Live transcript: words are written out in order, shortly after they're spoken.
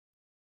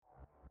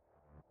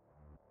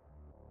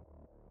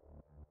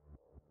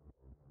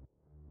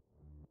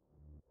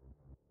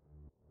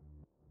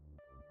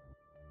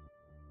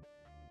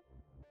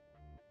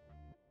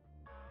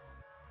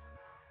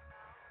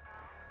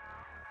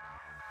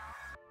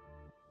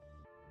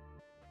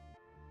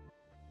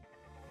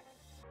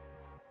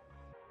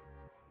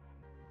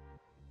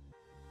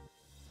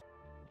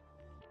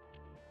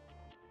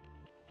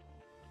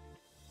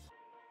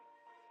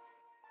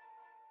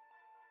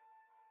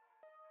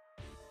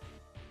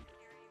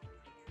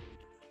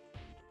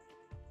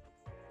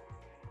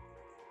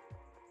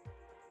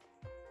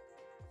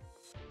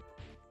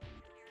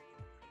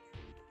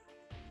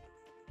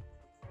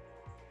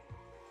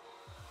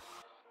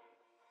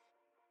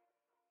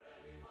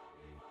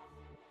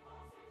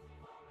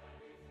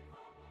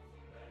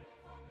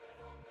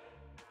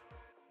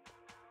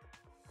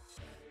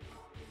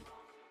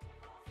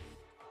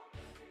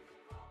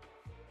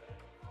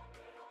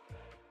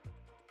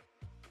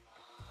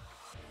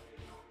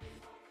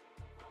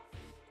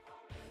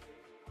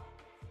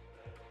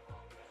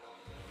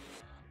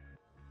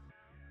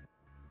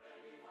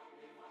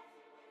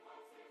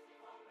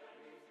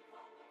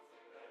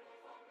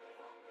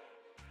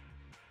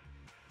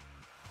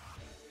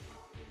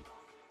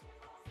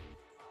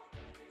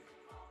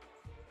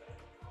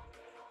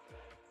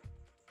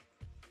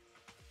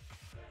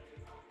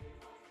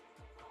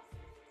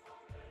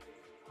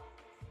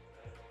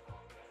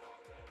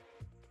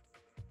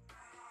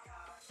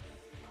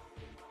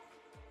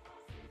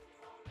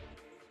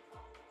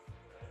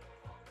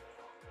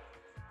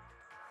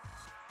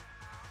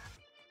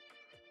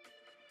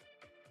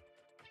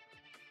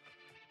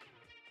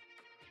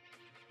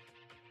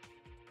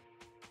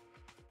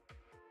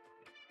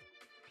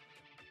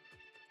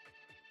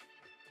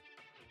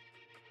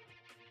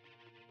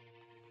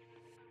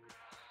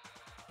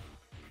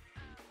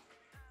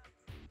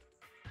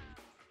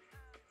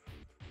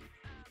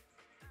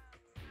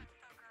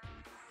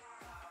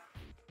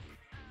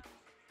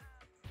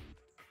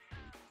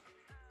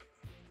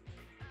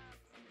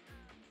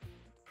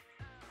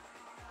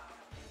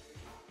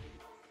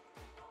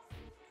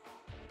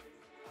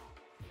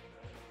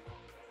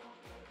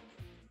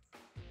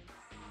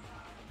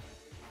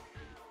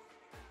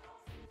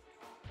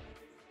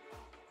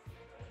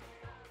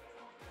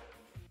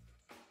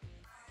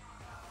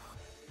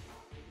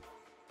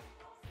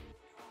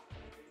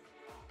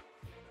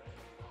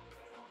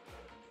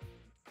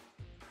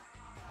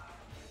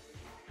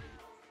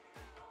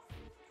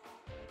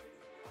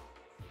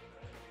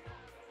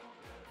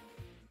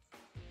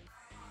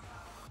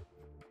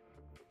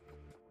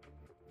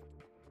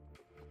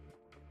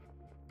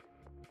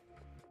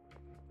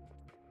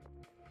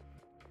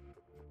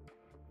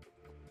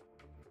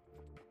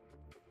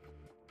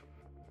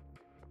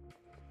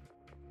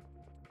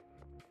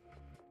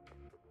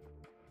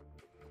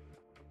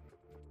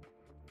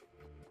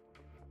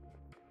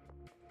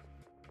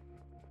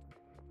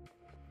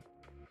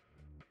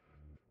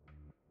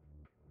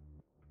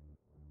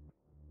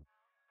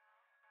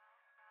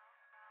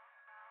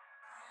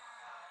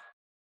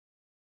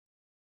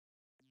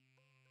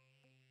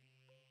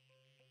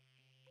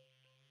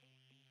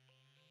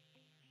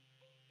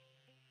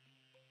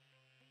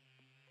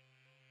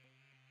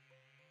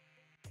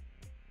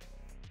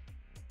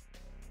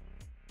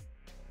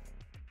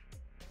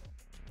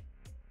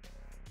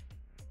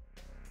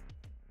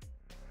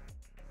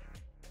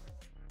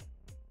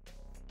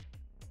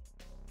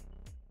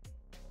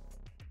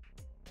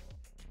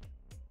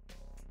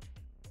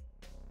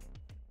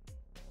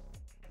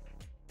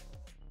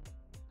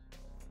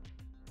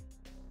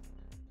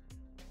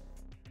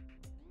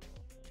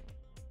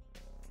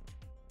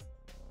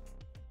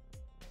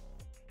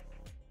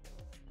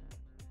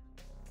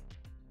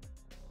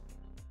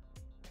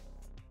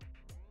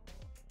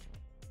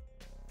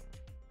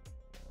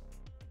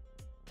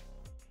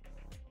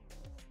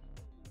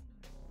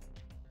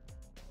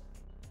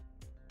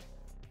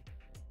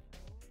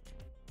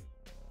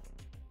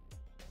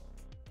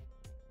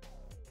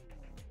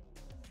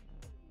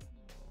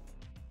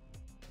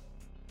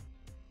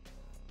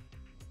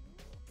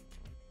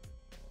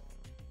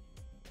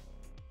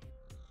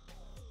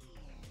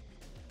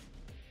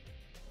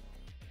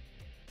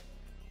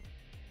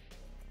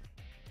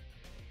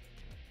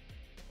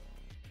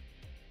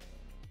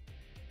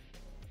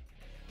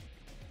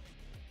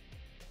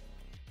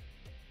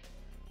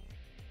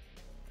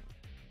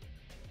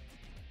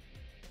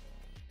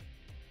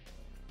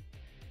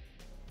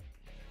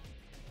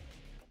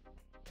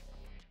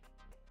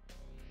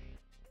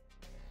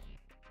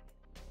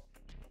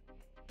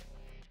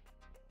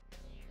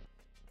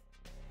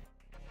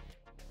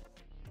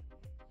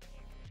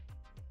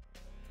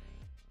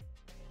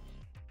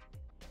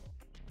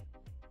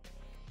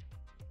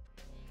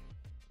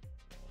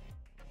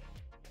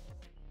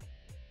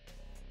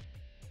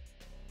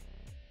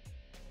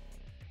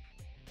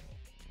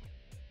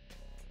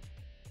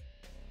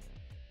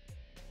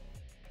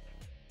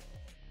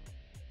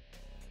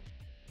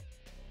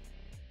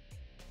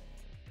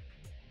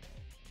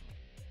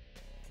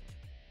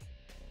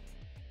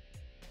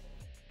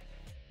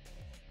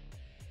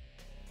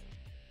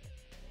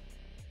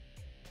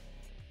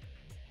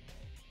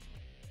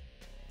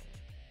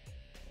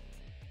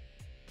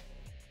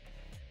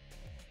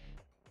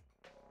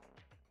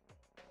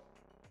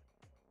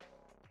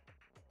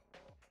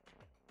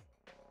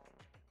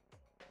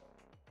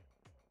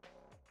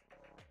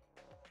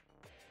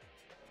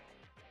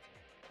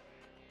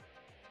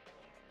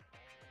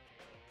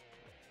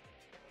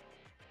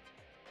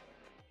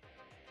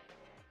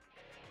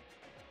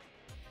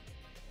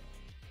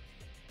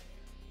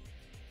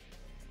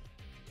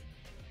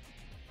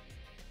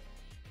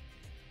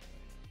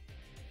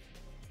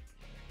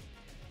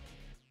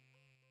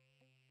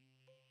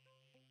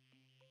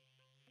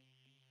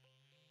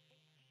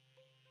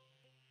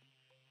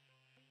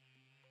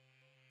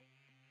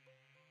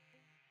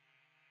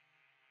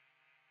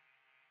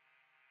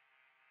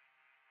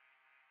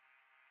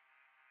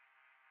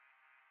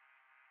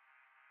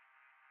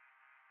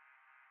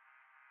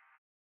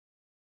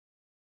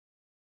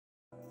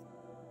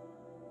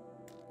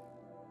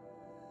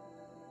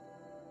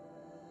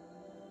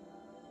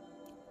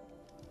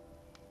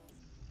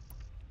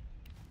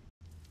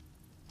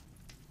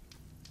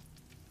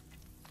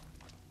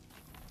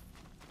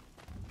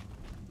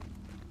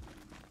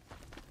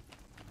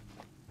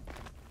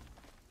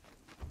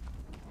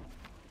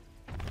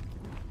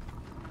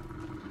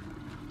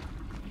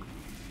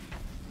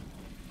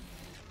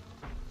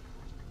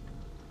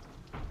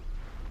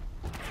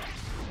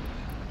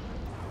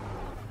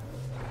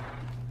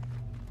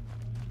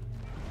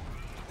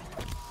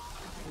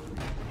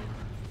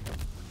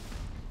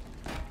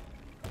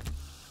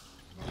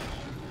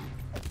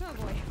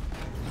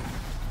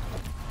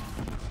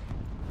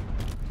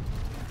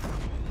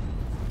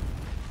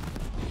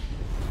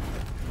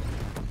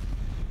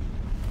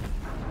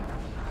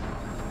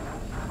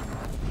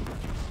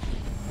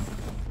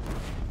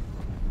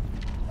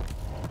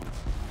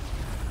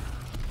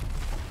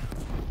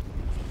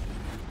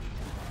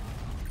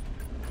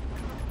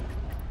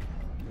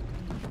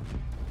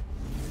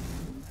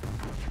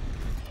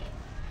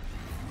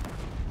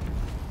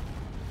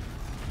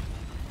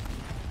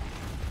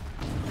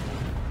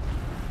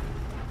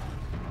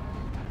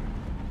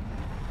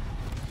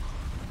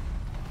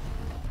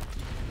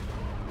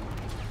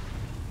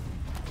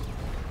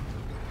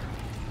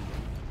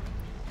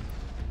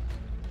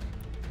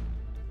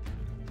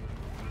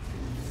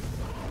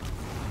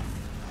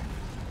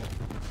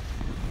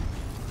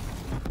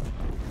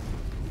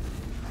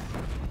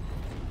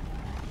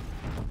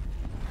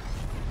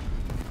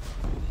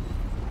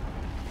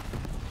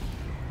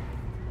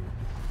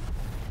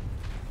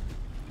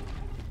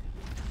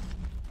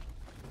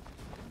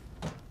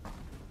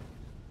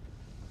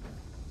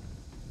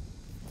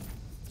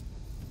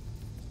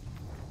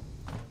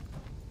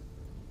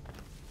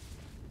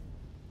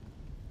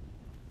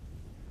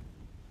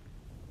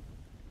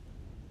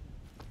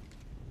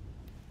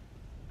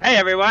Hey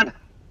everyone!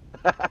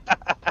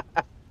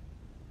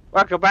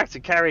 Welcome back to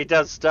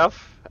Karidoesstuff.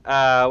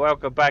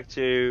 Welcome back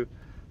to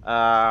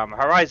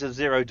Horizon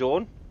Zero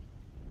Dawn.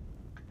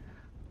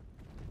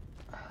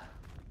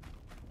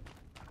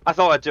 I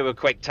thought I'd do a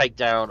quick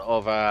takedown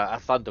of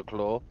a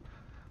Thunderclaw,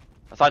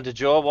 a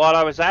Thunderjaw while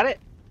I was at it.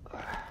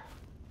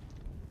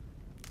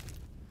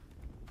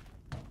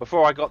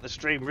 Before I got the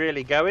stream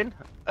really going,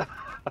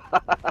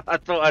 I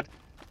thought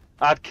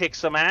I'd kick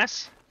some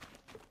ass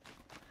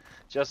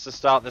just to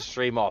start the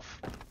stream off.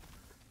 And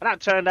that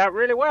turned out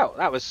really well.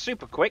 That was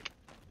super quick.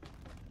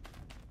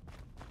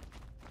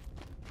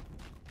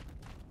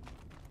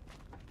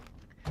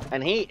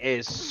 And he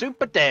is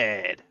super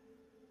dead.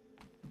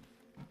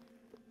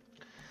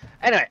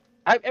 Anyway,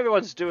 I hope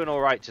everyone's doing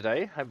alright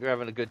today. Hope you're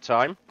having a good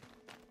time.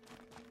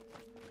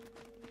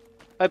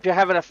 Hope you're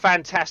having a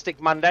fantastic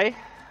Monday.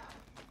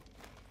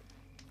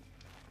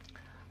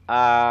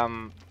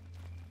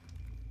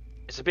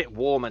 It's a bit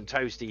warm and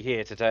toasty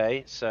here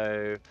today,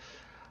 so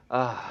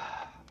I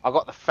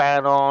got the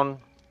fan on.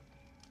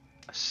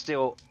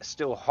 Still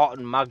hot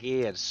and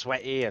muggy and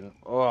sweaty, and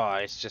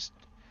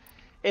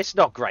it's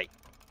not great.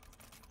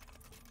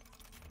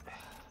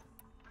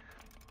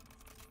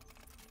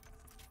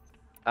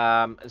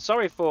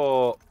 Sorry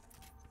for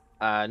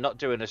not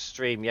doing a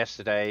stream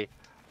yesterday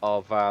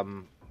of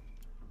 7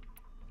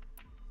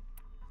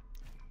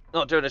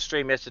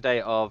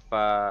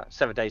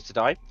 Days to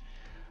Die.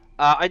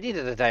 I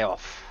needed a day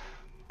off.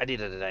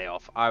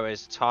 I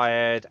was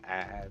tired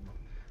and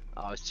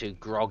I was too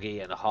groggy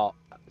and hot,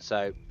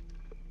 so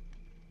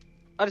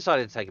I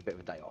decided to take a bit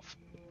of a day off.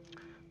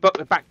 But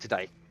we're back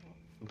today.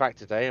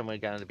 And we're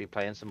going to be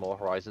playing some more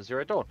Horizon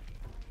Zero Dawn.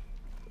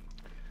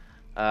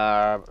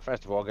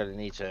 First of all, I'm going to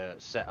need to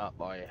set up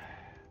my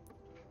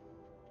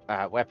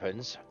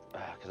weapons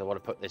because I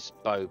want to put this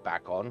bow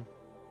back on.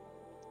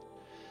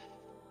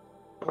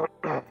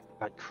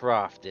 Like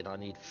crafting, I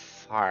need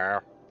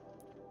fire.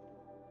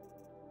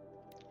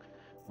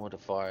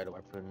 Modify the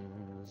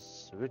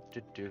weapons.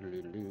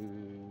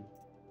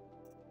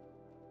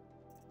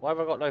 Why have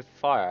I got no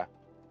fire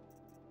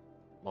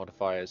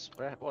modifiers?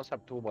 What's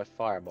happened to all my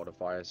fire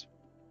modifiers?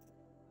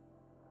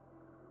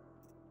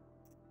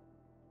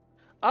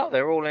 Oh,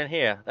 they're all in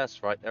here.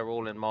 That's right. They're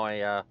all in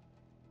my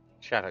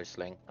shadow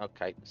sling.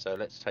 Okay, so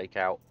let's take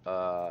out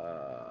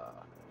that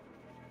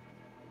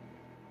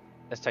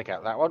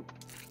one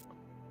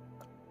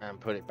and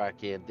put it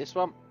back in this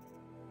one.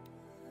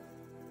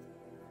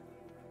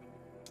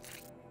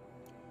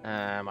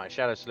 My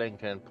shadow sling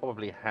can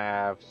probably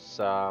have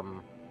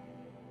some.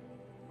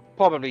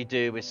 Probably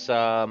do with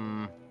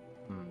some.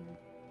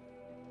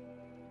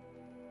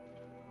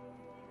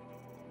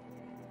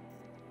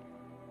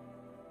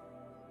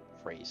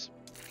 Freeze.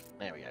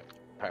 There we go.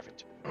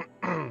 Perfect.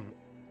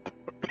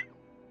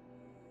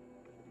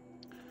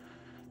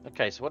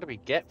 Okay, so what do we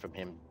get from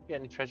him? Get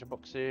any treasure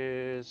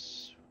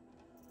boxes?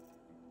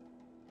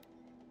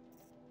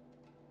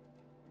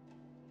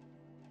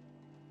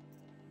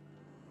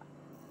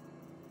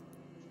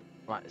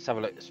 Right, let's have a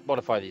look. Let's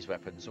modify these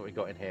weapons. What we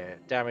got in here?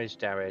 Damage,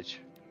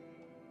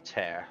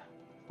 tear.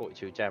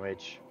 42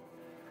 damage.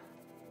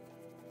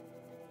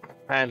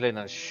 Handling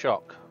and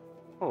shock.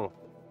 Oh.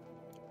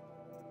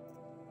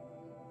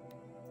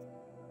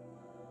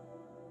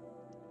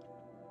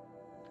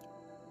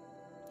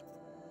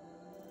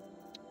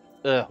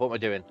 What am I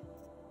doing?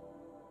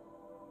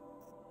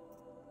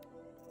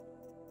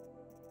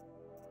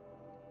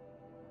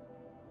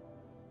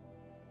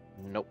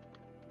 Nope.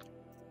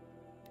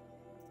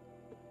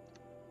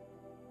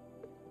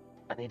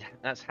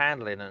 That's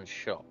handling and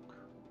shock.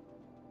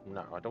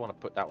 No, I don't want to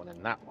put that one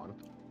in that one.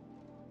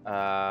 What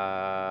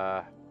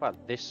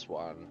about this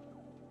one?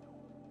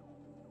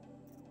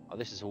 Oh,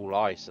 this is all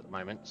ice at the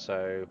moment,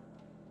 so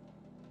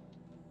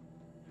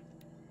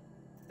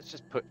let's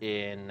just put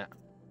in.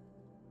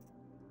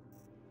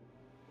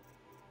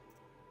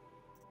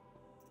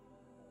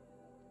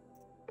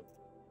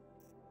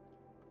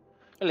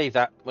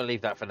 We'll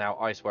leave that for now.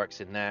 Ice works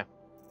in there.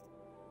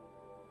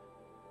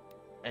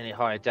 Any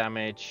higher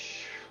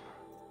damage?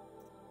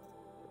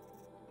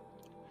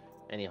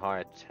 Any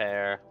higher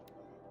tear?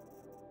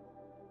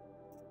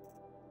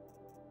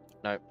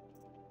 Nope.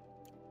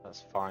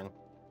 That's fine.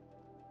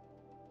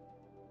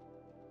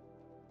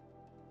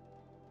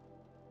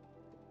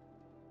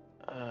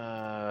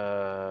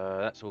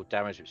 That's all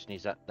damage, which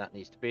needs that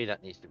needs to be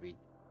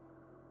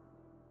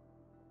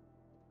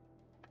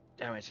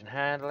damage and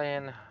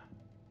handling.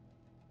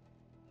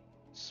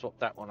 Swap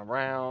that one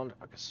around.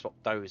 I can swap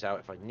those out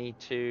if I need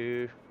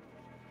to.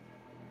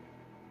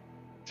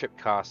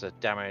 Tripcaster,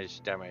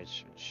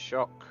 damage,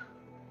 shock.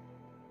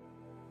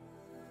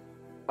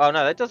 Oh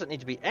no, there doesn't need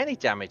to be any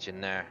damage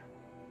in there.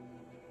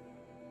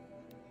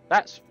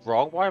 That's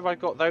wrong. Why have I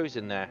got those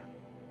in there?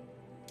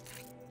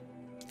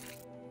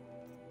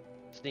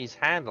 This needs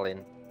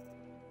handling.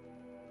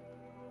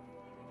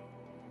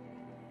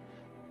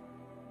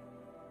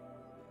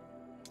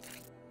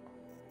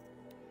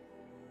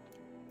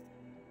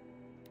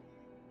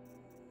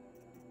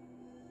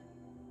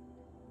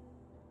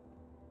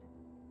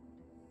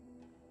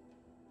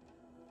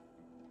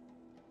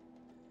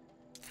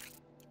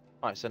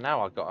 Right, so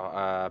now I've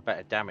got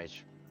better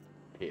damage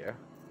here.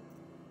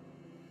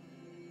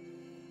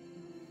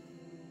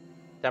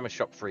 Damage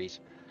shock freeze.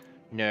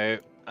 No,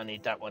 I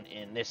need that one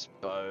in this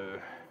bow.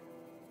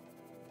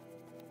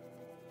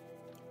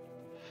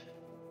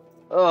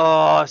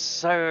 Oh,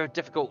 so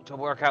difficult to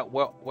work out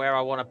where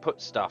I want to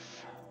put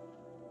stuff.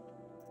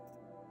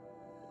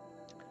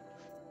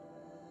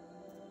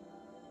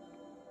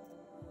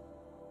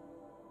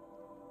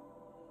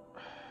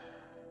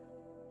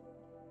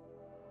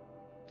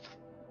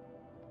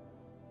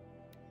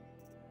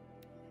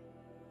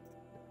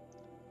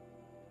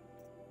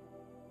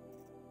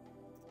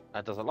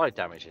 That doesn't like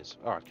damages.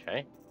 Oh,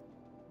 okay.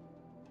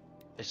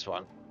 This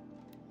one.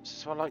 Does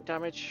this one like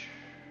damage?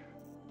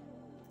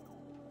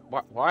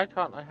 Why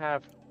can't I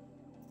have...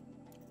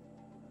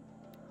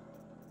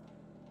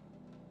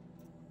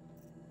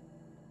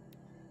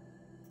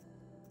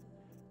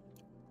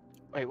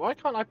 Wait, why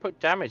can't I put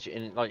damage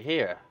in, like,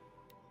 here?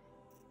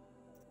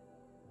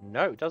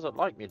 No, it doesn't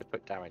like me to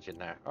put damage in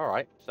there.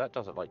 Alright, so that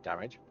doesn't like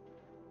damage.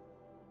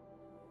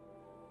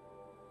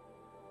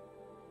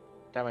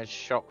 Damage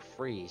shock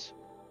freeze.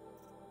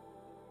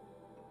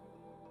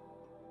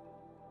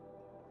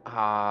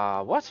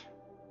 What?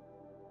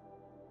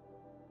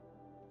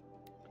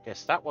 I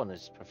guess that one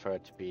is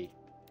preferred to be...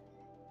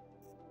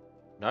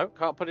 No,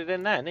 can't put it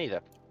in there,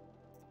 neither.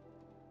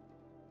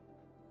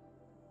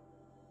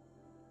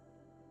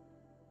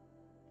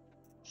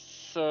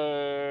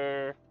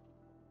 So...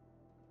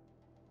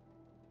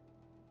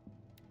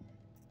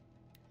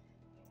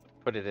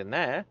 Put it in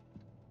there.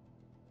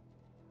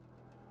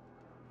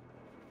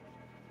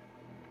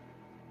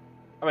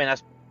 I mean,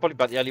 that's probably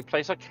about the only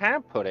place I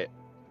can put it.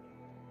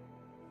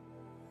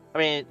 I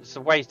mean, it's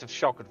a waste of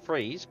shock and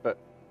freeze, but...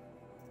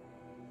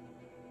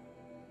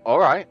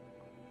 Alright.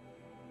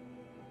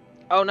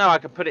 Oh no, I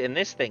can put it in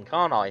this thing,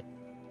 can't I?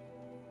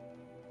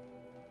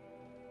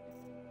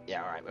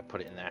 Yeah, alright, we'll put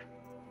it in there.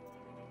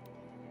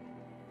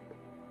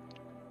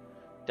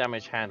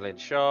 Damage handling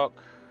shock.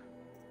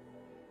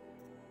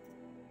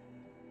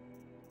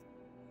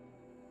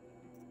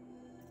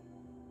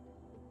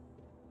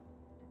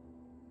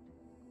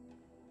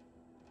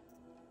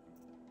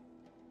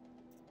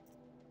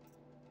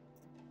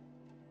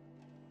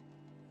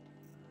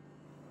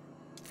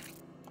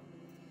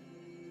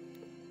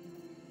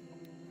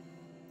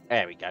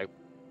 There we go.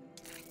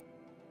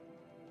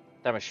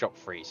 Damage shock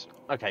freeze.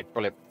 Okay,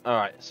 brilliant.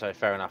 Alright, so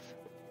fair enough.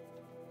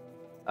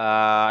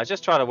 I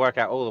just trying to work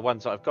out all the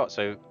ones that I've got,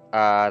 so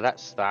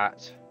that's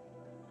that.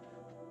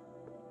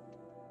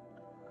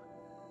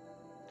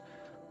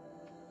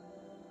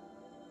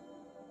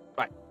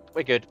 Right,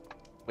 we're good.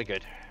 We're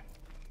good.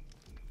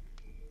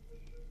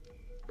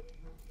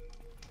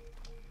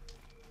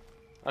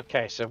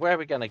 Okay, so where are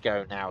we going to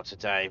go now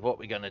today? What are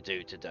we going to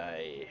do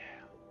today?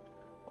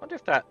 I wonder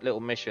if that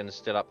little mission is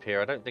still up here.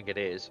 I don't think it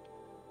is.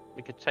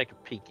 We could take a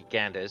peeky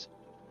ganders.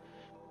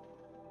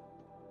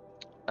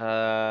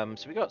 So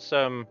we got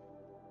some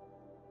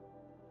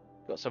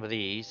of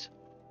these.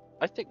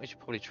 I think we should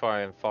probably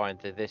try and find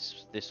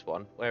this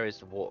one. Where is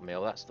the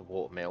watermill? That's the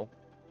watermill.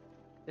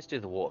 Let's do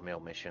the watermill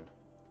mission.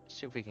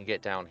 Let's see if we can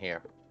get down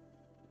here.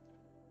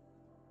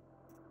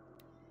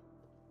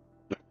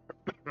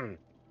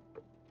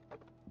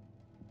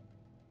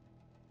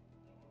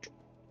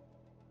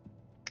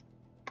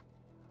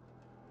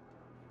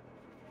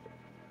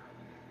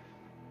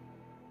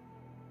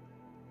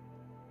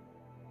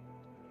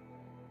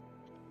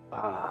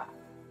 Ah.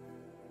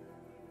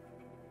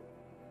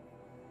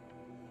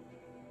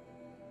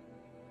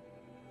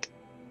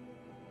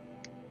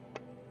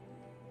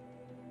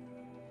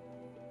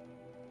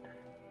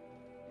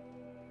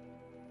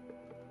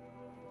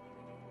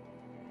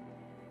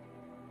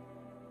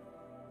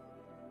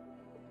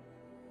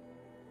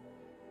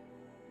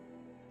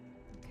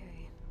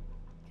 Okay.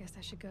 Guess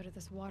I should go to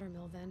this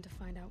watermill then to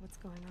find out what's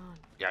going on.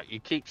 Yeah, you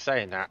keep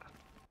saying that,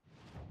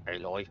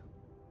 Aloy.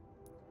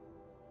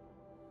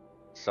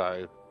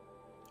 So...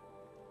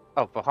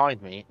 Oh,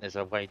 behind me, there's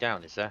a way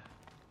down, is there?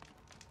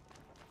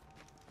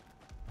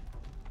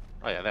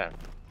 Oh yeah, there.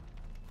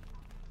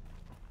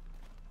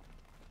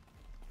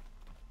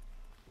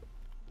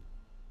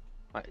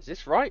 Right, is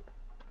this right?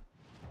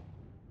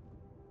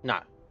 No.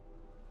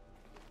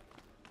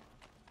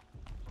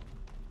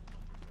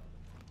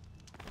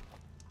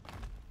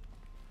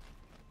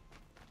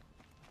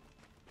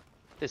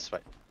 This way.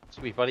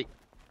 Sweet buddy.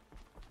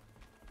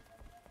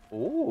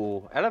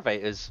 Ooh,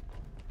 elevators.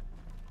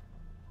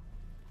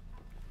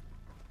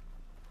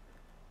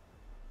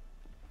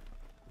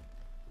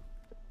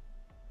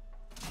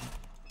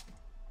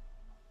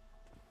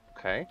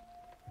 Okay.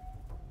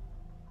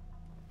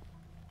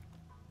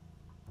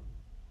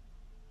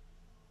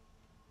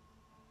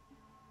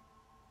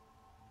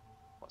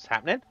 What's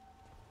happening?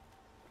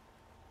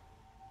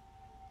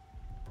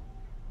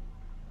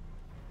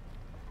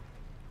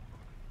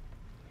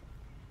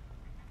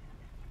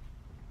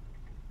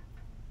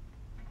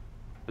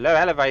 Hello,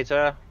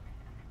 elevator.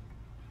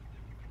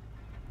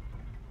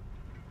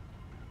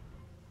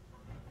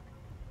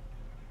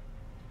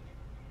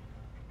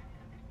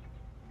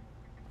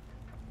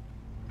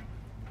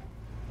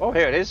 Oh,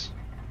 here it is.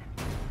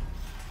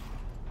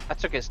 That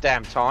took its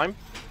damn time.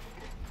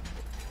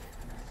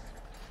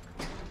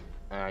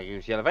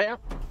 Use the elevator.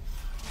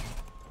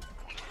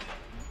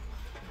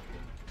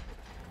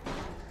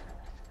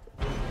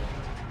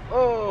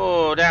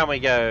 Oh, down we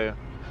go.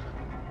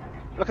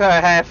 Look at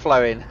her hair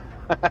flowing.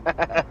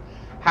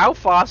 How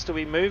fast are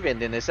we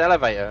moving in this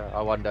elevator,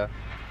 I wonder?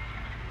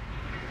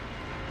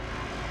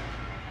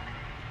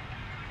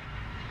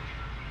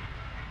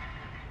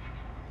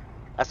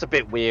 That's a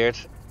bit weird.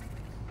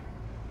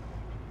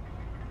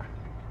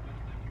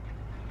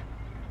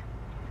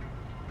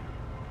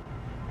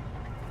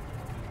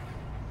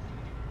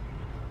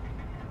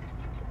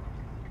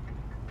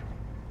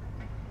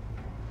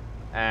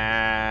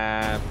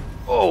 And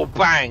oh,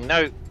 bang!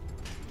 No,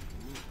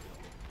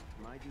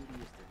 My duty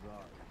is to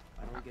guard.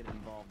 I don't get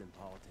involved in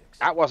politics.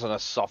 that wasn't a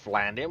soft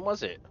landing,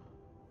 was it?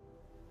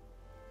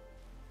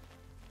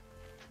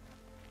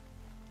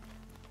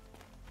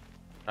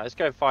 Right, let's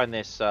go find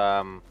this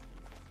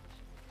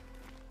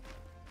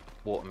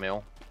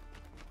watermill.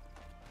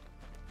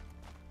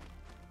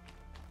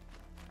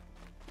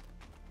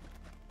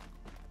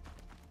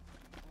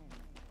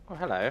 Oh,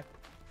 hello.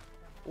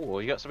 Oh,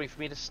 you got something for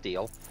me to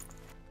steal?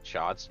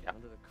 Shards, yeah.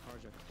 Under the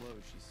Karja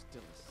clothes, she's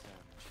still a savage.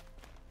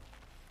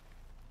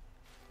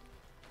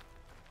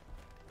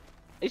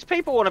 These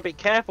people want to be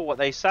careful what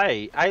they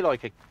say. Aloy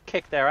could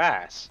kick their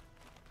ass.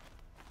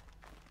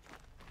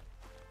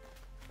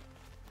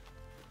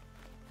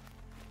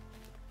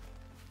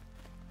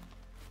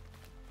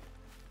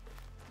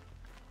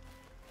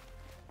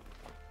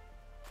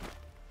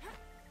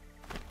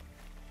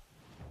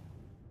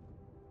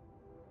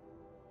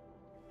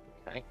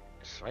 Okay,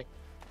 this way.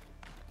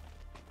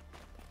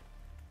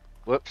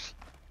 Whoops.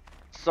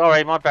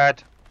 Sorry, my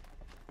bad.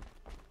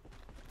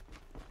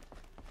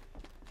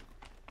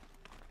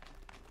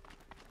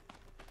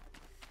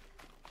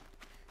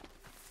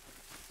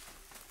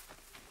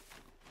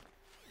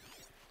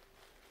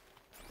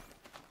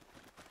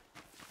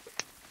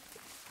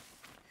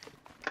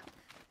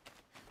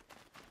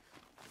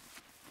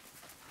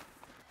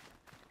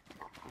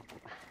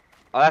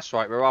 Oh, that's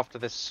right, we're after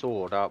this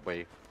sword, aren't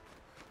we?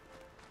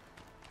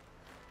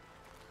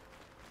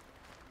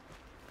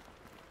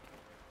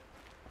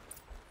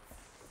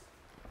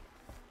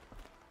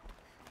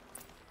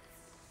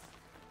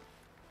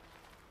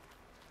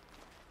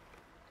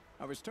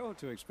 I was told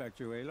to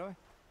expect you, Aloy.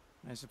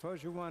 I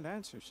suppose you want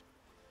answers.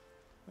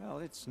 Well,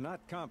 it's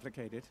not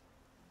complicated.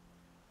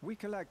 We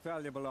collect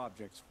valuable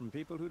objects from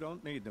people who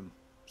don't need them,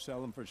 sell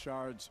them for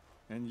shards,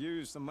 and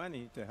use the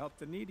money to help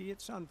the needy at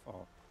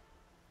Sunfall.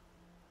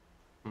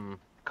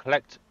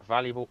 Collect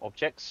valuable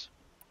objects.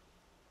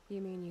 You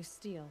mean you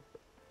steal?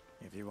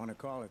 If you want to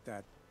call it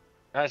that.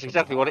 That's From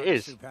exactly what it hogs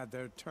is. Who've had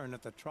their turn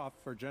at the trough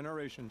for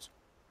generations.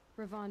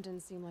 Ravon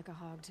didn't seem like a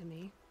hog to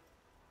me.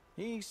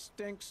 He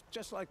stinks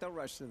just like the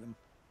rest of them,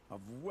 of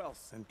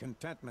wealth and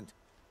contentment,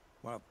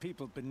 while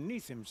people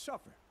beneath him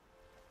suffer.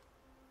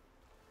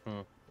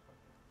 Who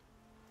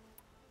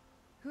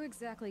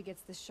exactly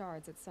gets the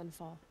shards at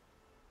Sunfall?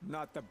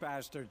 Not the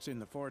bastards in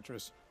the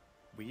fortress.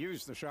 We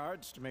use the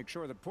shards to make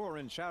sure the poor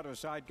in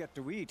Shadowside get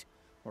to eat,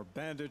 or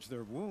bandage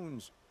their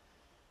wounds.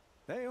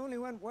 They only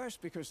went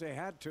west because they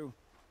had to.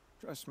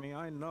 Trust me,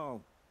 I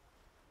know.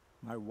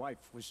 My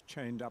wife was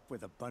chained up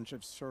with a bunch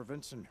of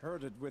servants and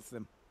herded with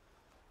them.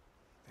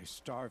 They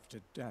starved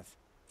to death,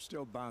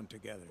 still bound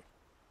together.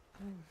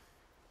 I'm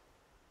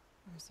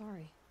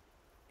sorry.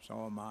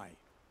 So am I.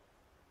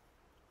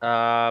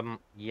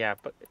 Yeah,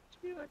 but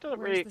you know, it doesn't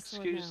Where's really the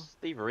sword excuse now?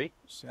 thievery.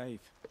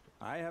 Safe.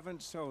 I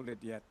haven't sold it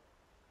yet.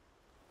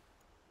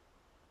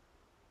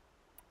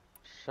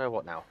 So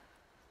what now?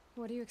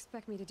 What do you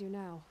expect me to do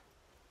now?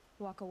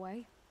 Walk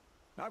away?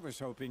 I was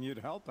hoping you'd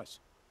help us.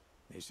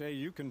 They say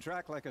you can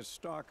track like a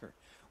stalker.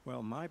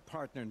 Well, my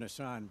partner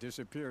Nassan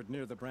disappeared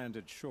near the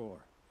branded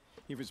shore.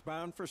 He was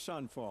bound for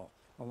Sunfall,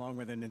 along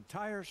with an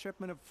entire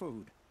shipment of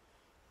food.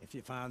 If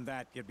you found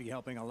that, you'd be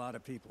helping a lot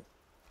of people.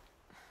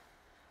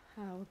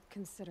 I'll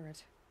consider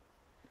it.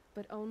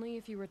 But only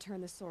if you return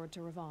the sword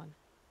to Ravon.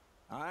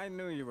 I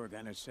knew you were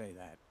gonna say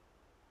that.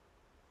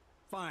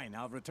 Fine,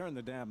 I'll return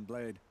the damn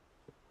blade.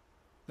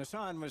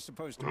 Nassan was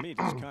supposed to meet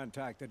his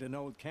contact at an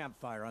old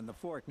campfire on the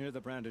fork near the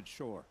branded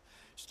shore.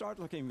 Start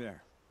looking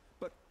there.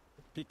 But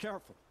be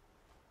careful.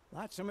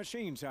 Lots of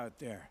machines out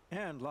there,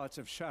 and lots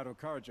of Shadow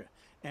Karja.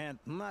 And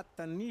not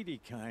the needy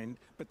kind,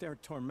 but they're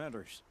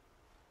tormentors.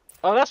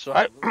 Oh, that's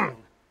right. Look,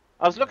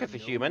 I was looking have for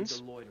no humans.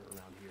 need to loiter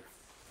around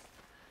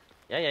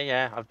here.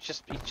 Yeah.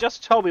 He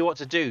just told me what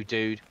to do,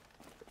 dude.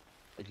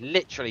 He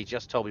literally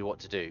just told me what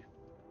to do.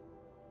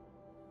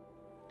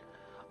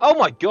 Oh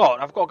my god,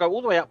 I've got to go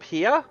all the way up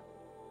here?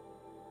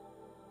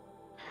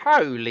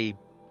 Holy...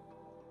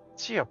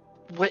 Dear...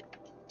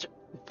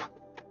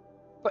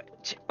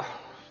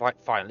 Right,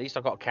 fine, at least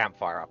I've got a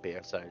campfire up here,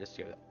 so let's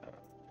do it.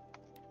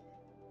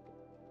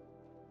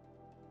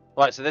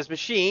 Right, so there's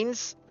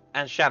machines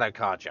and Shadow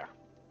Karja.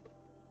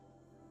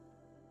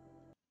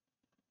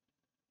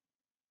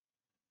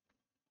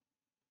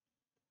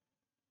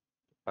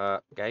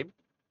 Game?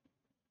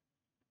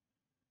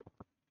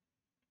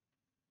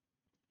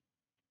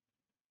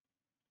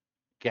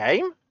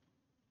 Game?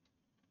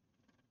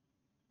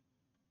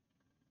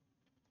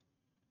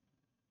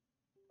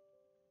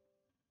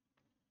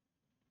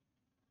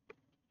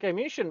 Game,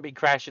 you shouldn't be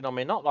crashing on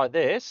me, not like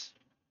this.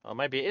 Or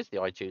maybe it is the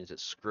iTunes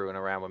that's screwing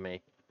around with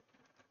me.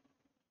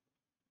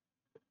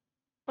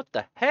 What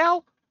the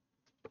hell?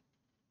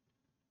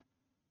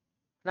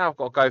 Now I've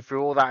got to go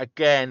through all that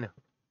again.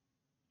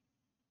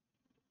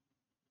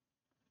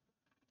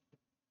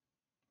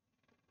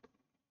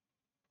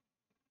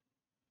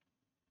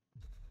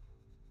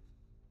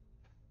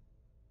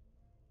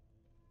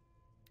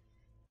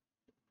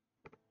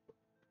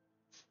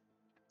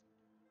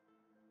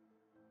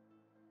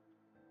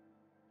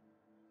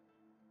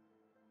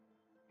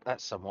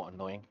 That's somewhat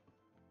annoying.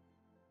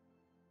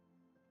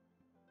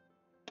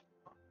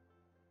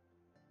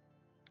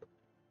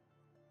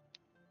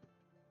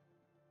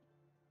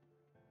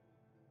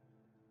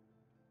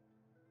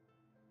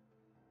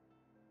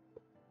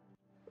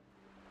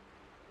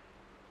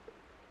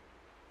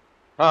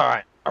 All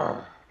right.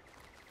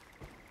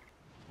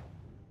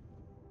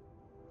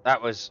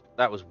 That was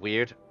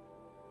weird.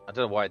 I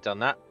don't know why I'd done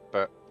that,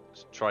 but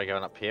let's try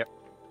going up here.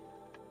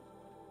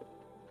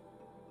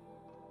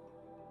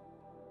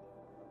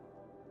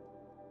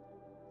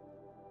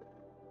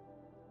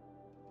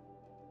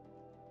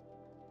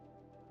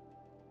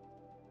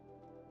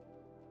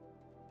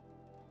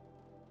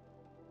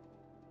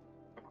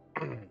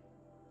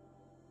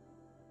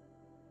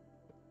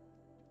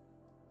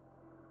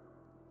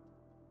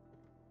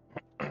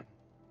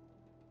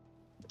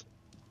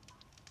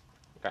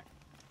 Okay.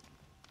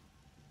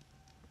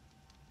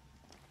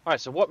 All right.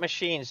 So what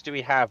machines do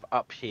we have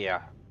up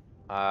here?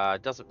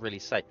 It doesn't really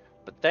say,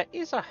 but there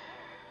is a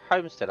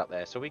homestead up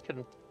there, so we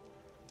can.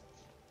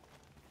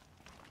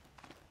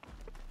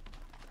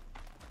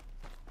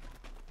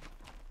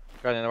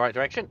 Going in the right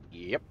direction?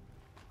 Yep.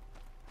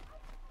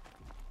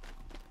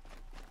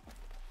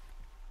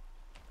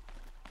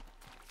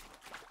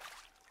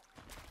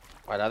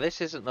 Right, now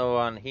this isn't the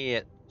one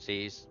here.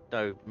 See, he's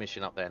no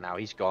mission up there now.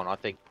 He's gone, I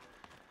think.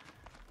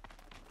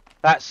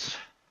 That's...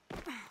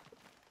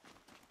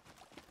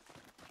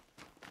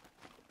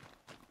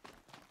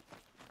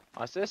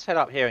 Alright, so let's head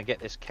up here and get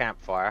this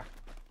campfire.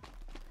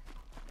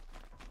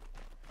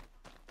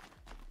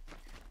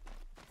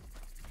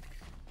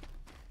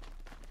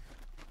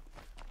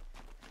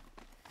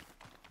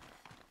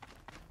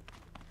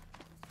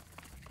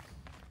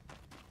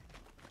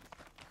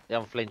 The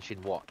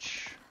unflinching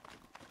watch.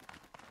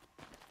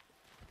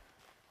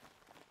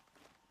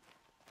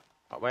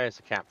 Right, where's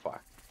the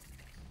campfire?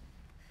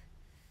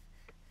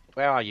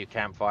 Where are you,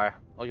 campfire?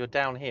 Oh, you're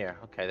down here.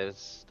 Okay,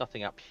 there's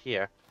nothing up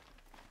here.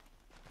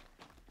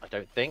 I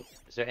don't think.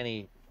 Is there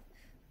any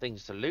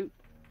things to loot?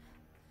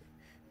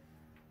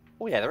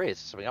 Oh yeah, there is.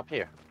 Something up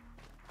here.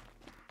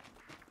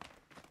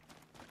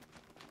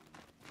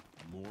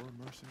 More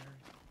mercenaries?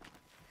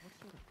 What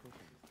sort of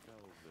person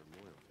sells their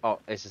loyalty? Oh,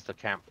 this is the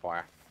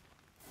campfire.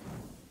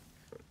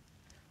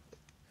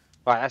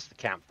 Right, that's the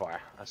campfire.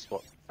 That's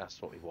what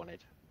we wanted.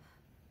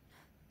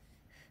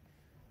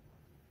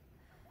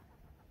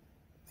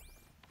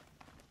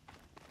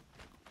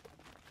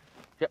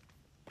 Yep.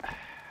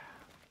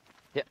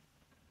 Yep.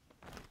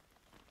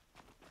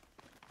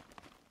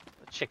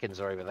 The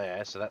chickens are over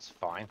there, so that's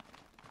fine.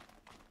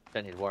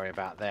 Don't need to worry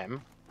about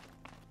them.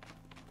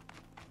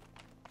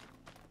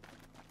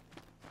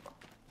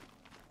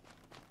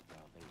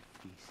 While they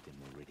feast in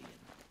Meridian.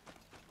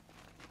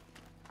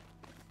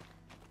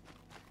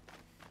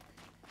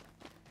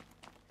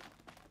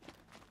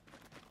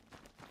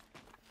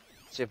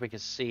 See if we can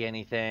see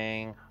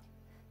anything.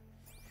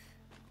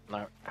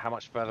 No, how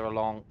much further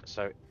along?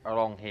 So,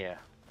 along here.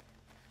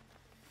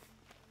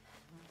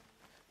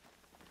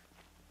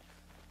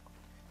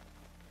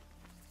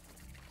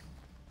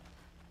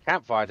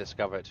 Campfire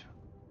discovered.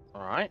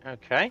 Alright,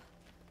 okay.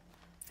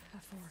 A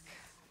fork.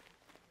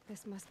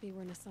 This must be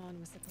where Nassan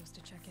was supposed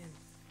to check in.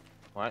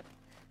 Right,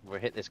 we'll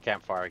hit this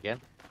campfire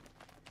again.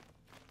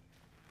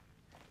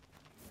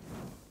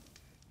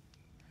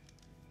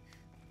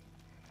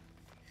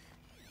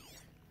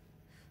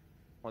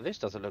 Well, this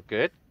doesn't look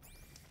good.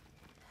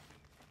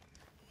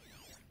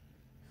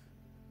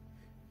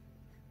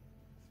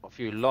 A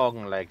few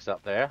long legs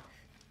up there.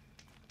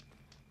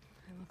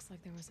 It looks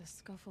like there was a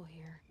scuffle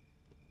here,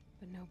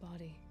 but no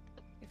body.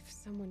 If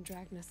someone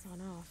dragged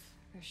Nassan off,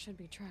 there should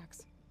be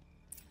tracks.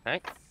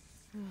 Okay.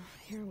 Oh,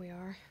 here we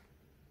are.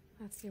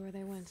 Let's see where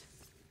they went.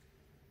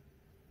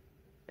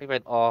 They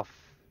went off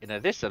in a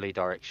thisly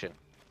direction.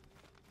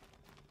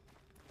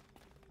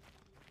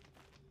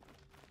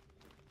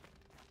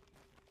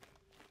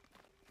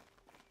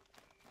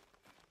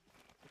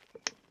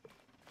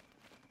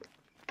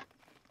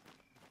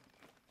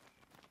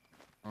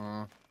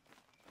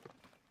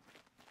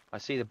 I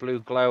see the blue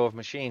glow of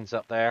machines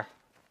up there.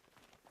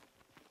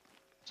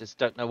 Just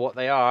don't know what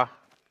they are.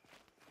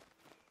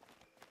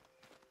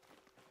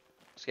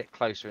 Let's get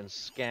closer and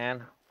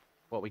scan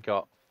what we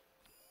got.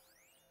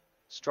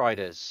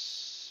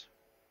 Striders.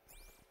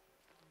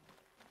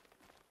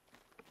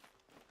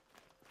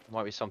 There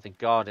might be something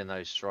guarding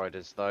those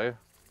striders, though.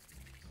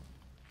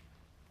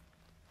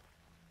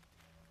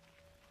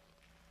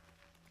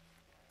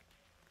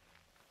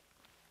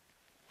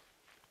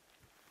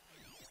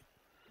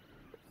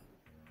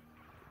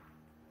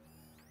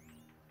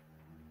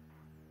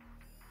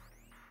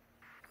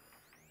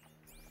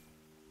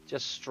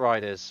 Just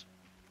striders.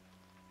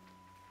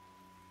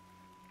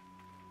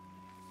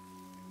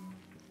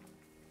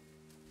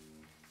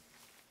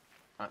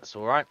 That's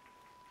all right.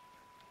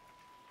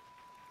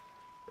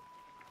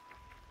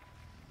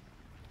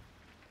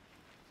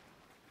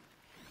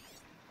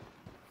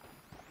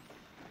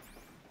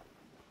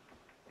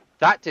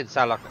 That did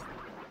sound like a...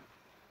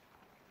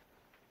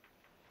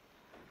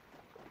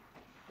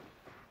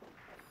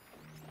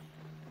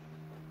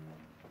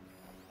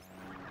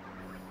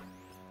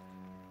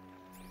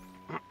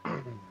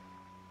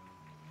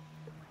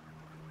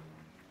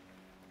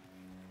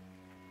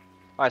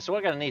 Alright, so what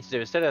I'm going to need to do,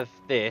 instead of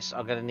this,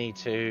 I'm going to need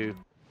to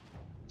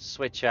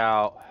switch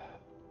out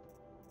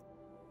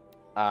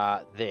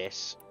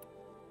this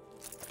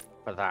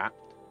for that.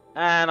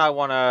 And I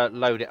want to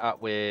load it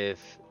up with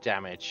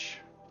damage.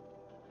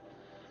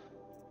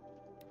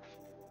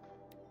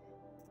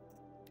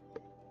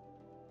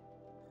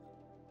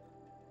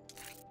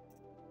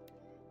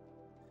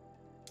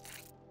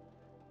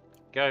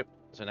 Go.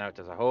 So now it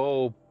does a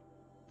whole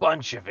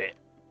bunch of it.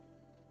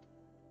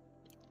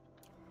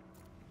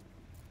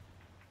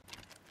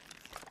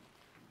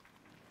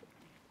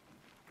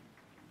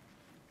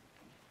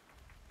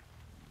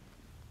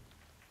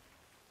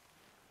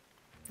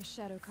 The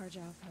Shadow Karja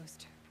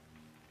outpost.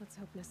 Let's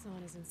hope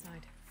Nassan is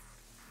inside.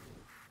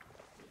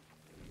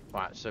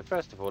 Right, so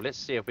first of all, let's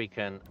see if we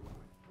can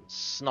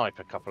snipe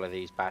a couple of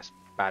these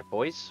bad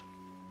boys.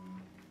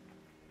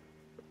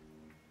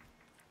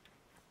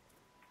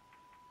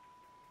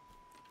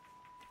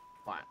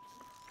 Right.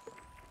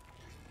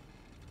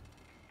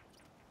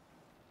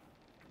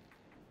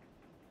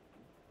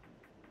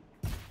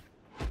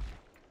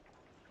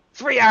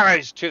 Three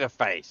arrows to the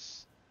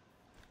face.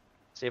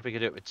 See if we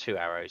can do it with 2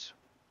 arrows.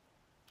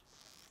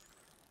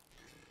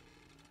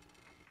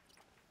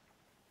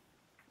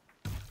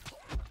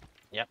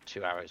 Yep,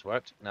 2 arrows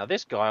worked. Now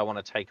this guy I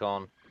want to take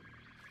on.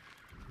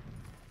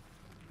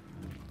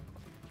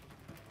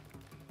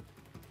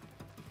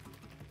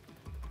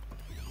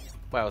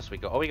 What else we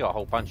got? Oh, we got a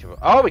whole bunch of them.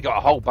 Oh, we got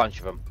a whole bunch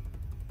of them.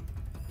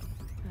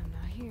 I'm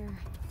not here.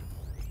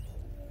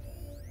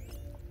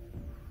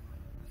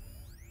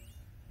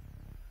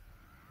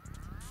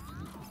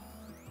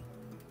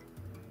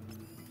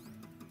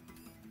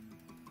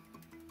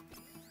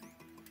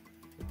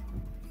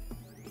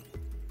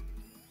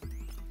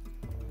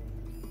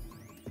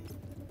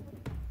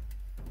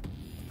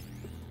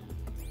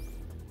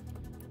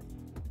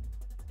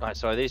 Right,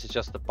 so these are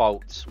just the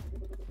bolts.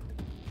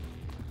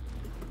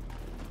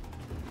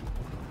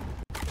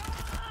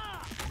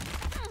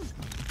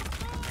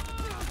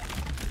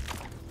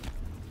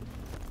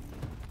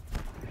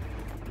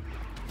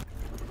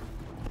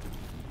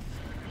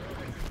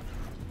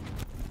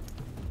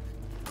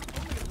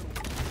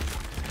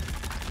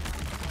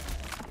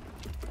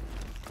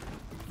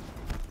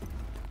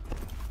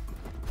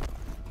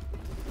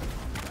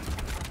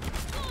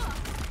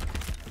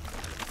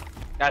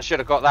 I should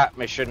have got that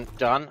mission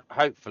done,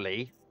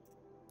 hopefully.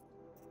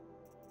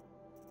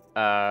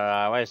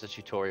 Where's the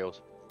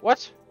tutorials?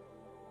 What?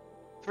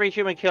 3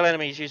 human kill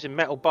enemies using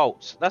metal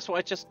bolts. That's what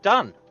I just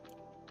done.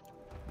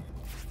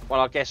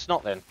 Well, I guess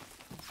not then.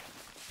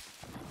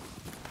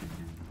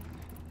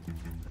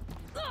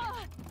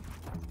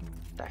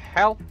 The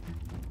hell?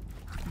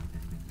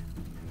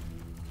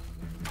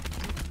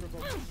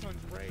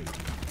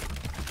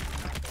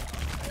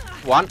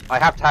 One, I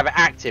have to have it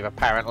active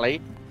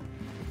apparently.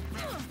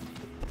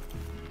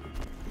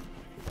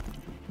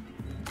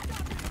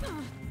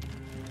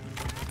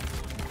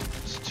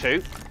 It's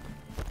 2.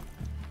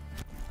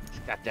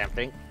 Goddamn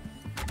thing.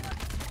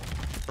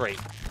 3.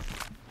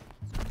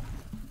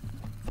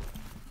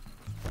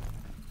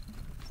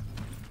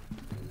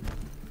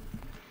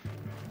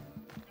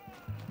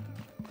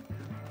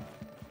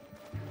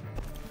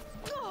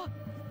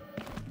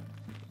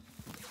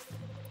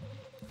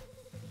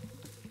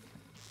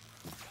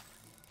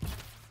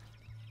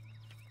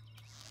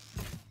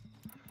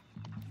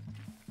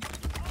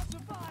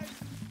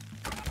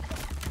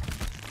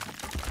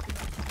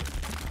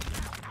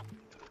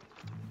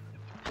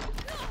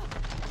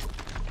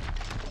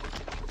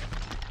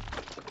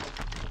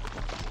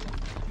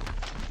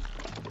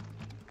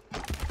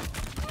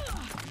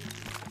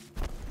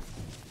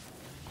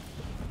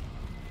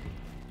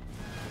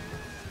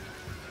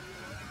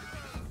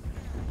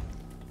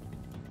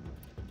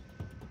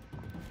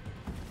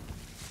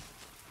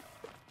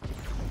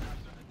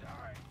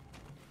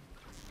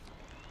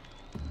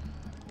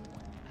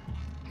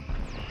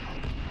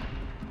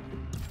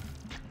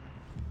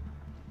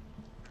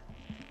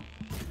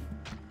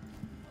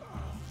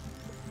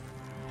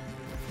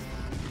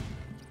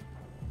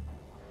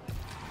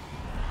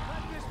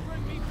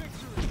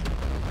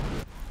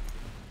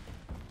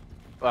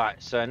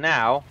 Right, so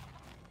now...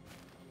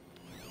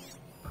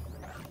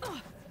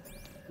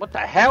 What the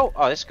hell?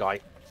 Oh, this guy.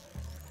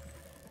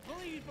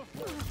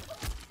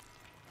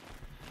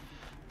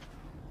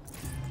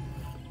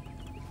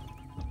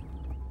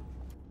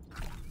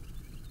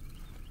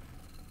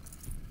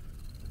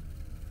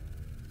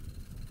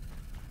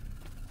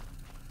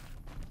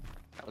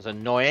 That was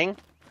annoying.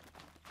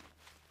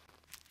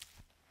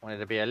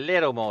 Wanted to be a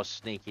little more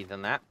sneaky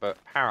than that, but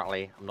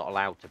apparently I'm not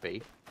allowed to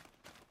be.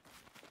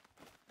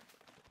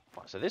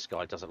 Right, so this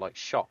guy doesn't like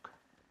shock.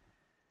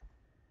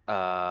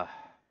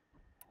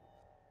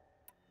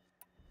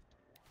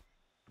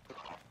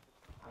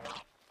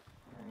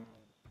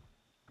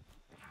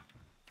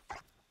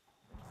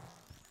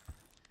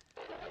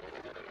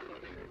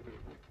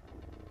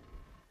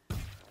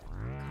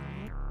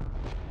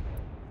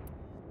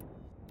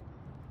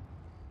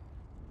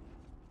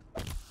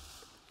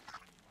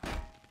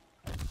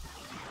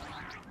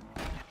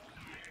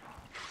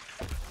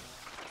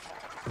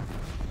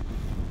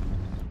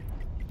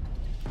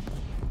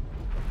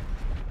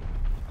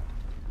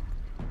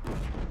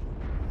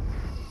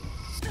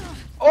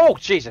 Oh,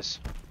 Jesus!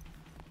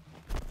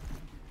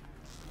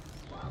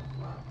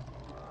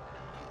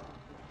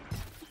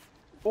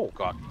 Oh,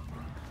 God.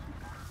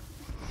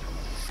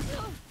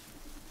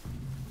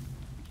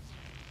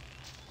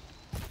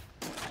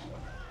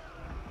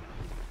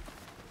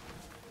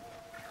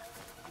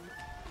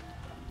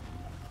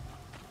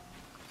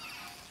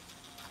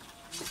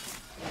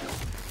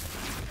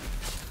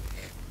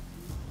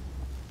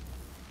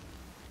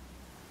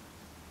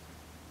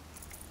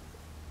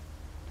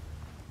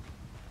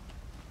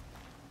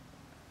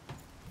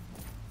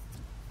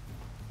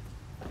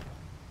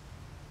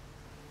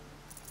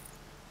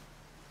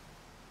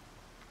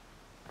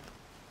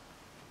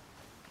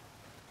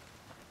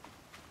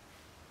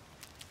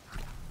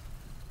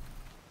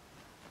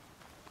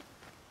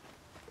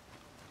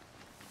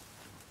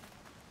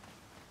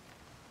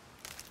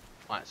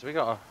 Right, so we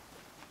got a...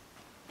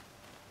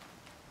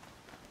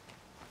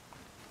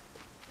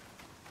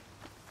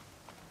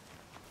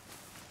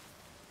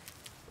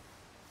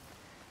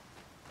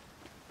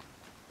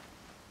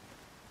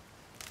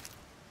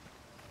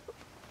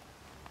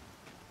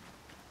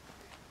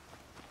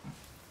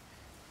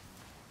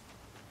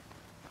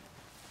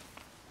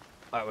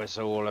 That was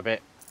all a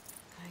bit...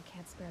 I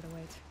can't spare the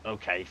weight.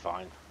 Okay,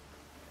 fine.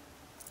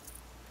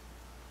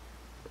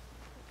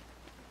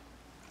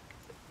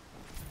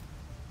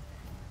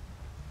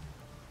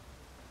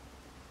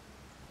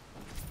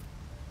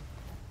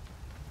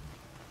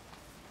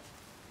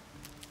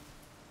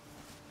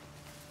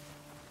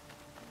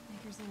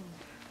 Maker's End.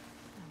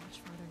 Not much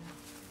farther now.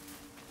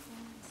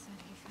 Alan said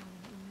he found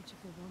an image of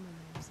a woman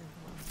that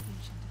resembled an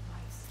ancient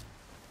device.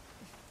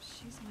 If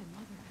she's my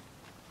mother,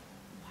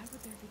 why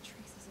would there be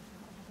traces of her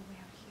all the way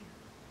out here?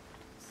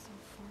 So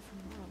far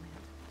from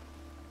Morrowind.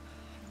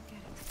 I don't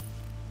get it.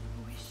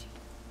 Who is she?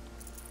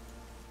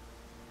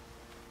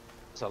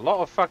 There's a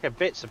lot of fucking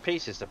bits and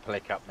pieces to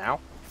pick up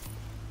now.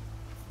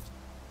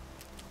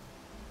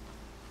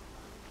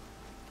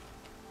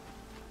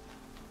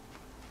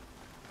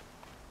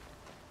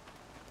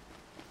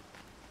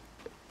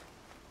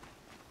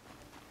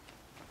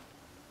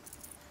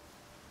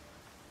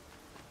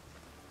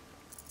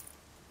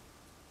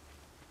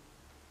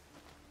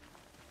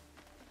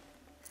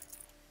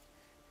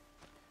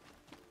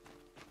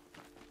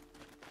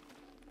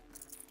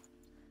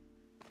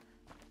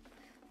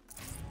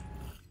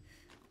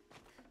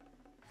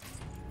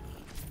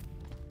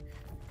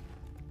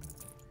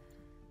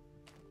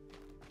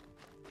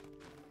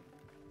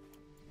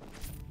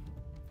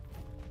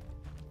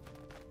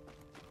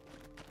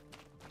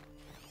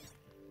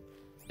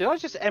 Did I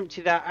just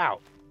empty that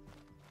out?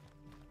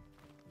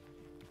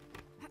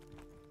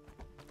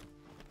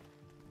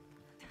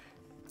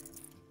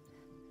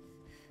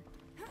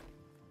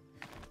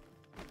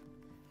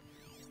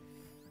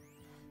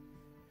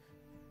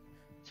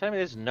 Tell me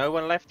there's no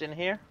one left in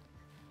here?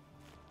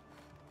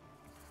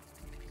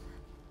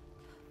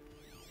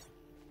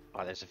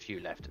 Oh, there's a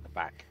few left at the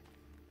back.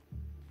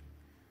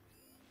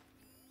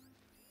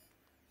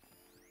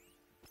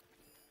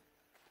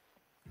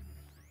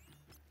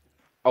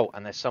 Oh,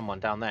 and there's someone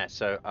down there,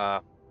 so,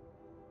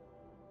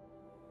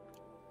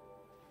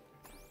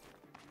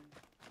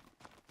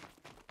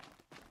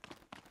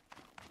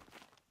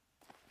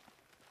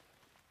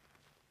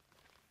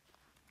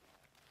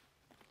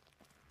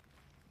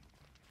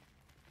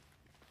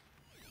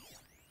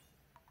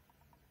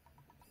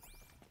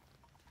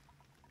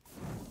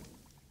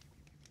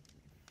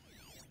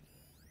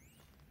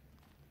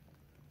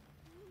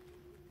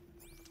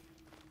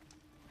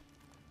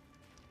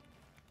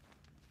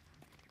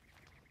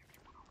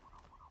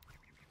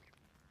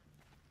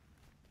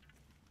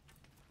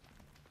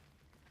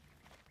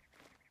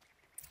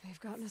 They've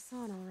gotten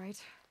Hassan, all right.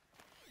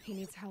 He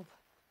needs help.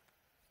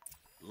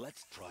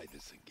 Let's try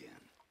this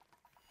again.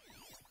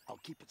 I'll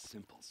keep it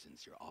simple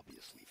since you're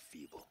obviously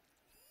feeble.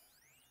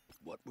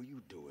 What were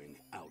you doing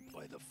out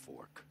by the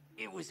fork?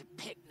 It was a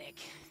picnic.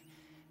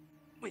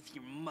 With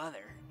your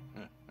mother.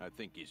 I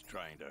think he's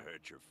trying to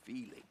hurt your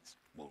feelings.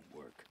 Won't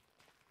work.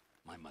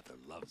 My mother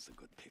loves a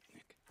good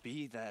picnic.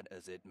 Be that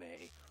as it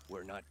may,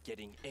 we're not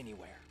getting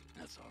anywhere.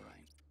 That's all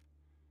right.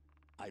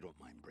 I don't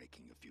mind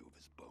breaking a few of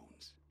his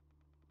bones.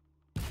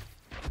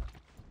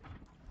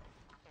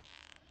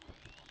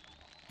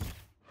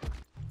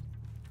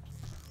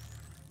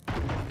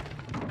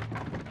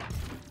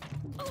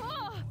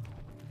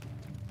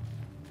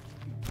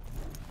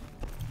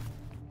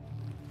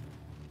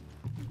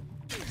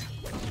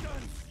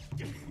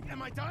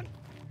 done?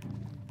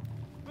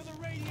 For the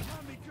radiant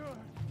hummingbird.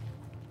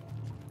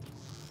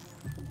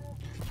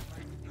 I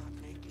did not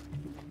make it.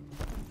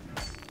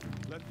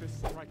 Let this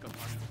strike upon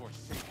it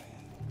forsake.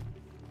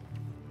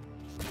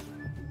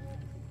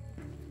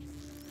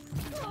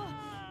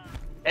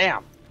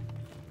 Damn.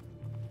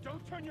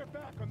 Don't turn your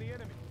back on the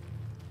enemy.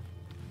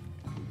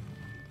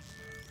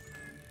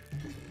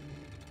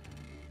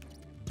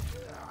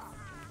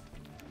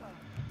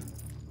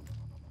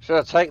 Should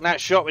have taken that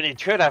shot when you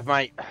could have,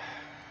 mate.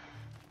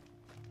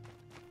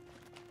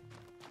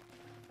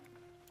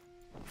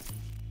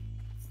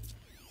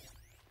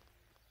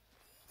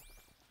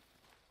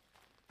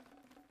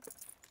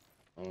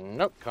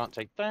 Nope, can't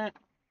take that.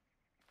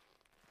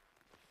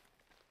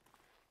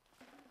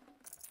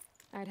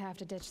 I'd have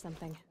to ditch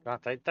something.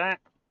 Can't take that.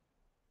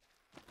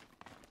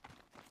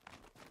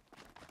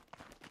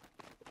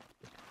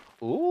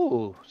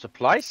 Ooh,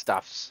 supply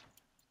stuffs.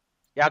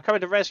 Yeah, I'll come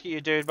in to rescue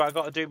you, dude, but I've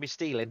got to do me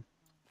stealing.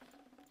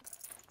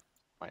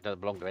 Right, it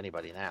doesn't belong to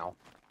anybody now.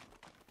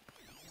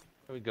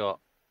 What we got?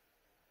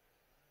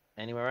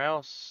 Anywhere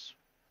else?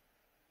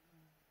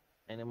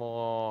 Any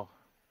more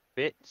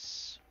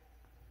bits?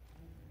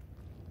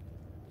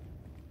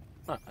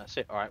 Oh, that's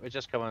it. Alright, we'll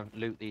just come and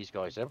loot these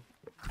guys then.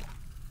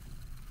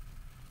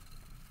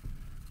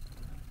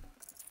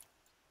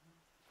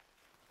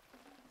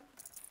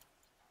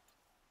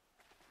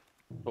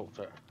 Talk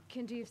to her.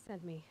 Karidoesstuff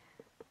sent me.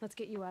 Let's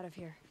get you out of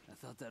here. I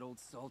thought that old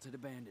salt had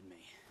abandoned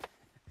me.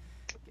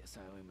 Guess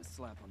I owe him a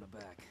slap on the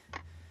back.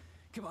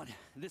 Come on,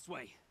 this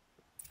way.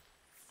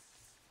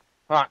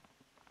 Alright,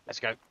 let's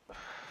go.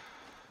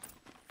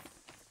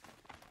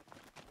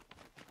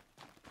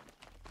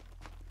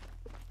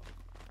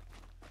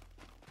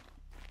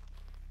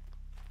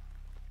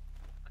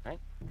 Okay.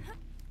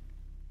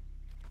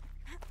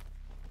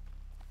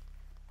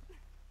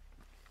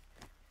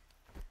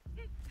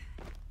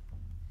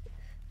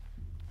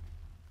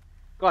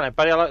 Go on then,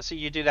 buddy. I'd like to see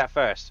you do that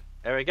first.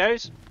 There he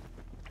goes.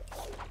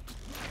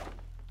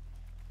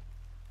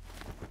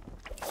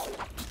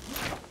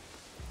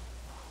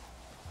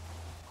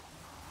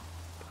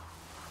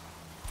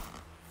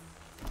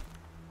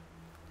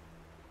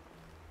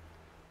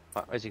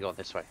 Right, where's he gone?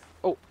 This way.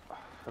 Oh,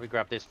 let me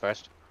grab this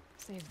first.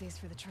 Save these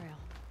for the trail.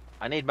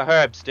 I need my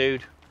herbs,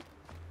 dude.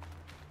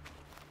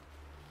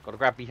 Gotta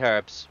grab me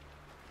herbs.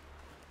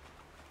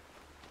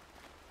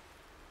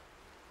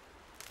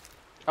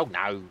 Oh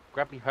no,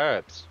 grab me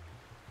herbs.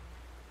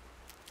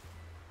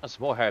 There's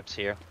some more herbs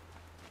here.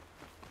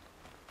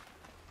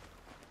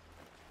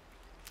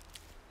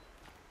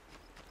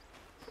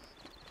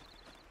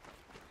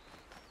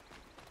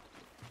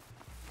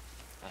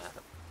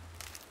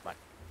 Right.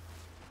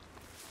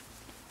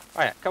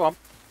 Oh yeah, come on.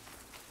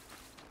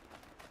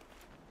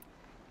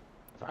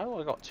 I've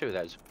only got 2 of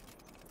those.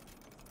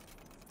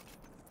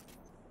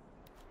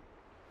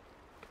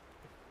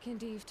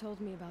 Karidoesstuff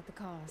told me about the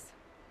cause.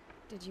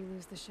 Did you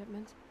lose the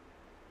shipment?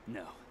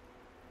 No,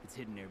 it's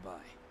hidden nearby.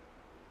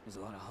 There's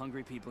a lot of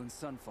hungry people in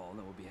Sunfall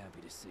that will be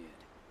happy to see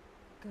it.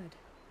 Good.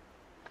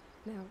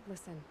 Now,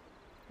 listen.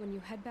 When you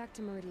head back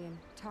to Meridian,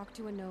 talk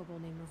to a noble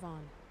named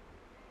Ravon.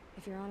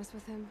 If you're honest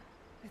with him,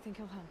 I think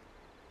he'll help.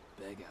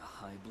 Beg a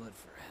high blood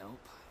for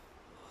help?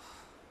 Ugh.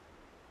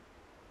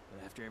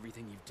 But after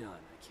everything you've done,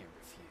 I can't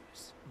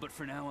refuse. But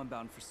for now, I'm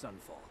bound for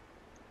Sunfall.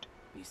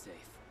 Be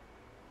safe.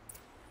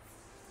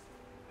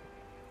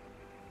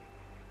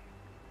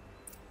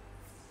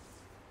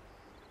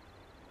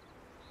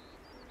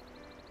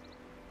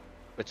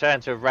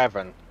 Return to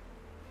Raven.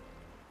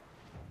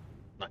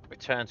 Like,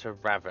 return to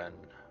Raven.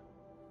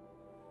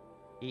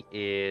 He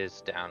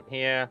is down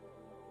here.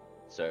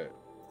 So.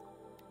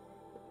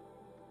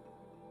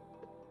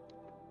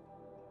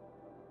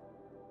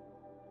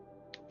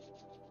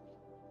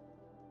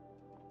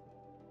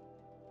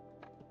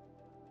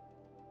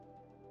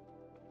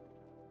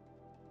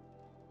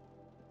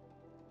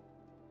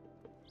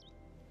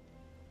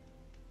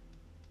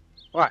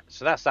 Right,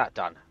 so that's that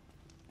done.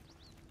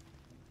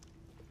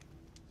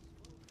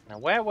 Now,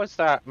 where was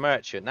that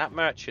merchant? That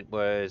merchant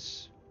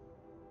was...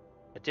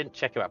 I didn't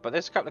check him out, but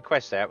there's a couple of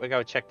quests there. We'll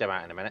go check them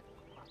out in a minute.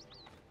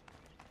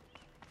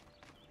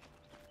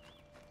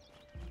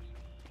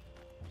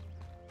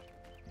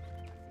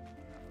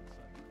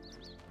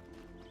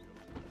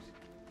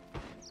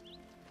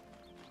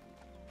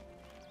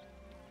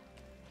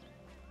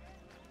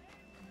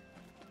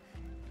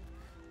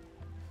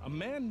 A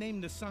man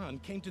named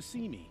Nassan came to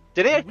see me.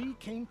 Did he? And we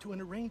came to an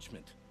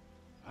arrangement.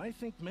 I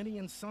think many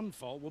in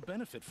Sunfall will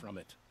benefit from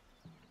it.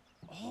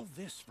 All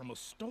this from a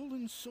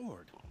stolen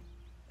sword.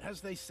 As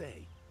they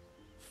say,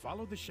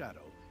 follow the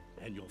shadow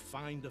and you'll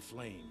find a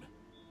flame.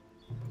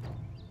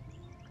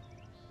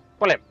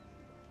 Pull him.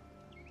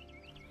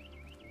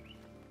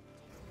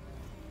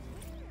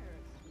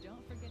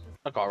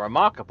 I got a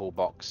remarkable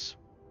box.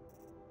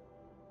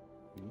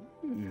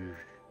 Ooh.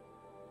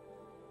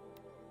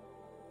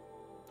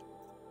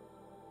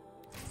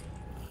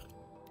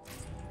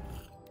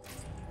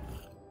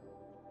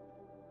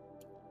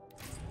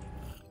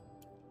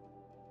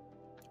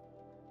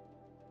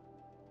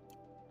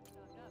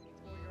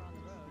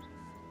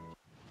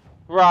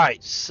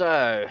 Right,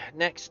 so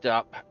next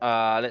up,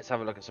 let's have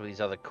a look at some of these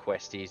other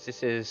questies.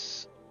 This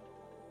is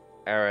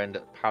errand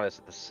at the Palace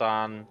of the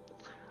Sun.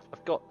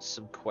 I've got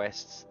some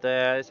quests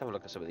there. Let's have a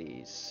look at some of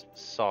these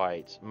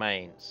sides,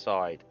 main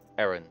side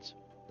errands.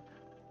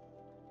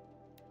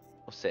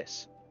 What's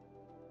this?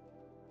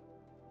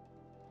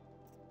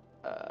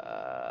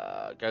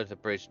 Go to the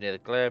bridge near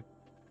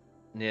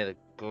the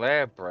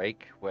glare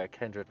break where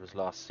Kendred was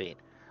last seen.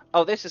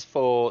 Oh, this is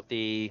for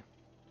the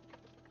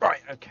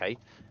right. Okay,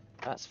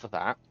 that's for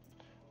that.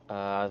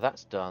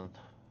 That's done.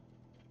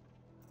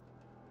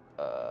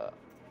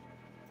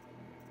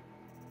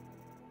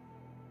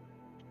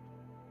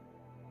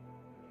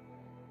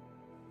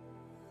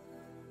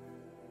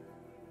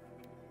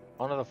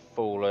 Honor the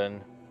Fallen.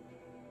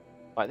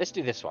 Right, let's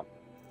do this one.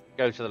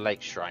 Go to the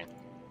Lake Shrine.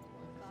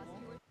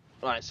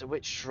 Right, so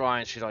which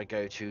shrine should I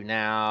go to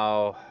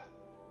now?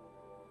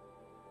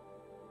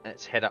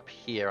 Let's head up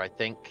here, I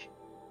think.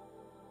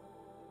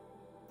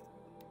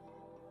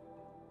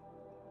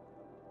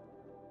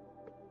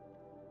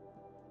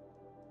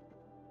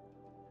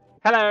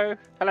 Hello!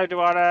 Hello,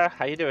 Duana.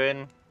 How you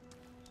doing?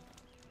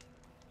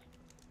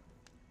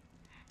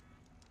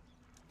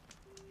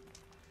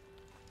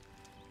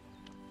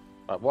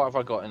 Right, what have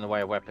I got in the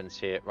way of weapons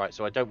here? Right,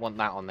 so I don't want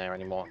that on there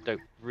anymore. Don't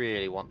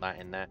really want that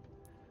in there.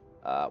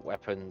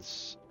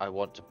 Weapons, I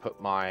want to put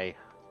my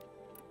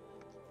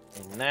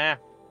in there.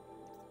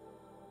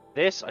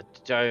 This I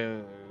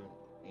don't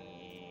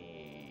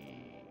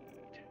need.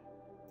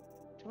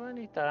 Do I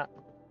need that?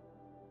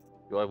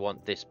 Do I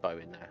want this bow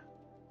in there?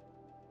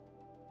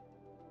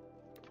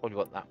 Probably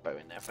want that bow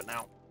in there for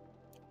now.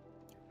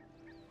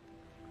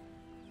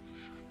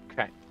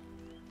 Okay.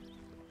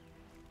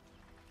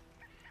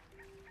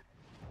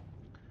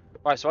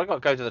 Right, so I got to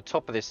go to the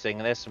top of this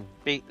thing, and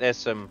there's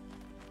some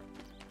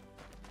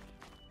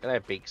glare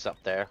beaks up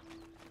there.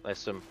 There's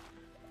some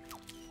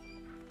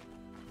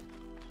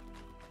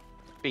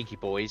beaky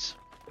boys.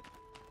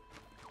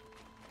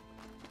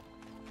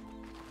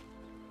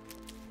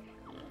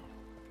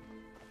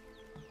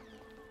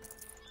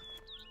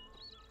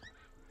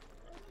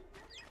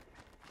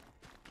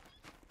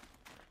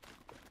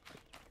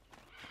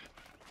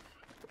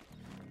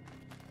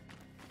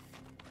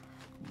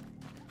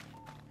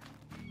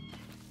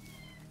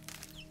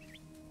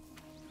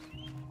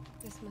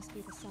 This must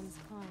be the sun's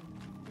climb,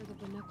 where the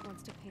Bannock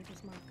wants to paint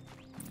his mark.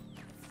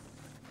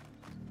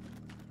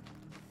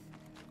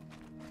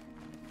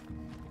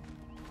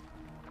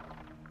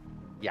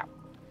 Yeah.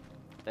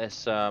 There's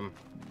some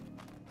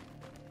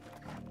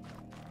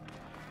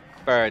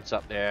birds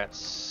up there.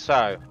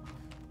 So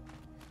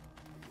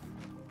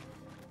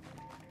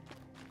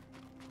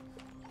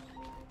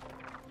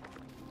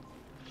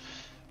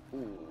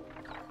ooh.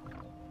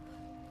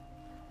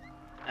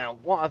 Now,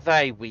 what are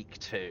they weak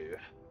to?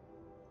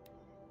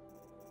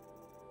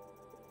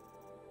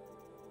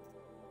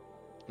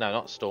 No,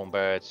 not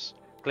stormbirds.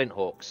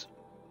 Glinthawks.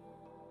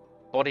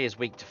 Body is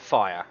weak to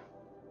fire.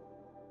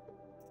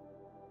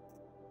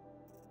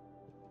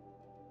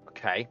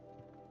 Okay.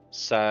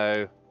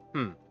 So,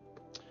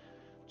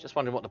 just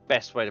wondering what the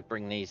best way to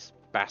bring these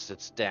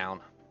bastards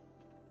down.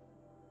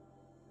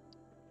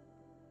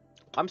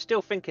 I'm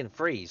still thinking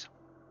freeze.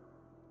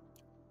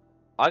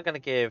 I'm gonna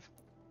give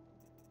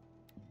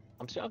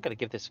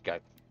this a go.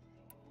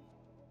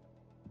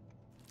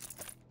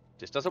 If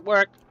this doesn't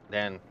work,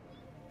 then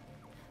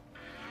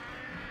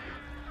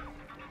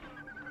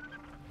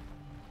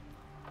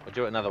we'll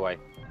do it another way.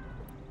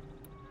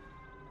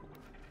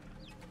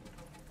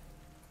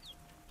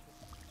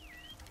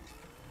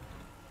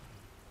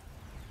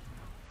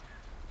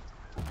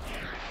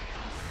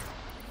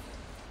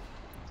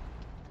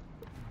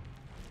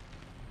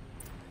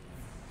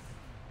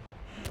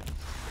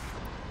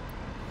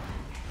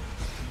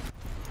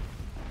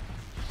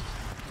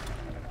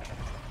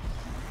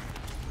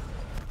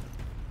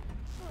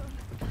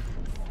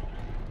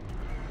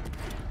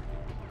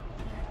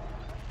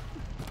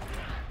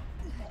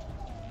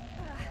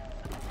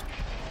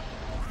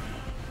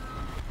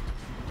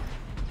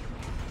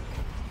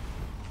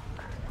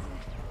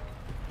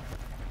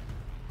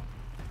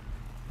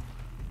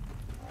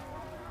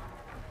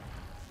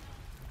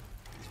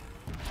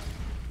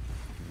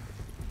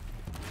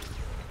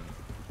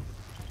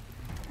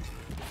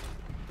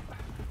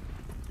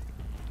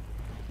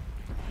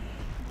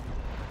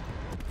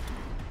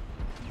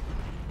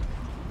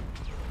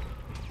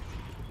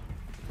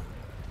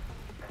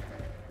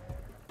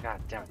 God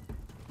damn it.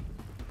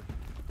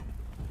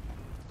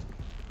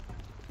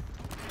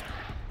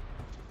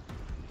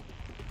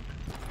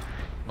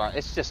 Right,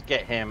 let's just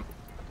get him.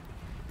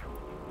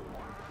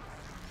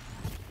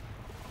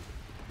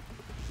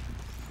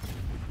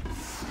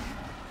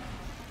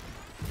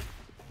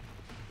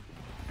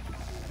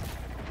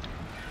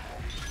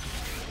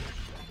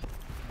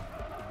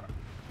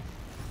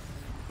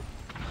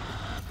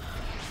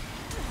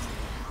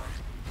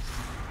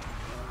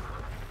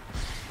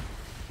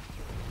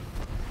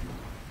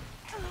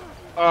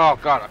 Oh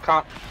god, I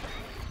can't.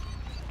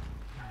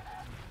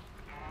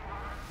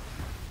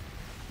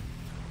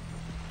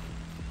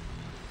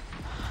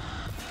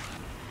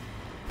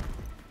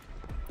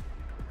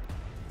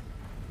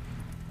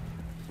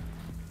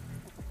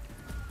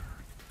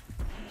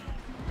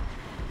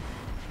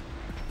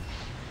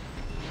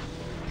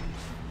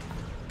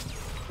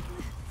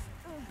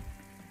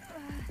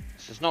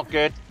 It's not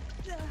good.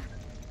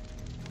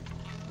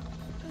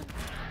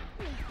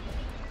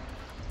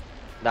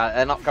 No,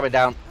 they're not coming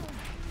down.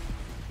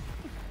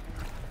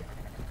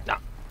 No.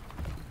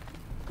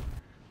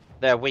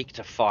 They're weak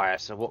to fire,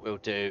 so what we'll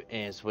do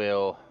is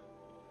we'll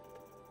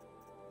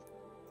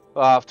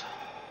put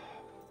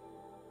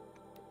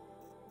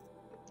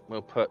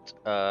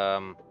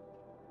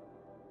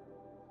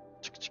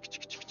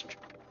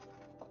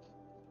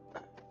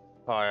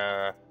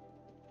fire.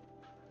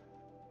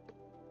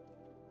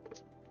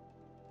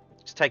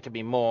 It's taken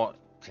me more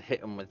to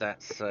hit them with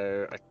that,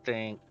 so I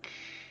think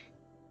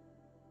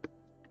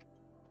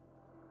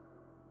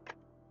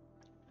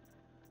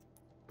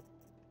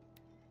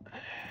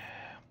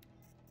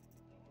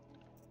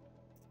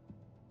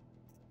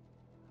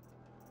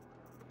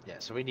yeah,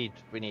 so we need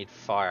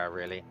fire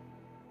really.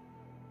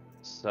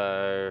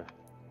 So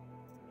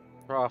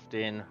craft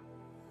in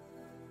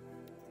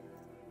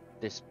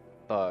this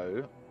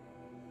bow.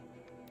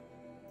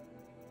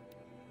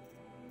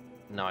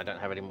 No, I don't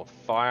have any more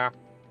fire.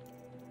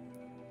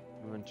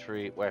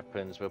 Inventory,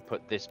 weapons, we'll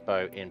put this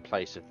bow in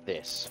place of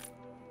this.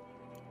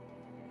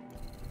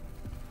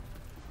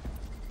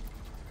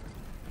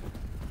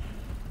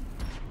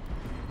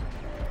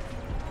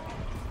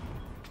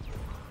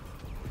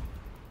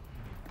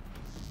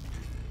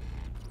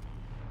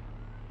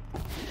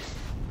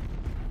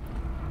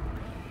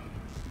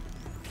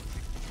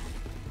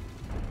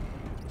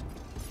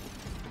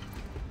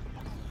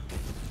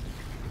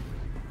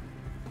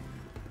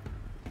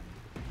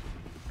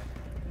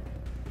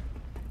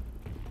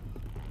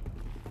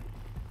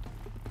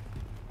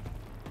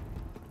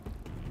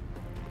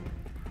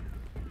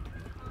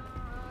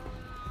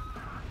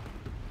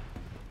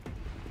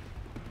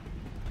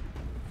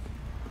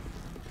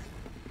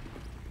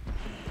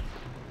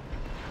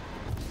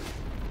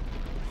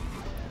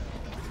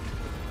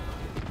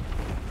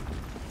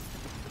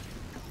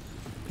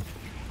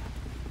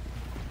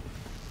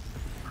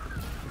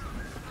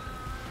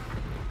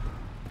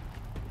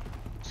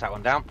 That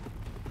one down.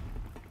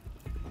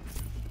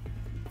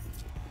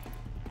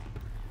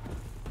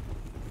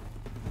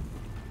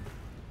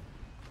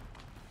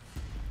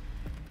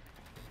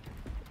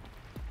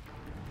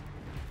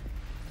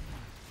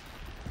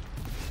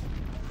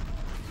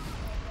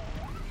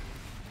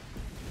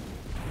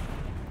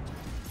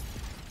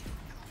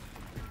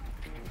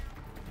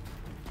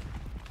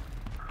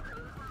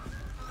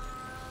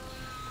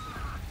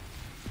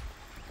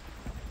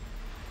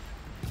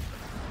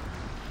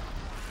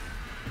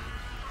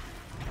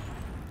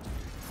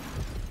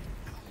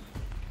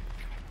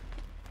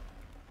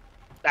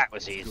 That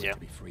was easier. To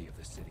be free of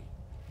the city.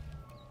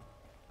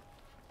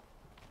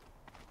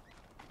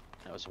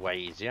 That was way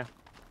easier.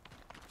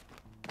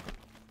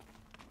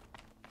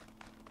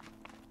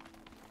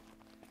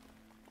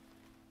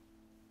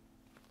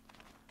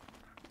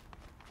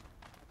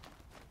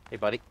 Hey,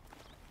 buddy.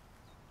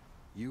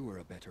 You are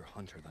a better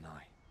hunter than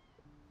I.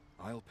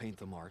 I'll paint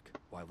the mark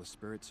while the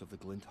spirits of the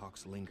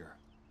Glinthawks linger.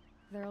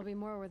 There'll be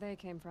more where they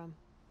came from.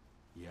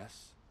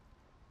 Yes,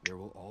 there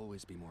will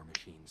always be more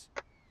machines.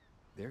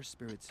 Their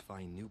spirits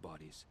find new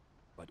bodies,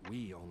 but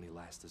we only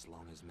last as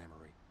long as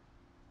memory.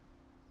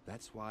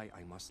 That's why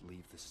I must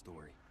leave this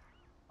story.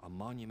 A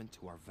monument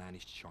to our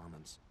vanished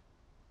shamans,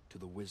 to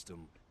the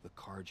wisdom the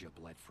Karja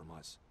bled from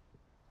us.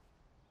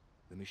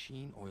 The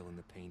machine oil in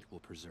the paint will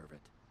preserve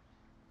it.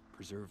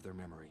 Preserve their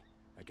memory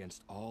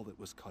against all that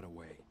was cut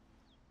away.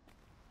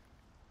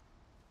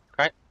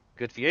 Okay,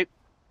 good for you.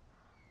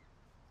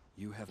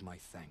 You have my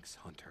thanks,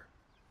 Hunter.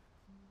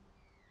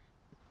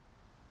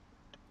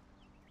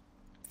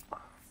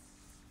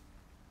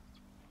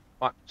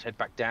 Right, let's head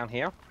back down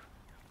here.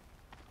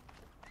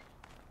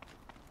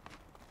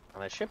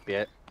 And there should be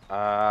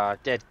a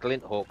dead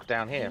Glinthawk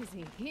down here.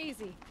 Easy,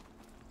 easy.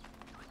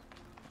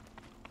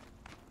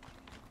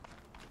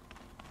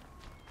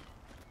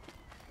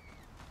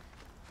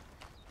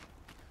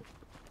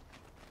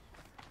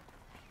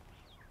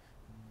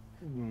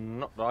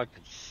 Not that I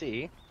could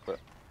see, but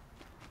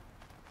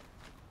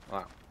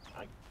well,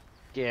 I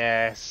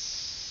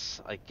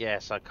guess I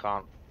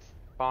can't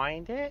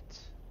find it.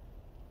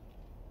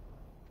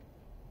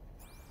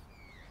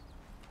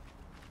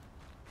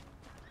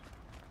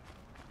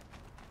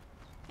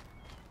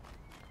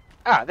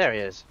 Ah, there he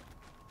is.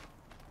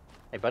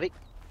 Hey, buddy.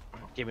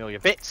 Give me all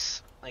your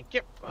bits. Thank you.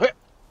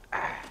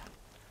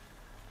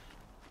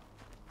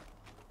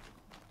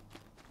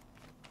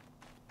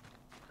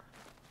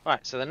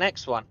 Right, so the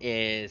next one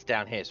is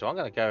down here. So I'm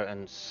going to go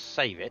and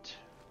save it.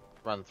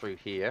 Run through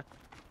here.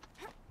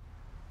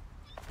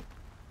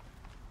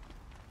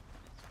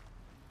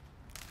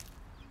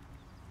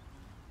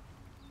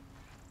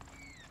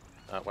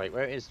 Wait,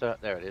 where is the...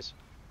 There it is.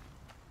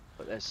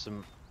 But there's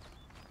some...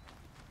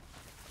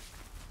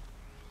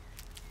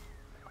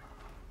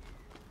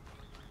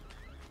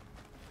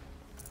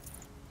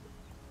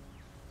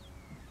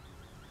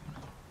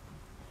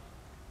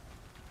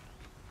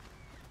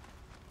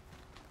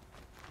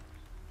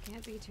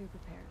 Can't be too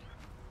prepared.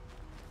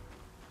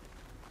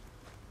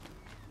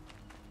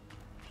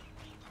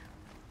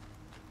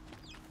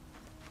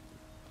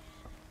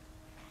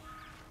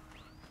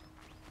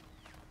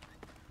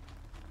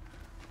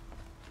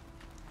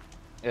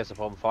 There's a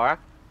bonfire.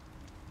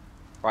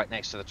 Right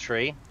next to the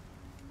tree.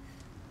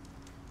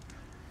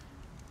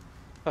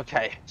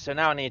 Okay, so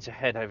now I need to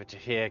head over to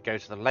here, go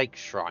to the lake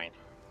shrine.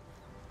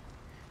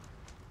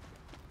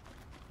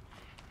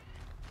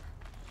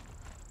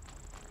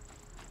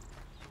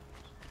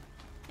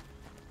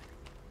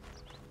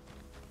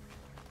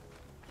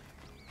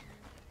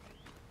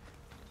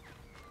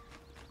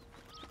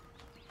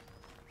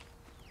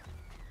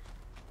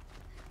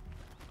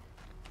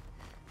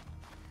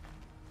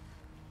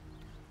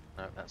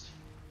 No, that's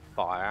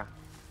fire.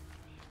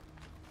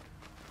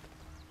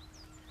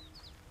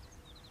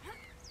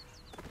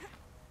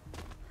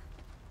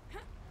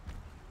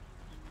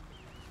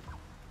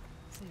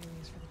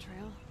 Serious for the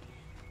trail.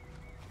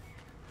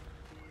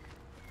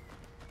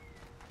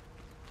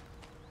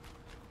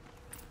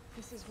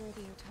 This is where the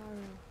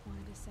Otaru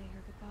wanted to say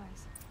her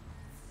goodbyes.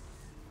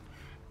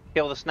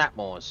 Kill the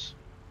Snapmaws.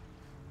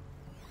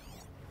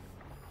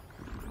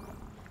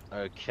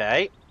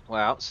 Okay,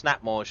 well,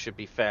 Snapmaws should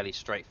be fairly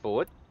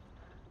straightforward.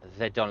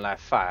 They don't like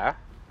fire.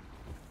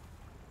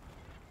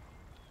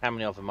 How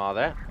many of them are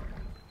there?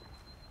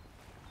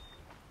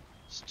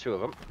 It's 2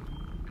 of them.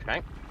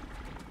 Okay.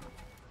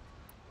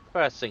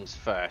 First things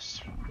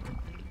first.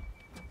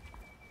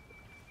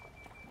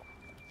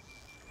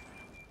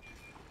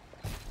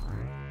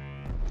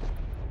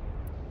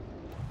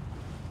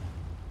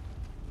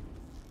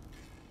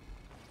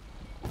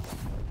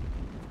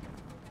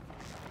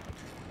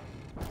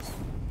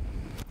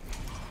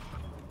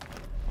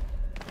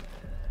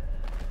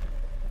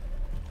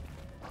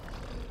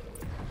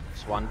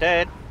 It's one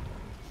dead.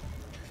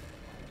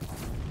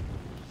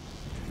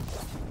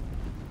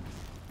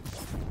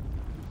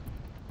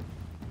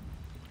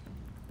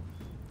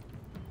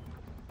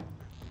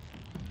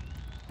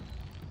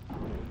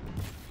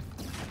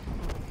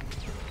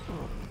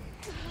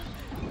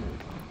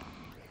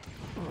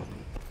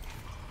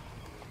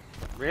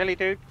 Really,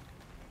 dude?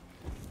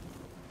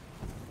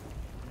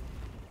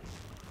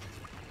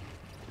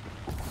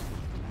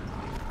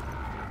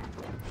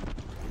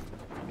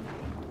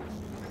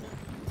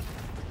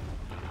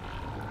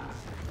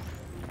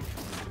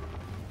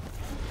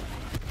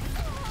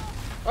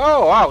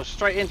 Oh, wow,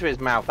 straight into his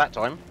mouth that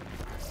time.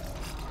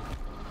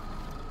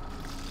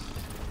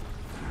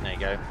 There you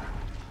go.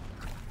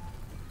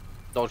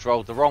 Dodge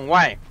rolled the wrong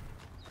way.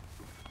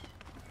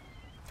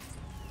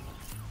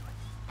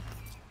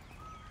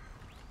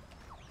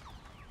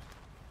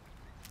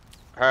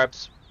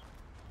 Herbs.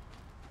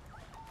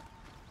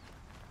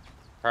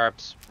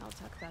 Herbs. I'll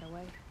tuck that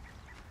away.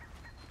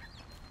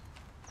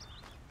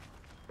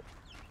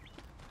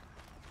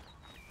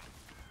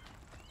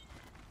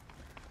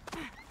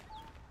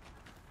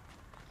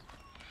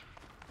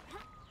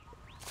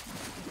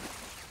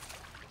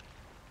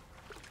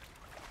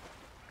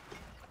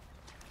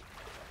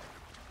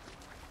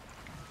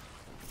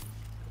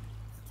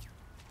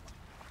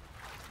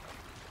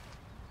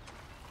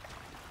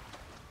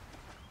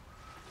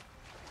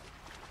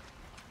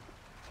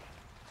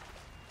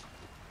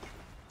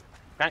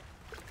 Okay.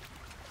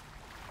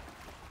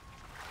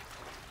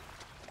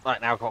 Right,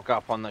 now I've got to go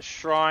up on the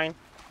shrine.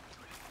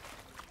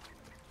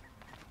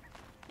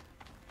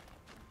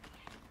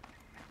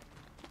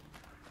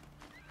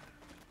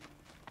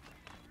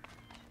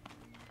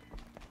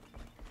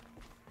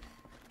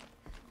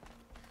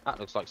 That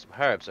looks like some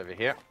herbs over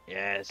here.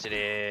 Yes, it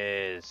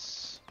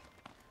is.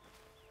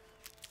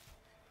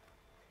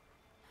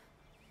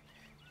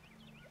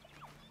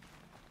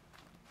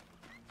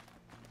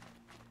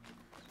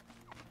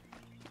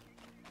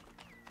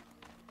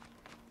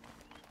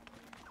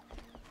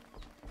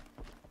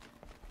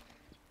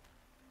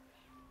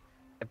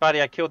 Hey,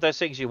 buddy, I killed those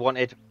things you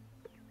wanted.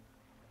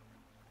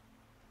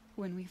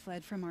 When we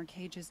fled from our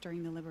cages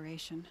during the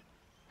liberation,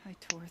 I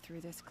tore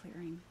through this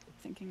clearing,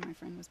 thinking my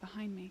friend was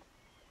behind me.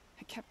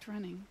 I kept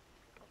running,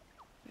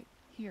 but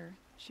here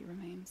she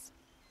remains.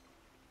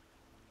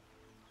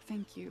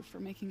 Thank you for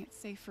making it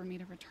safe for me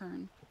to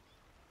return.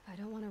 I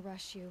don't want to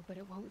rush you, but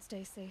it won't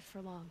stay safe for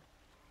long.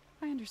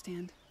 I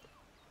understand.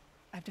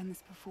 I've done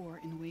this before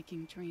in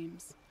waking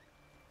dreams.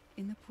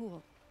 In the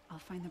pool, I'll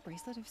find the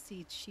bracelet of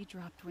seeds she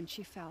dropped when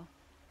she fell.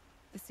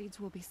 The seeds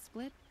will be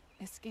split,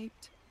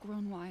 escaped,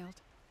 grown wild.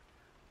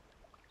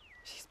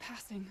 She's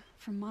passing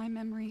from my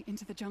memory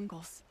into the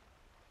jungles.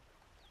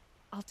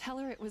 I'll tell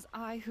her it was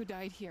I who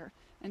died here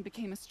and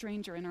became a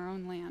stranger in our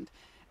own land,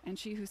 and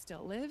she who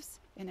still lives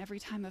in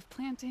every time of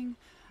planting,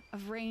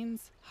 of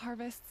rains,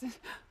 harvests, and...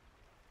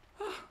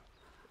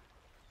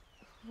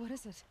 What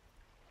is it?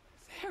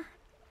 There.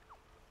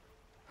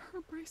 Her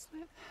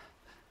bracelet.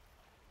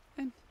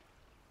 And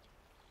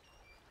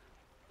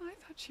I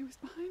thought she was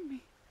behind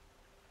me.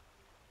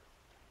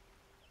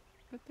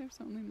 But there's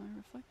only my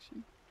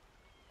reflection.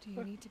 Do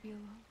you need to be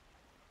alone?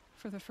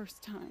 For the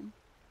first time,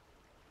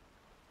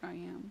 I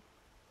am.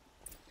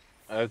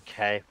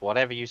 Okay,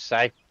 whatever you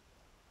say.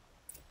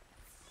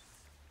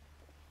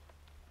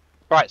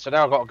 Right, so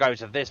now I've got to go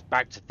to this,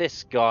 back to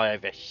this guy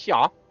over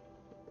here.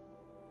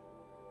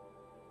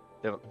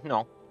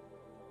 No.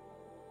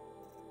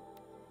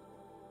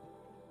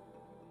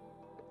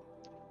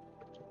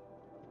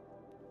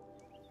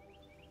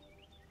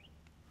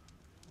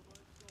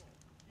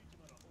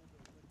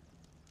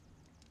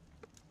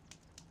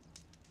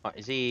 Right,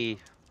 is he...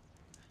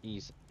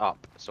 He's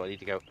up, so I need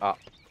to go up.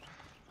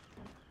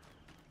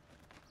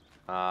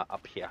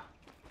 Up here.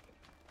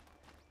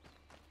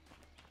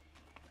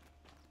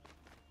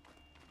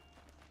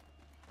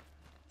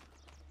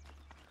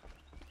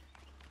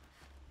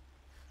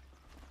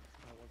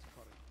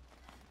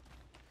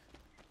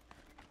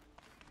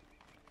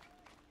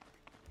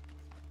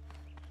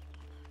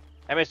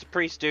 Hey, Mr.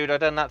 Priest, dude, I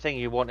done that thing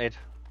you wanted.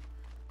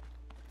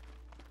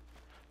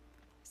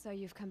 So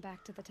you've come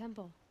back to the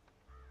temple.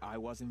 I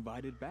was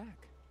invited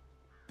back.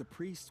 The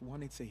priests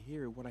wanted to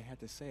hear what I had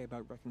to say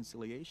about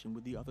reconciliation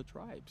with the other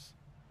tribes.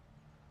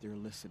 They're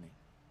listening.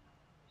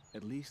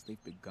 At least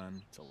they've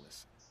begun to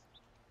listen.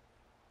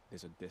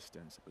 There's a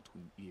distance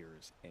between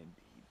ears and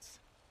deeds.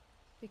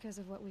 Because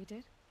of what we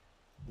did?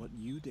 What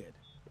you did.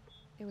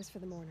 It was for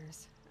the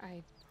mourners.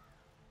 I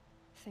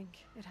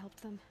think it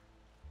helped them.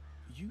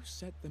 You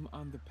set them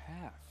on the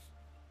path.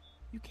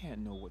 You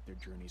can't know what their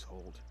journeys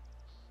hold.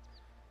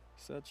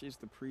 Such is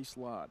the priest's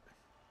lot.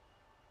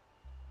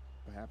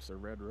 Perhaps a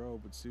red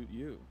robe would suit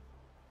you.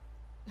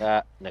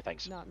 No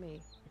thanks. Not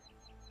me.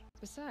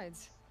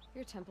 Besides,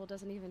 your temple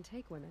doesn't even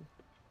take women.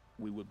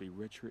 We would be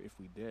richer if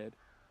we did.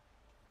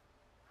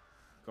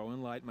 Go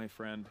in light, my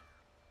friend,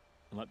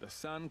 and let the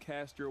sun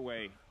cast your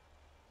way.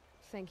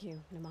 Thank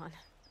you, Naman.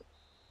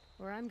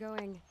 Where I'm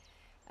going,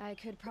 I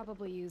could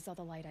probably use all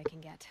the light I can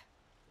get.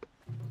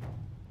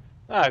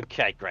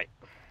 Okay, great.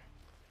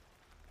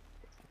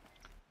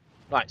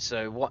 Right,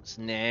 so what's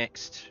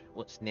next?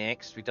 What's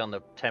next? We've done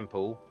the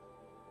temple.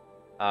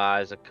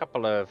 There's a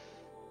couple of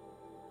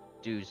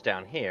dudes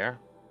down here.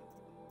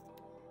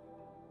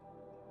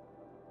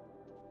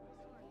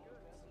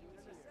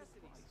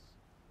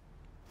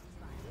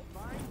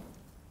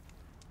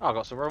 Oh, I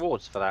got some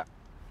rewards for that.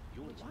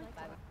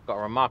 Got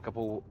a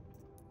remarkable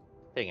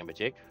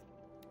thingamajig.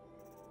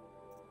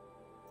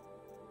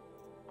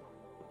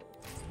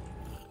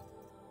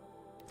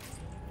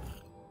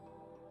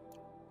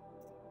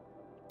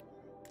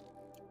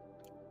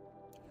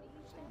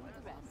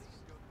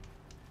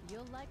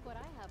 You'll like what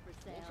I have for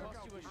sale.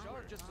 Cost you a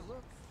shard just to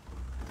look.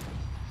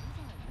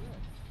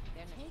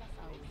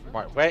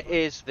 Right, where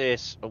is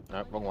this? Oh,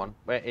 no, wrong one.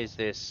 Where is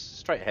this?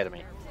 Straight ahead of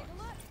me.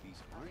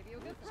 I'll give you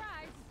a good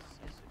price.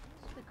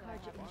 The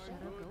cards in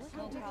shadow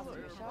go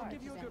I'll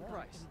give you a good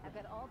price. I've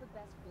got all the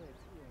best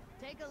goods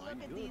here. Take a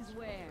look at these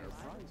wares.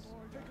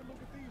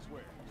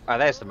 Oh,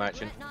 there's the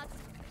merchant.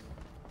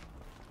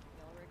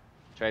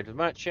 Trade with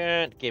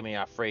merchant. Give me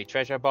a free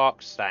treasure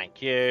box.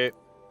 Thank you.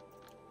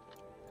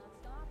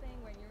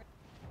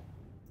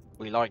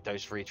 We like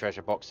those free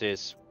treasure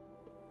boxes.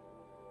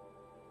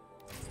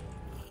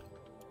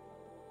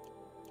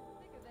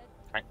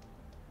 Okay.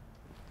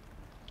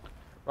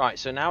 Right,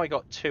 so now we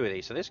got two of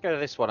these. So let's go to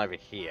this one over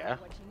here.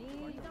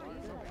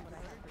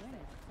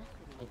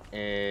 It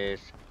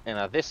is in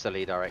a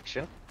thisly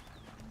direction.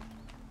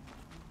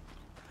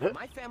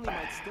 My family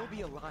might still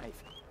be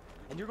alive,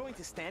 and you're going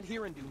to stand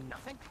here and do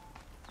nothing?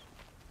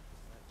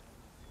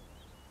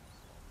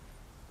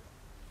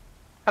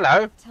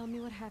 Hello. Tell me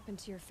what happened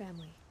to your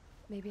family.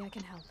 Maybe I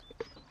can help.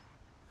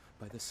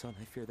 By the sun,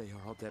 I fear they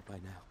are all dead by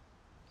now.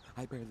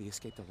 I barely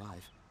escaped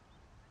alive.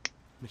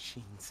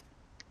 Machines.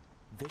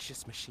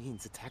 Vicious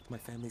machines attacked my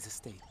family's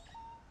estate.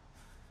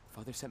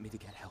 Father sent me to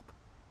get help.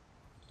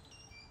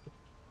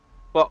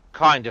 What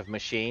kind of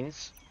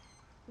machines?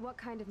 What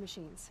kind of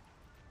machines?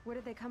 Where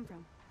did they come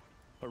from?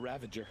 A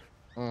Ravager.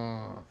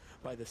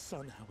 By the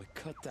sun, how it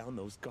cut down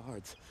those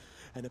guards,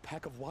 and a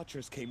pack of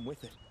watchers came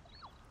with it.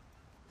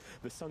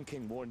 The Sun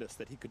King warned us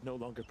that he could no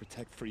longer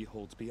protect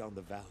freeholds beyond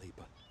the valley,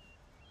 but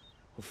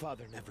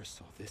Father never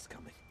saw this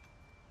coming.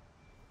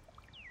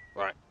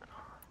 Right.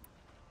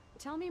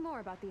 Tell me more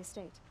about the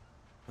estate.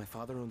 My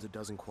father owns a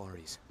dozen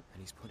quarries,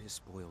 and he's put his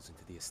spoils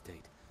into the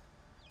estate.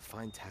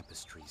 Fine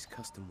tapestries,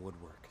 custom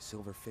woodwork,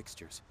 silver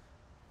fixtures.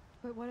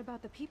 But what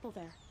about the people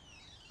there?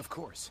 Of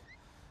course.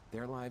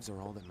 Their lives are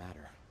all that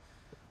matter.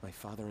 My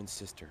father and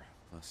sister,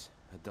 plus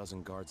a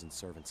dozen guards and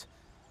servants.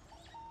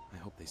 I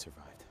hope they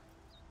survived.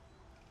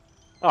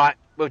 Alright,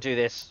 we'll do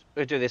this.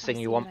 We'll do this thing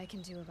I'll you see want. what I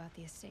can do about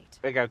the estate.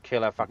 We go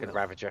kill a fucking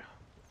Ravager.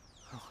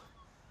 Oh,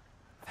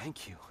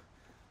 thank you.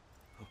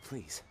 Oh,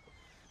 please,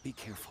 be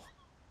careful.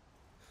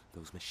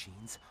 Those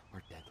machines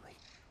are deadly.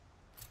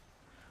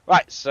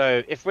 Right,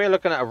 so if we're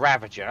looking at a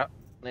Ravager,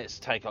 let's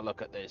take a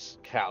look at this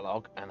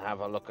catalogue and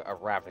have a look at a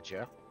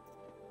Ravager.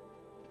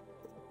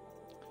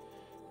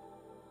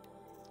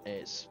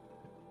 Its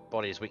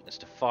body is weakness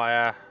to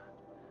fire,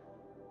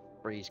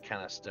 breeze,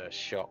 canister,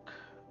 shock.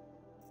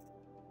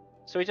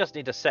 So we just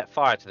need to set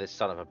fire to this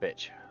son of a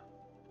bitch.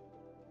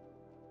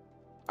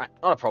 Right,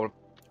 not a problem.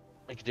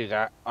 We can do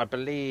that. I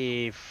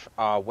believe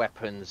our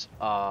weapons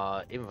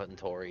are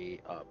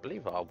inventory. I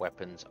believe our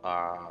weapons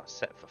are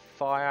set for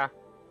fire.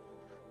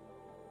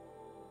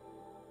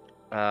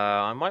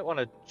 I might want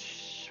to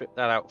switch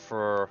that out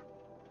for.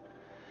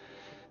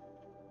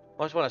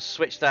 I just want to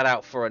switch that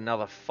out for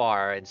another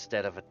fire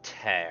instead of a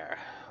tear.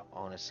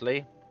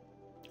 Honestly,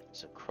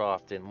 so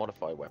crafting,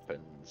 modify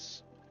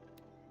weapons.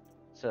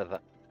 Instead of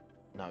that,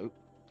 no.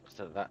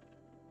 Instead of that,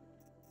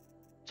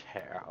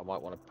 care, I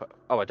might want to put...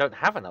 Oh, I don't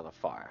have another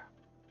fire.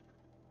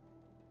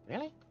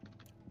 Really?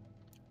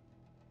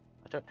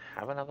 I don't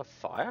have another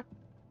fire?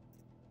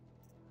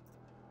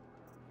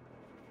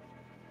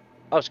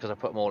 Oh, it's because I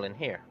put them all in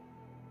here.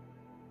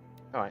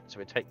 Alright, so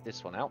we take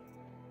this one out.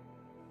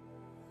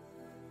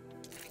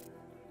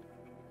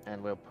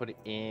 And we'll put it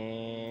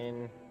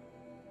in...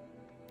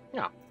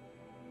 Yeah.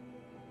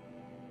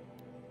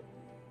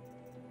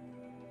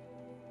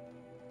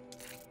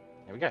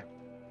 There we go.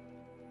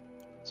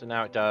 So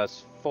now it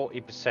does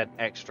 40%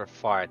 extra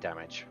fire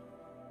damage.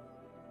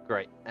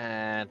 Great.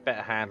 And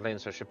better handling,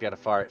 so I should be able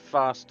to fire it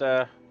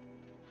faster.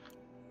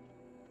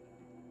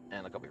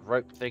 And I've got my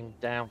rope thing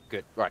down.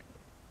 Good. Right.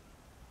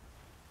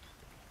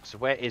 So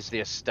where is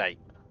the estate?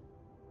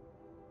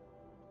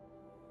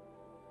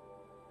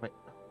 Wait.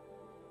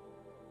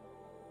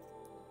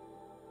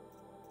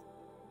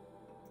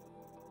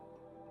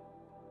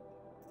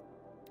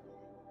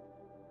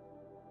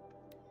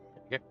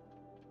 There we go.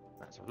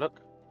 Let's have a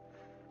look.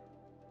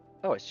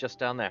 Oh, it's just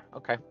down there.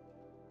 Okay.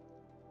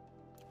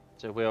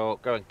 So we'll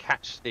go and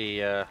catch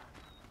the...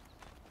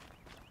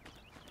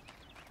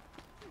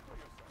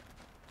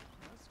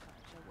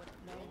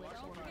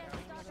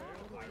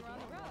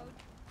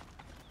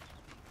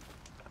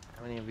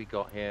 How many have we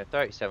got here?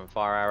 37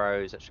 fire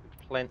arrows. That should be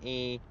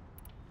plenty.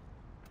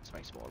 Let's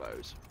make some more of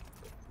those.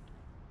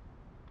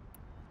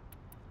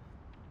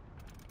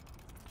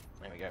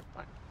 There we go.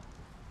 Right.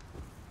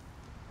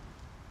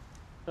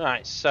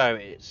 Right, so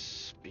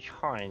it's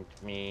behind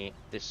me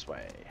this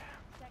way.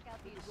 Check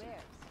out these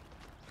wares.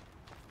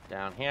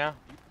 Down here.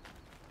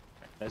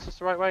 Is this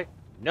the right way?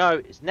 No,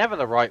 it's never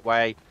the right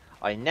way.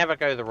 I never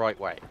go the right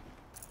way.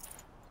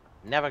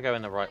 Never go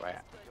in the right way.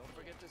 Don't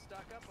forget to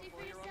stock up before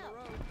you're on the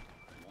road.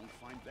 You won't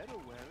find better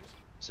wares.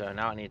 So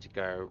now I need to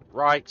go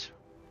right,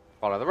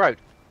 follow the road.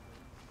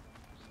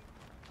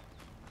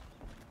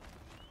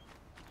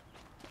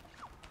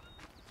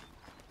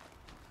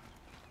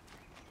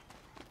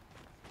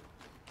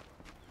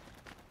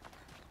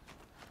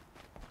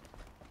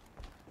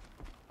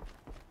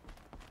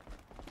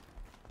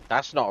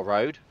 That's not a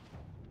road.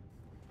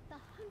 The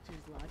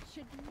Hunter's Lodge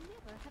should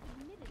never have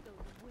admitted those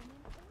women.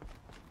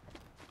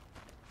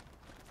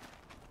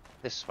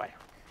 This way.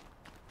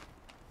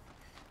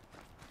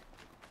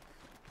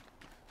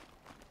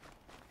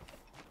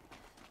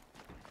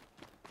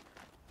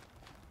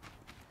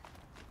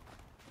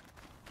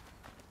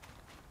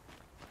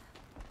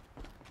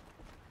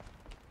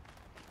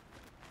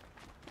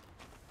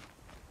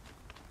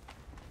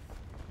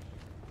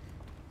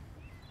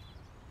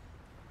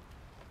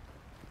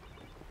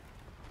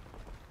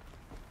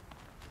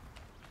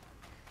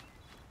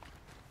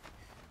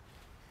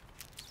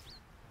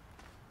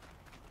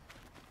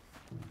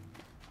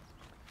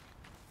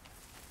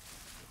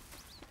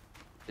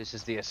 This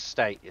is the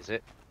estate, is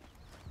it?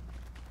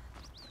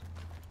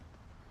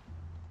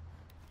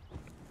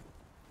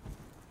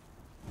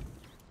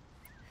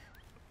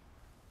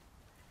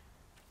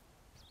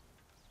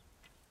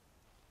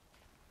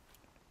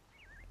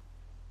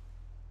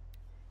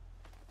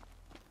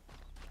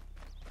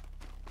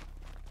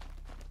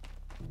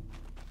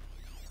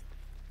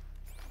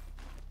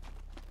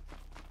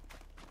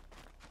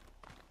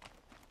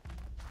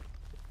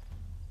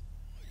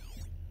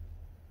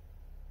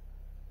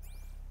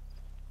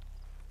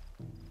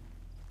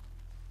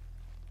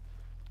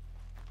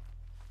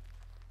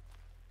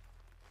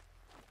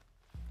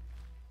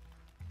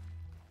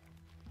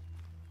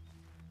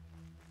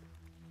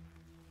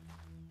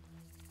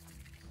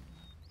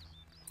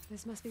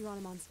 This must be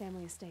Ronamon's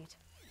family estate.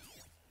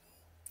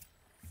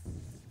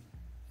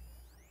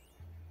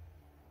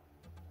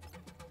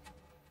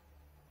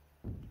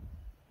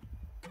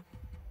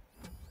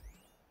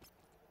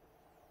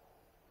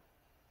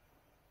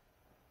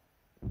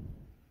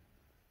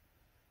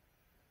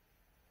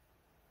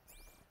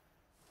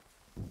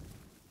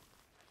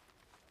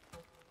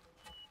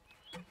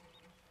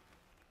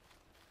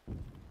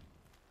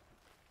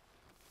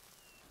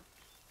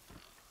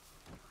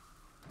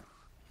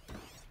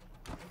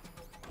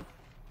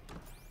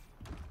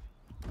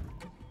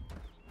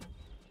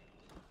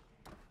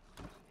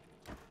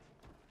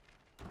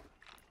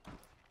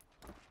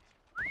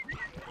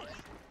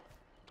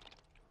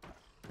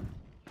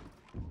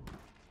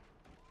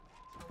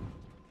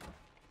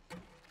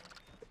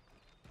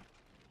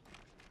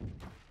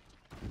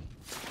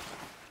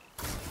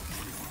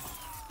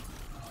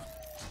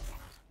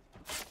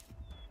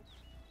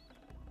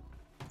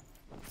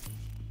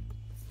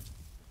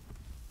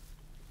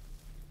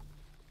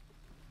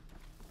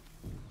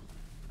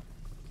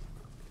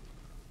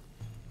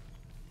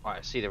 Right,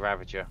 I see the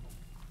Ravager.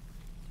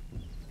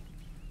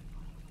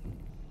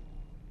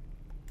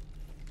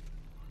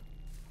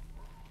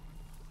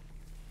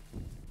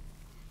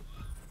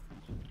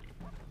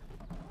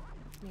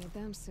 Need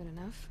them soon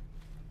enough.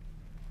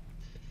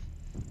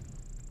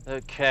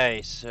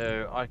 Okay,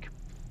 so I could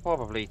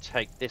probably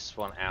take this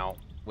one out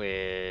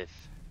with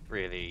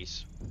 3 of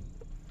these.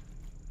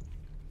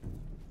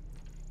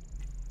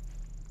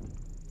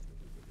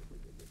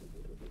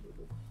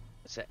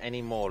 Is there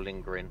any more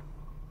lingering?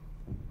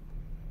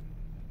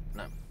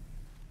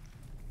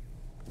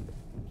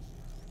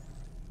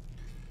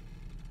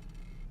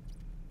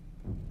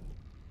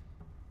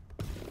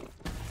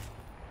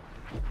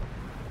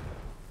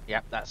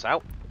 Yep, that's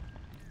out.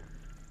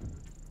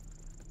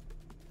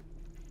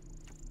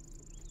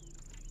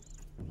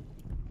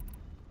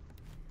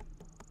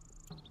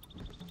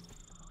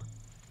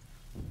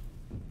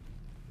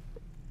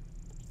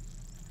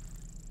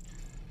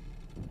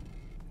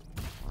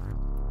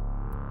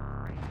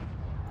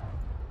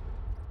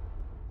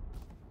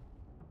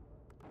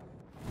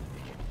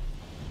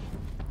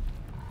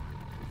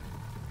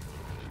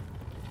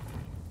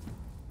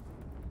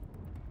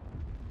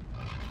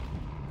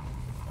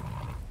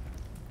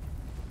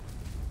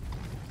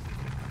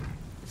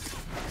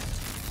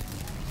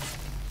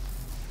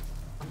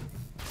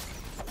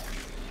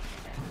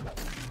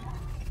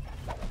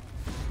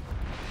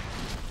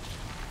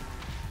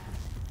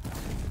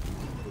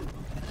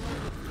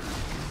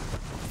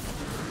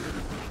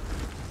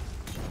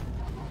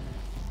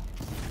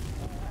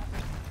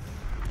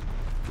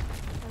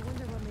 I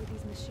wonder what made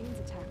these machines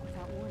attack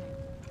without warning.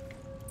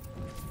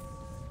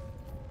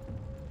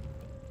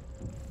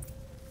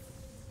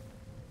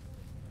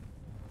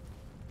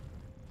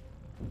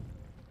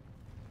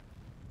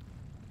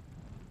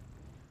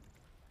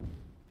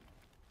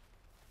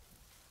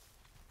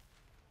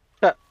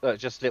 Look,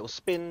 just a little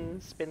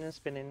spin, spinning,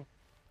 spinning.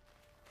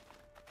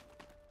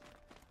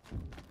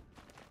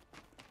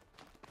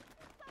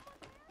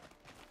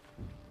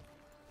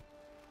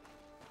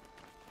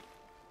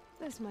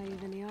 This might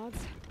even the odds.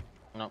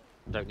 No,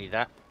 don't need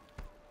that.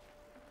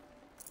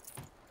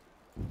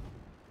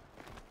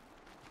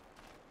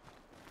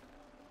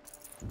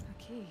 A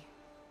key.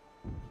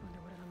 Wonder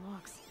what it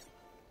unlocks.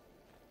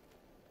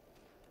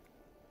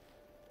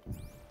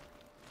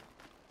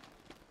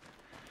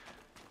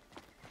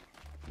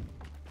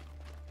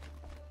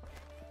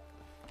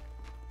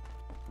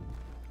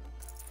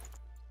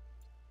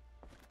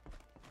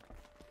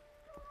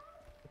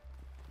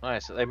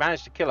 Nice. They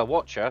managed to kill a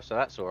watcher, so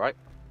that's all right.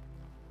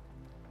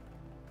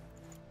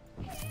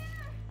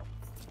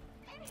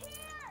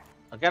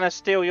 I'm gonna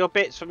steal your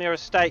bits from your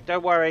estate.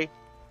 Don't worry.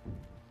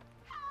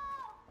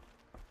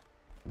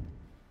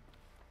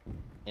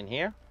 In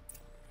here?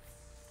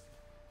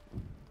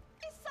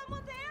 Is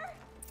someone there?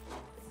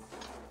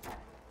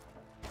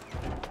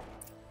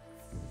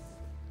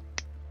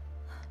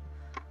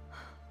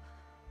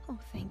 Oh,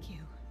 thank you.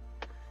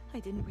 I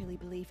didn't really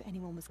believe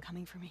anyone was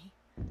coming for me.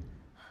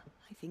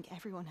 I think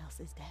everyone else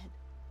is dead.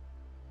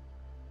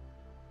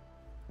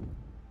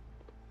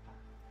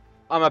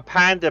 I'm a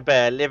panda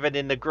bear living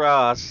in the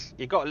grass.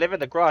 You gotta live in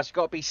the grass. You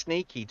gotta be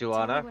sneaky, Tell me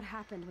Duana. what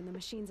happened when the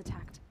machines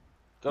attacked.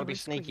 Gotta There be were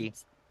sneaky.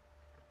 screams.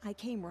 I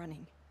came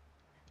running.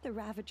 The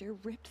Ravager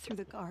ripped through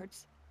the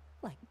guards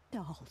like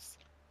dolls.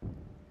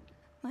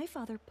 My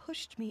father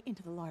pushed me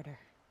into the larder.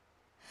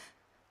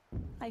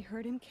 I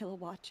heard him kill a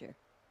watcher.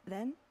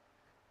 Then,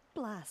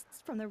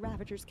 blasts from the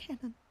Ravager's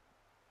cannon.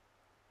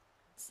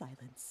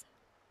 Silence.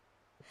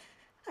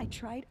 I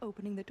tried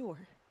opening the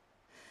door,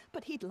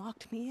 but he'd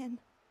locked me in.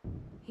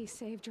 He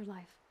saved your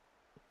life.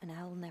 And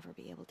I'll never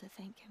be able to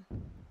thank him.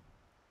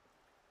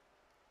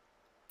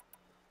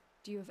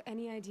 Do you have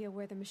any idea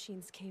where the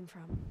machines came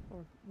from?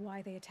 Or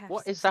why they attacked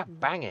What so is that suddenly?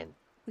 banging?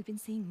 We've been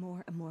seeing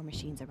more and more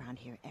machines around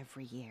here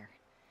every year.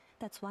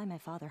 That's why my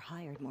father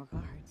hired more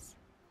guards.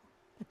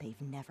 But they've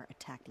never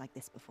attacked like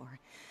this before.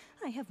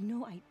 I have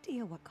no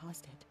idea what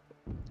caused it.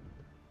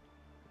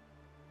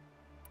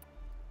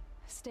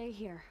 Stay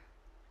here.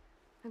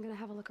 I'm gonna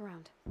have a look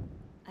around.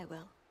 I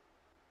will.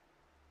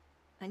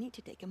 I need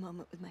to take a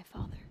moment with my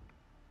father.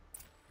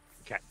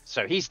 Okay,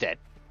 so he's dead.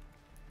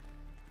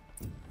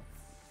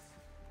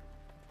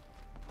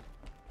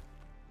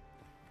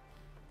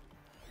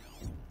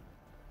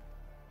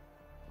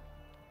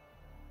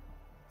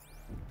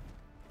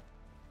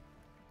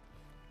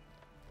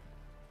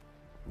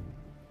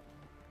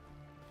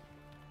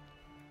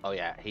 Oh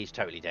yeah, he's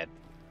totally dead.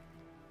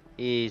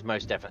 He's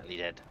most definitely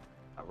dead.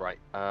 Right,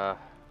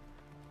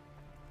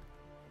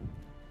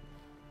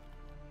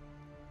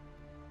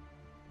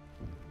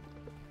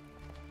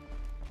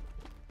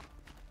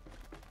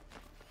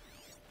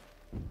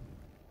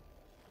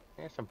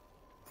 here's some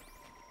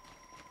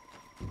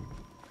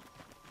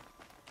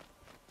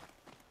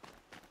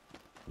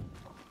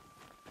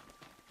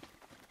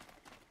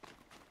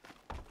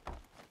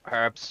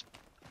herbs.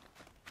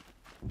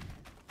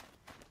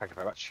 Thank you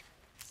very much.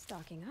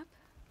 Stocking up.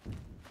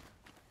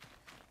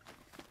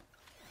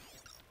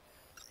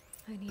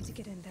 I need to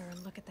get in there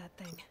and look at that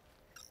thing.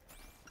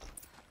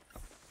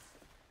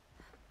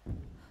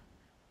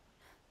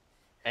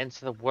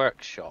 Enter the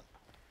workshop.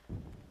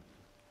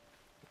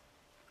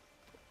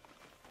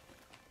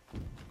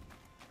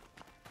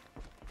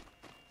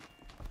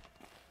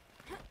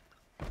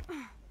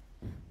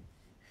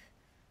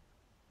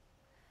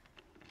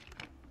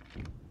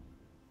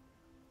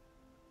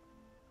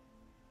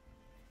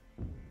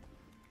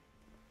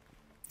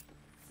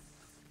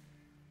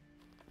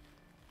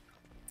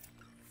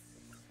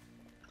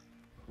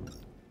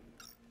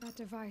 That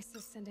device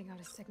is sending out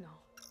a signal.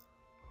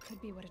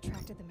 Could be what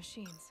attracted the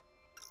machines.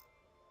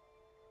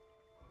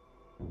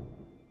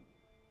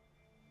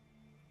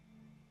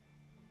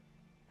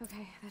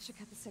 Okay, that should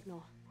cut the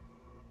signal.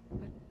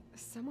 But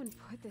Someone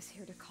put this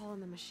here to call in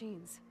the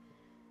machines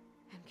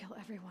and kill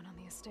everyone on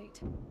the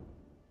estate.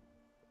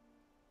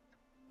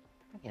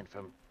 And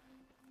from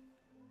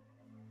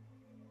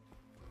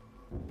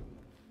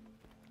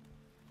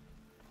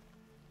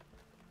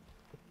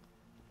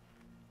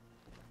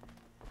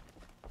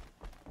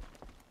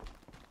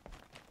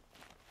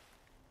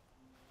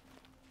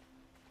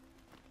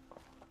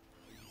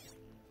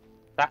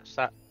that's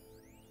that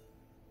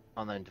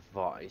unknown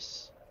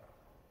device.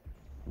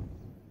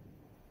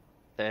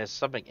 There's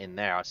something in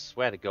there, I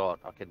swear to God,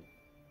 I can...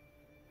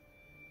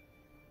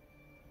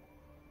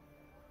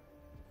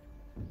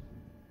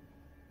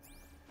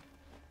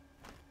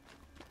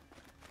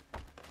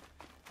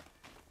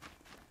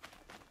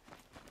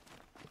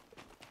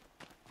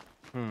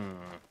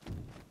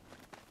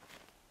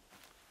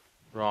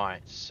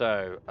 Right,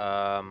 so,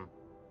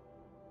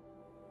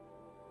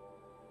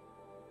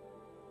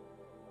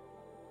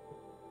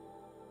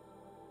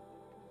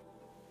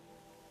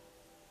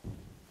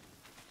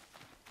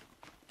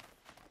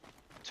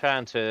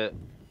 turn to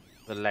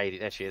the lady.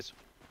 There she is.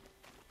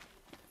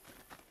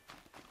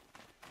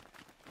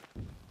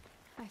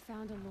 I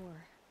found a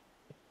lure.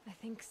 I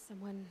think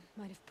someone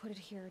might have put it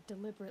here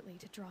deliberately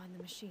to draw in the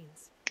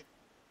machines.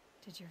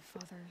 Did your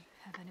father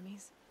have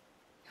enemies?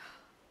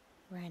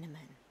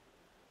 Rainaman.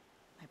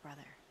 My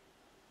brother.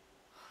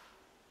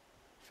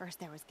 First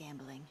there was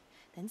gambling,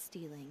 then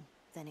stealing,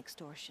 then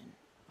extortion.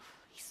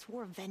 He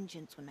swore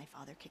vengeance when my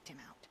father kicked him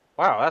out.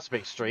 Wow, that's a bit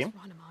It was extreme.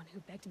 Ranaman who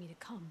begged me to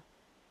come.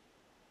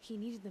 He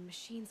needed the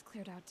machines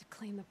cleared out to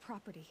claim the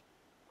property.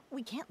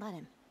 We can't let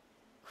him.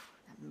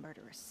 That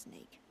murderous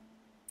snake.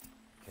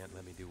 Can't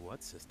let me do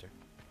what, sister?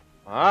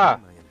 Ah.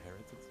 My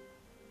inheritance?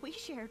 We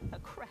shared a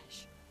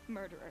creche,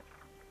 murderer.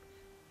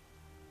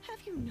 Have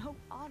you no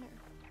honor?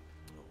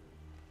 Oh,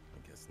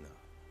 I guess not.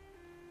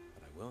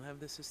 But I will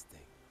have this estate.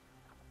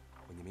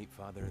 When you meet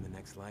father in the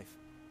next life,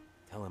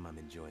 tell him I'm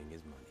enjoying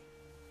his money.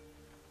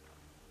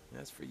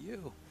 As for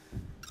you,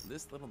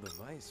 this little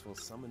device will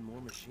summon more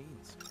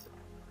machines.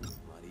 A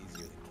lot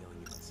easier than killing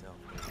you myself.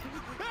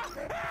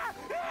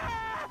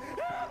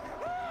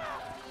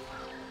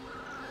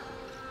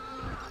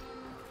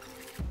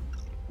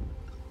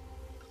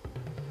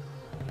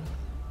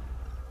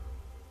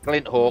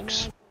 Glint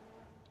Hawks.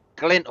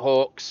 Glint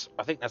Hawks.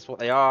 I think that's what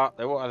they are.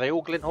 Are they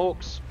all Glint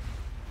Hawks?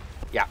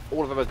 Yeah,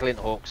 all of them are Glint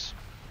Hawks.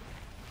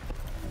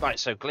 Right,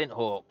 so Glint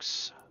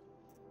Hawks.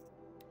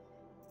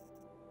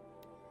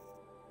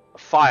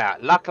 Fire.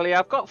 Luckily,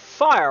 I've got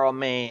fire on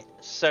me,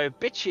 so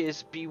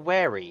bitches be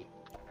wary.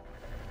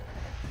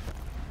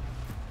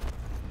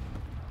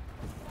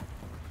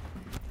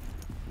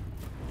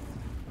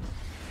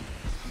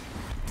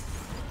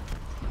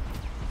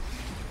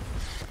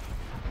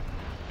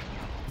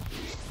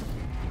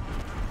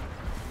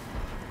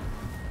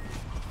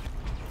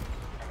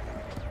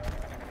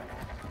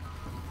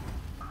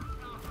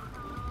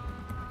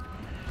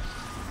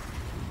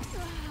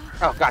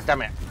 Oh, god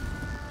damn it.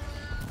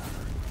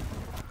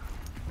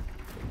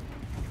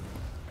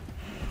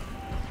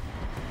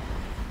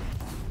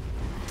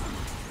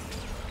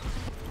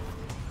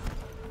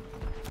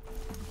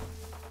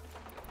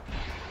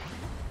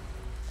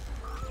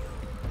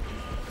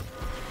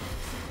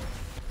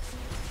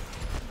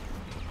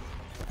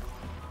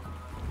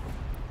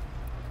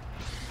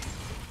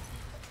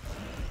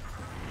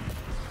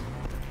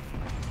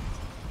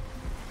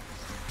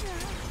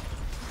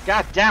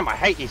 God damn, I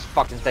hate these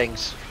fucking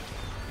things.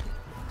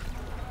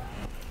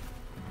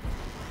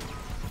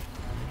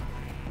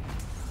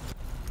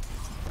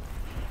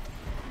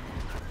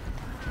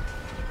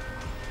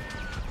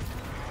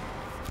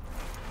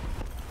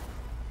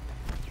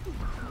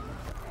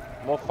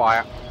 More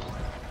fire.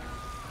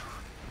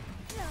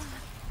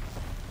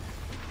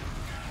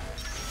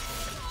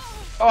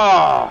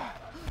 Oh!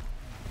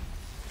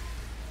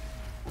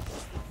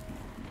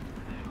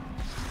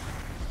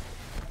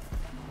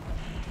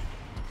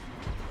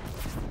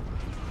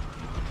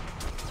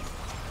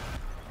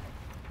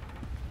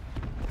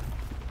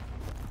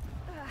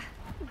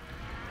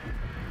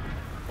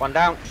 One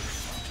down.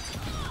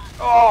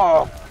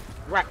 Oh!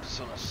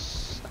 Raps on us.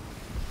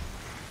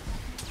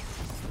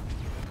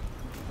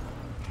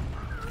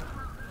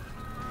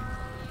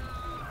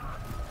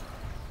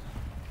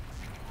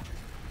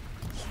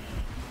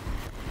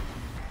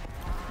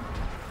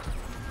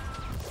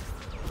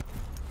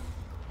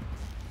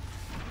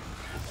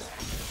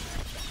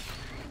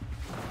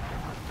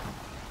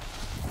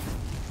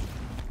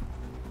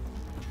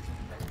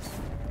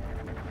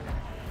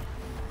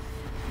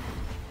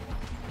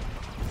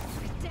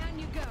 Down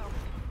you go.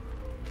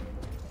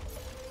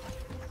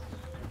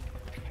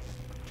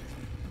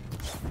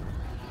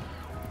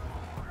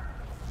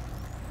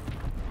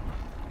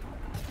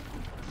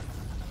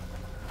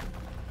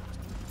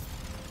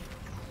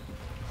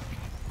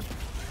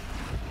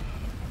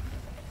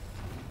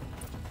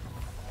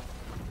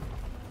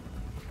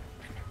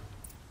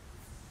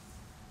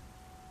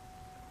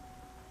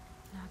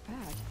 Not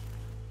bad.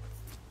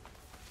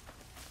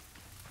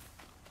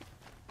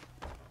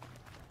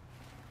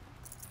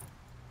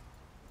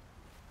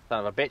 Son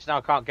of a bitch, now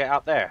I can't get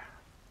up there.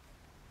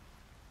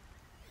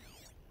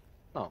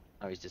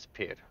 he's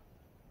disappeared.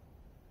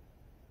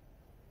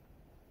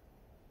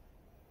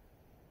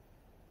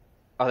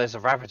 Oh, there's a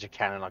Ravager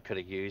cannon I could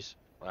have used.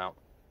 Well.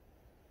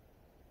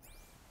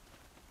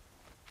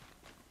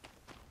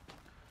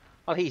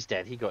 Well, he's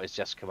dead. He got his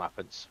just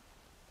comeuppance.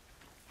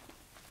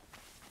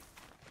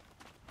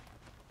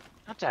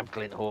 Goddamn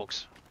Glint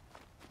Hawks.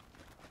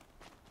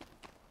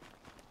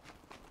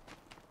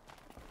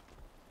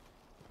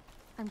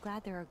 I'm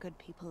glad there are good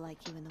people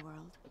like you in the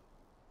world.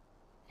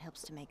 It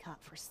helps to make up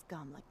for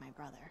scum like my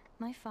brother.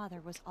 My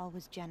father was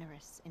always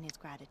generous in his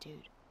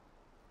gratitude.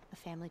 A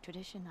family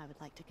tradition I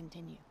would like to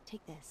continue.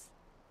 Take this.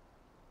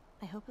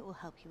 I hope it will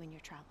help you in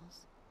your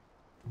travels.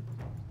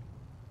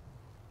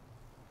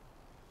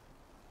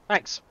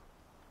 Thanks.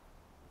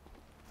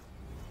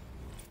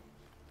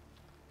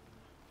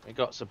 We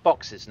got some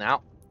boxes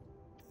now.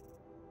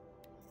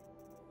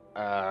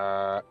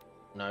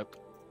 Nope.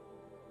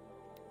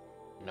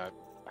 Nope.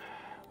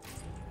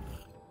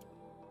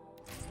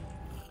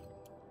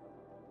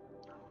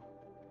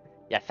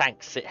 Yeah,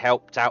 thanks. It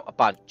helped out a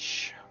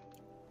bunch.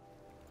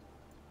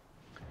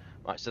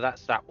 Right, so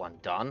that's that one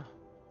done.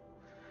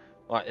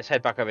 Right, let's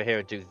head back over here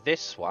and do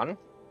this one.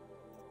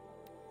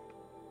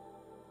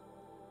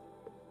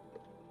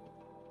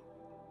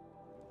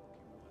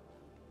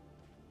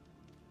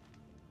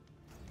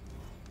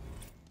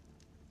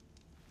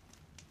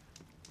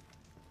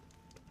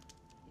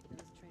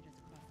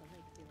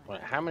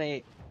 Right, how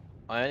many?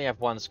 I only have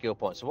one skill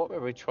point. So what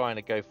were we trying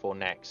to go for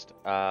next?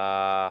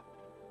 We're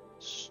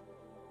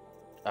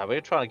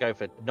trying to go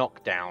for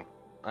knockdown.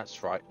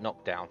 That's right,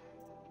 knockdown.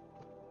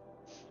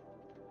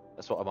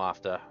 That's what I'm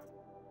after.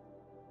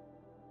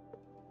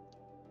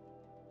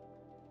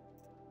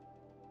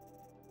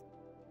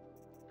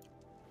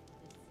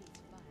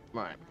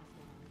 Right.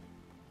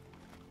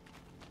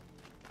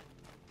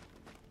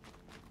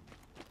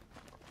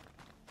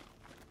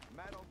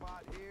 Metal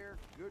bot here,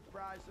 good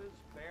prices,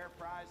 fair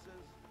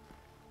prices.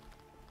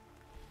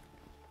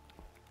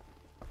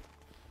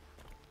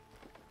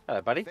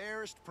 Hello, buddy.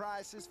 Fairest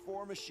prices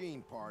for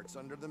machine parts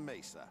under the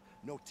mesa.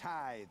 No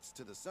tithes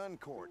to the Sun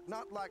Court,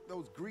 not like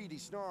those greedy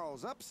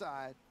snarls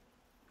upside.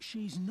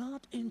 She's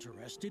not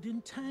interested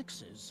in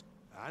taxes.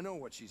 I know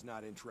what she's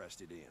not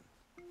interested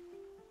in.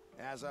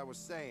 As I was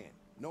saying,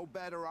 no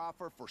better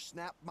offer for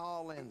snap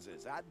maw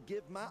lenses. I'd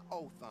give my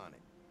oath on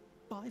it.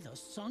 By the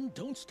sun,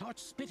 don't start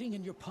spitting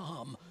in your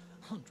palm.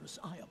 Huntress,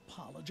 I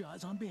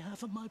apologize on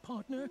behalf of my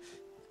partner.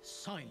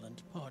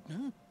 Silent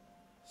partner.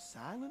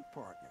 Silent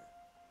partner?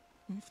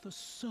 If the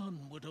sun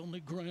would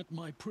only grant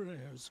my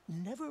prayers.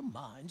 Never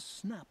mind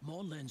snap maw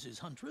lenses,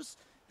 Huntress.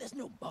 There's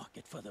no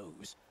market for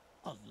those.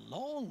 A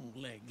long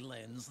leg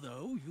lens,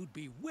 though, you'd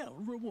be well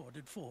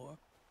rewarded for.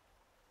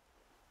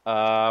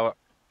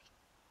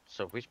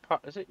 So which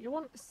part is it you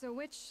want? So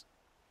which,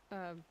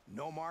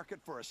 No market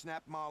for a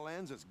snap maw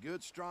lens is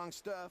good, strong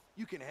stuff.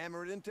 You can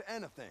hammer it into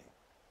anything.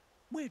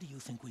 Where do you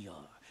think we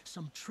are?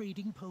 Some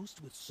trading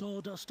post with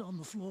sawdust on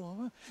the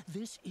floor?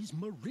 This is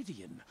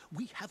Meridian.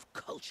 We have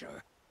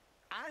culture.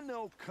 I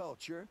know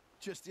culture.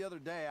 Just the other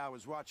day I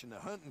was watching the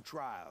hunting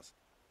trials.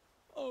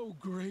 Oh,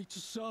 great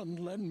sun,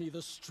 lend me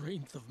the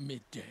strength of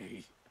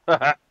midday.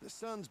 The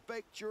sun's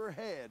baked your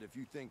head if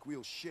you think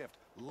we'll shift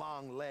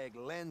long leg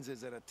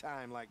lenses at a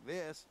time like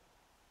this.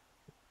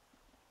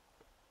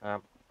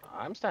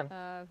 I'm standing.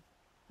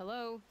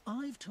 Hello?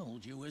 I've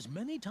told you as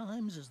many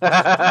times as this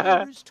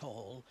fire is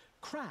tall,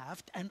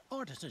 craft and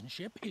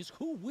artisanship is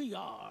who we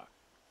are.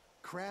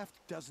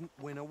 Craft doesn't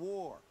win a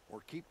war or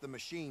keep the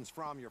machines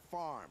from your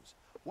farms.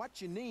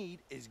 What you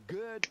need is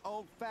good,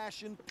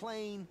 old-fashioned,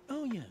 plain...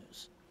 Oh,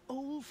 yes.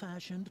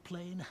 Old-fashioned,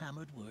 plain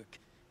hammered work.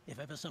 If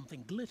ever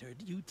something glittered,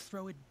 you'd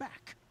throw it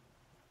back.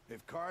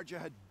 If Karja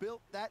had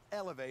built that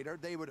elevator,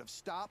 they would have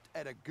stopped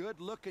at a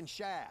good-looking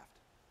shaft.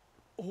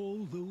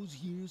 All those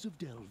years of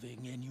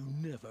delving, and you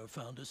never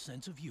found a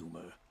sense of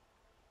humor.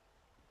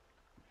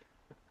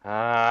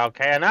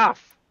 Okay,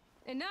 enough.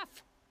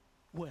 Enough!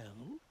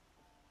 Well?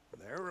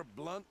 They're a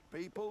blunt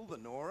people, the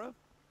Nora.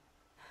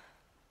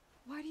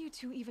 Why do you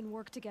two even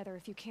work together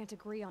if you can't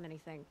agree on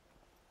anything?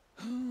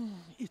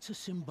 It's a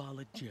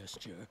symbolic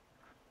gesture.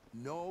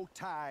 No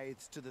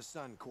tithes to the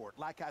Sun Court,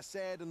 like I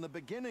said in the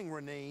beginning,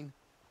 Renine.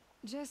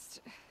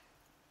 Just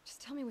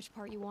tell me which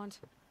part you want.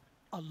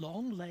 A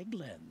long leg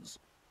lens.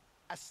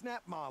 A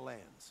snap maw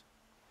lens.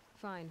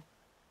 Fine.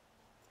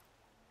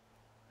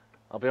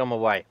 I'll be on my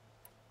way.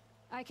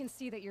 I can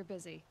see that you're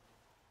busy.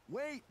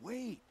 Wait.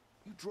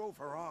 You drove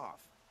her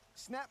off.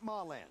 Snap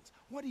maw lens.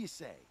 What do you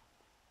say?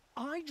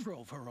 I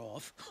drove her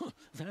off?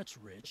 That's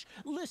rich.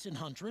 Listen,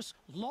 Huntress,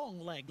 long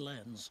leg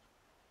lens.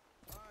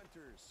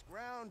 Hunters,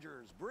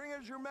 scroungers, bring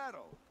us your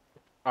metal.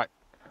 All right.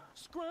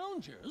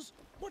 Scroungers?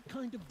 What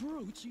kind of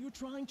brutes are you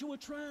trying to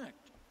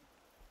attract?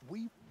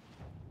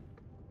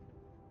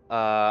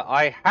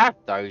 I have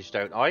those,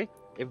 don't I?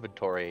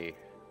 Inventory,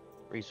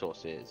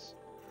 resources,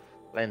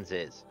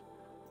 lenses,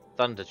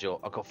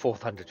 Thunderjaw. I've got 4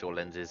 Thunderjaw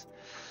lenses.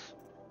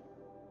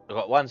 I've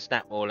got 1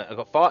 Snapjaw. I've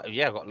got 5.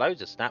 Yeah, I've got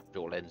loads of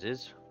Snapjaw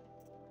lenses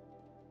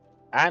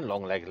and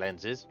long leg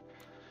lenses.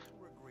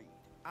 Agreed.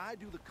 I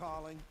do the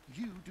calling,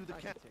 you do the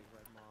count.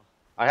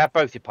 I have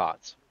both your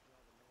parts.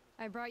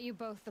 I brought you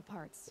both the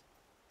parts.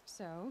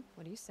 So,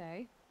 what do you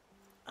say?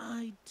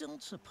 I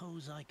don't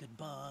suppose I could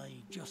buy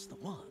just the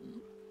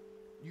one.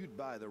 You'd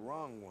buy the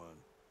wrong one.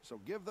 So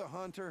give the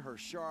hunter her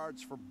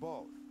shards for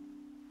both.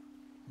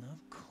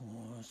 Of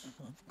course,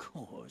 of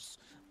course.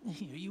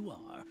 Here you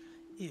are.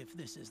 If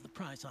this is the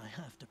price I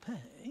have to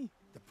pay.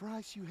 The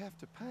price you have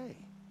to pay?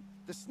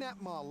 The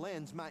Snapmaw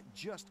lens might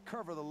just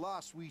cover the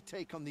loss we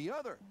take on the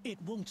other.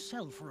 It won't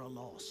sell for a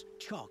loss,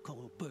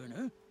 charcoal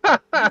burner.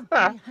 You'd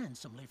pay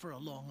handsomely for a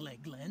long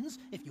leg lens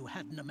if you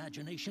had an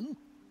imagination.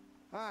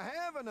 I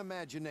have an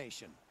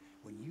imagination.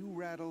 When you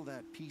rattle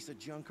that piece of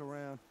junk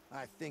around,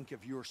 I think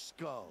of your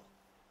skull.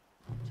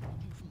 I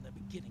told you from the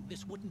beginning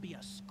this wouldn't be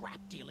a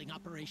scrap-dealing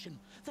operation,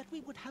 that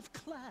we would have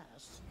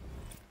class.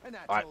 And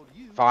I Right, told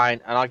you...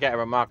 fine, and I get a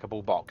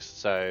remarkable box,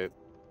 so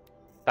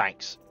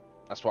thanks.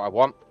 That's what I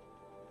want.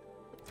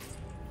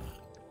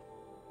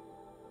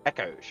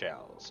 Echo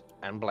shells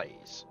and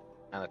blaze,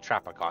 and a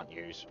trap I can't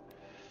use.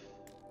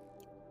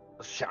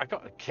 Shit, I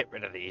gotta get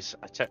rid of these.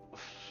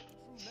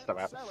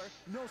 Metal seller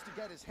knows to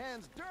get his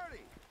hands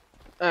dirty.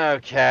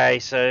 Okay,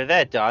 so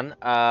they're done.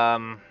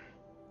 Have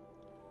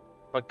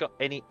I got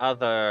any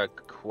other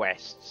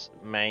quests?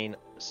 Main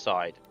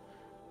side.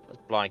 That's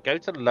blind. Go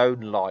to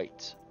Lone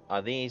Light.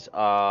 These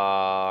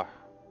are...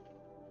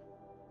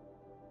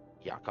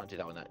 Yeah, I can't do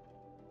that one.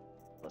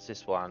 What's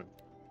this one?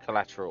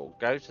 Collateral.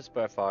 Go to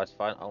Spurfire's,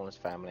 find Olin's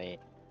family.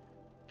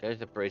 Go to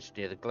the bridge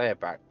near the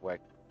Glareback where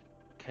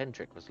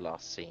Kendrick was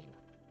last seen.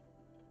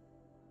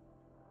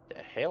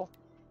 The hell?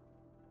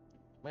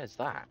 Where's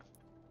that?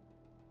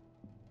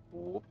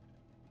 Ooh.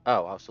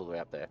 Oh, I was all the way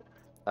up there.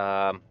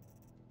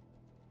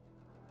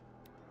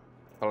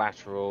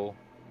 Collateral.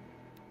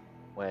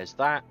 Where's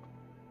that?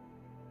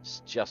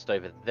 It's just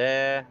over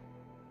there.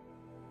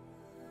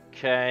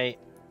 Okay.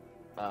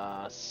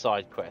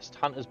 Side quest.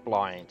 Hunter's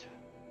Blind.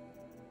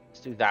 Let's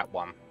do that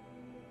one.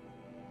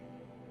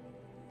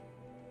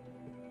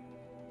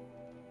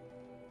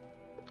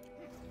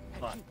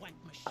 And you wank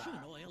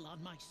machine oil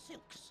on my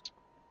silks.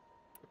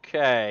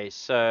 Okay,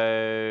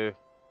 so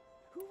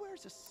Who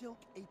wears a silk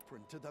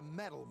apron to the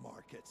metal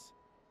markets?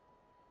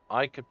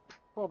 I could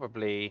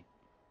probably...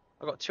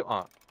 I got two...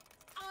 I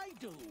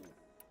do.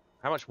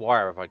 How much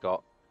wire have I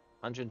got?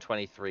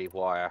 123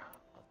 wire.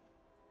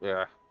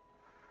 Yeah.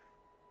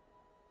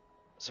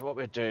 So what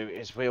we'll do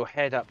is we'll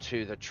head up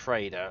to the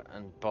trader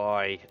and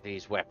buy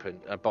these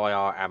weapons, buy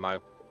our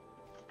ammo.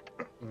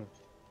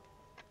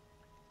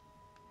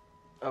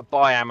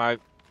 Buy ammo.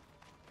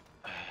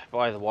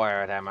 Buy the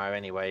wired ammo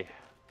anyway.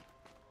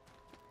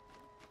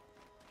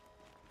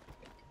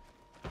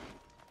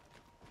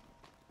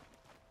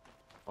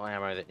 Buy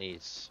ammo that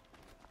needs...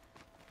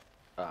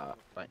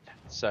 right.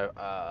 So,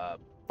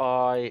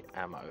 buy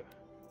ammo.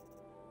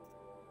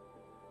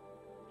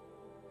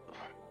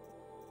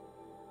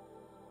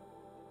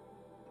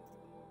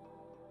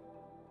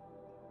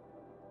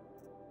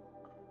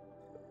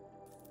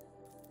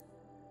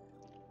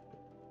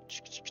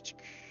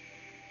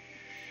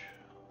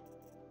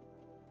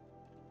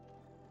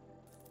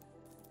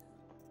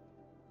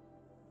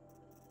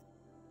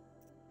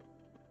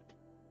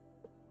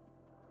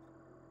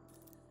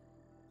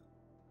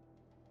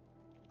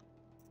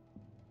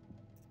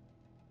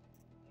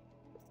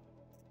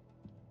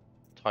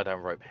 Tie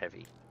down rope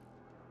heavy.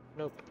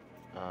 Nope.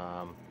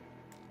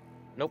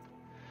 Nope.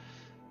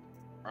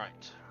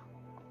 Right.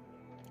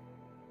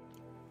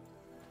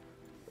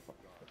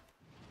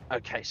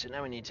 Okay, so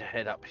now we need to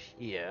head up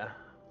here.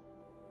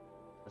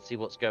 Let's see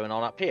what's going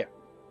on up here.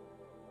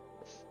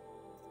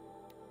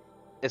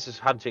 This is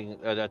hunting,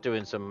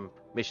 doing some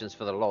missions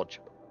for the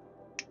lodge.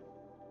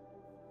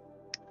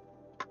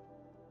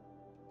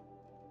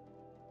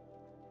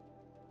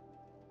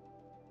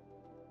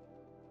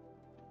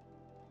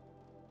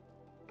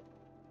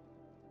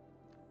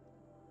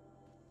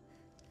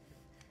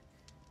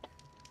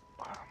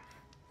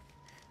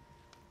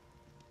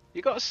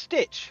 You got a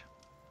stitch.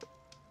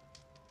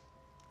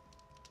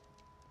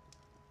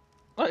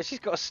 Oh, she's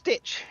got a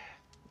stitch.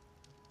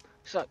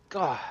 She's like,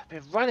 God, I've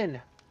been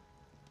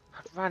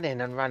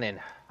running and running.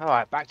 All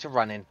right, back to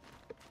running.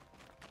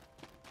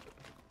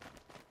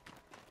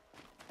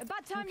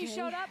 About time you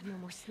showed up. No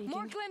more sneaking.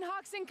 More Glint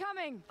Hawks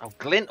incoming. Oh,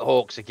 Glint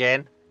Hawks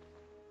again.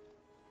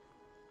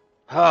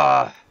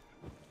 Ah.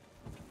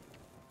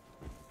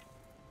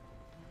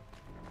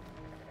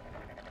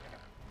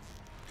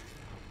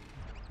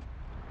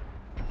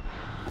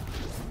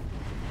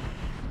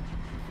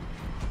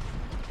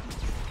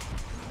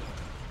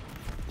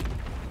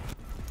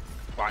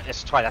 Right,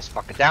 let's try that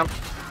fucker down.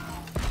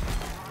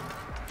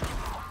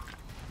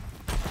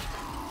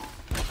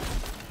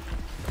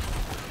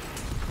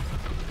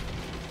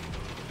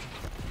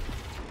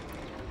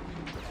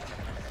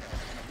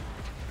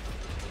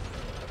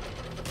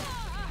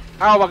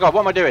 Oh my god, what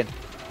am I doing?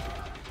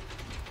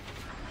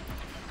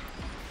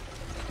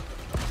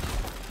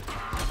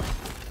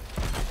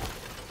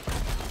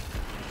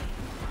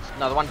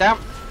 Another one down.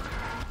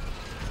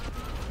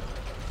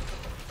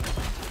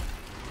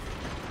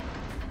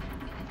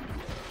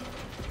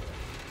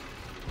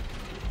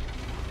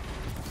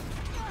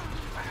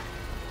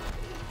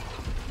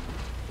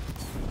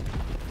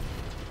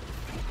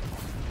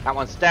 That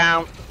one's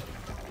down.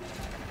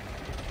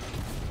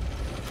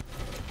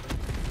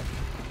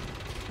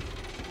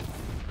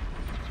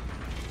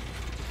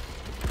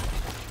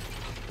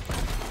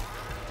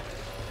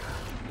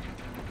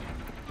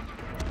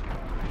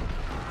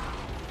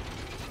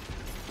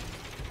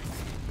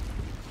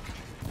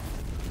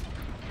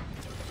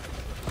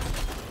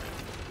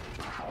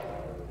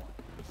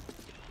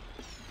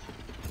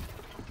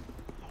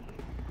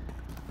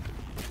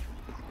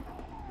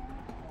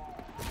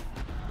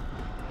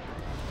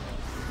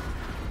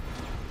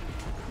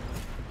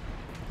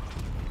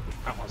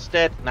 That one's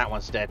dead, and that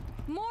one's dead.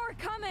 More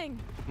coming!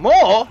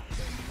 More?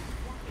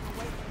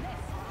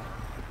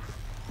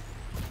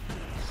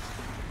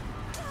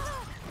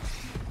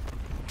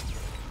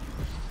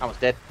 That one's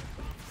dead.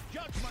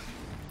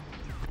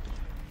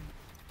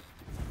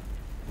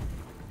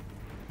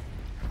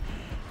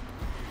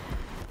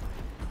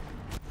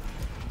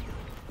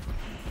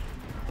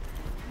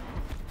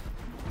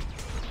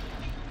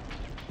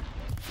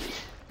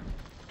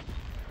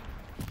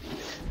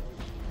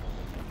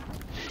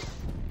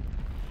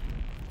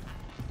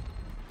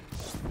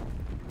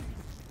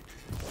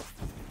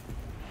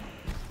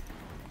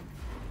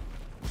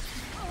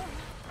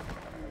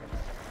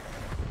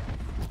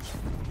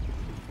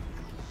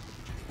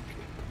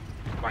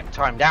 Right,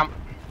 time down.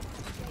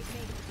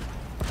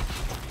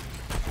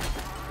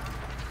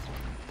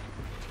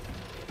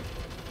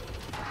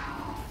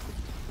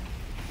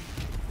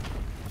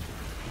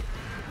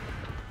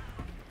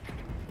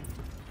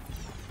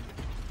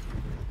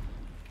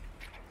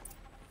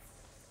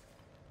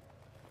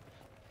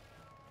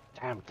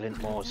 Damn,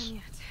 Glintmores.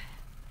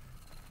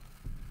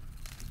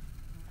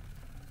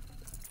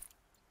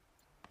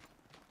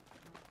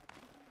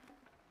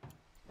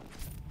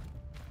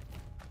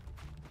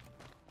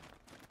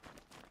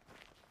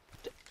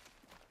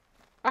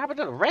 I haven't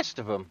done the rest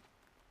of them.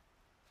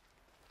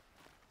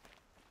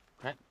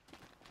 Okay.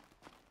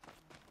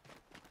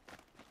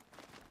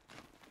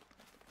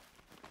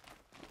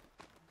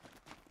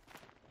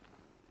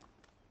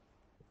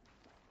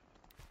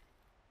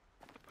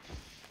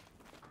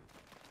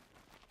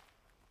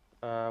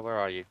 Where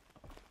are you?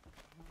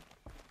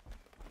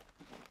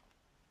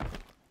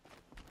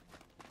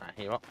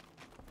 Here you are.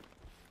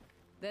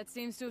 That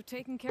seems to have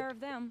taken care of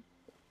them.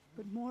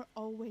 But more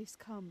always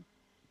come.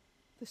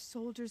 The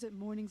soldiers at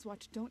Morning's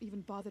Watch don't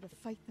even bother to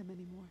fight them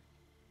anymore.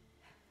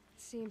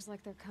 Seems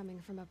like they're coming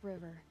from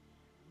upriver.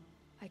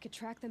 I could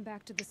track them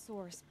back to the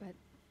source, but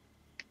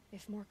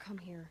if more come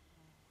here...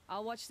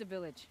 I'll watch the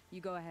village.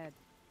 You go ahead.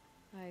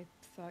 I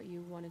thought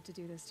you wanted to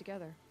do this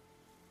together.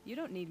 You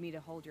don't need me to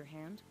hold your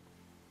hand.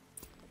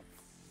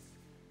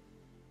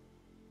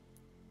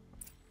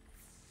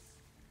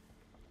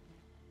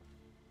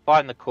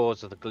 Find the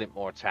cause of the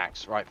Glintmore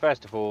attacks. Right,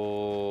 first of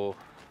all...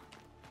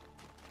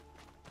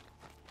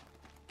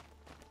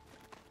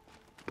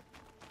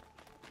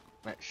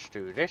 let's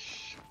do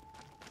this.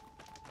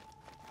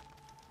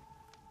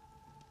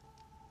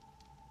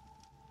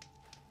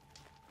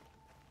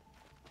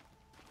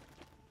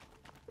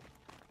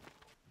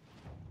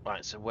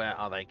 Right, so where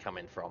are they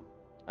coming from?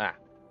 Ah.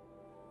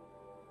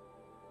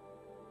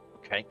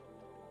 Okay.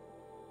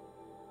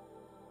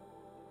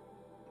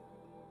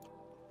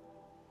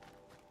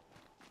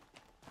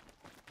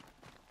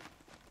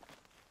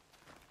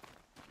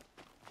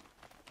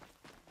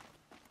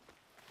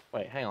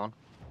 Wait, hang on.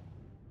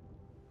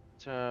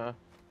 Ah.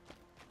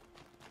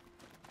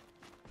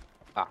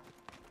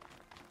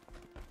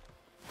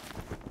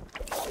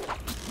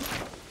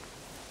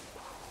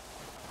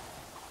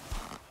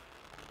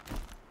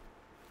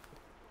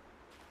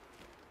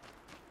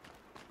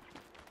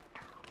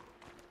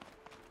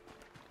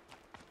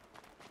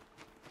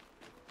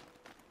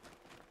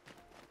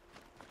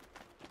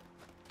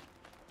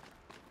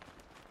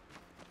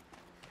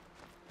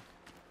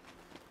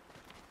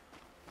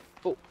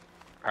 Oh,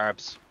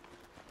 herbs.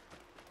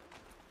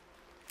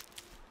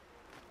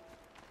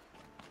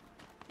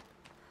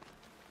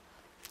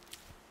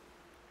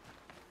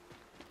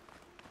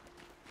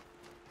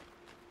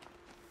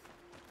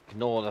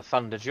 Ignore the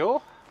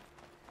Thunderjaw.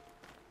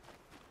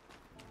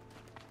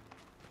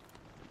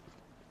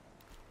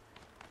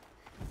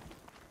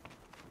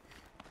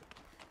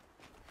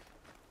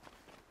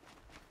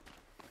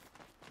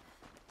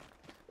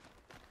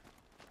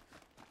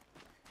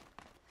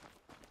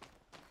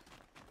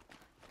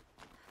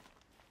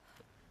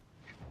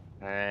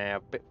 A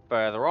bit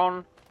further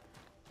on.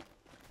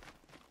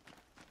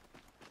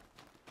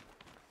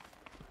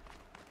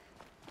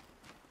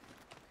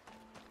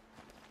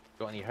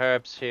 Got any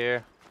herbs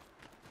here?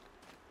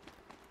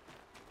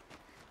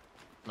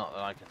 Not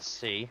that I can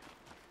see.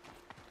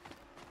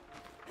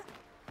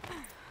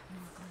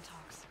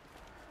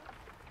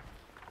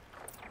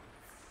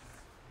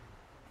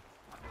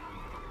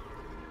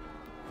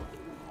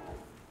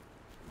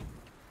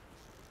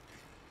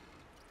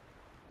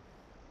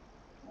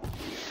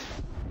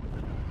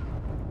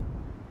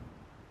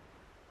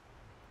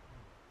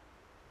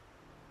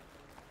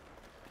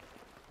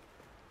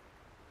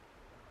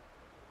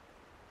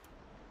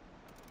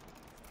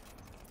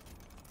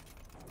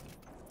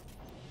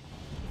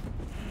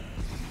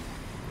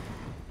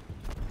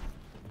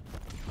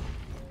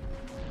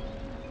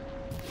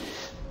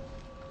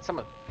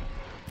 someone.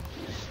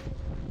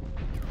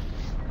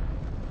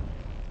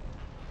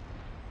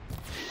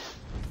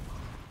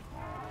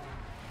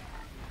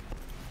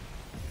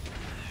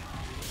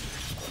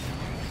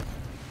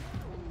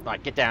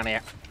 Right, get down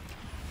here.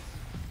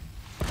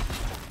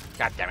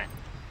 God damn it.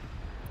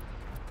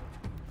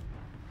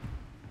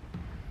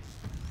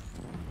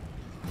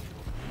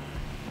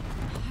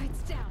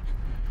 It's down.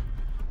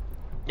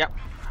 Yep.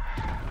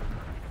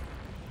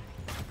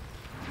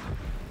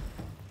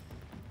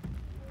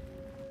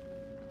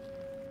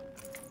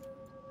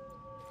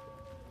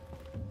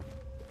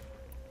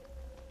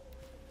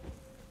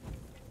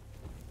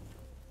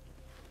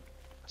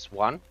 That's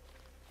one.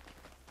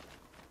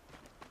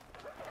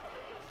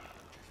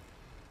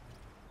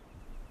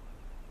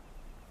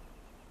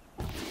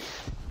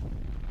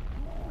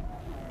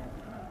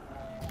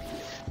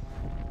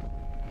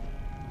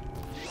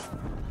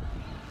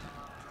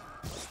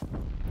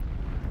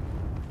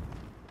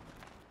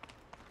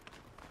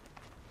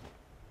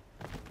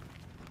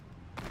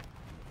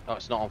 Oh,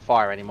 it's not on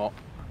fire anymore.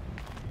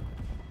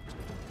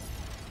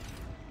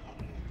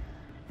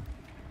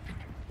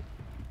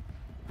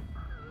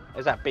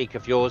 There's that beak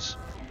of yours.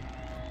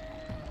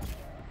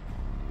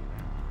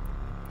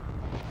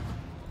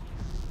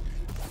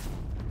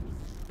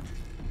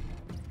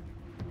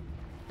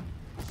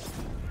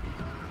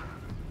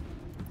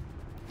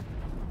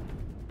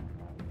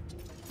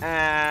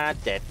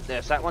 Dead.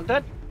 There's that one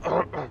dead.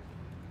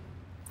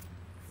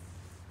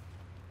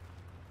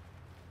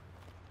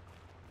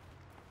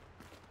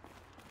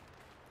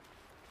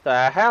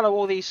 The hell are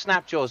all these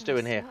snapjaws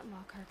doing here?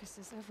 Snapmaw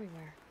carcasses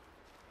everywhere.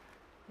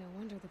 No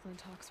wonder the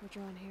Glinthawks were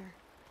drawn here.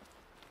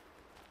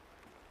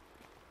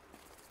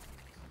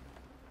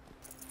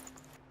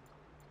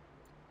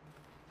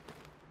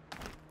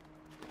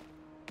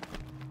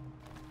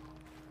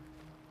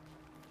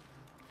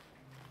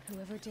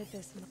 Whoever did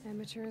this,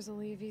 amateurs will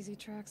leave easy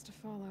tracks to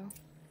follow.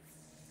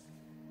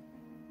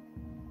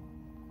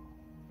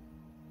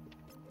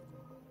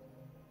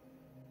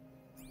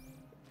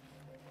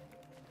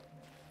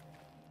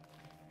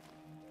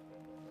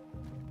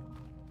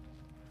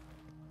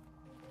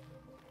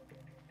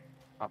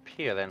 Up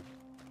here then.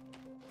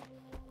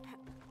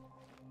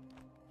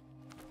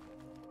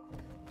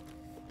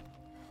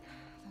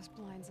 Those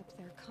blinds up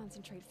there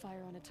concentrate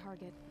fire on a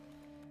target.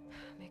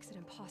 Makes it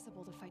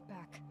impossible to fight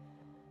back.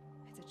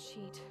 It's a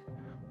cheat,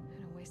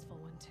 and a wasteful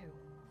one too.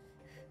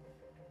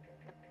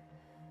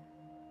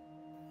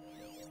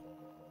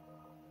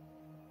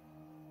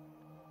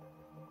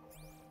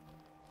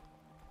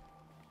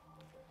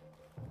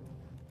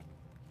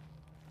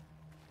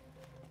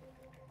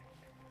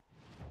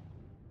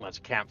 There's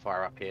a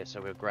campfire up here,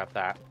 so we'll grab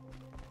that.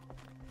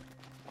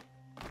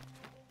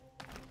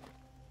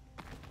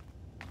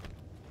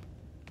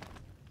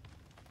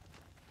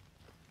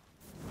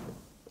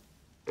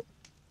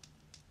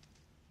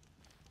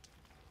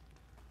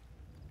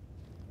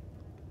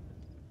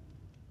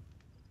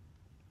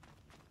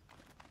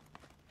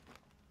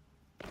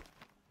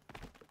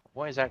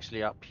 What is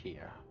actually up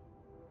here?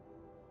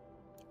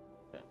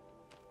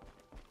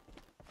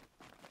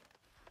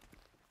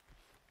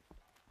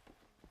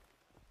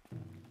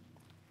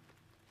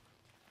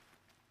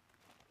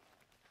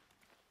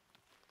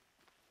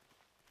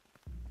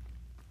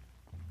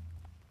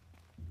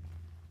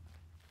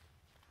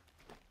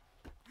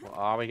 What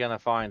are we gonna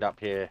find up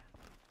here?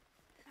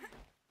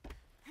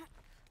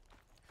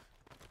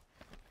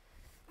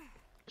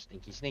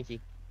 Sneaky,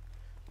 sneaky.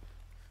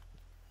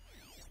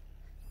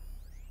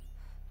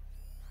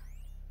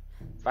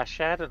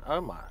 Vashad and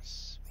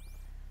Omas.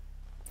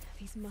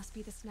 These must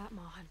be the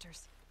Snapmaw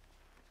hunters.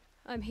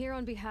 I'm here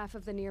on behalf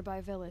of the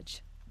nearby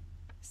village.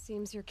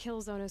 Seems your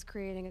kill zone is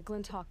creating a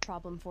Glinthawk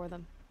problem for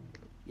them.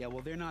 Yeah,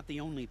 well, they're not the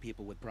only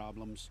people with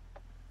problems.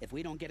 If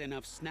we don't get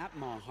enough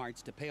Snapmaw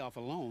hearts to pay off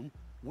a loan,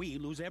 we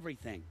lose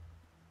everything.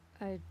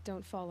 I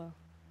don't follow.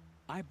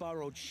 I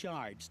borrowed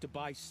shards to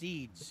buy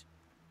seeds.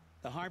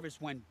 The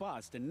harvest went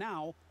bust, and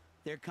now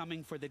they're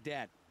coming for the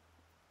debt.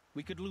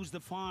 We could lose the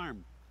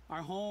farm,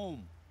 our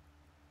home.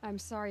 I'm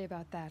sorry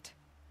about that,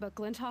 but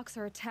Glinthawks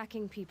are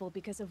attacking people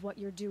because of what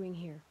you're doing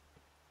here.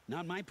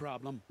 Not my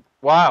problem.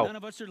 Wow. None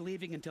of us are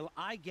leaving until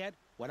I get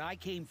what I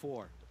came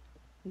for.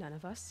 None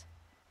of us?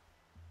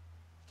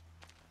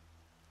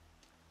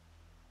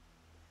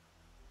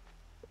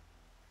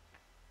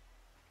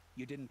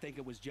 You didn't think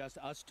it was just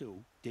us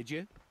two, did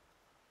you?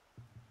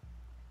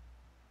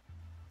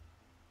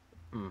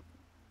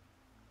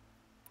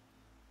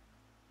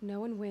 No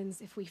one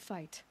wins if we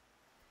fight.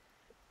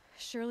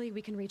 Surely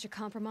we can reach a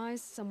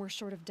compromise somewhere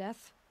short of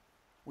death?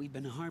 We've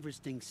been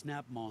harvesting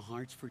Snapmaw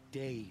hearts for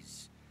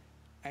days.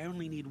 I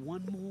only need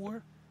one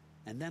more,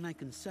 and then I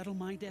can settle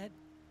my debt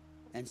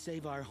and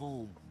save our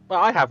home.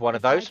 Well, I have one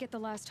of those. If I get the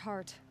last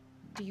heart,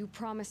 do you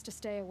promise to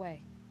stay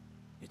away?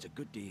 It's a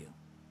good deal.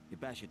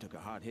 Yabasha took a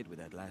hard hit with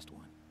that last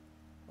one.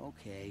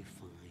 Okay,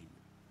 fine.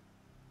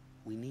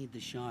 We need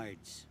the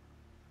shards.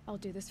 I'll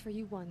do this for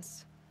you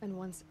once, and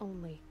once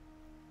only.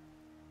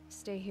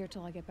 Stay here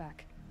till I get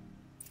back.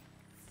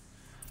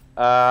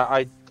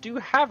 I do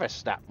have a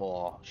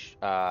Snapmore.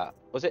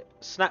 Was it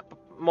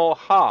Snapmore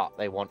Heart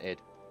they wanted?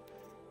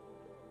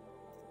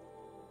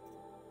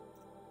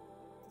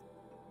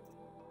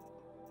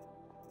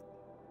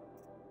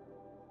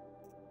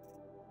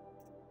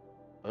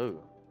 Oh.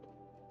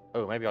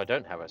 Oh, maybe I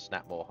don't have a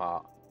Snapmore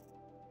Heart.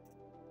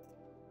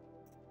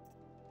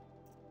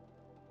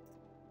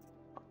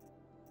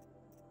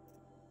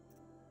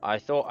 I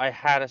thought I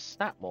had a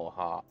Snapmore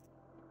Heart.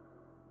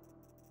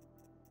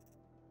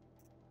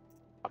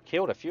 I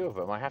killed a few of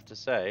them, I have to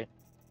say.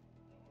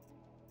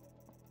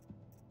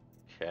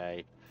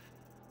 Okay.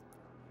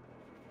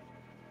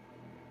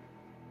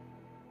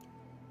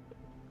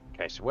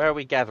 Okay, so where are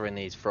we gathering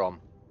these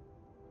from?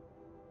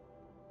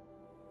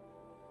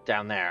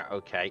 Down there,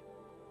 okay.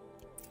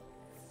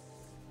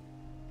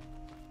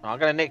 I'm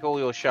gonna nick all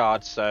your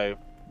shards, so...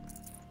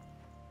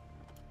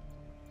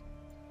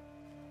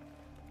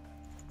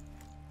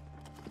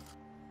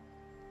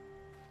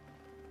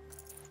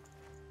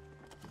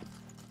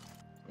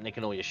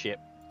 nicking all your shit.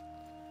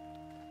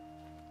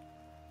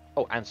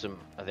 Oh, and some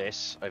of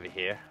this over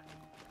here.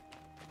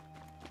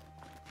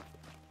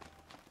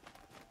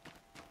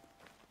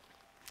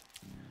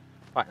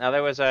 Right, now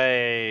there was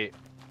a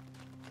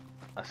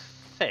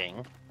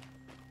thing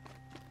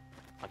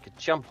I could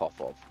jump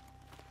off of,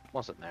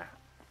 wasn't there?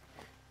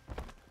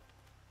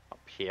 Up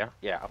here?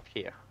 Yeah, up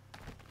here.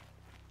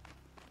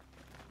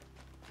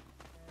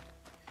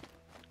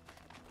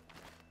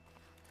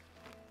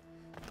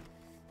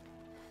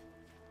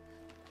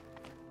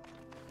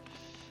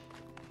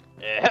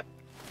 Yep.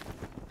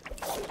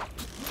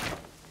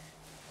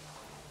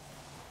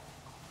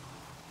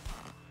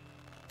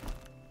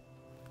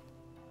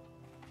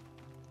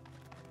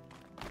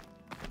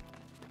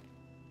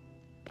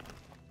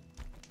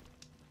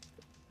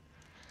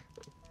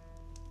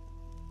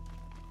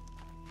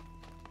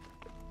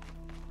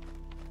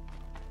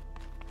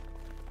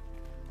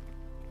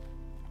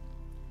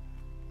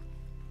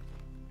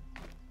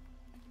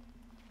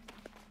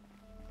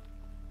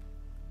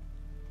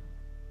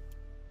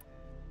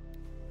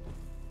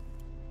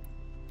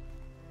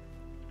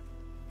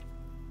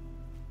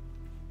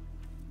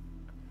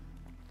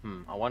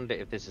 I wonder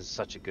if this is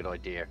such a good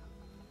idea.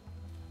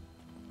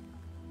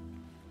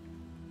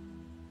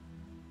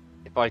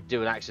 If I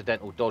do an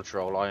accidental dodge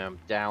roll, I am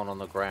down on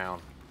the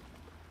ground.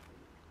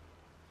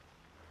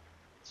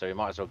 So we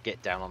might as well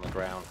get down on the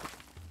ground.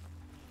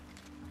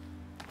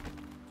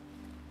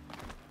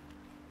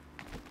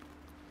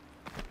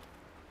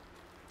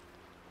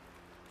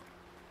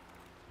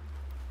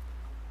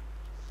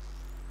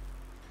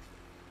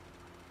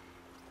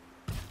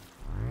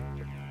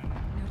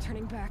 No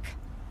turning back.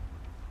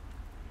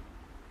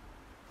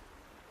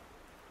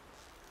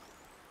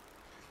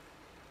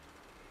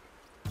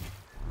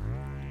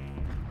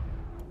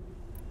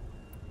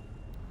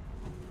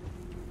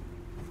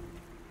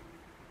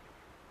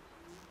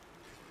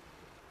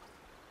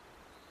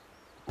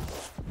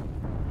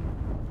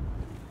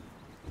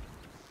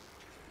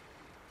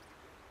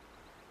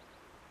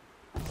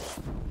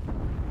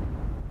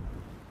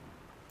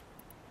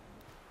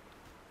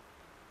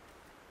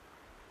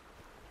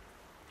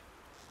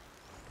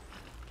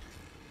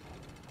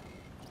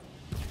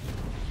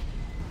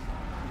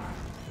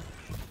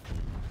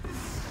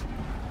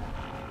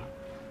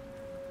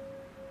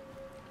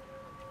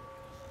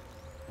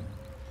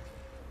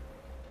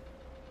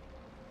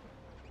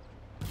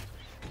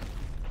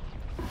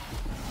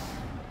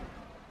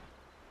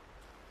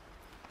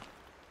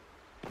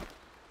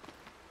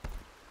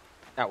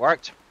 That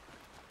worked.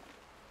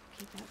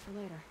 Keep that for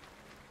later.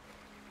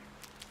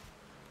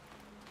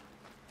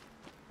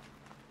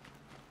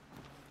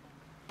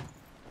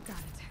 Got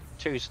it.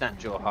 2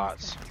 Snapjaw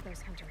hearts. Back to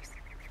those hunters.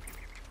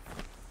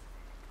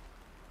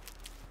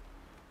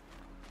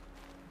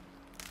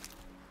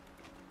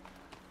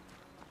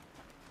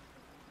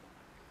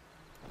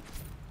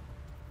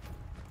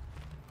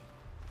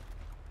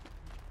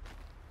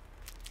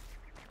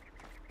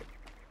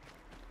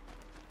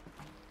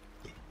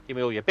 Give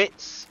me all your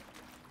bits.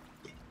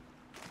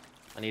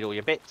 I need all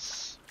your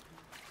bits.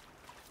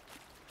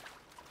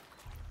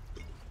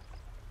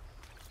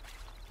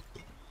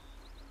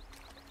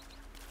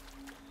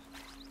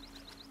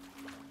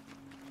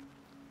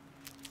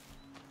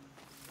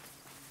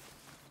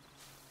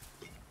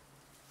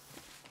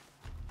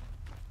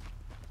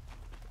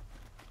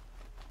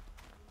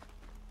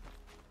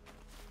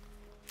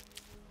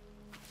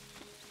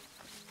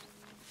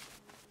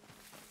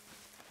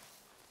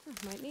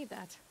 Might need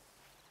that.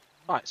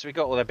 Right, so we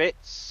got all the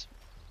bits.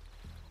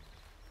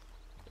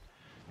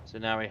 So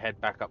now we head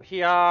back up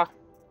here.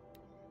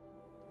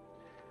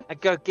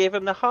 And go give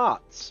him the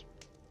hearts.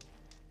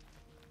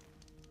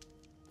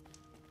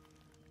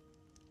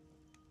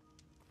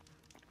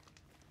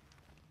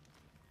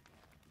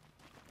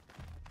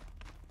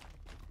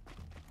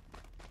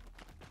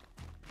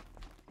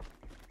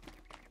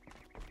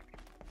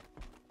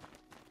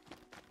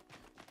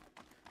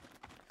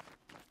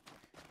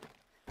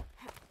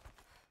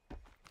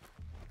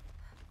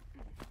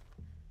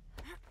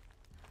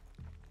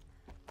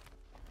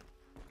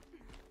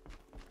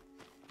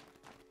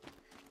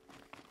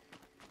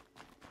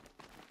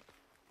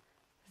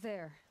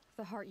 There,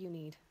 the heart you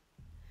need.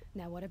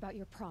 Now what about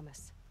your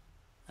promise?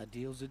 A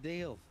deal's a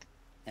deal.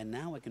 And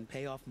now I can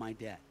pay off my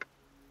debt.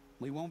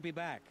 We won't be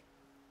back.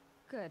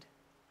 Good.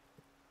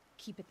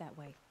 Keep it that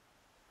way.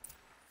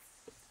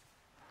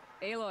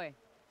 Aloy.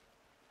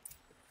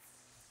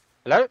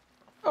 Hello?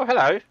 Oh,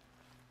 hello.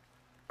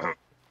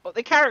 Well,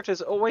 the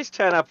characters always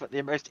turn up at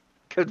the most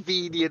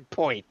convenient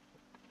point,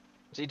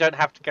 so you don't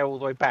have to go all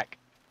the way back.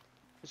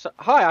 So,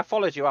 hi, I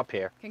followed you up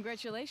here.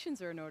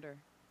 Congratulations are in order.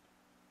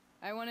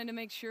 I wanted to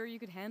make sure you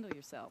could handle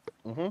yourself.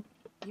 Mm-hmm.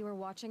 You were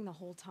watching the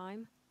whole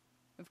time?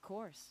 Of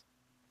course.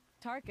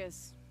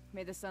 Tarkus,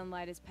 may the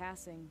sunlight is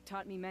passing,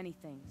 taught me many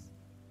things.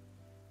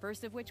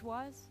 First of which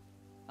was,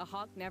 a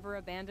hawk never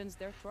abandons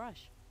their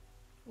thrush.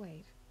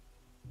 Wait.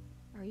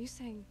 Are you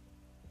saying...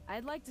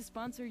 I'd like to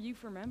sponsor you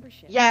for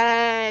membership.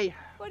 Yay!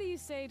 What do you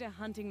say to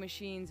hunting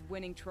machines,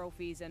 winning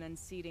trophies, and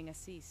unseating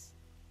Assis?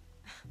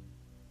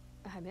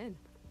 I'm in.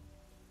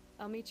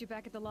 I'll meet you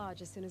back at the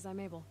lodge as soon as I'm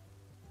able.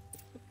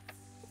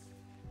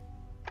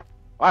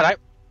 Alright.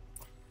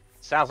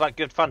 Sounds like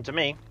good fun to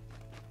me.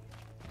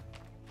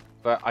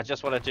 But I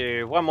just want to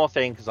do one more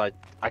thing, because I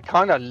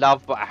kind of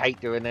love but I hate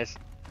doing this.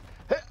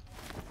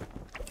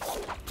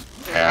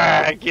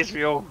 It gets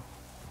me all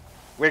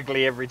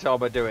wiggly every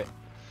time I do it.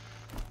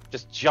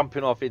 Just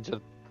jumping off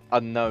into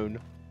unknown.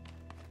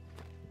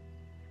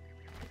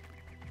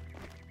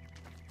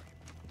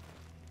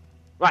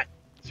 Right,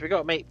 so we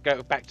got to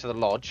go back to the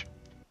lodge.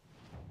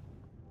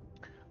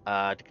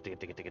 Right,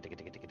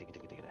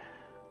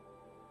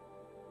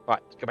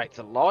 let's go back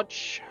to the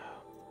lodge.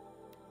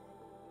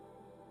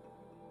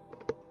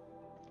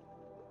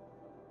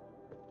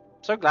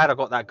 So glad I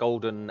got that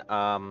golden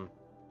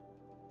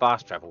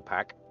fast travel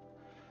pack.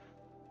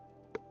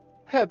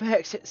 It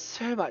makes it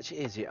so much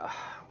easier.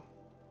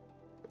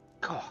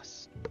 God,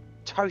 it's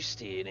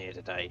toasty in here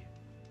today.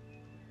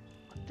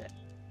 I'm dead.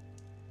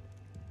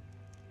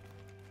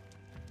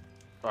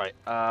 Right,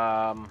 I've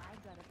got a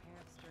pair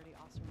of sturdy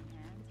Austrian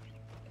hands.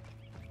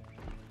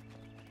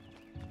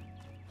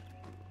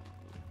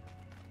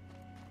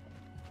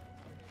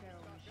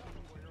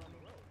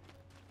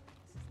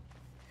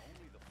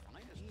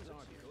 These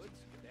aren't goods,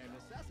 they're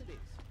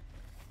necessities.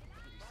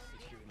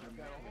 I've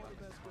got all the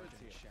best goods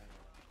here.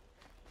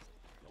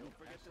 Don't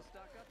forget to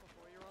stock up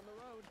before you're on the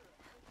road.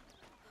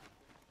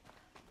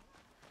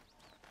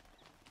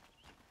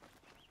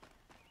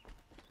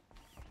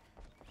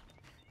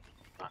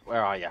 right,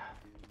 where are you?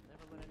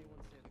 Never let anyone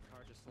say the car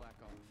just slack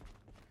off.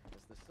 As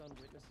the sun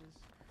witnesses,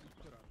 we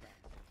put our backs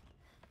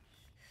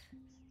in.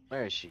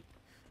 Where is she?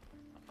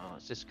 Oh,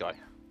 it's this guy.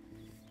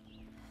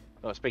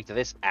 I'll speak to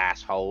this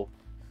asshole.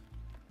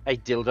 Hey,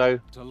 dildo.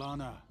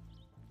 Talana,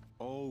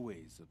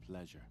 always a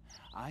pleasure.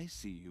 I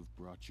see you've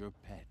brought your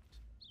pet.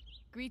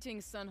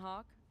 Greetings,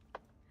 Sunhawk.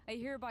 I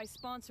hereby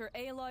sponsor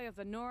Aloy of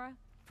the Nora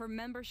for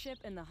membership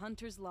in the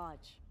Hunter's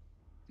Lodge.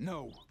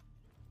 No.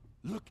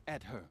 Look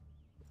at her.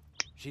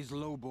 She's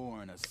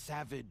lowborn, a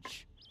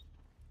savage.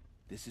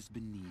 This is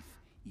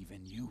beneath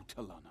even you,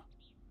 Talana.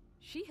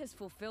 She has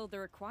fulfilled the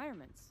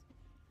requirements,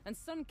 and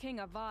Sun King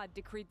Avad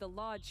decreed the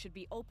lodge should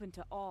be open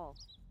to all.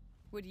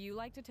 Would you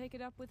like to take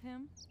it up with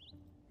him?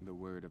 The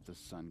word of the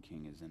Sun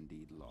King is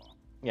indeed law.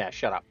 Yeah,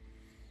 shut up.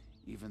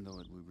 Even though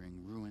it would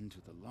bring ruin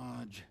to the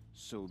lodge,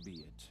 so be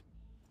it.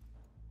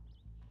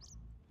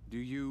 Do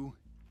you,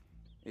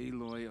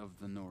 Aloy of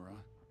the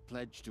Nora,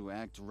 pledge to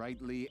act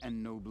rightly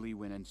and nobly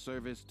when in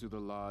service to the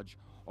lodge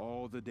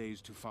all the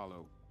days to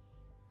follow?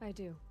 I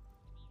do.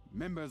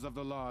 Members of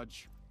the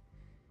lodge,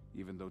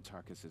 even though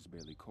Tarkus is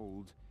barely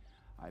cold,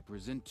 I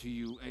present to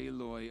you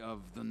Aloy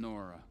of the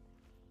Nora.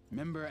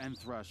 Member and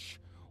Thrush,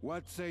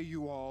 what say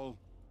you all?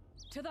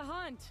 To the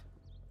hunt!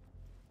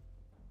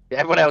 Yeah,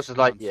 everyone else is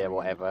like, yeah,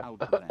 whatever.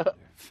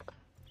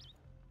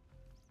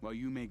 While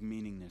you make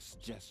meaningless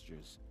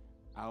gestures,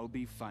 I'll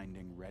be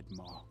finding Red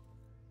Maw.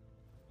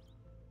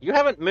 You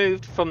haven't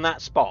moved from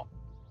that spot.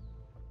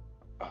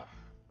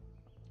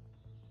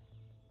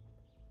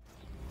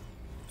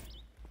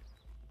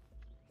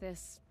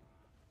 This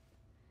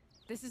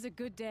is a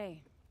good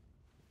day.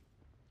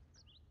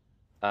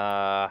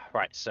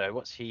 Right, so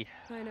what's he...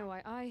 I know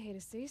why I hate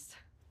Assis.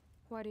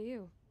 Why do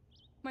you?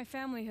 My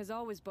family has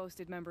always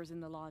boasted members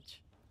in the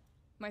lodge.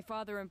 My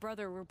father and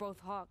brother were both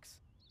hawks.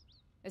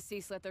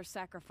 Assis let their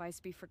sacrifice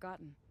be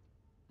forgotten.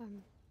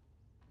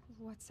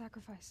 What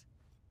sacrifice?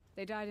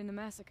 They died in a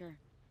massacre.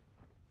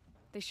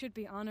 They should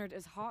be honored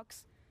as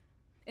hawks.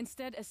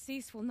 Instead,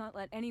 Assis will not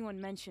let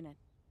anyone mention it.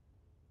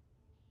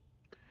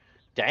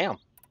 Damn.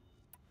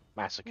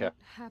 Massacre. What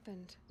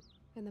happened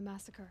in the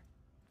massacre?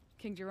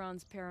 King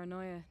Jiran's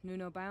paranoia knew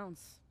no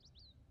bounds.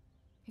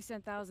 He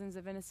sent thousands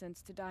of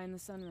innocents to die in the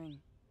Sun Ring.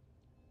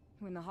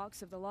 When the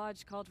Hawks of the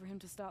Lodge called for him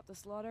to stop the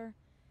slaughter,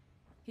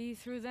 he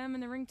threw them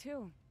in the ring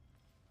too.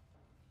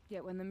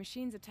 Yet when the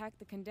machines attacked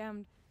the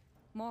condemned,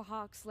 more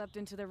Hawks leapt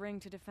into the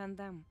ring to defend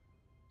them.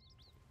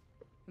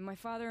 And my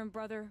father and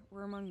brother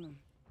were among them.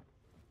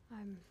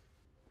 I'm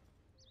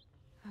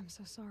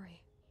so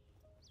sorry.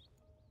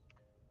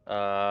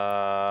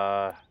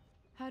 How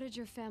did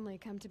your family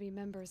come to be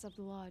members of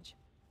the Lodge?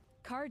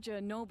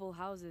 Karja noble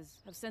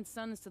houses have sent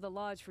sons to the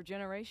lodge for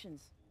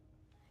generations,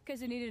 because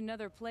they needed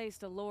another place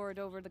to lord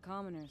over the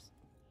commoners.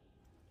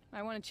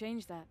 I want to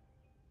change that.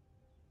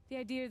 The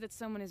idea that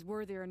someone is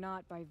worthy or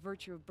not by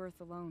virtue of birth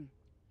alone.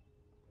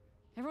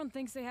 Everyone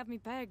thinks they have me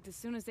pegged as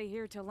soon as they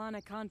hear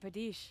Talana Khan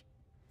Padish.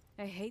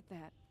 I hate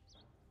that.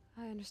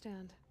 I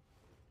understand.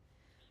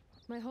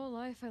 My whole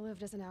life I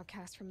lived as an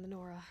outcast from the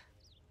Nora.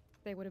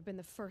 They would have been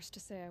the first to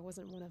say I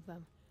wasn't one of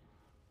them.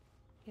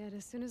 Yet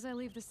as soon as I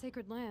leave the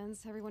sacred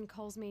lands, everyone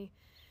calls me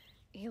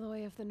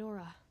Aloy of the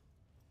Nora.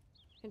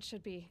 It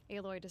should be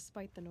Aloy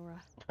despite the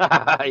Nora.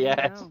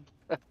 Yes.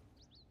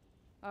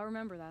 I'll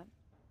remember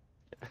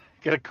that.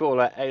 Gonna call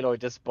her Aloy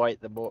despite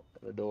the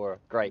Nora.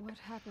 Great. What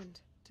happened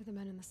to the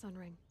men in the Sun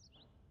Ring?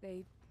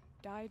 They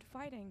died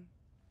fighting.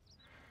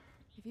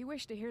 If you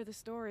wish to hear the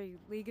story,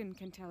 Legan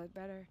can tell it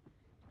better.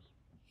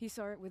 He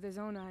saw it with his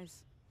own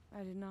eyes.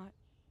 I did not.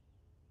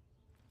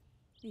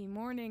 The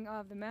morning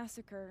of the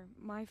massacre,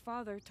 my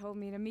father told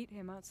me to meet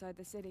him outside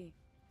the city.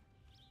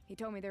 He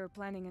told me they were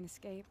planning an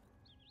escape.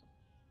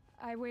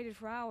 I waited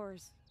for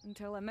hours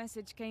until a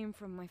message came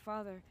from my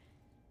father.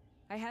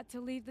 I had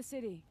to leave the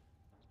city.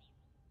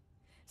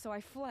 So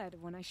I fled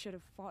when I should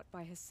have fought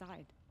by his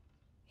side.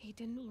 He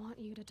didn't want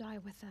you to die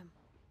with them.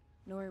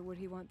 Nor would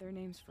he want their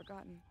names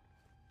forgotten.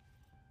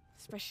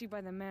 Especially by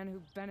the man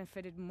who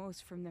benefited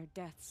most from their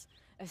deaths,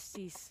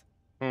 Assis.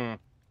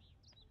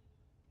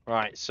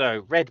 Right,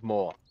 so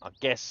Redmoor.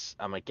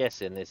 I'm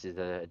guessing this is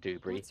a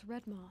Dubri. What's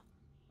Redmaw?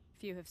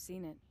 Few have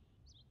seen it.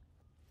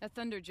 A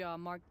thunderjaw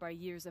marked by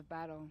years of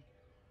battle.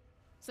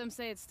 Some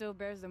say it still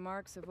bears the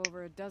marks of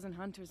over a dozen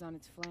hunters on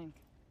its flank.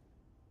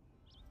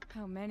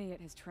 How many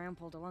it has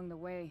trampled along the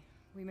way,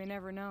 we may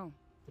never know.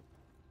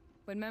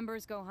 When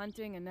members go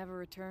hunting and never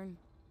return,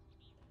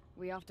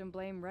 we often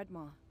blame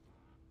Redmaw.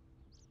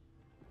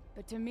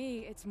 But to me,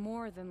 it's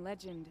more than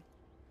legend.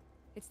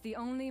 It's the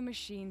only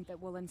machine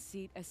that will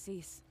unseat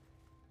Assis.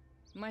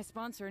 My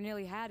sponsor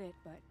nearly had it,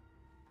 but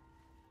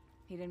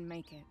he didn't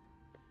make it.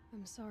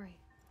 I'm sorry.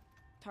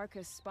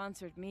 Tarkus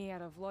sponsored me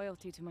out of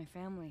loyalty to my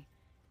family.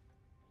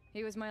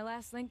 He was my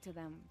last link to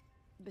them,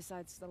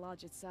 besides the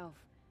lodge itself.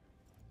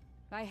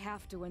 I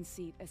have to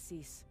unseat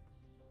Assis.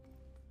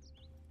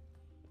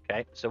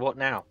 Okay, so what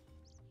now?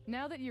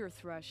 Now that you're a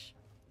Thrush,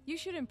 you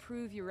should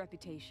improve your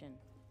reputation.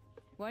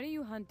 Why don't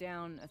you hunt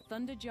down a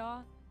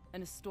Thunderjaw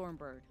and a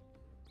Stormbird?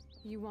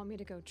 You want me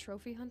to go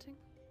trophy hunting?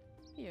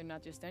 You're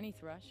not just any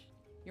Thrush.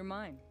 You're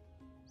mine.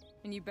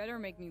 And you better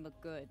make me look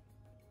good.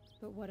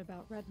 But what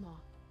about Redmaw?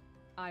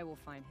 I will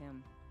find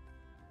him.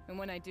 And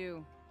when I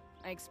do,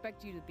 I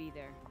expect you to be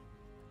there.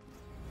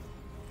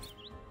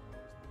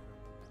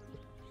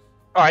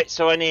 Alright,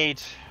 so I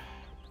need...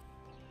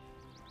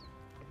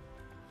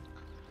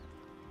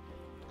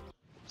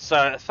 So,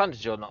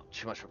 Thunderjaw, not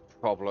too much of a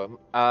problem.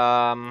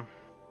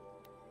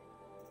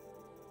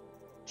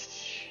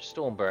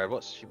 Stormbird,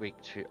 what's she weak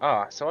to?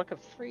 Ah, so I can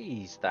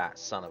freeze that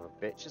son of a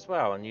bitch as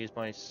well and use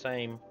my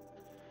same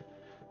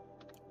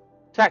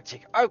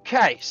tactic.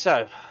 Okay,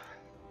 so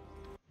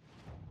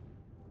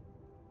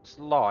it's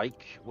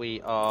like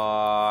we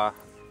are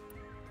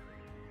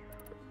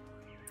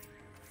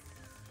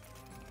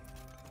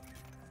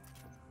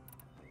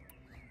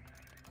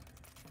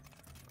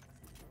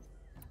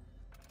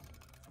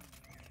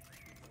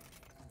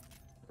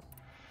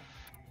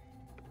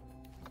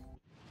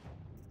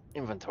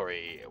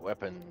inventory,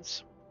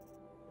 weapons.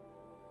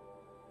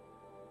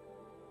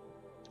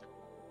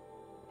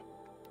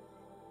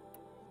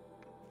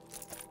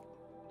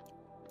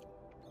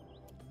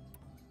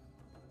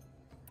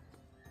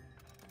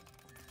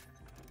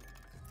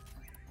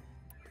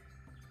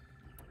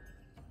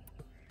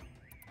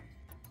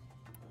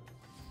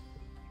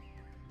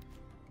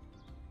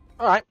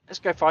 All right, let's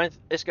go find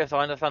a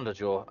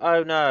Thunderjaw.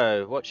 Oh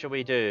no, what shall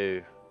we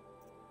do?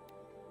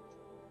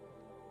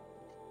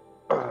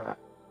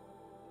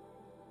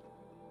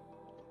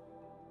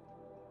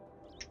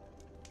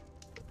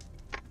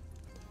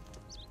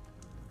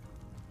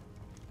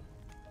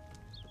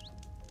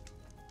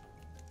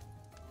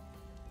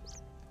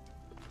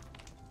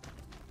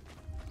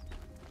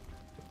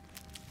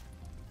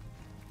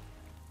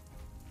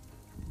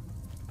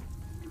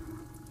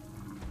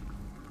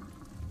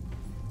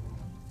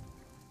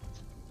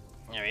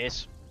 There he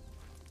is.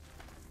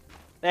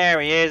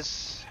 There he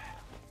is.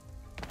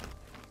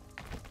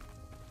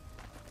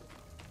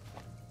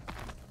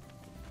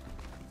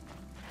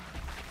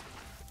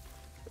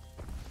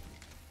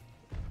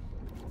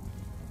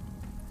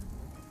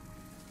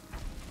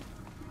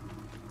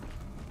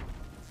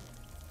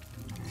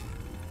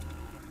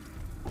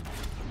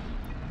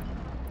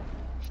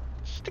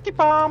 Sticky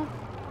bomb.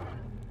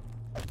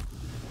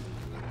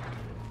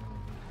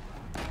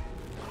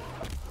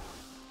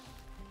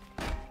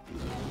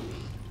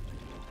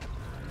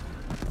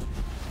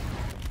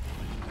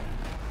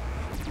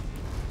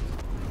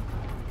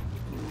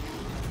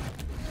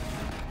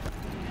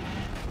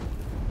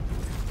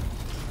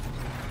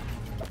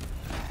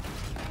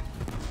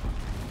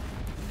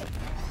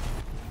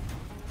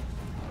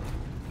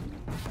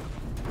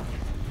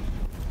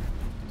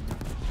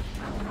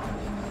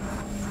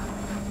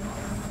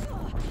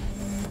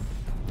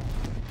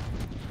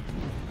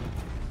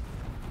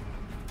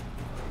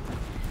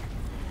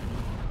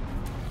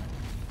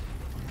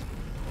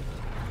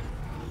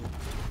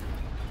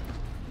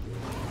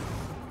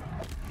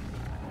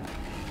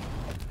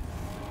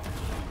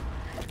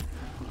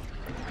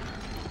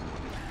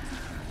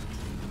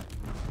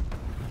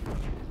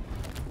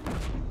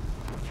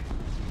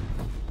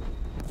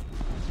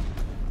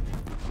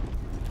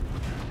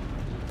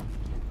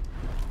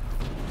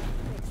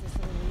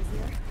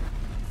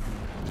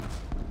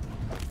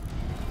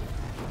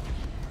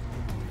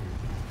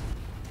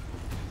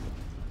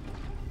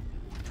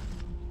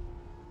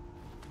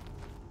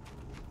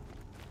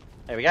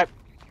 There we go.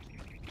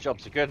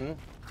 Job's a good one.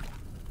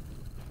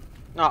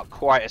 Not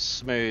quite as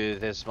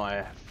smooth as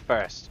my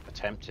first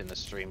attempt in the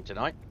stream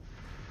tonight.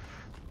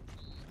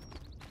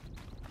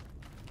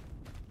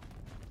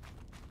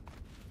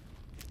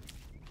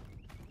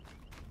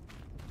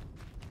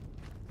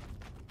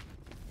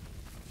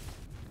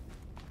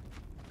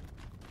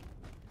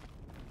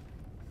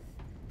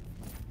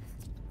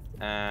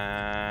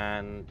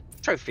 And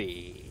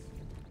trophy.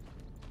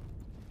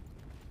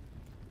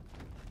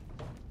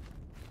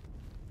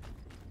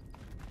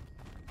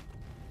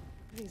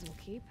 These will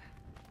keep.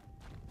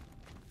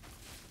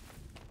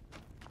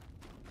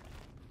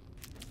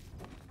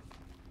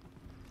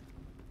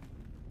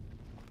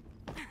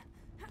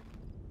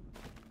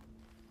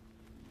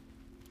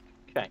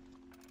 Okay.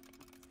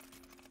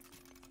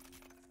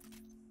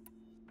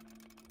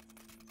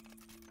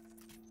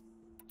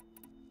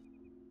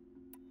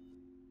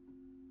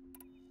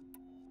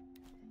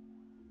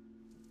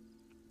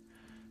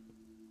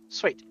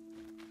 Sweet.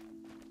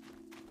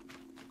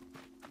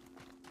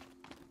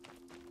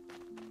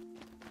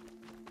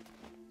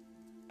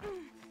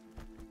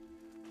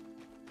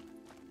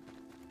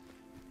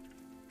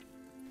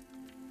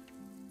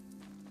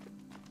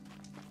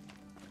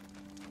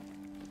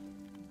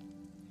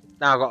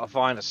 Now I've got to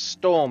find a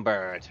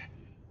stormbird.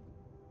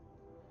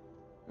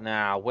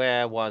 Now,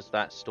 where was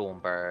that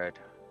stormbird?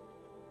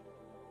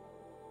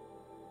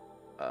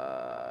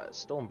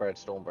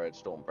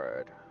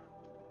 Stormbird.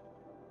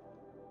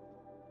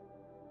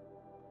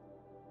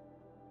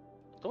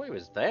 I thought he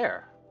was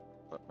there,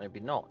 but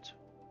maybe not.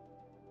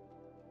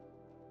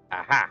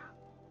 Aha!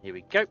 Here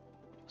we go.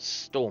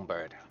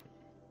 Stormbird.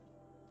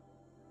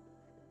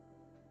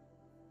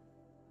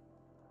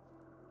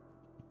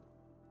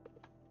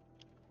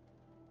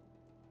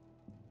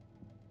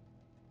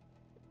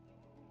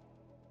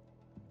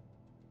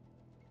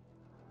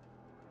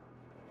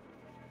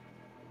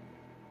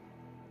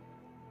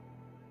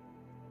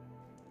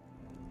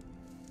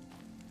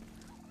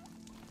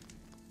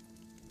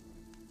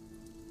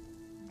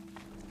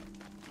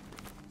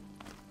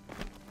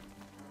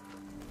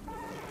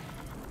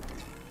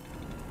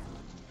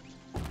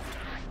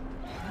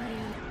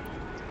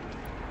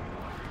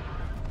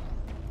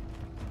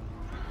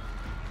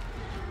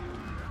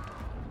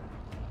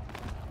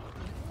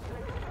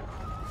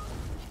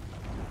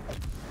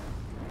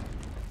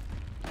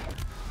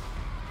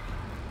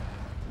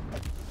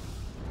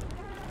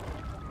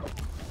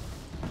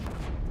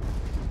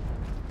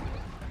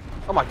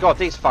 Oh my god,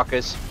 these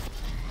fuckers.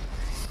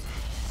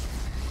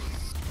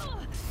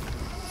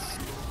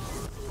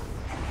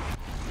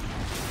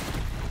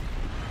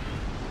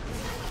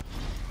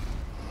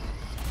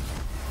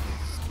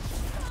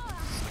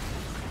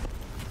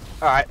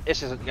 Alright,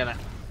 this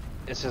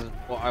isn't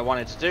what I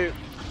wanted to do.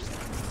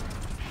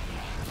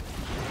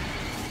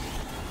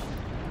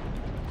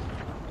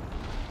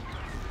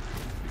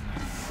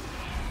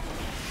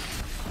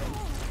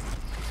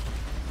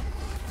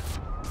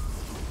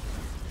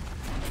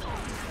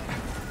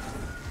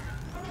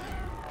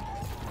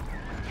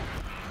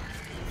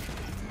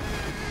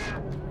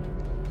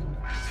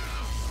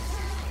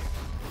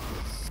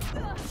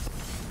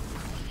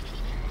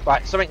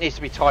 Right, something needs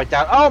to be tied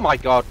down. Oh my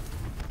god.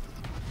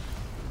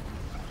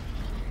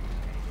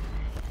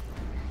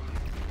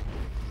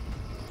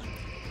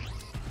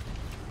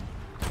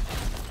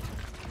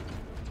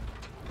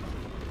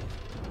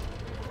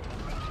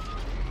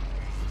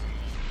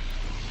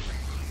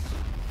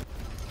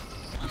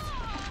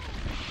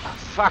 Oh,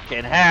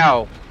 fucking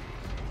hell.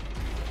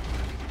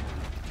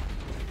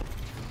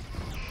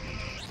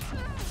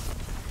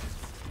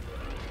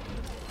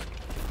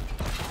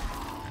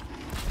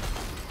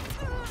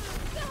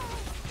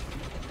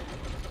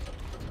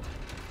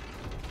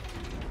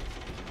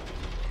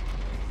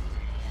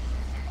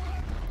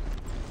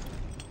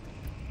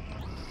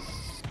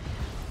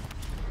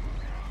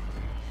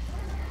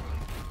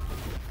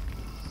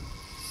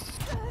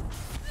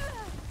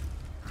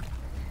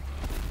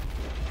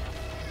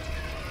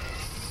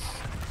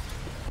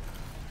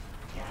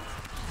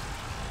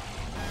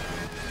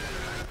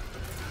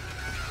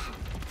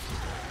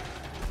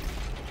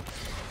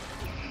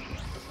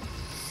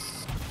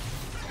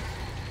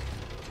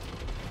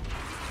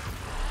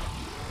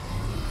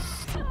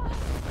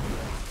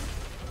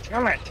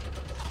 Damn it!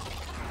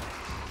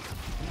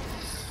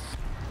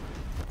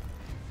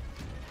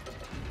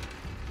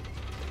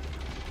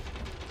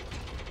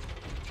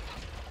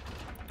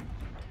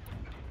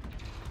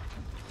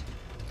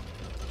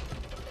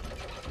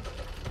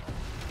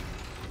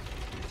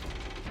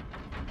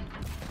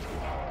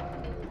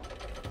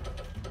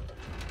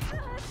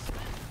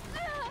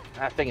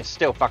 That thing is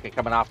still fucking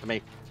coming after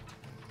me.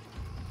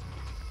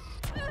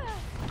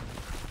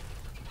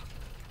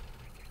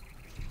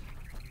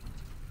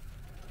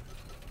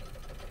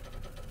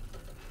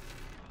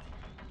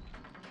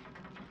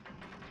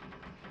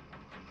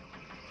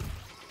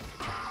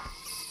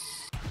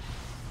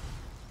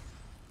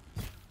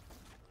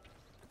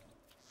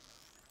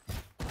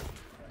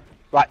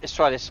 Right, let's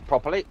try this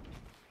properly.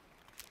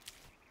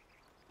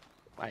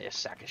 Right, you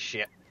sack of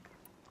shit.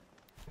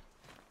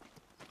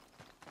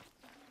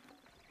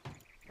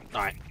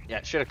 Right,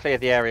 yeah, should have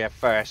cleared the area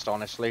first,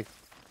 honestly.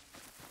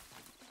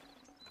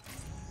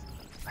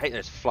 I hate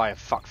those flying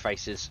fuck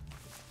faces.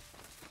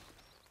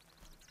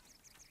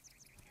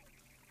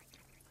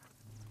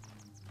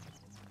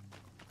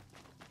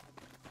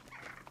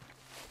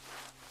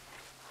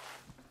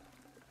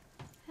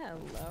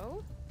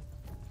 Hello?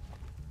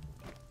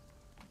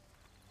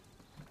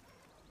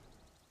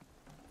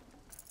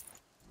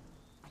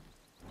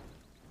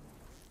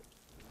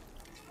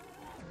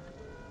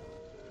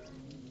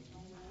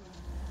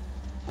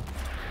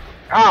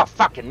 Ah,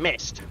 fucking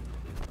missed.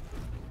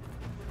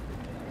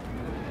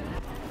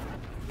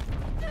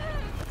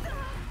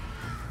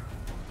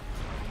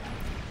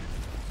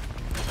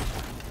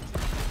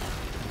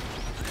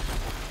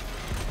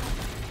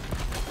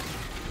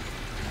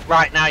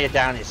 Right, now you're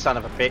down, you son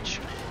of a bitch.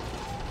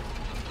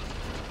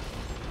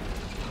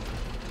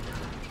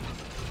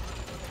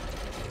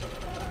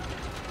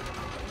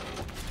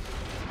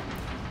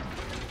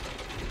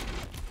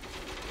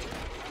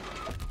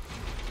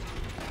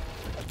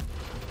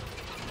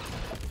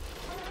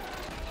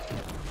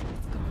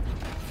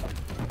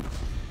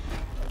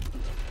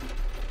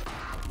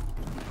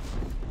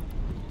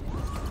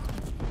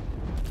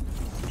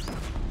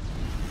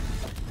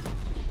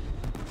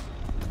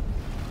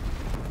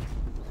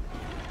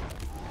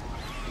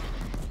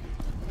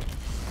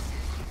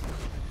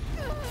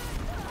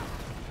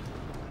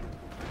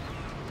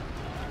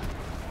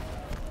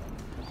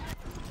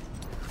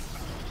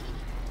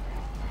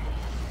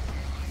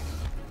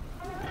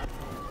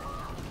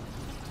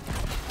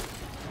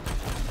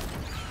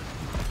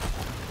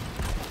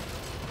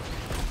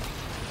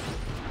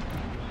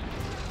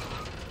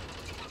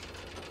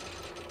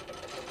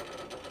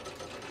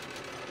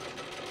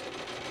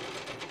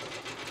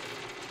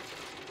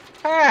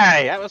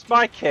 Hey, that was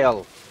my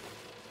kill.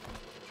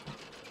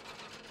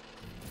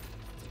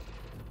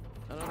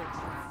 Another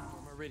track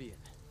for Meridian.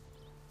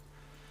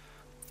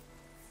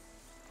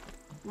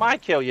 My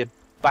kill, you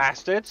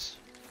bastards.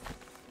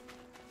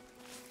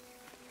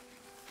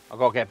 I've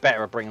got to get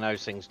better at bringing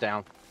those things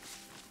down.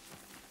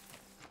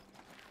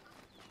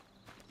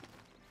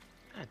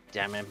 God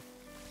damn him.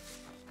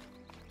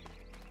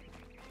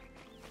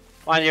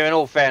 Mind you, in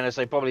all fairness,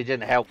 they probably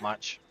didn't help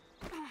much.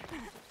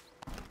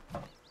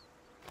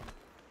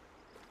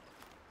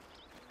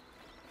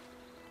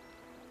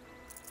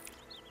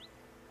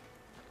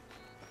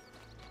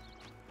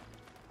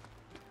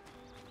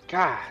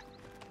 God.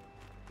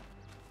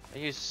 I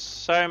use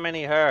so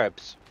many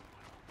herbs.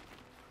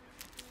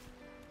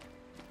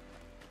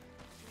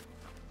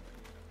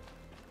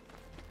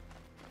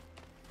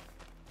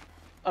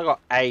 I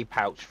got a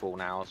pouch full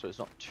now, so it's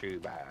not too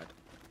bad.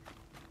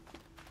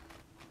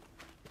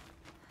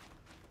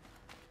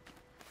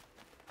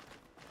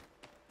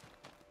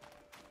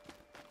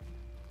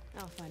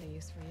 I'll find a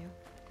use for you.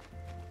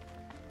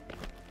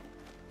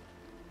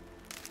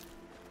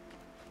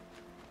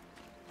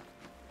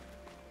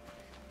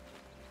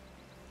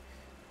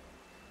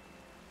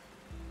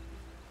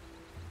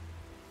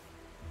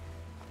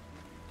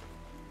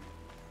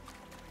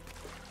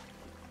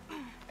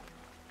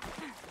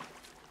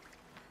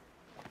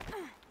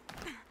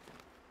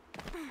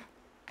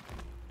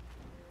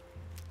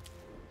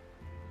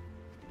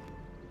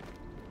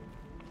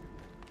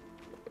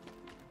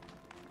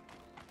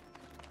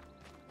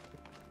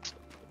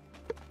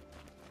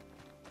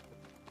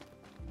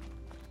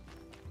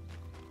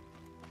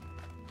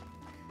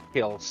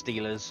 Kill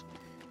stealers.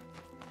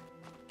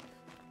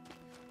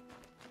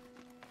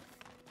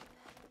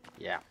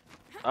 Yeah.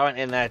 I went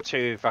in there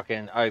too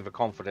fucking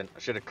overconfident. I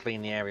should have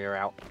cleaned the area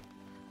out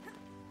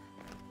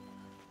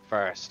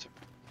first.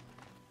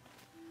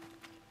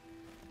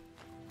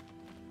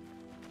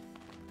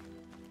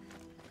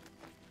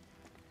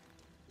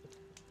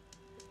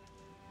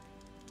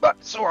 But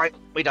it's alright,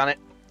 we done it.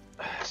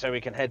 So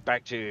we can head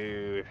back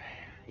to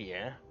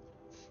here.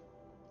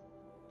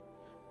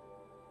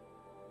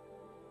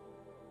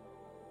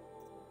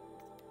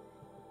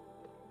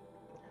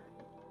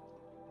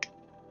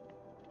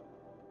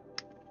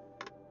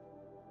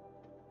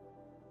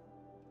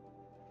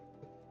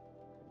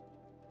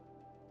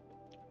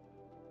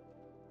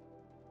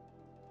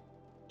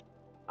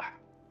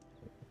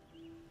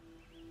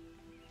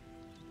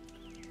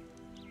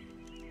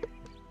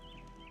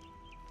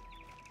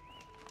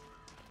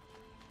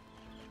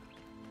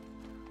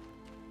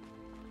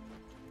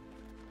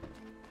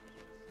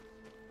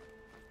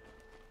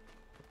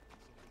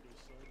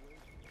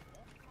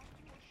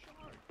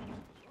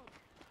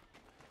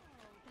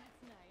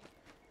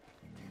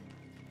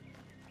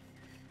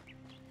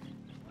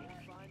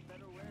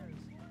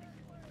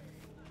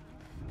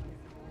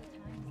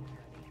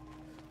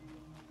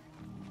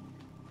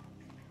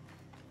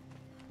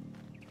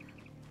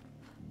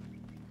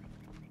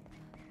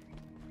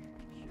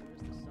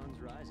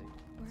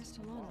 Where's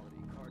Talana?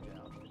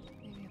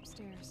 Maybe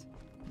upstairs.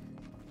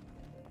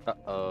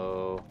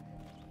 Uh-oh.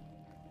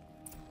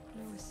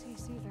 No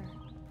Assis either.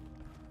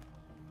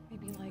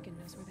 Maybe Lygan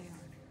knows where they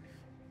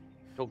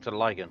are. Talk to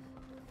Lygan.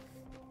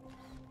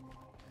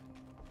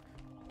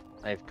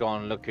 They've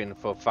gone looking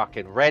for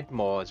fucking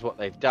Redmore is what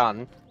they've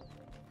done.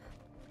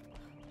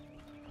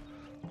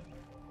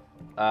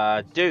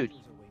 Dude.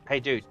 Hey,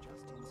 dude.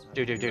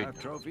 Dude. You have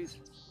trophies?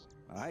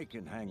 I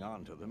can hang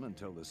on to them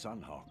until the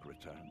Sunhawk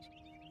returns.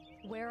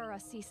 Where are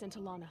Assis and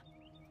Talana?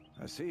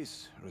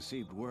 Assis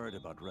received word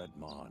about Red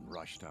Maw and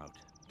rushed out.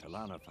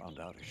 Talana found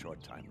out a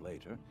short time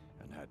later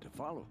and had to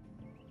follow.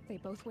 They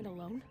both went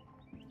alone?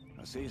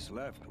 Assis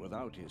left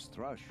without his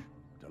thrush.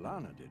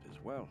 Talana did as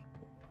well.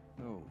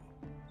 Oh,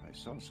 I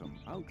saw some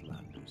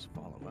outlanders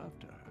follow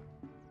after her.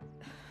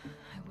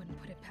 I wouldn't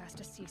put it past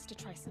Assis to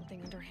try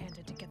something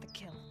underhanded to get the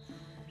kill.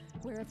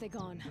 Where have they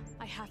gone?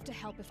 I have to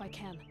help if I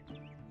can.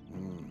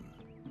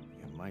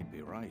 You might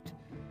be right.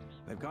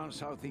 They've gone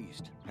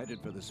southeast,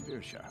 headed for the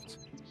spear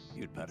shafts.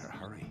 You'd better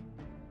hurry.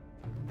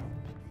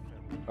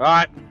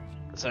 Alright,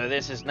 so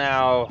this is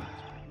now...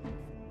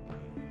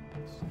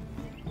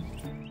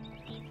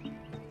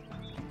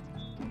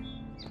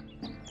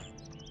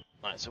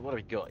 Right, so what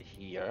have we got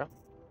here?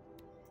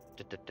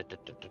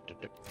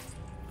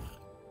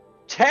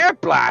 Tear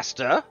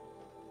Blaster?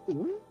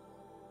 Ooh.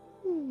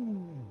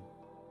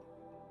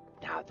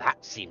 Now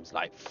that seems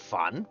like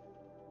fun.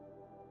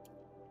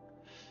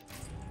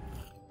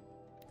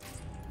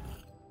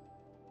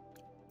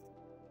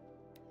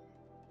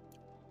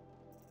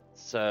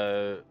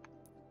 So,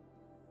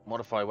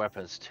 modify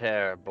weapons,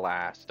 Tear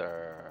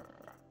Blaster.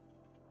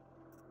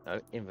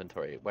 No,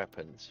 inventory,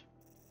 weapons.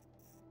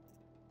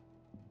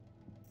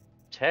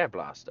 Tear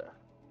Blaster.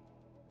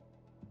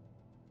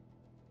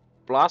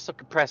 Blaster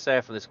compress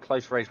air for this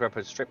close-range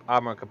weapon, strip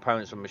armor and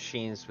components from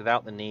machines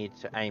without the need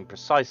to aim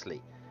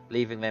precisely,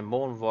 leaving them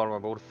more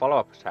vulnerable to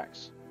follow-up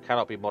attacks.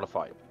 Cannot be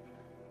modified.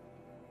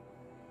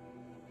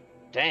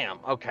 Damn,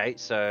 okay,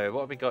 so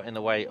what have we got in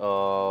the way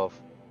of...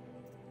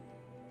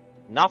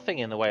 Nothing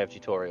in the way of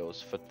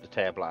tutorials for the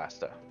Tear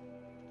Blaster.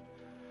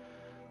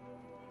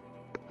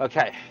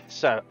 Okay,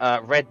 so,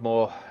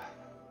 Redmore.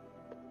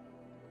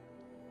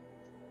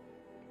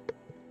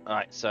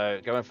 Alright, so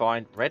go and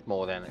find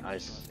Redmore then.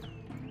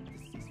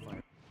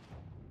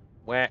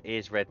 Where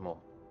is Redmore?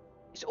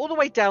 It's all the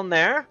way down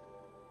there?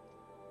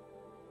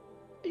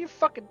 Are you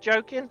fucking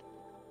joking?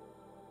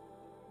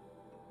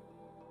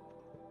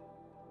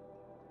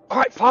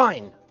 Alright,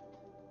 fine.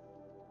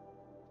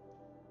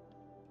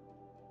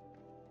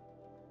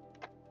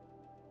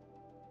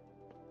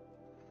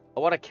 I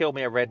want to kill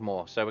me a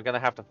Redmore, so we're going to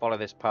have to follow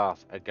this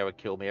path and go and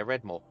kill me a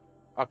Redmore.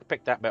 I could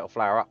pick that metal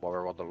flower up while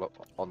we're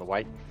on the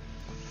way.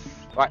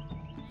 Right.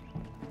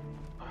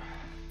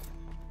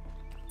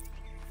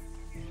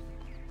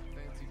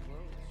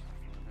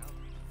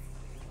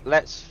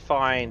 Let's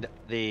find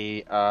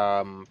the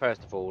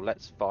first of all,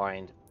 let's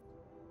find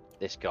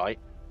this guy.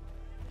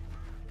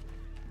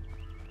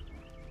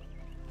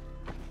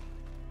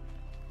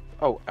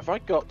 Oh, have I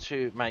got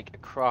to make a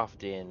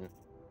crafting?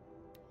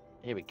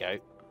 Here we go.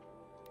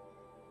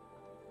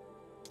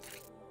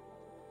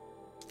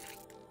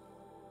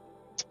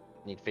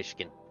 Need fish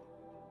skin.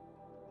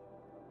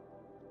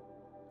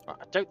 I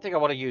don't think I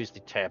want to use the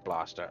Tear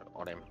Blaster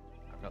on him.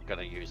 I'm not going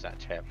to use that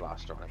Tear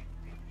Blaster on him.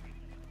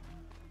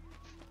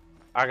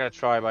 I'm going to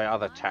try my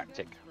other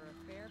tactic.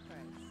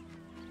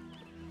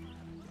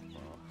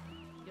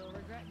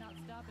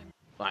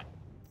 Right,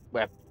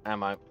 web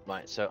ammo.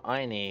 Right, so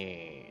I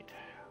need...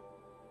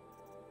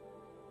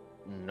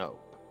 No.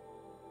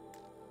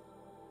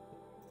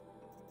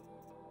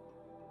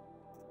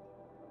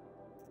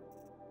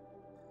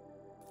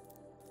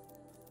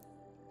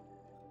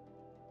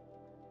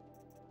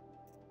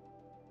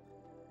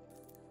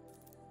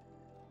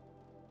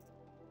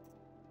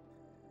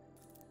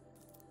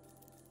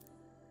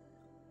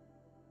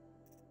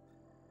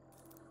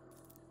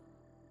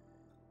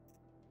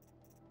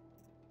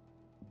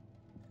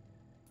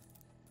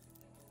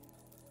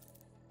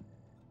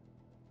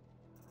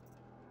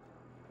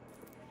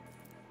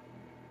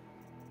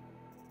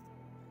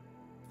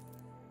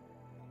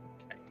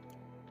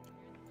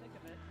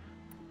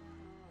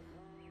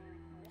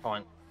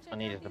 Fine. I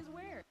needed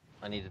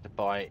to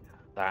buy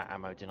that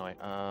ammo, didn't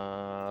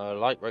I?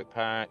 Light rope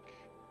pack,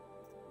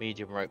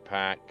 medium rope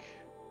pack,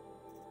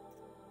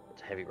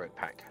 it's a heavy rope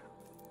pack.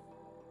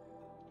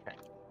 Okay.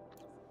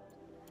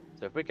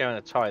 So if we're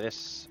going to tie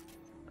this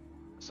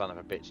son of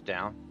a bitch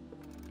down.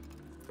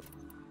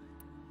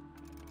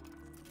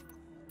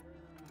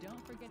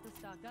 Don't forget to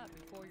stock up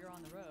before you're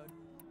on the road.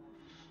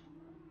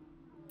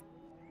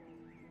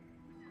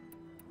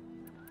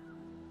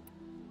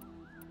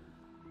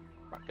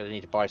 Right, gonna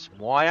need to buy some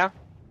wire.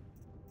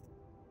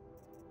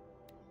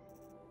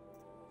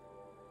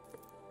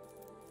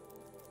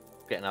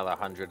 Get another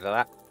 100 of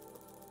that.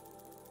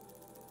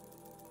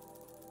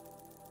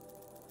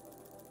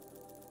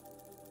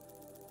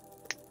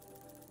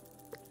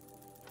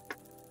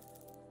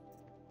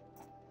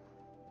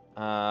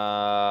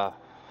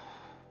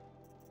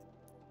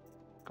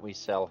 Can we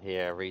sell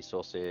here?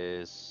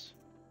 Resources.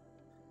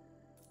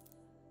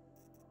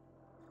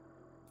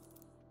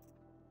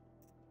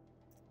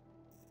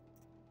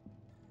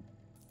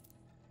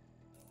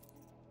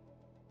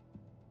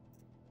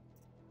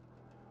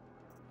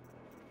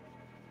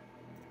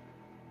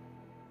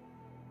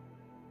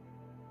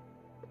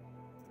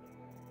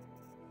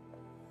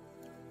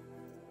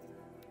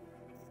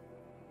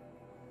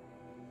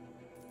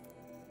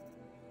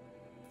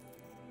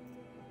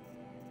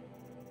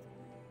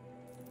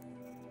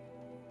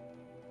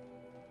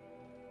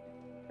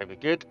 Very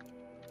good.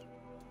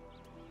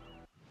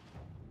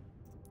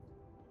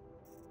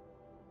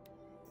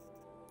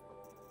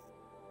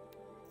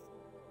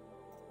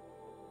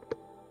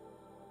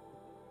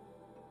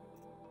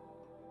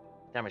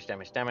 Damage,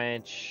 damage,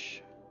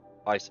 damage.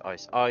 Ice,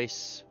 ice,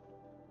 ice.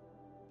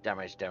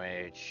 Damage,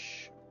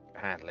 damage.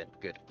 Handling,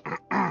 good.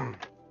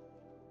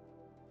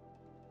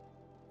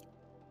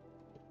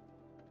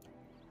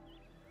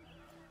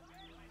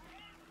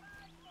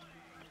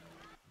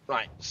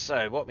 Right,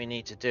 so what we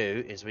need to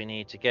do is we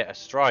need to get a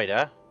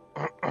strider,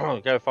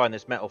 go find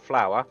this metal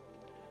flower,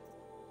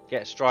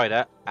 get a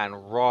strider,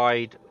 and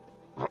ride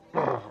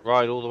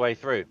ride all the way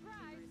through.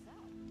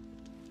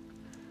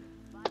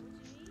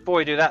 Before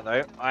we do that,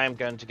 though, I am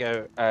going to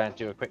go and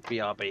do a quick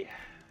BRB.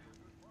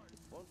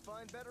 Won't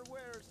find better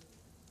wares.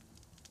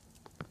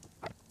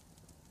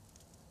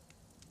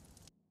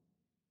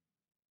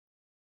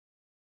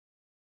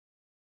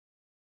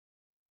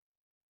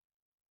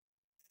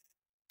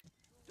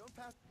 Don't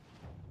pass.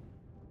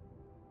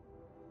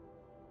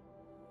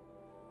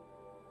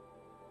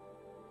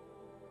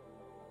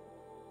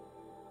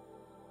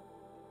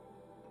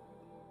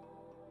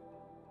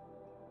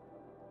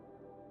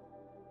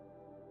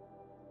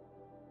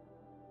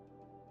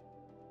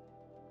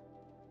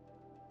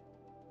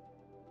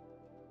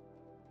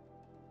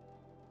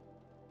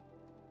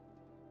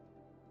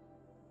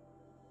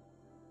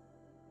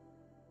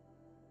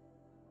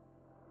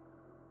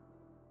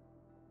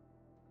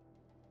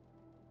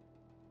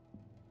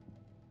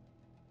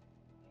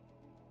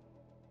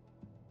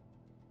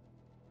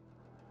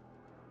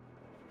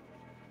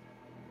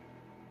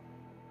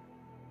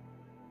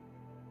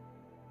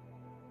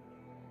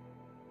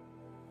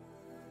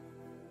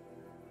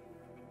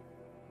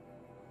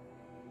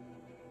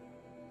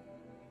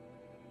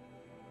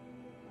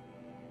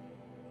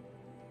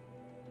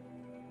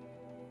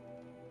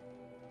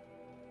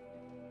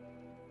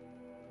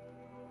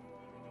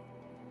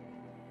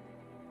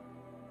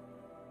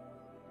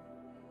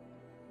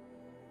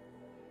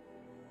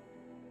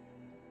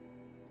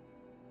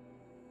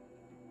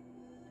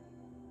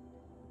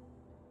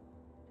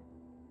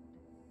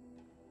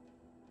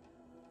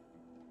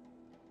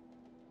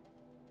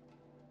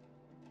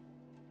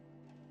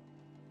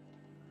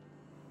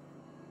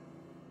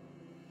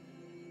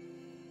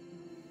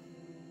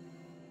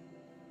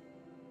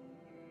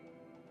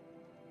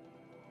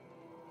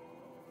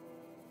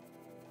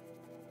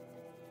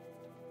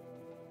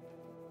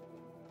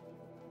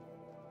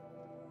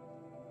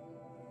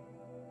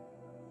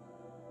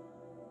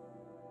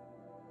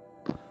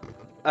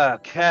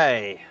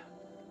 Okay.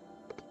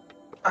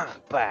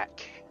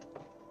 Back.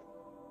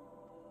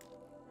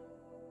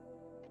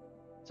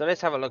 So let's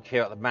have a look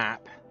here at the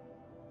map.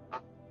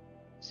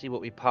 See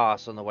what we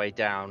pass on the way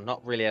down.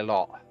 Not really a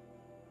lot.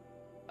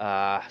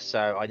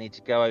 So I need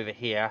to go over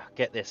here,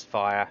 get this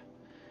fire,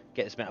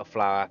 get this metal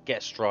flower, get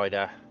a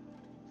strider,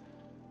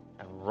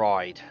 and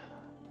ride.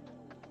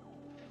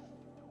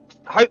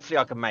 Hopefully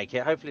I can make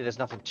it. Hopefully there's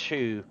nothing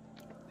too...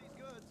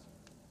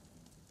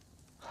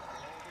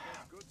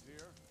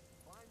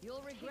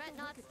 You'll regret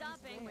not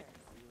stopping.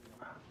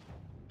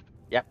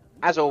 Yep,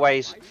 as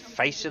always,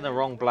 facing the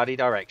wrong bloody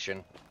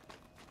direction.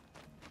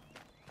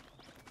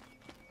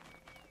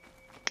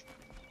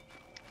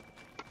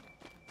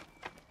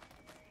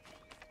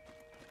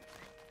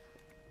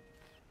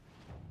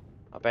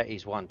 I bet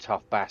he's one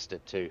tough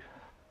bastard too.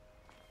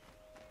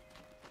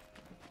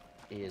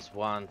 He is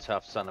one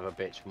tough son of a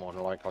bitch, more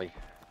than likely.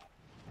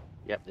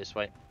 Yep, this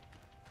way.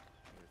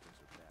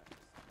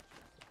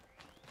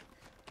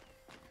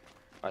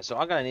 Right, so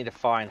I'm going to need to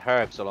find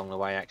herbs along the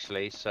way,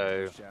 actually,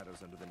 so... Shadows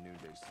under the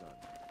noonday sun.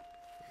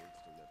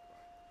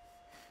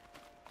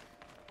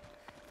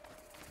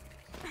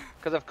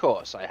 Because, of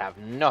course, I have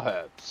no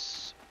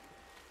herbs.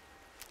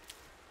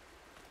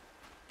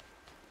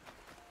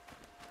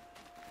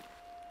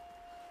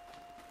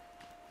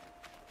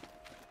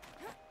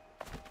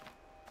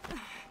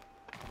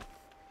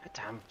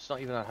 Damn, it's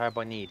not even a herb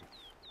I need.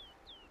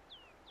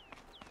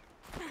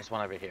 There's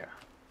one over here.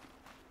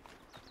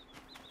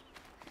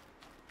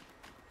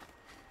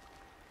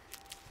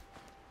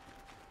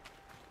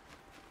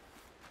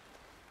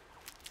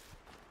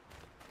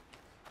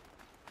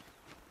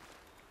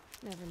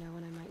 Never know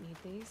when I might need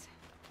these.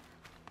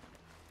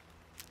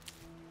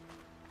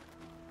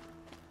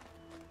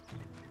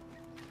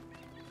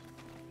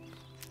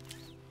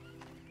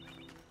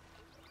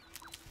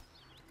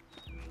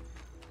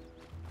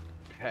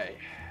 Okay.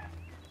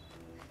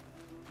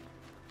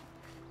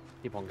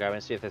 Keep on going,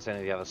 see if there's any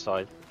on the other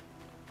side.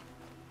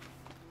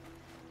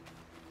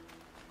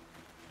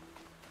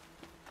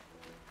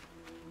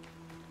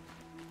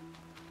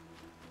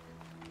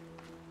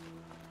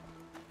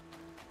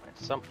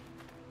 There's some.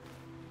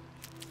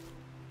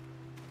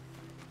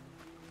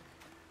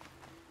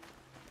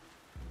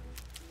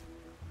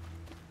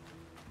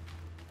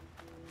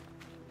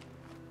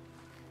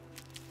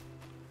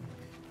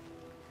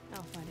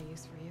 I'll find a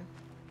use for you.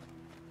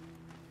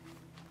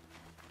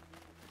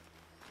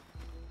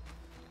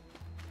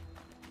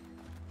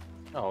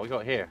 Oh, what we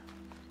got here?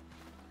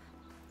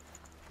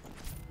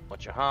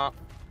 Watch your heart.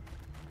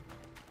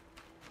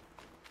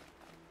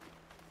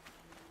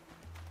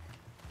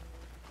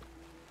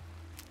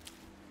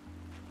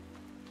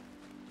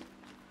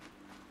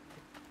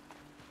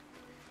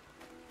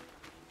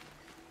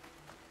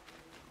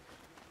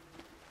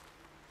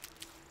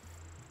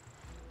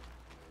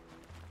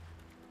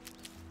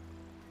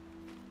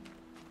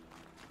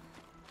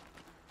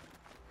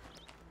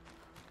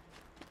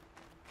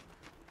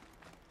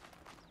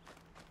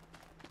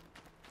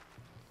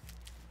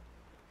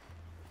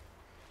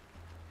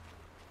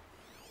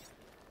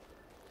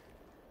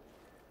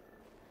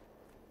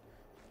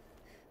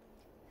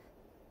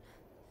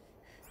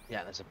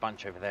 Yeah, there's a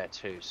bunch over there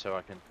too, so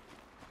I can...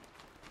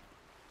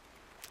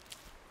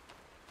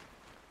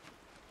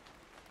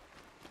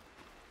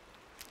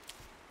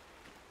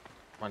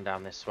 Run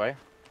down this way.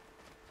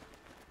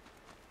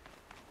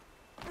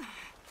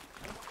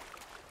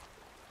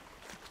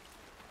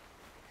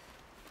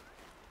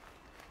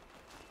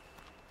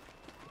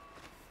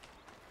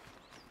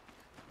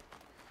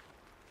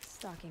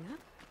 Stocking up.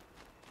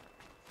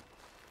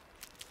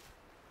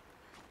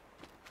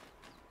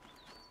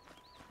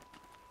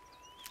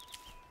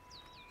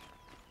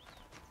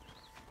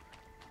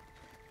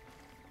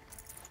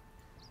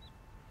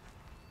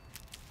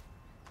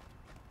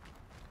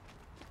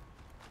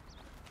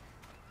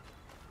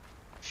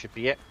 Should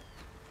be it.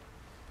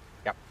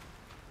 Yep.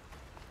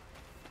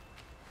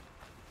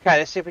 Okay,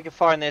 let's see if we can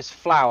find this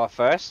flower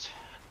first.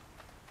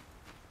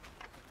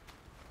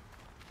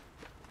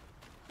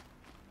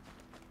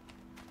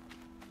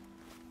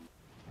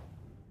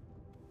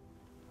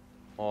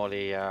 Or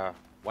the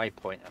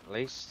waypoint at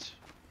least.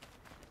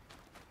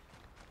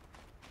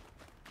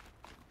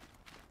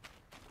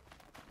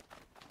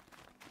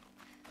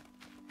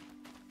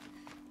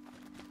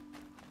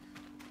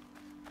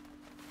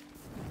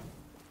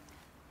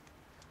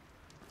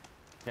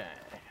 Okay.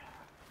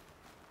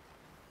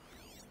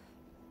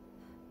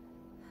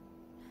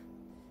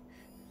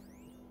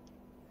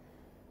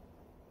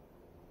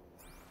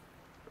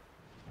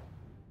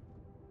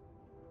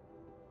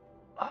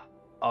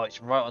 Oh,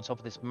 it's right on top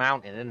of this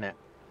mountain, isn't it?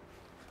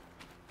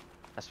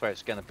 That's where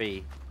it's going to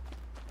be.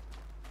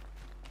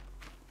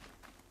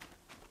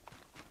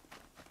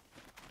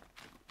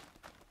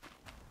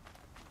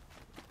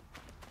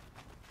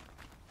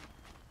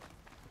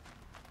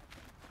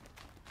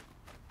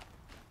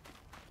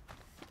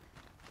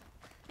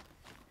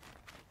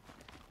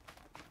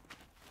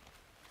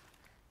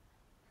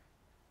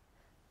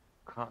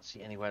 Can't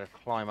see anywhere to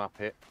climb up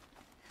it.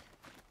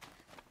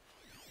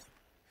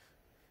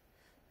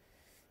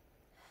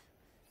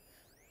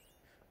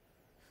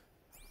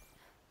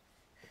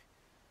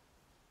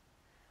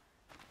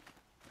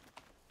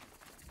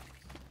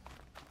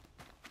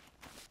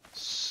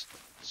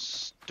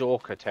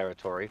 Stalker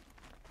territory.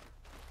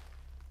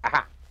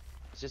 Aha!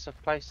 Is this a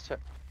place to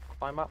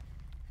climb up?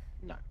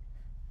 No.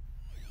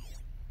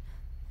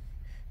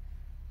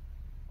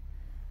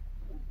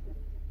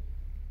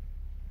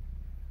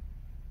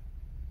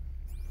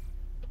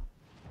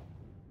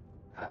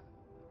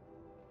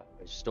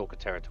 It's stalker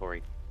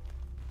territory.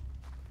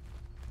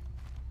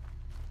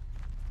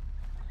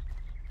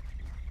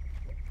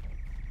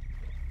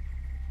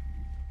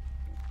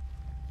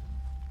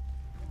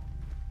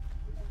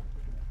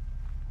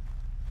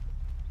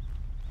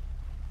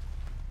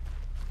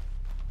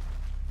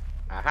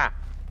 Aha!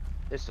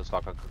 This looks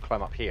like I could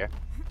climb up here.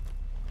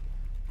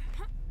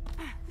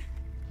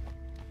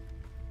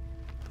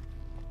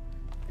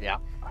 Yeah.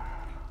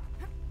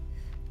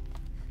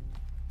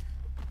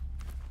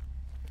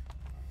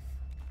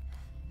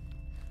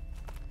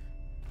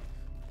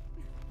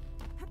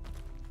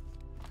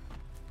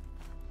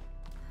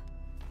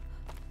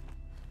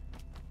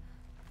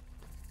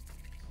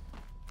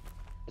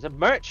 There's a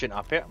merchant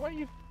up here. What are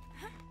you...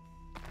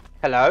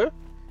 Hello?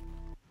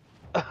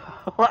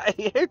 What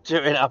are you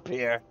doing up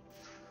here?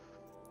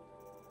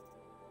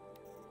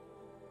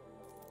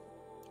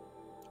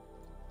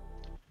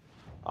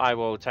 I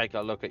will take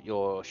a look at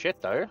your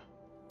shit though.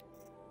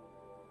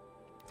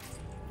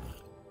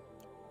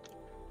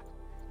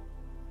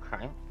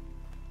 Okay.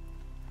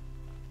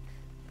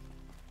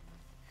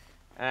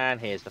 And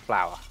here's the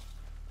flower.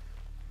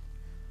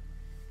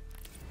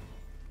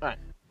 Right,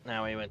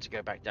 now we want to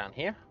go back down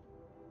here.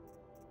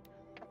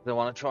 I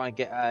want to try and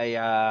get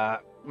a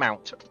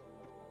mount.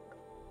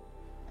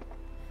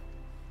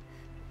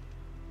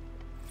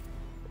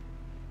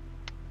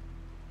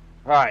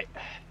 Right,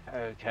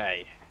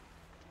 okay.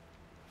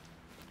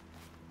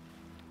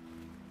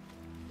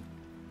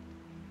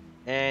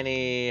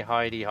 Any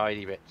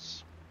hidey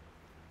bits?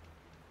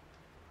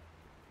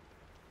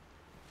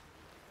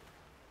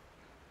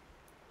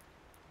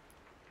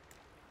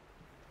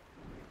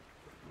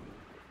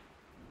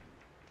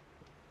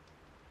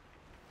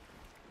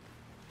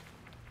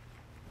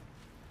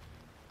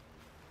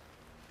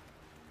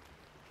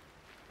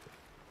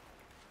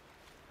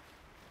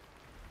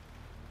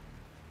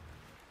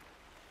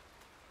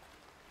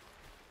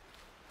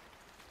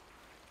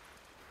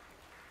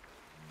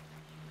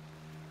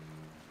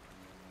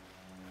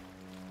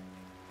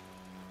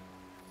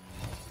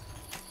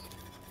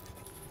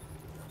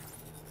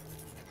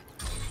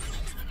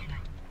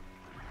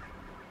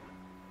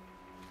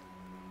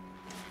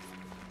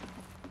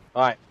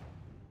 Alright.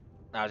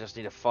 Now I just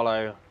need to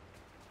follow.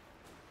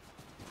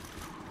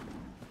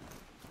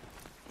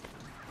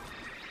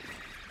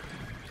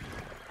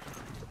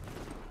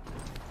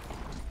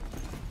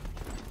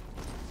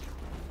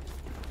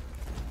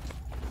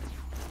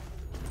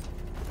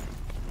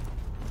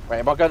 Wait,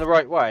 am I going the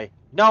right way?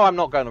 No, I'm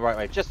not going the right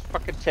way. Just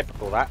fucking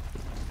typical that.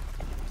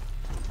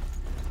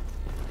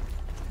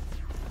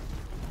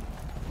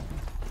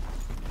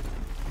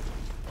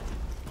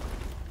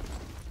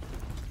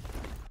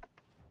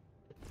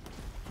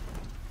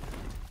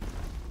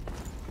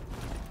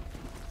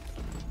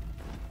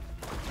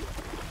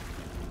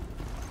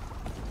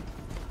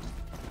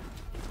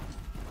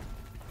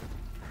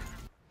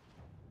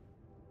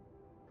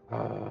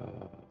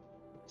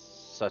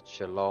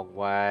 such a long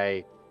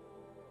way.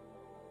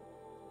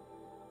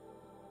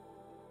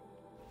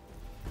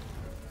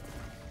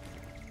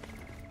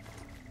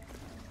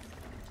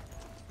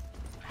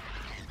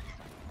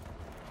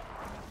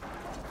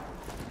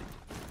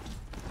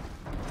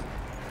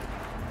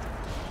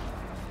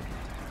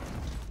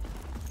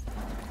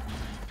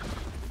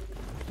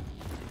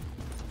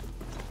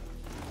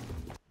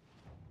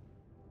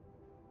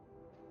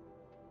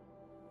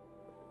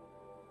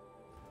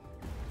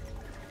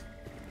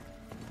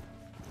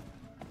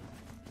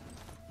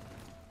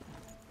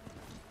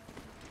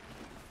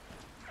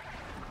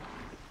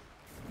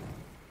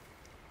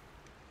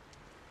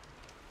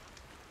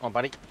 Come on,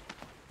 buddy.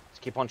 Let's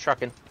keep on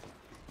trucking.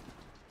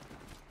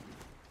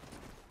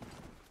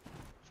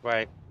 This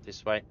way.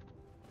 This way.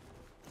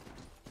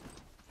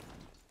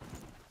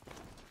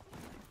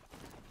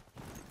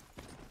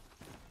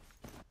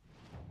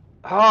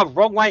 Oh,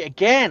 wrong way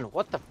again!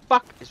 What the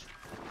fuck is...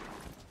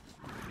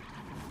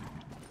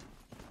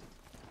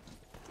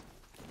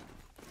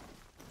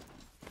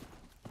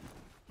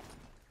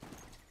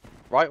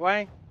 Right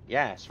way?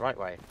 Yes, right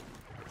way.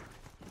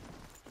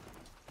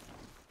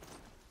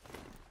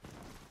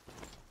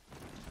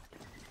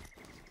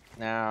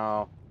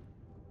 Now...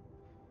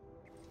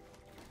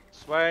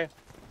 This way.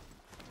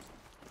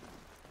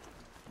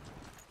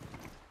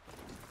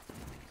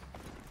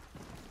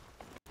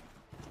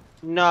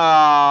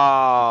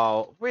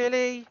 No!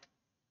 Really?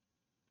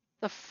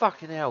 The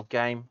fucking hell,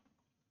 game.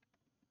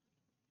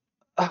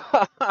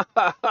 Why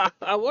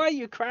are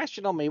you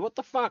crashing on me? What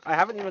the fuck? I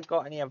haven't even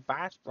got any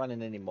Avast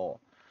running anymore.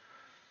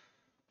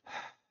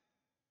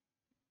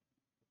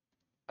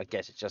 I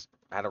guess it just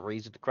had a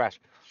reason to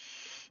crash.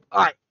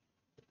 Alright.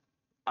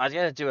 I was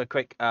going to do a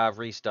quick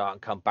restart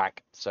and come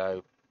back.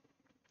 So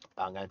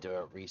I'm going to do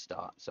a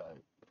restart. So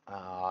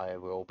I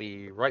will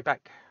be right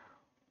back.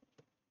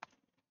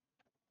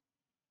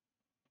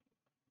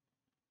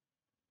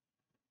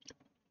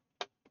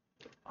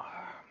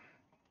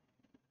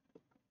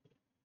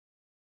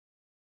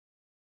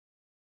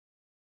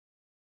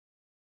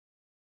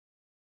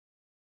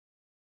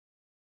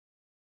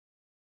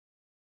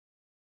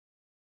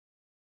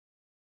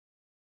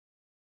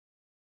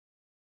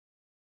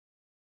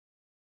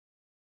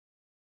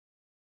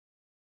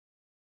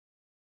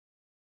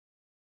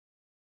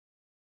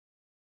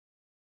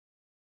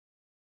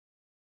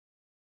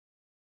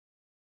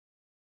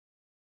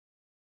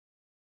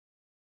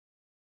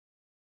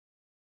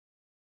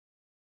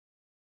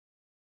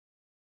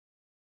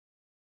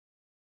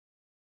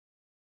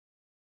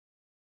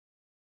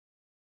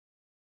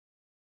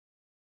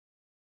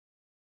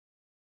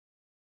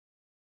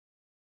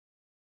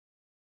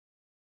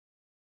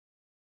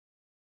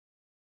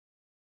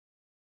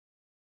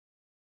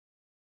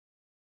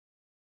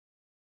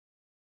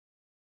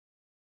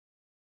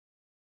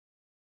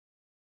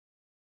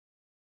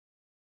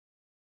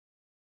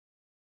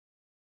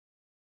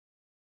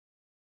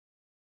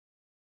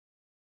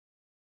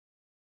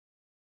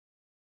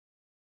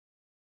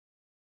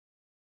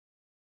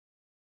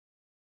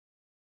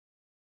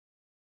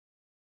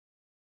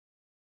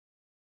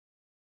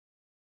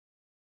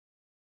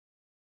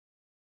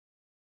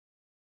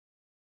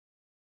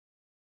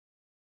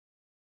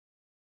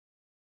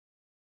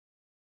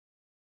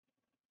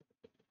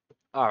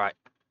 All right,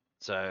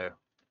 so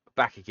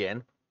back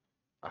again.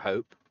 I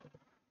hope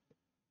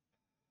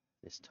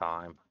this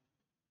time.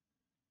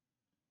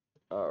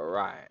 All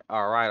right,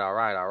 all right, all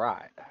right, all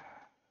right.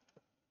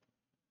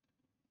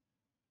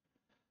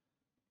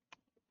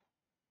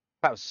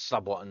 That was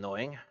somewhat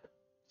annoying, to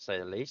say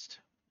the least.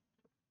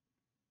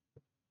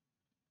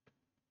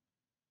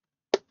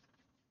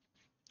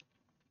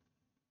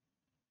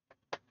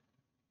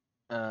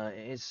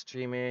 It is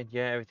streaming.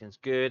 Yeah, everything's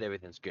good.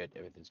 Everything's good.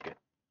 Everything's good.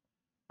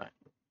 All right.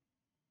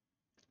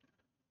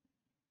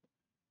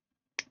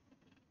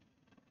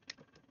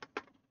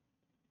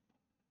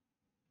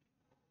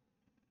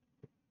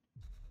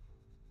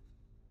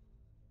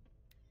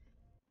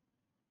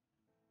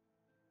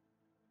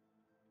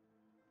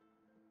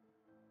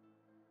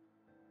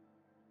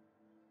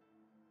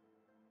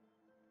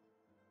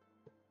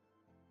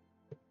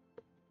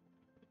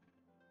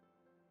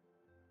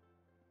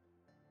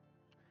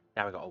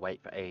 Now we got to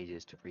wait for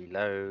ages to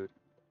reload.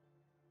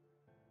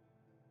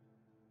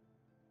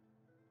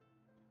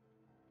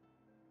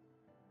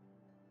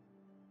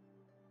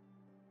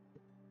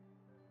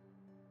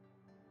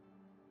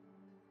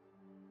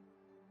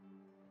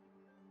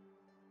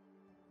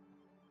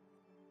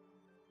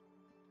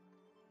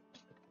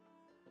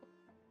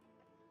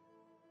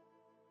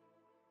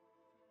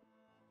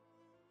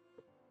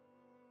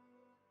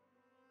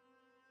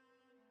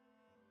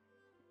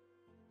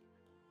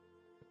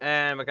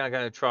 And we're going to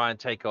go try and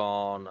take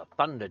on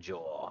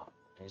Thunderjaw.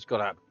 He's got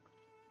a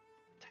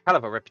hell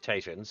of a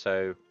reputation,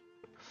 so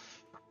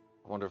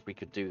I wonder if we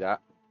could do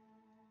that.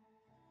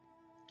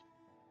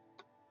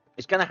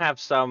 It's going to have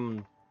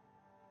some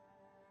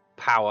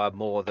power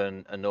more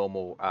than a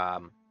normal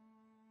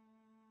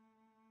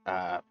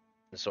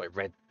sorry,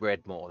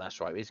 red more, that's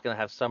right. He's going to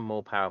have some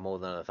more power more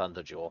than a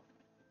Thunderjaw.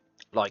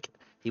 Like,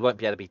 he won't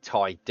be able to be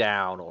tied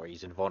down, or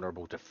he's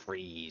invulnerable to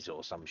freeze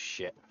or some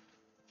shit.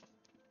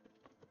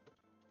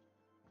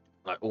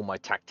 Like, all my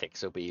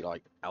tactics will be,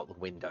 like, out the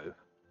window.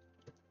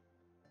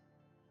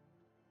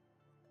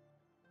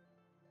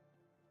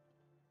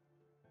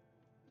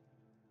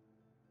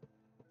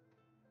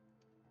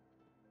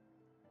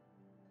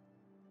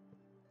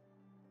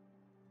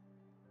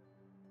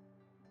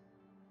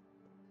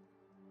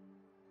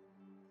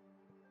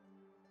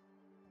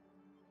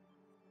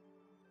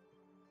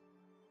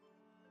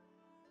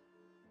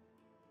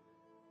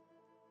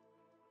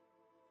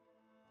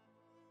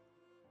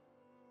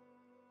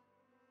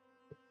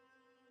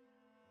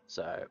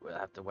 So we'll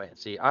have to wait and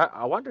see.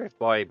 I wonder if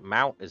my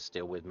mount is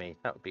still with me.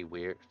 That would be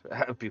weird.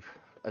 That would be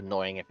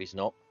annoying if he's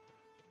not.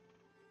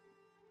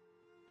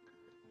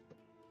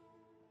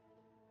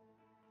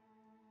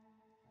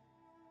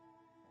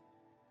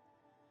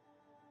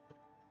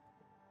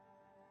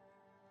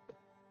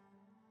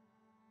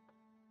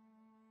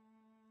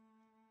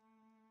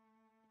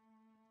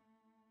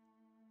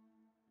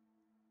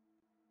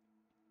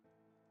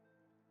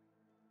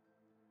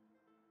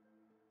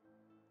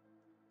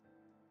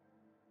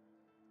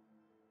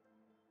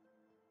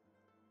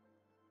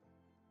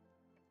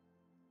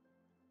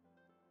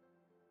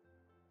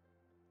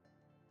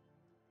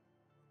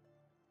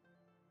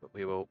 But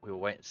we will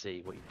wait and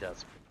see what he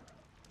does.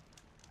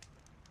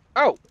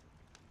 Oh!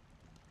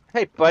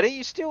 Hey buddy,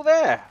 you still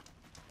there?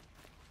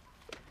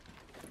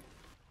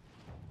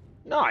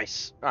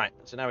 Nice! Right,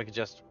 so now we can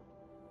just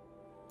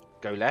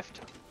go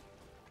left.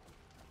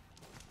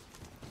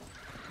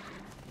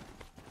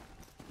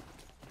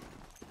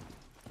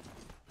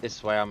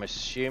 This way, I'm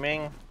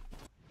assuming.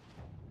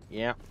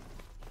 Yeah.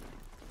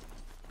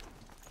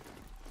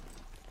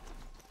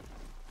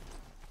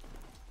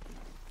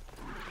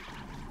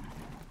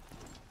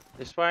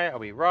 This way, are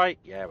we right?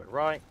 Yeah, we're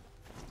right.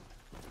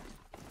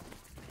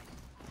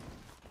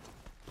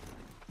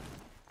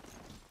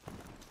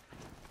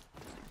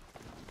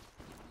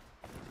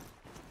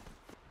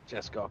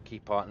 Just got to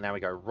keep on. Now we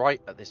go right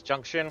at this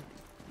junction.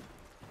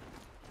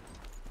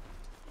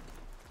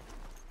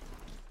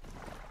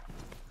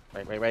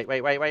 Wait.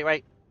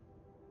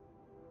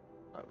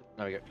 Oh,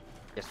 there we go.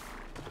 Yes.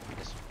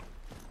 Yes.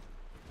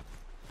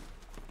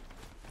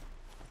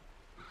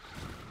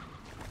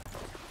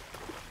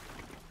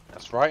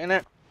 That's right, isn't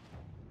it?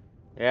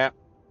 Yeah.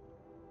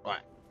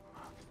 Right.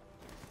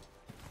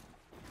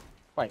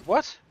 Wait,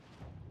 what?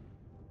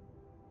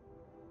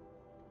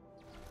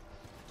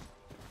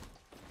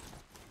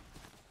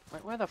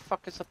 Wait, where the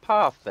fuck is the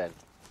path then?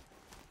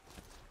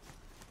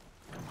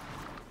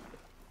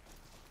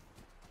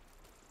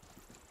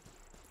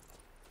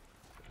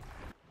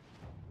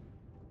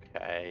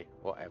 Okay,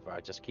 whatever.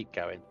 I just keep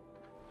going.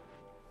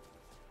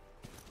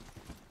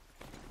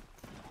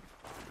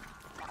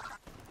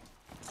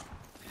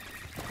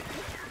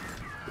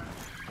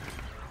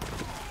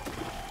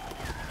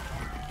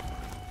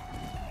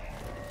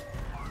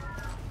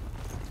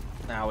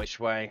 Now which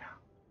way?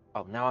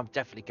 Oh, now I'm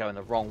definitely going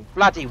the wrong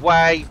bloody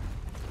way!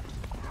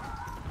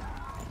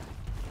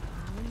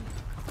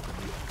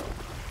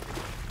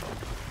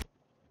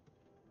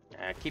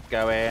 Yeah, keep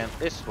going.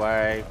 This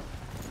way.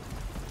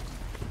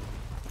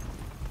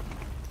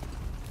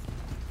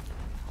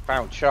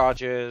 Found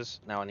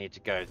charges. Now I need to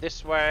go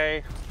this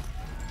way.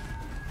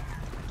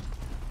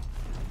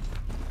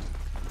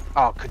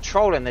 Oh,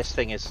 controlling this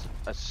thing is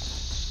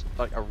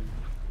like a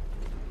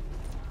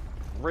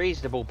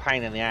reasonable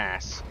pain in the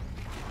ass.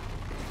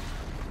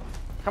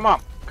 Come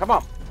on, come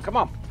on, come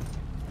on.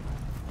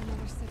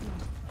 Another signal.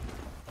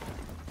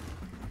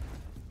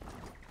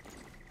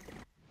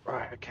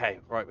 Right, okay,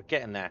 right, we're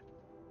getting there.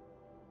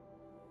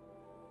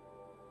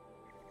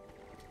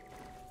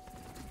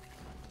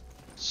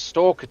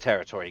 Stalker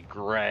territory,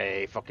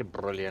 great, fucking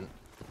brilliant.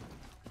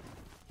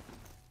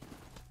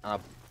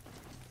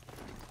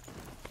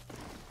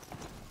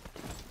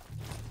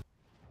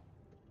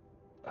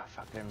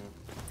 Fucking.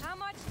 How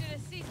much did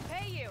Assis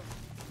pay you?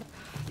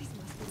 These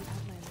must be the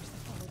Outlanders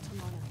that followed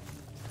Tamana.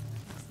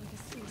 Looks like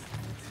Assis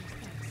had some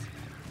sense.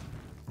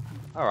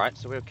 Alright,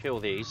 so we'll kill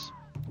these.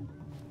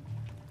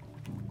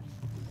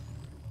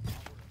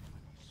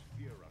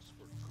 Fear us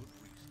for good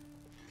reason.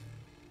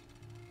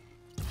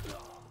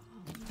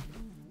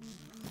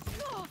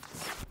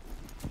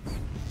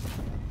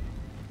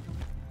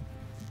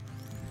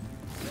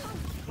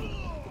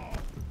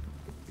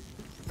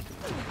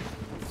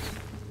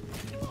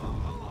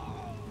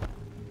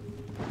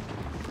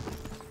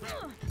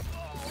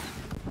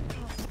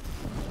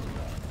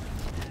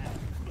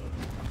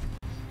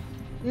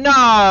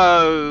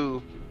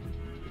 No!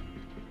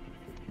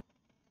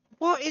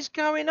 What is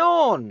going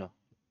on?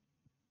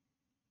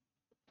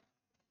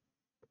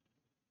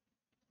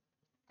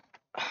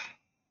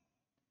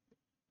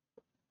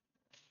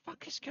 What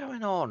is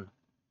going on?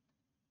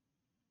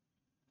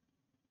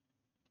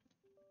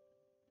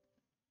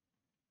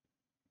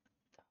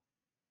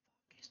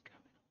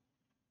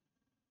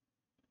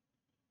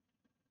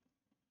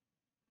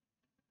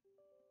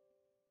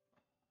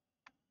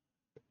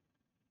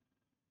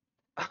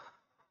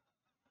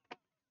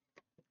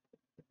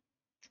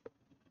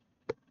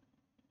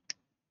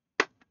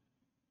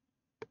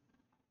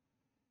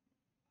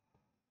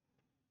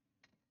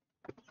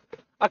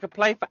 I could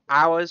play for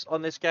hours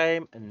on this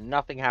game and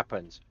nothing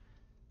happens,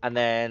 and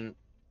then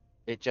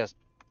it just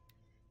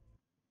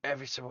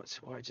every so once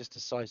in a while it just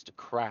decides to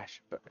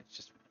crash. But it's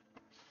just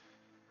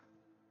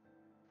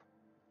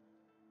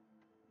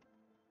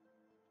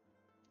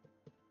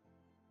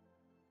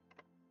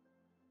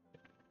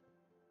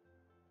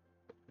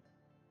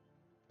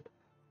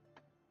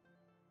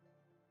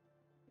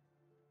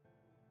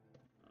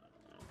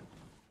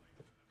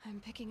I'm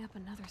picking up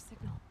another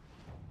signal.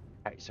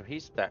 okay. So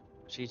he's there.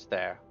 She's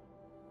there.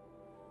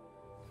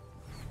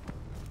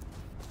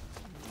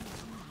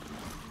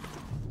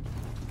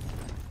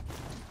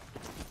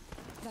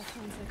 That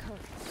sounds like her.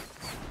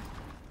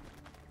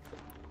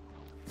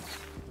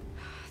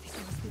 These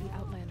must be the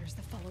Outlanders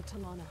that followed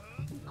Talana.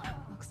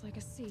 Looks like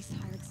Assis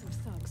hired some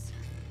thugs.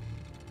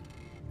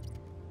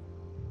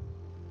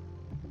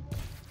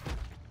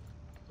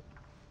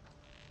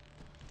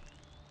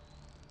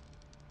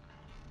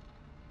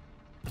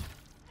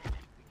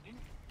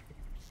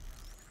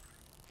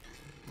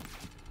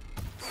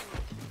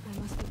 I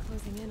must be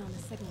closing in on the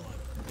signal.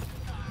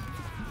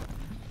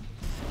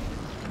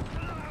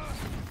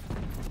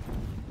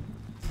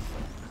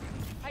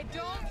 I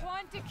don't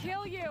want to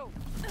kill you!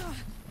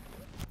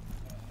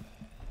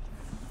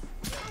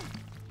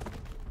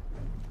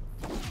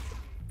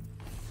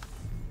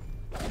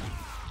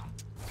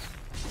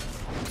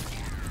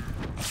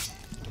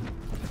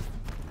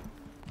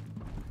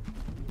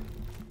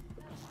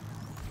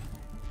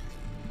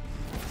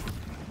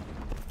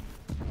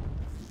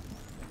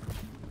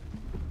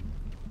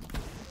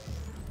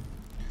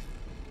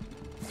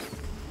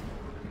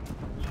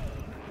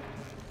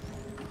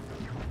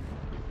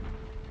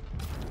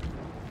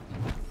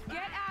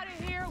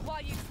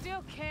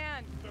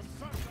 Can.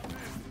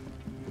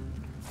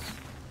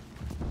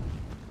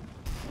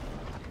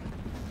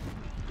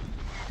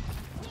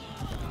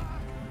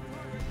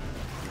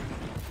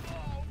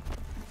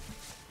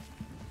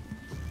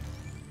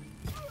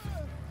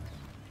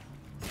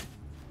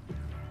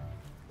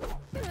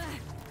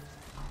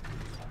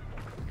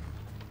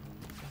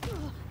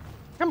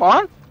 Come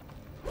on.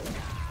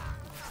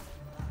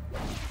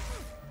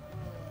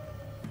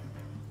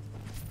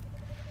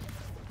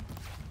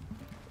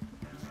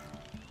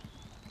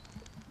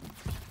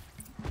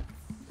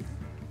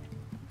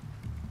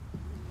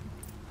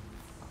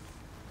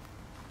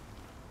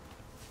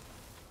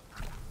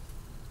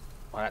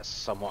 Well, that's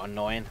somewhat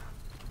annoying.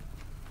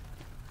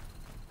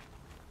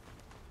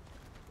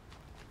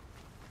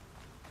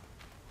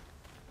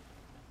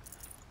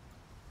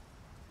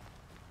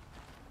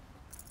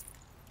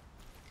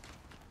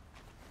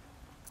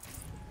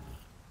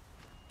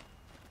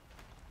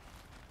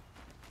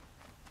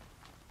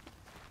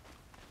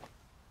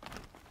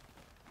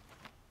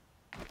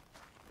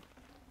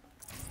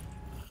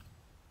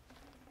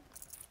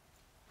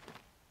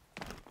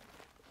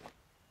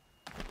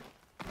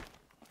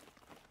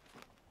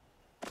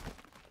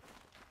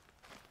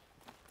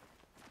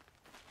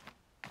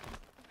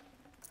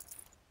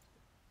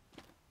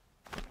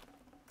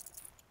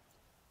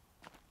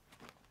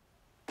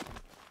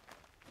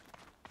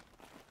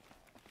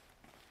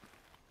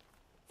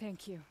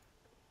 Thank you.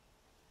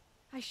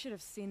 I should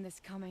have seen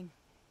this coming.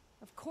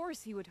 Of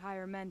course he would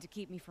hire men to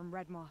keep me from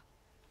Redmaw.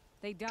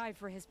 They died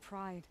for his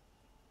pride.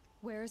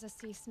 Where's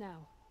Assis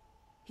now?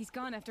 He's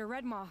gone after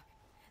Redmaw.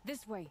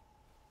 This way.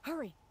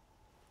 Hurry!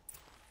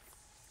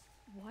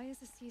 Why is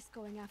Assis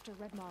going after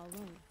Redmaw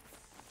alone?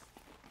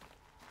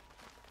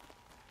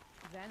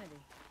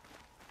 Vanity.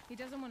 He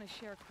doesn't want to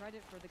share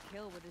credit for the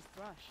kill with his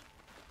thrush.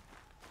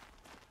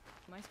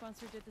 My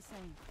sponsor did the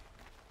same.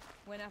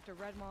 Went after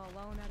Redmaw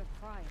alone out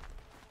of pride.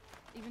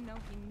 Even though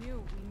he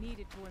knew we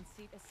needed to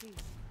unseat Assis.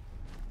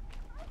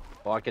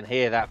 Oh, I can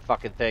hear that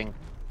fucking thing.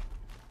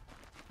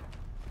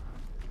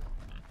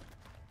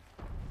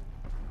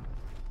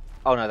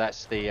 Oh no,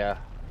 that's the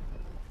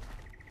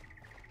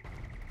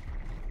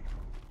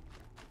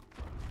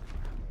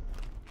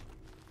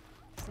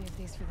Save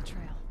these for the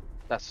trail.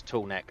 that's the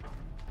tool neck.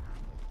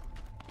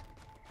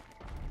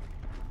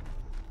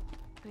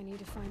 I need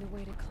to find a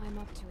way to climb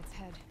up to its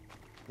head.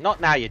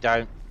 Not now, you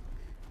don't.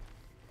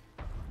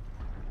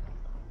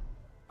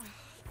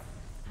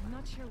 I'm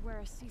not sure where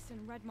Assis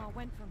and Redmaw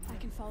went from here. I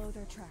can follow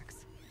their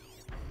tracks.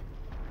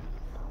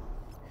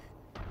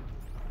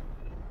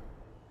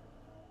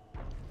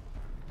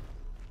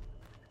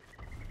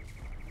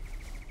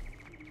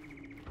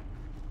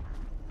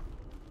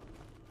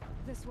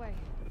 This way.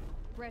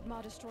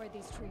 Redmaw destroyed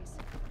these trees.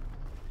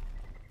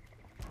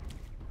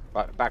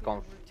 Right, back on.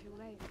 We're too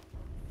late.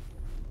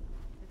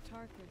 The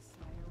Tarkus,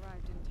 I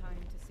arrived in time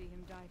to see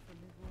him die from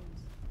his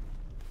wounds.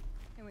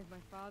 And with my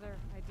father,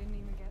 I didn't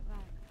even get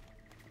that.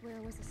 Where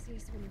was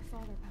Assis when your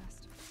father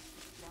passed?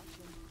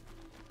 Watching.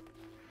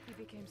 He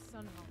became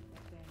Sunhawk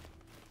that day.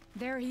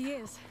 There he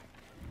is.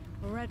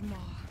 Redmaw.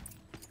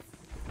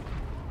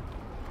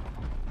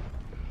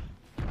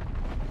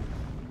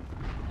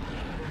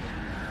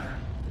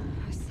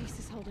 Assis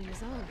is holding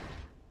his own.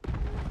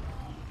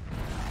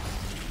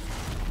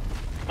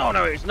 Oh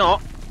no, it's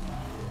not.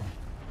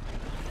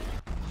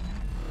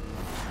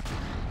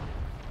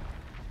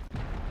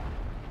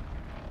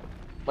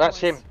 That's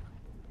him.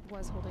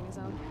 Was holding his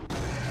own.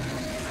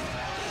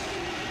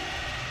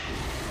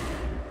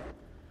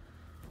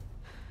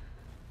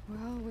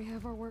 Well, we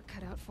have our work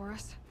cut out for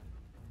us.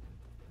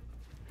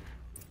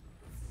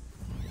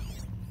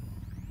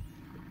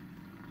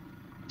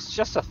 It's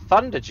just a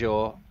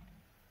Thunderjaw.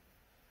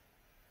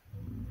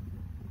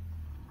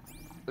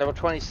 Level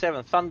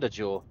 27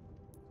 Thunderjaw.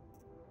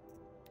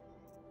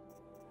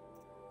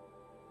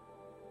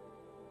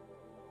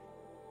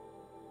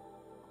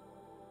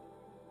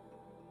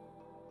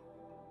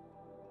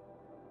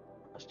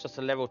 That's just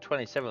a level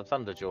 27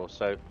 Thunderjaw,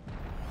 so...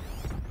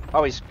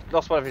 Oh, he's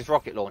lost one of his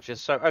rocket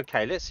launchers, so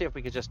okay, let's see if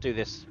we could just do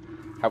this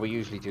how we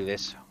usually do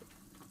this.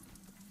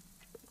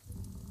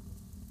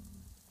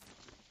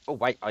 Oh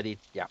wait, I need...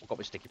 Yeah, I've got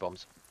my sticky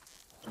bombs.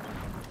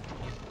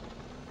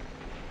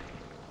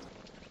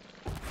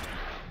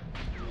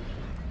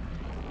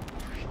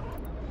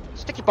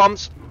 Sticky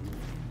bombs!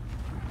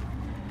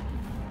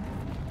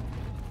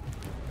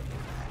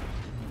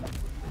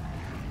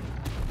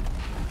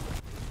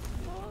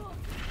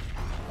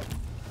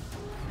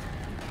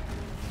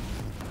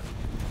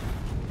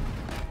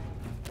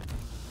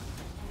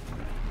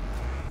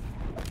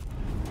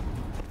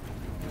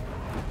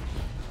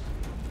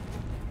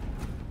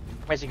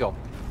 Where's he gone?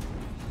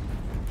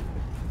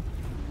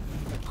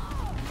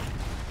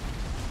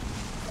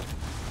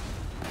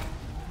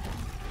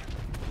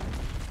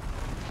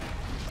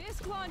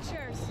 Disc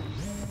launchers!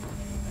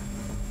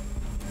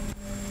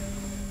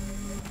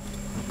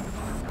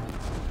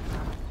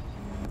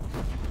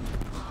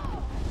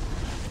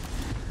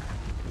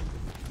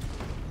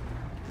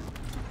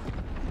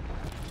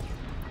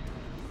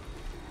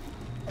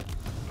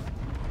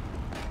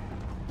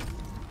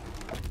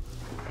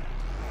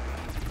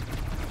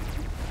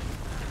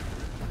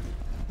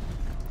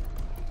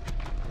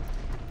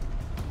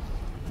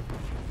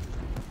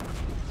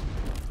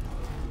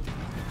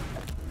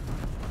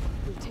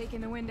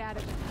 Taking the wind out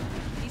of him.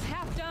 He's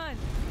half done.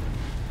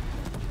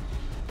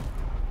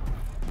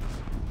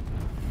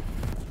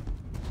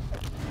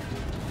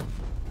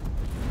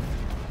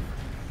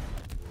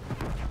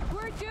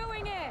 We're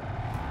doing it!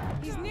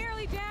 He's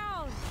nearly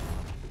down!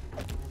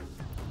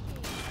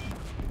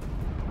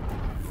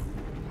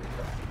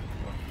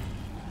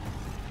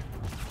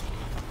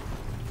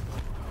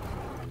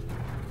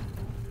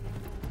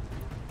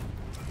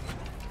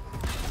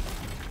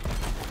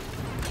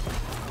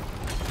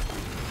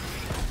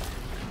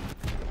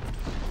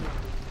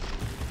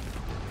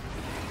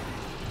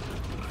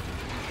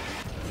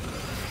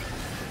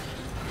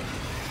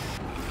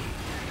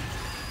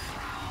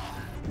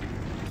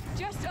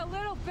 Just a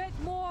little bit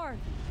more.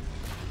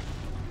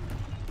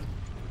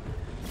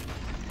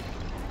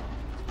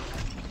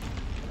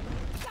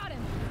 Got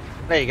him.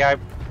 There you go.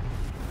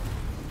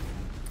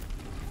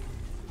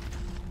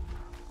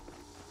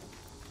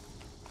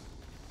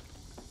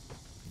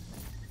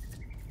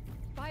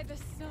 By the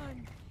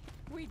sun,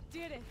 we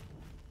did it.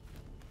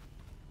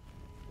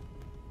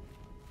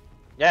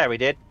 Yeah, we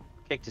did.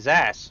 Kicked his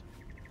ass.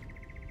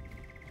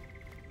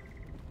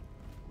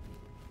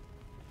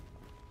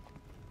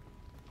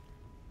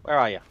 Where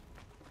are you?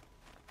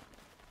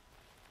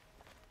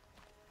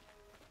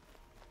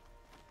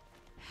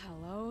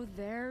 Hello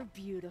there,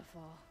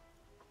 beautiful.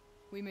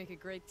 We make a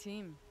great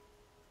team.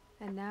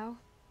 And now,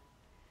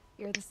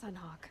 you're the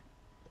Sunhawk.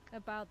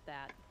 About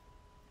that.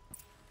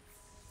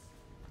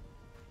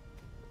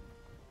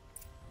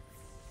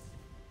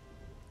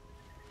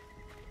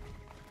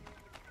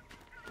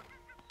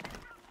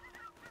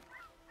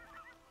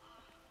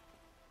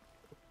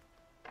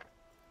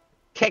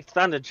 Kicked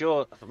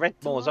Thunderjaw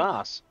Redmore's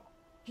ass.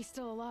 He's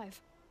still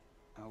alive.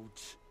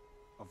 Out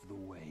of the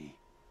way,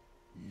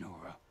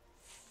 Nora.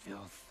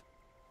 Filth.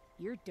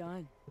 You're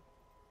done.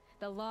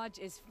 The Lodge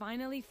is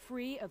finally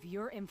free of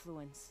your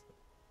influence.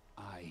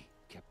 I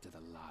kept it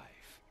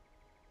alive.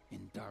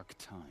 In dark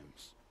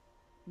times.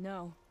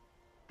 No,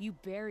 you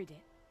buried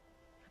it.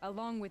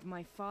 Along with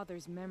my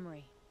father's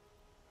memory.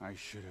 I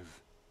should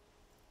have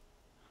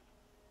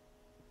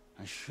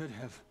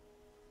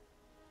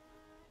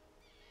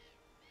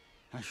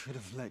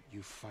let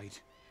you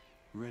fight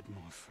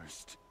Redmore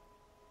first.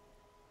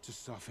 To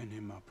soften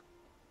him up.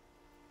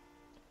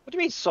 What do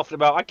you mean soften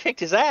him up? I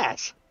kicked his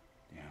ass.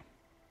 Yeah.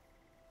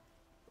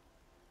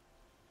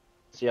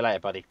 See you later,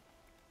 buddy.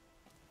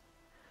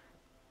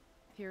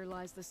 Here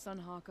lies the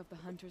Sunhawk of the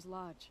Hunter's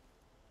Lodge.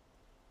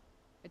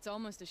 It's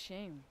almost a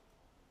shame.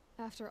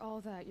 After all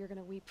that, you're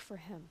gonna weep for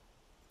him.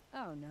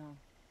 Oh no.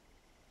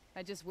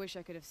 I just wish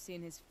I could have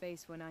seen his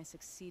face when I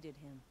succeeded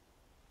him.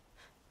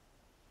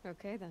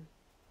 Okay then.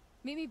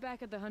 Meet me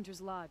back at the Hunter's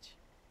Lodge,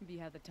 if you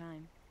have the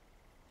time.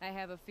 I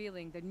have a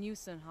feeling the new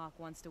Sunhawk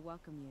wants to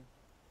welcome you.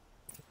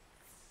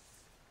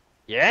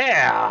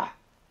 Yeah!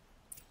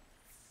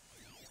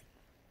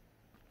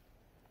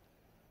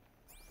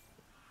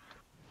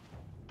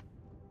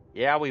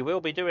 Yeah, we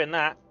will be doing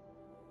that.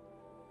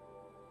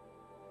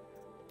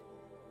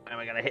 And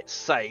we're going to hit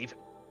save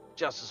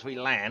just as we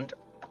land.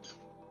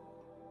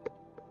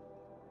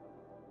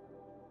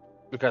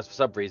 Because for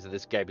some reason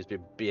this game has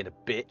been being a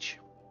bitch.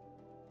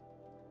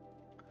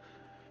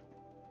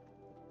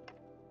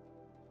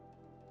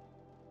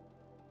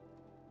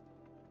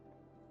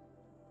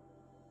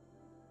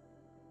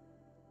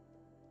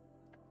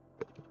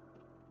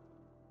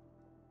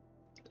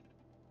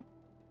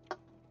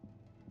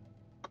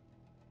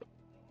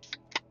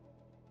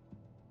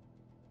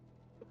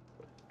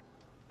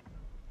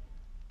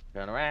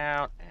 Turn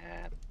around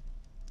and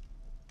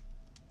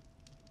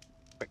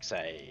quick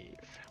save.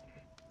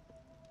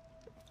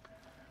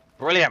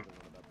 Brilliant.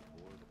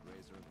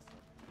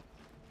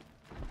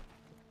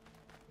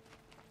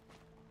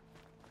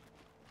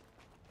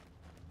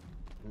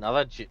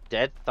 Another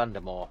dead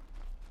Thundermaw.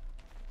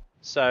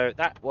 So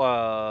that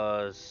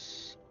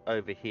was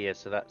over here.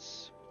 So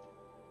that's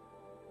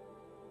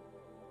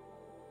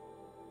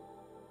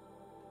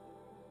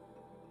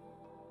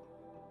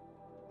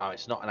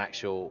it's not an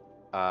actual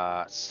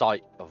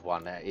site of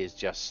one. It is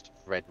just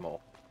Redmoor.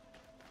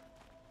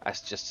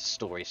 That's just a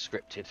story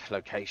scripted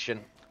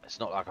location. It's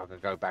not like I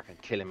could go back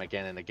and kill him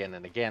again and again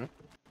and again.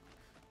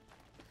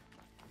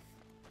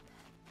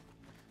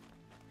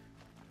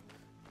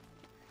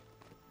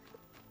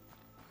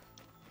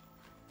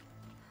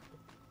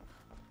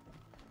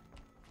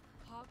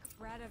 Hawk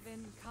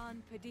Bradavin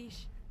Khan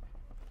Padish,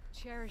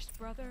 cherished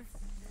brother,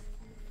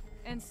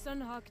 and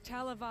Sunhawk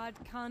Talavad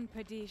Khan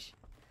Padish,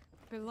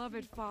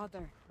 beloved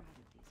father.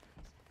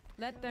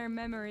 Let their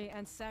memory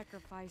and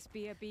sacrifice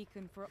be a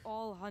beacon for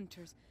all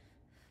hunters,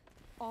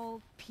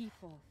 all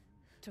people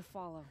to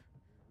follow.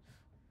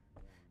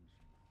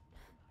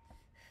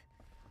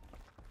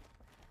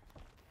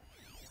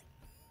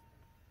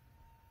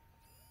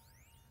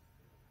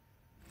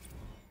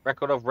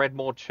 Record of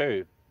Redmoor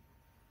 2.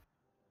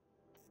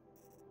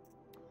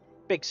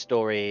 Big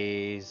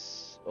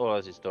stories.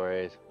 All those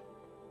stories.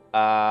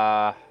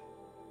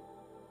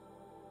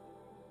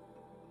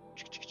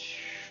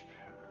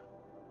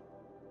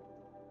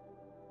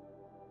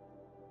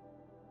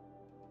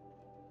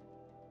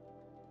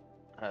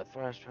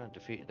 Thrush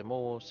defeated them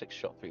all. 6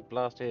 shot, 3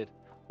 blasted.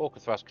 Hawk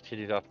and Thrush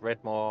continued after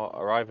Redmoor,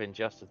 arriving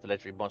just as the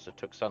legendary monster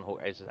took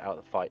Sunhawk Aces out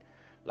of the fight.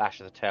 Lash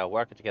of the tail.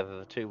 Working together,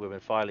 the two women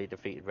finally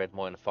defeated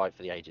Redmoor in a fight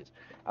for the ages.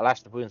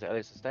 Alas, the wounds that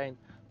Elliot sustained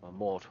were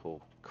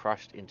mortal.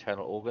 Crushed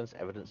internal organs,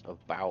 evidence of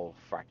bowel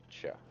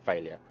fracture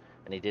failure.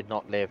 And he did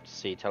not live to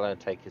see Talon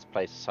take his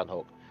place as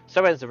Sunhawk.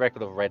 So ends the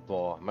record of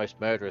Redmoor, most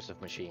murderous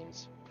of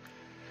machines.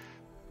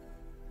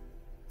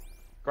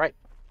 Great.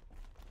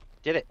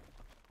 Did it.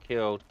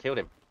 Killed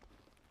him.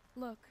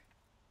 Look,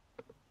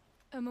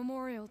 a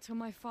memorial to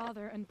my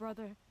father and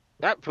brother.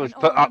 That was and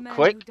put all the up men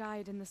quick. Who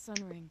died in the Sun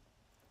Ring.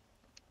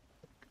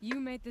 You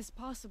made this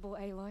possible,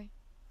 Aloy.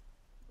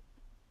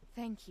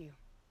 Thank you.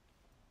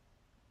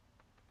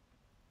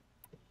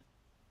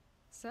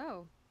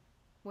 So,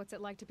 what's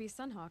it like to be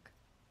Sunhawk?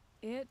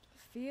 It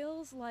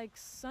feels like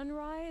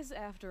sunrise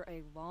after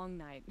a long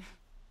night.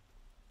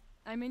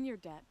 I'm in your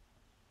debt.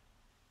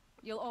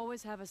 You'll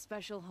always have a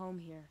special home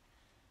here,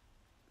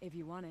 if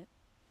you want it.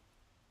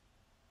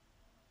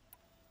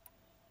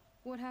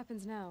 What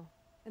happens now,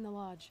 in the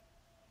lodge?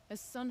 As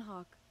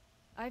Sunhawk,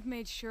 I've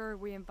made sure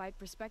we invite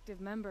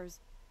prospective members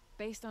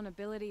based on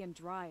ability and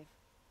drive,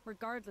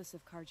 regardless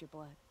of Karja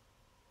blood.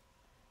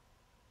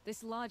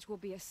 This lodge will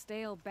be a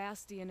stale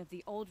bastion of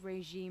the old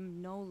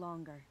regime no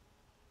longer.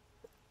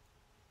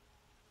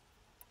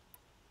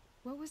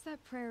 What was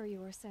that prayer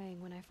you were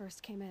saying when I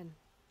first came in?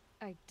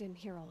 I didn't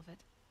hear all of it.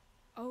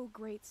 O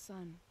great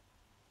sun,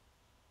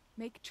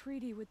 make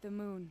treaty with the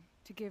moon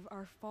to give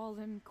our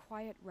fallen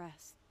quiet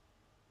rest.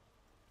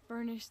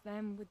 Furnish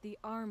them with the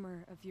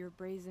armor of your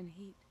brazen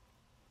heat.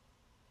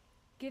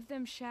 Give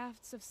them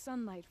shafts of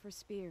sunlight for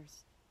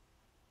spears.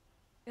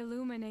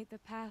 Illuminate the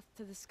path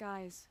to the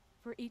skies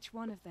for each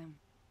one of them.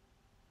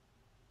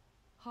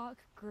 Hawk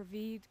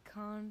Gravid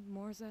Khan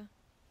Morza,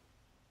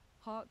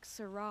 Hawk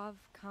Sarav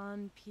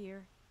Khan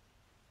Pir,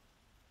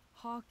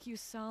 Hawk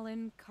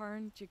Usalin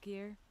Karn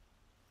Jagir,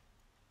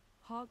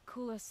 Hawk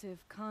Kulasiv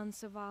Khan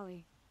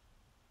Savali,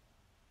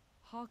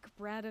 Hawk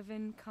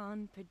Bradavin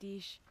Khan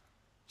Padish,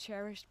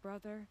 cherished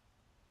brother,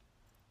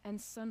 and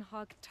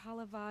Sunhawk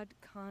Talavad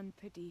Khan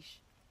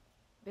Padish,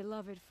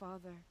 beloved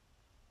father.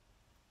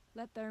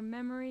 Let their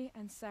memory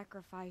and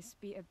sacrifice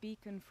be a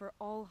beacon for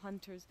all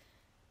hunters,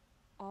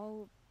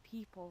 all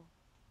people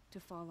to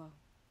follow.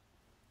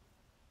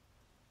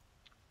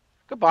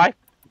 Goodbye.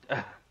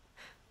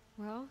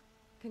 Well,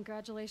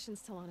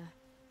 congratulations, Talana.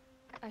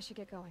 I should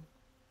get going.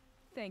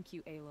 Thank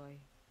you, Aloy,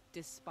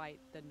 despite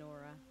the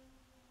Nora.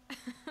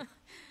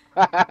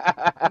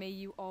 May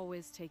you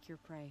always take your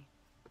prey.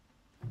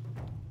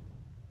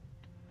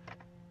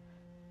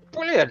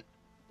 Brilliant.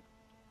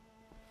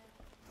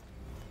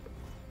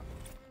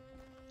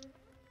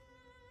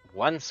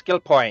 One skill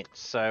point.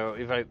 So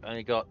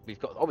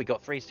we've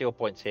got 3 skill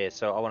points here.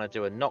 So I want to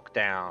do a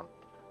knockdown.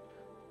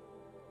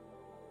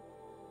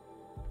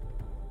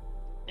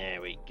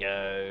 There we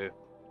go.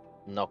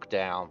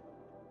 Knockdown.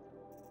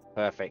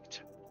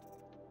 Perfect.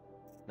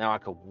 Now I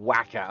can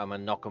whack at them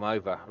and knock them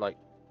over like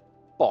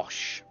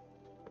bosh.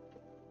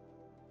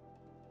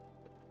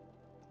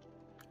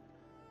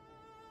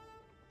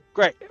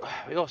 Great.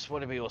 What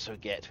did we also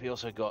get? We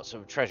also got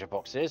some treasure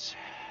boxes.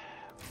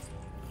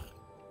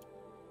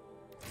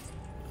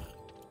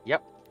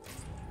 Yep.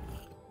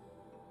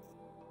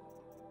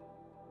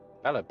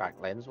 Hello, back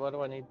lens. Why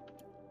do I need?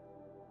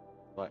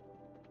 Right.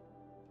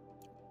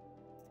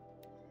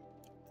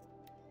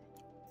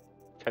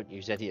 Don't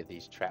use any of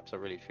these traps. I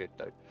really should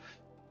though.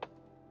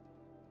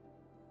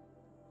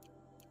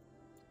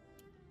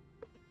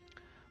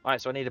 Alright,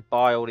 so I need to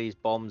buy all these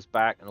bombs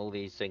back and all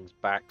these things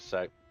back,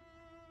 so...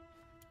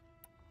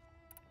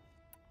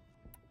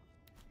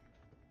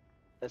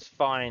 Let's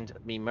find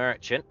me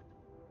merchant.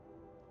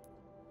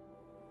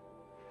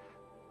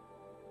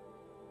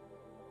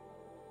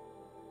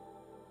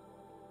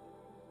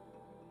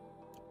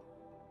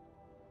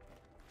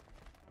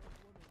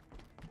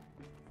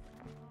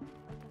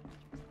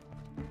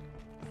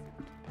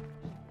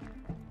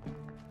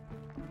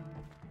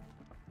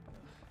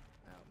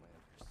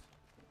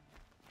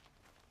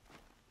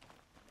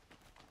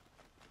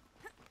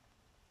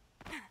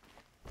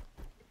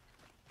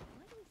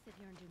 Why do we sit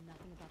here and do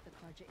nothing about the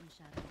Karja in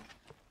shadow?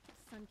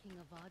 Sun King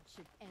Avad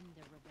should end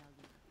their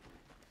rebellion.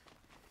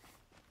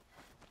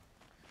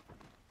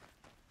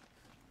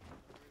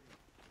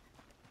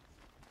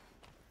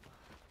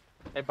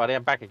 Hey buddy,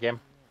 I'm back again.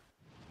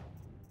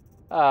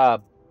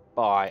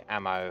 Buy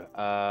ammo.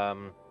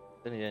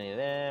 Don't need any of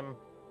them.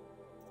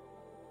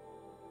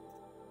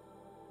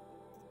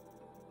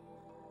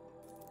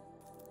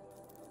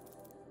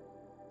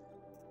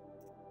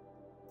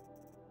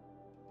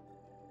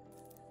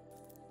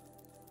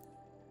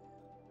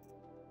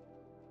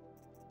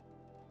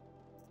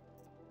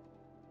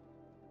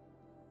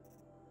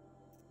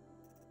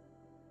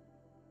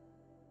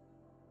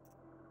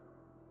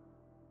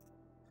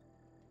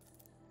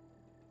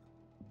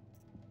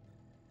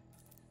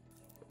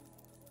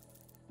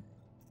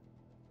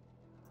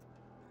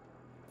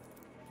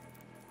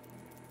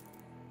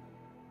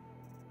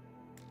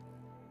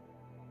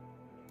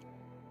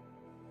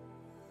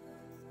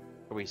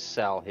 What do we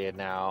sell here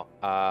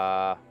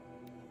now?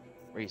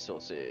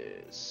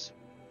 Resources.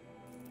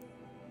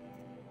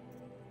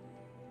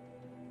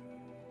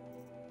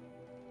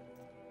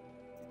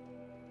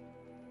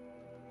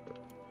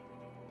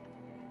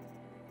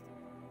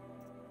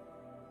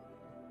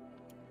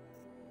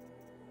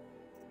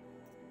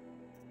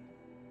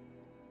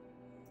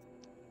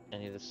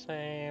 Any the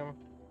same?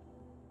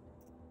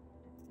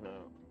 No,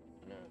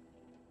 no.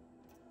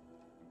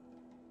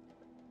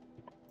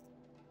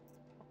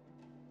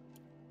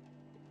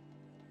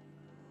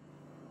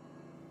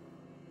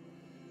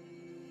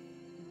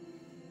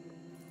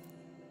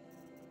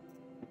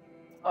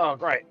 Oh,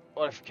 great.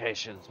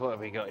 Modifications. What have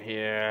we got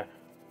here?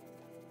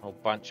 A whole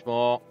bunch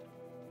more.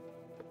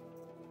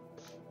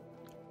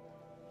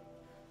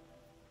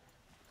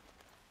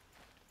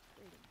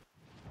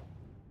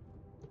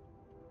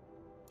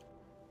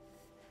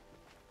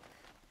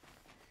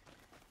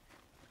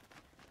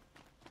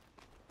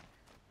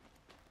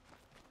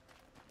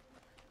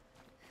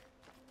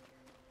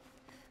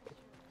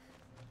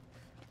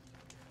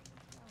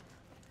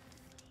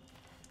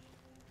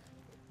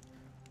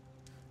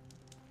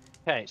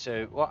 Okay,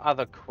 so what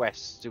other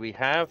quests do we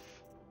have?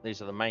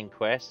 These are the main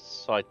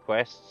quests, side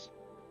quests.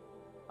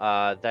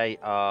 They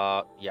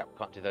are, yep,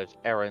 can't do those.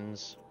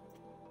 Errands.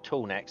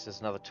 Tool necks,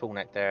 there's another tool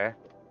neck there,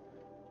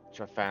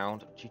 which I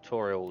found.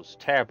 Tutorials.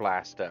 Tear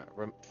blaster.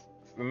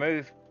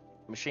 Remove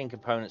machine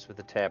components with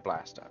the tear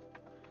blaster.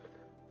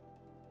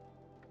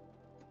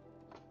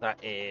 That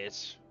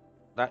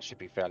should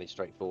be fairly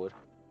straightforward.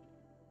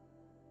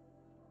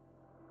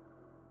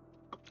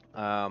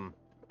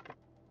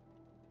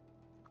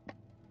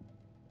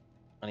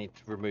 I need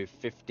to remove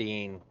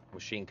 15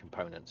 machine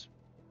components.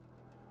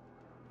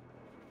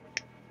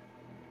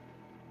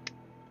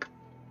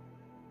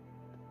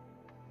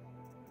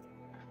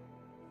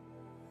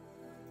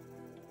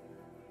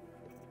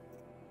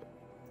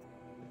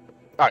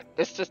 Alright,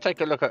 let's just take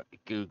a look at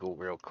Google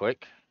real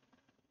quick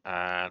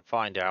and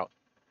find out.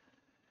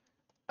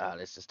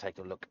 Let's just take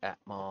a look at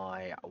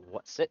my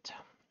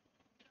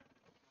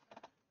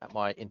at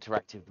my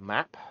interactive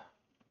map.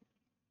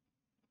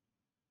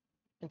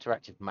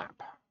 Interactive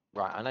map.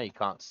 Right, I know you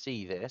can't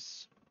see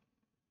this,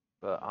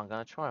 but I'm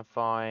going to try and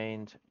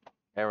find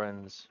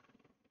errands,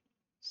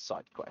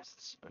 side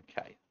quests.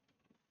 Okay.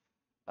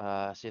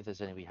 See if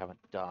there's any we haven't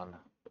done.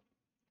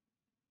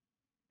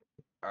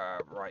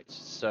 Right,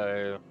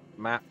 so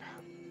map.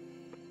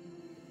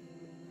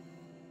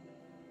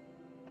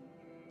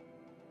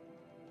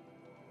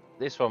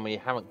 This one we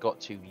haven't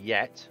got to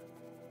yet.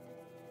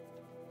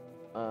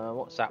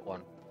 What's that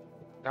one?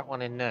 That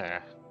one in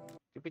there.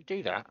 Did we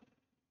do that?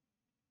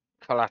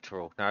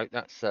 Collateral. No,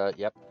 that's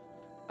yep.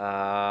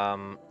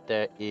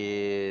 There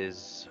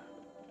is.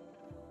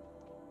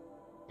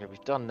 Yeah,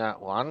 we've done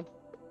that one.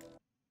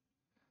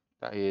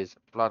 That is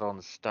Blood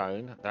on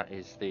Stone. That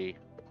is the.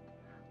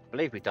 I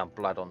believe we've done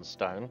Blood on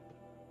Stone.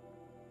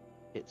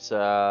 It's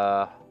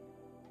a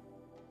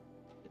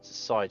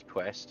side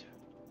quest.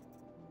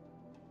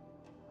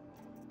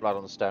 Blood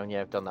on Stone. Yeah,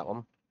 I've done that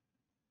one.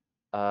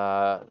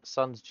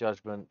 Sun's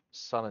Judgment,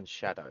 Sun and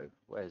Shadow.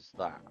 Where's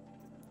that?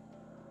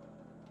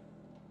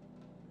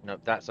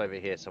 Nope, that's over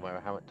here somewhere.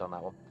 I haven't done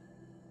that one.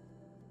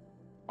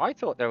 I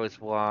thought there was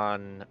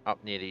one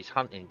up near these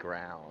hunting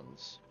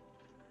grounds.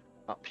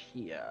 Up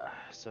here.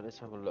 So let's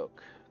have a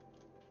look.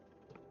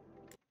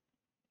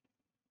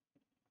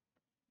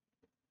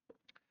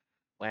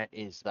 Where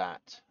is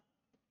that?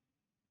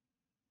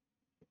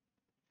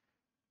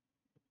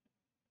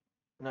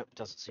 Nope,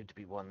 doesn't seem to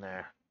be one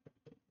there.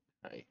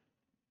 Okay.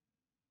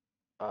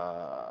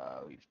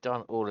 We've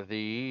done all of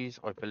these,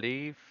 I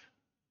believe.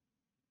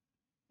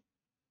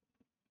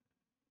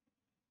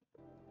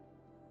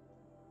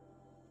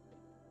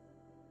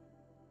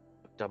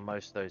 I've done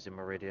most of those in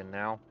Meridian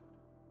now.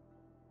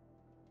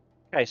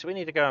 Okay, so we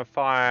need to go and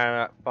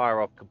fire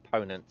off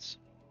components.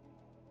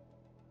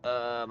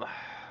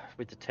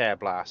 With the tear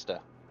blaster.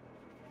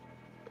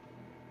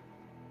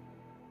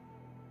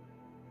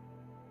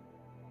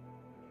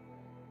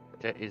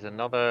 There is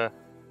another.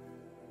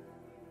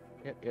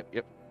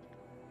 Yep.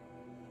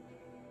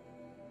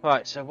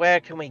 Right, so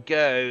where can we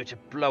go to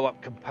blow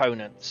up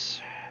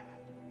components?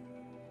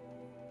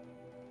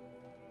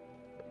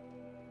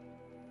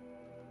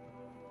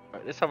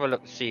 Right, let's have a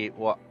look to see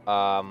what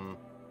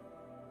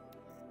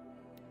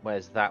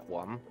where's that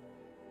one?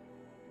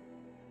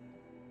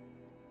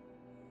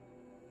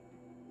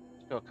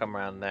 It's gotta come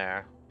around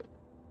there.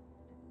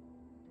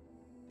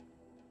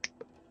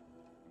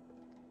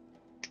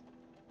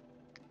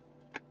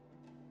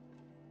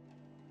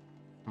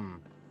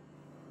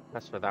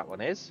 That's where that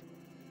one is.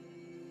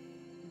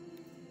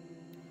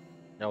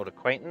 An old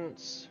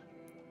acquaintance.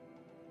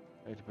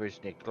 Go to Bruce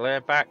near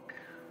Glareback.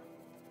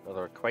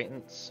 Another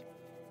acquaintance.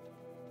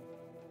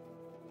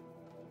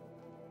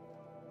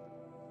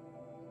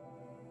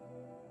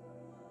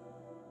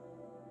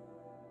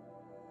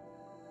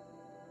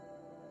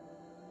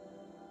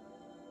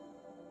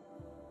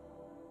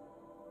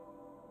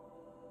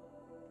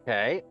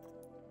 Okay.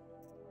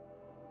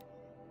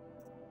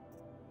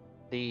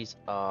 These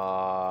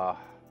are...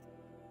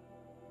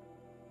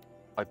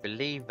 I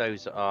believe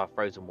those are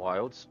Frozen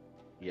Wilds.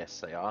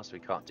 Yes, they are, so we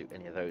can't do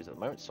any of those at the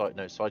moment. So,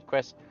 no side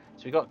quests.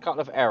 So we've got a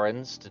couple of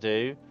errands to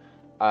do.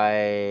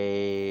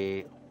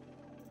 A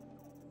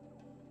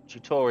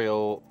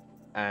tutorial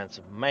and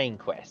some main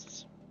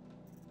quests.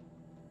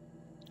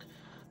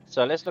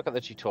 So let's look at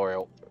the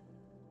tutorial.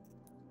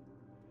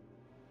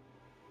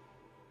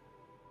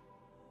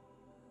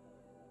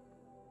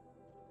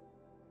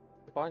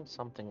 Find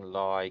something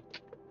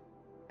like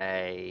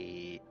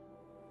a...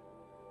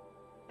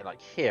 like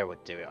here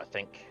would do it, I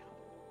think.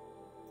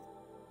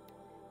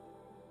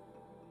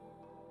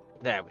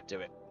 There would do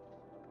it.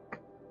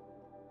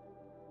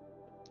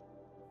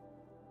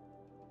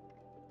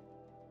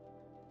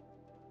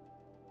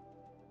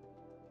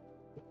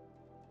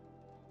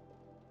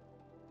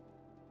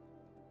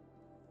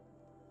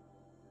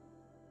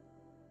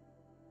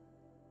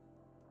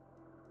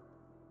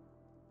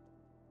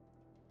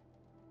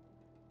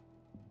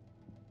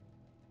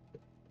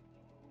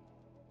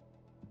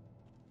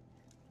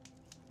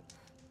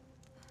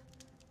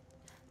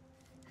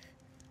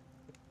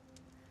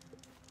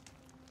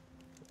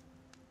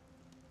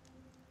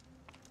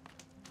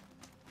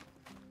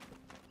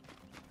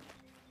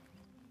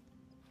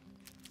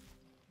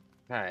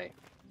 Okay.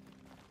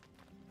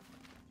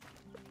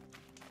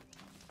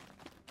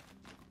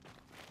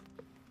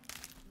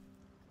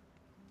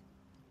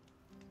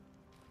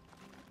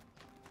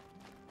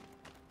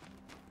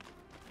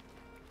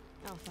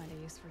 I'll find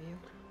a use for you.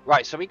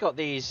 Right, so we got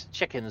these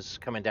chickens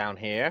coming down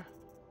here.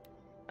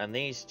 And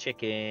these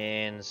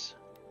chickens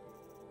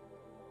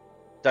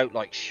don't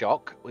like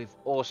shock. We've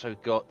also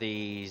got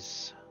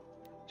these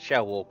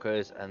shell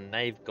walkers, and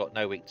they've got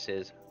no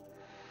weaknesses.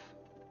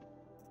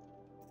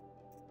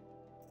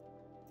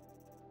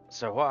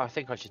 So what I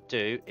think I should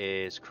do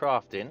is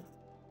crafting,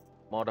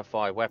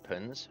 modify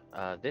weapons.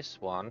 This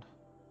one,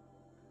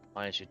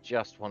 I should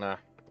just want to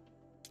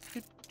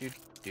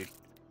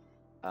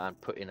and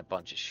put in a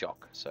bunch of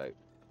shock. So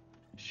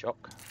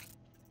shock,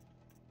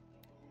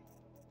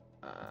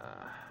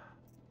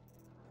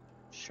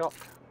 shock,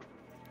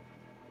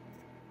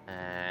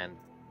 and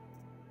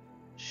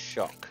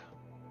shock.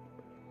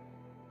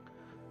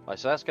 Right,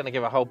 so that's going to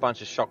give a whole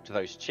bunch of shock to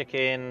those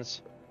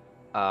chickens.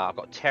 I've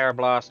got terror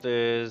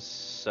blasters,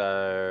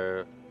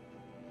 so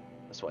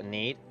that's what I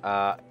need.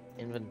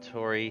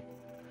 Inventory,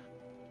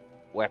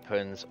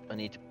 weapons. I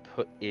need to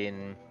put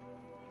in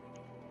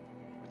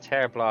a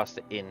terror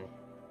blaster in.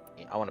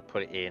 I want to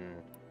put it in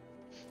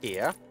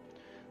here,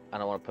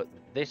 and I want to put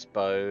this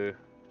bow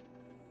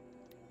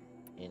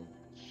in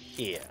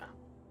here.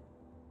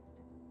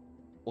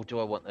 Or do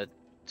I want the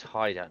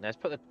tie down? Let's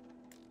put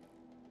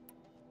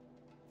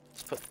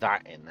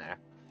that in there.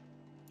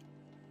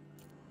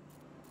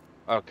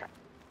 Okay.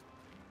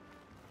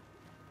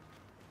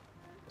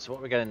 So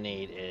what we're going to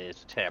need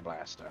is a tear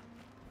blaster.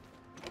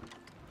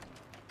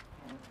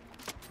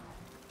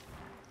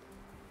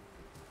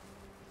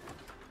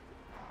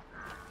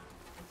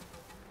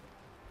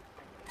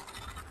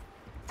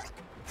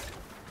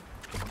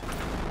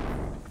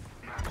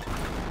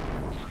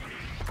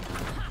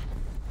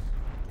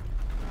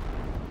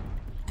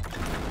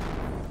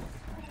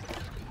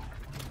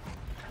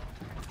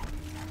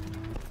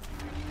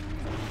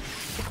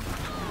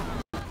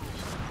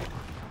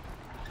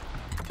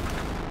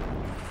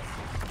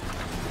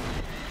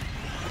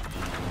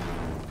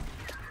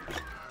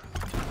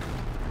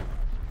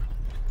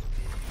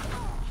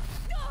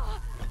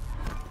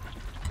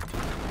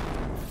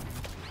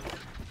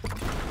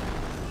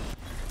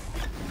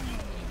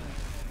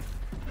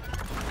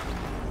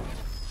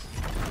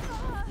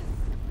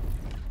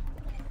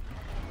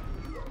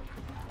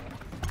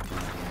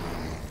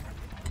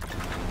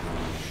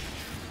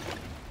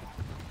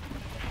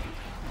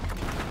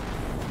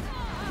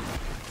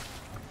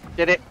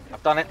 Did it.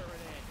 I've done it.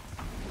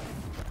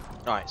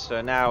 Right,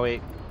 so now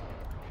we...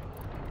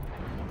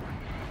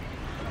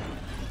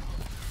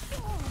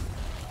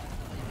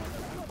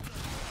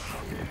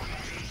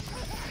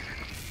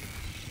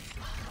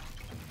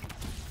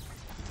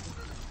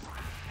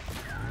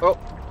 Oh.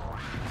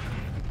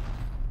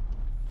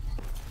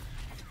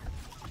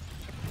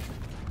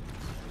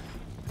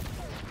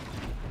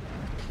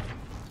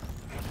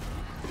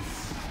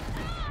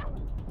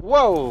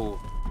 Whoa.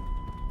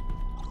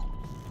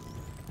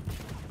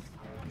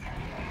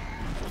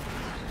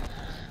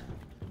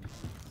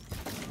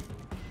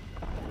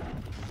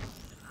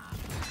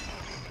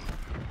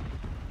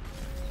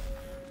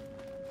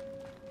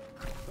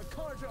 The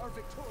Karja are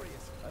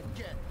victorious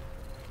again.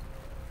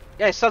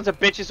 Yeah, sons of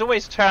bitches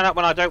always turn up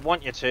when I don't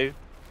want you to.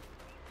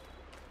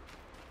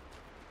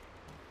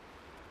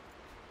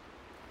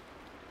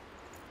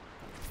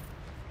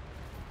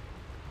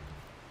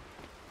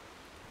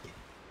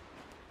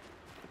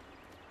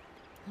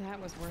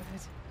 That was worth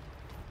it.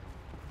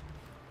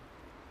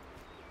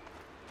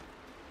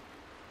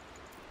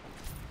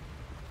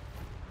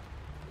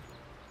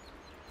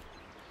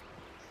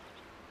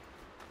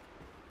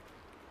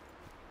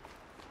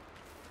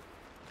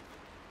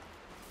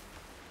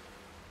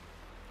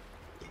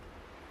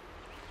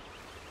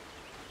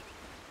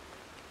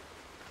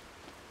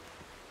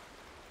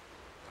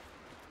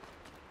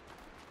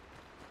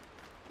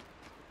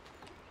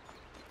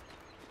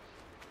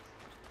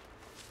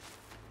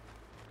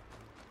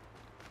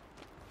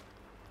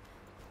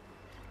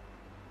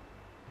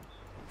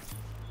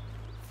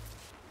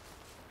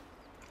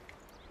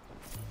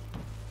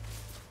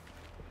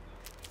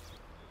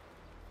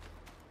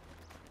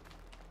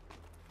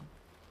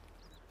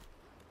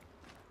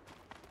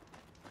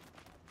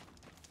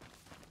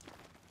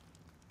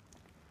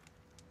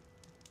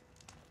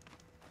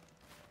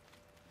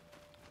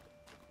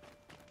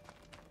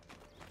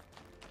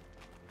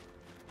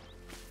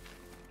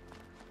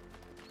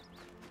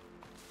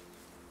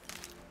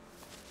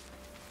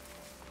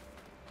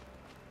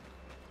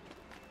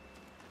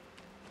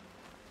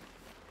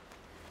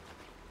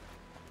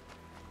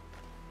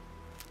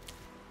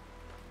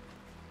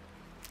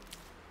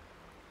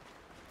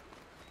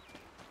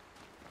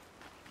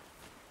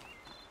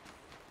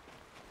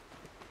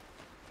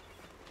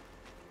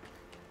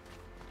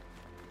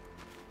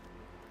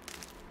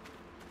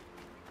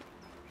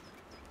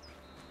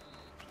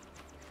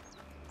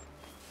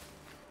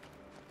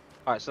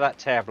 Alright, so that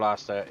tear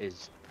blaster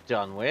is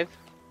done with.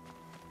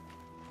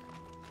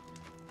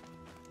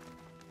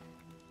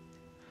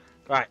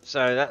 Right,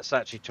 so that's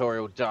that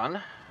tutorial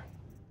done.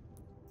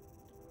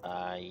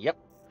 Yep.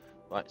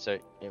 Right, so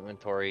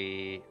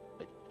inventory.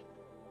 I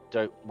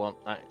don't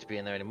want that to be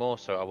in there anymore,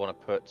 so I want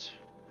to put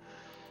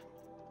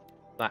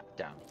that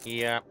down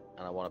here,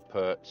 and I want to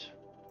put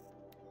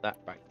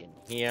that back in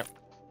here.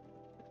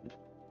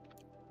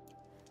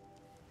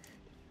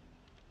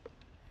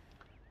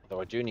 Though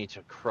I do need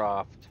to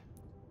craft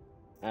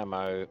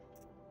ammo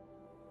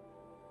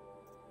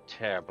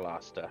tear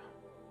blaster.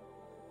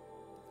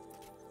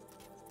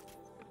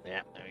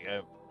 Yeah, there we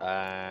go.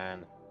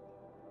 And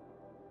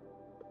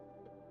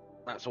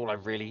that's all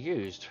I've really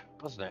used,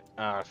 wasn't it?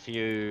 A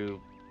few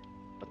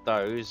of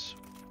those.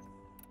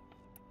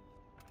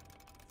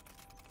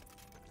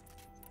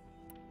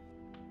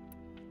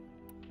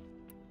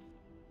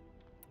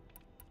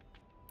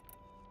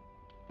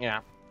 Yeah,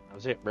 that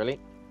was it, really.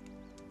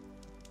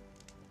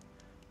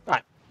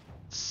 Right,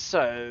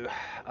 so,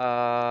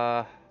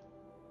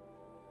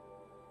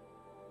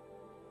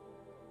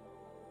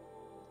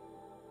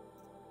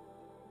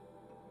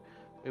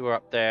 we were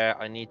up there.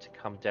 I need to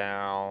come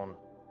down,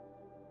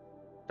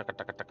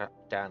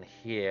 down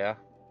here,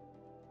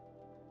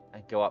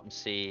 and go up and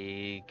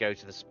see, go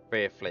to the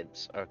spear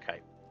flints.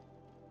 Okay.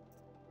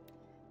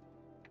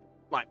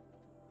 Right,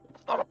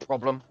 not a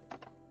problem.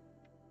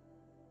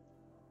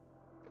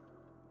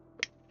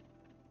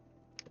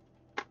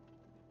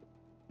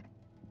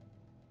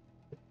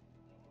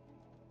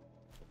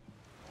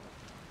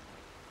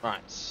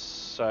 Right,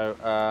 so,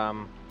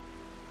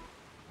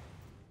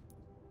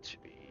 to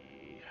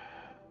be...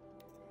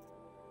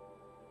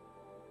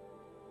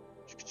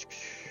 It's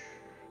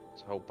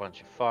a whole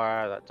bunch of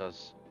fire, that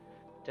does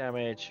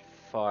damage,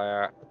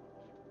 fire.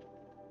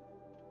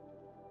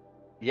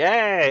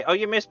 Yay! Oh,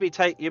 you missed me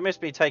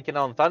taking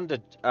on Thunder,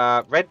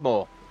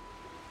 Redmore.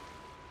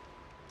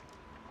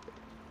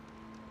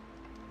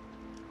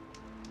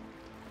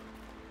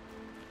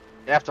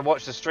 You have to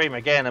watch the stream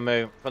again,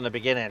 Amu, from the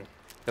beginning,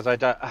 because I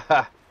don't...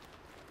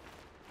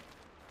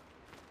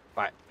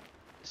 Right,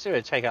 let's see if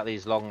we take out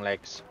these long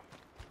legs.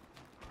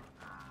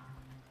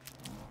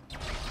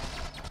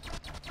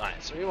 Right,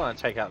 so we want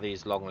to take out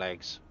these long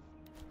legs.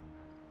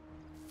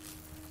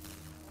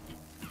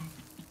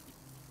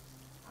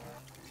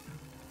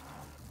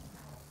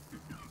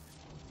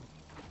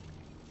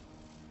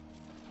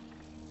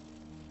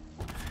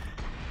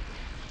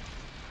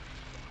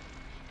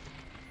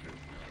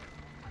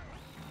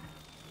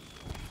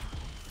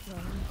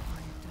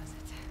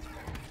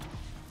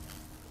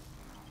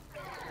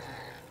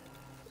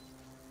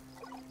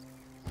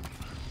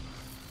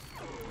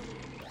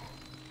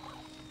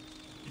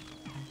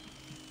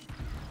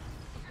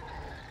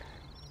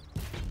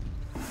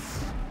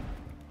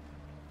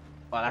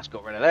 Well, that's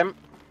got rid of them.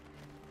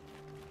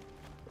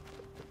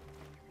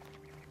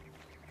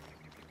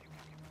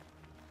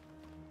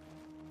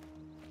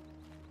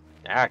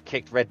 Ah,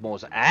 kicked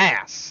Redmore's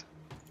ass.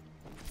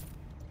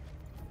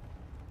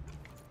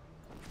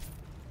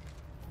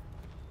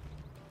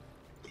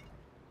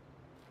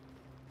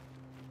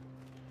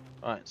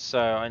 Right, so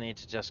I need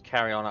to just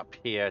carry on up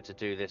here to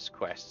do this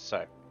quest. So,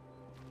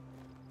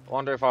 I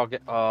wonder if I'll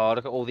get... Oh,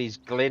 look at all these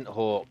glint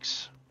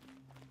hawks.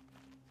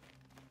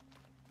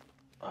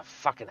 I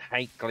fucking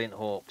hate glint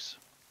hawks.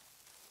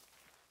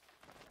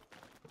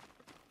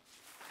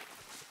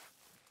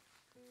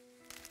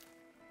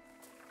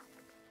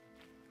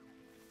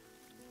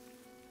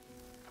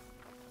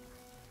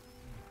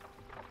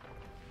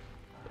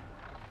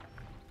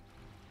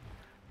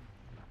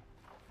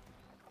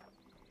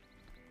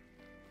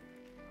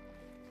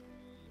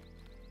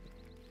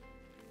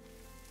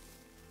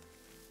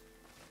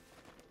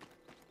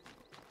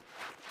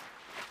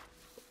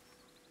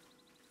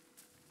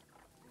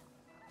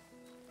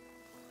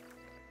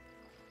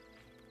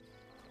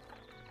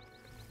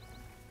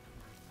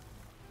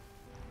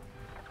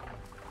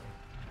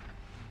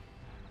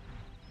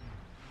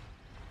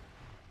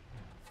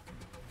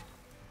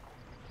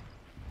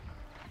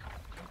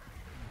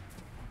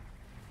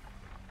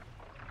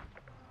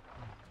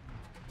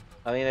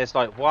 I think there's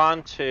like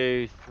 1,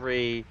 2,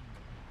 3.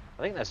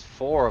 I think there's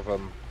 4 of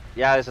them.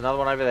 Yeah, there's another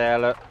one over there.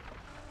 Look,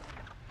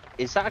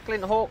 is that a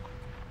glint hawk?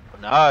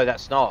 No,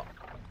 that's not.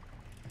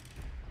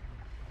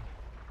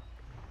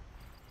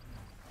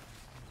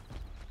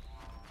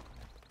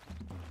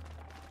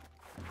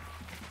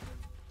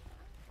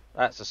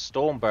 That's a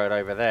stormbird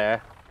over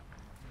there.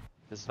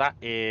 Because that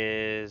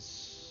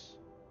is...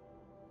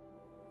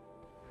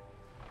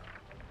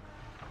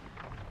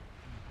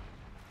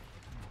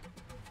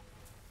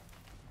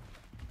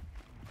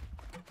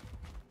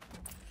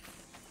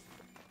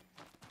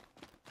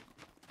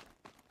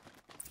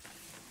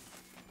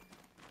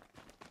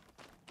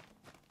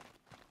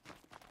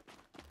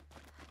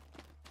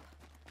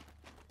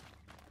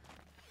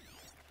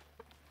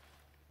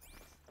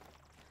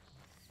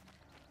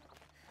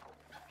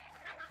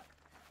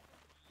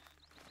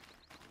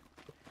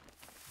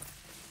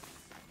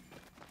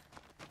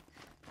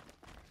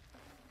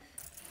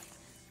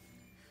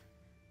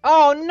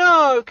 Oh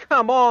no!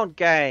 Come on,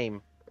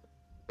 game!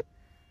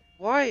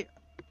 Why?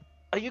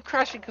 Are you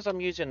crashing because I'm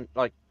using,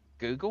 like,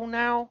 Google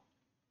now?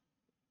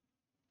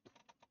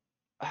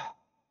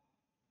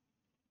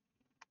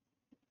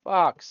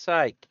 Fuck's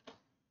sake.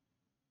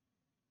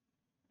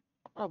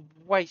 What a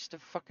waste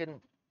of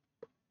fucking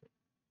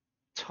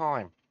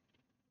time.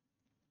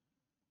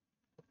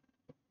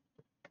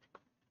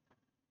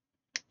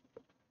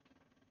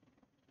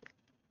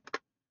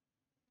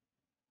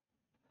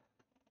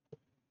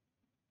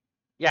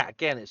 Yeah,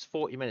 again, it's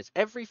 40 minutes.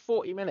 Every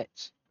 40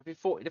 minutes. Every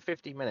 40 to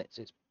 50 minutes,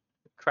 it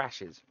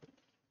crashes.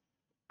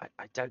 I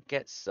don't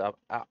get sub...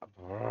 Ugh.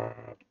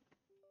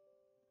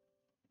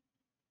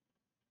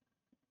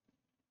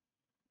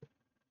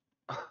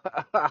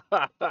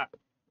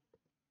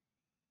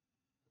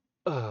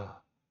 What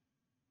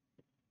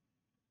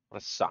a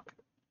suck.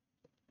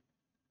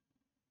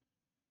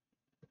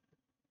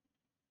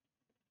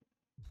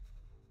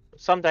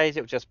 Some days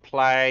it will just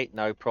play,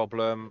 no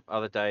problem.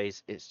 Other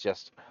days it's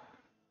just...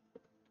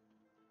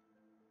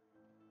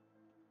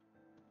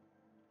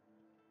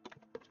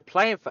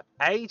 Playing for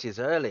ages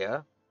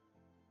earlier.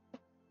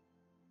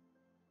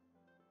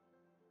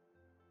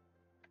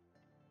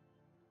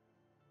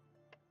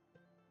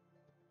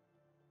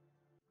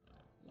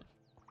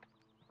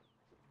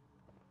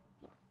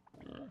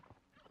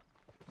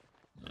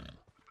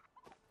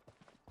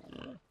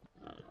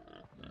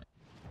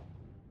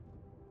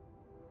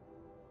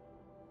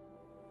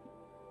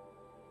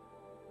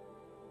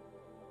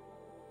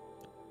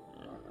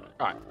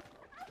 Right.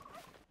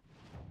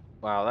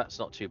 Wow, that's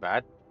not too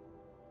bad.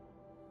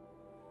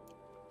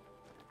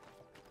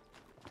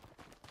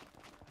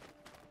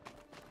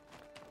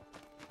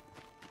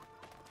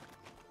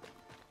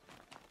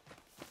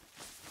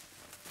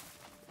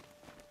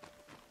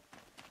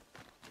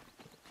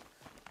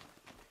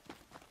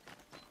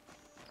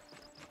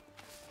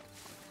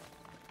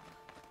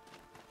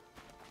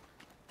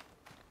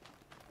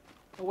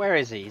 Where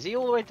is he? Is he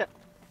all the way down?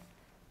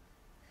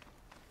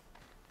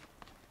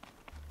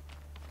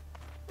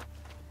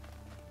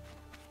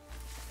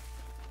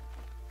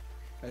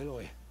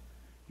 Aloy,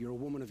 you're a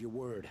woman of your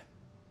word.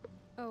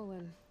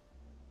 Olin.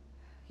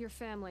 Your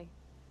family.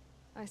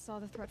 I saw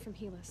the threat from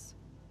Helis.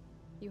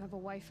 You have a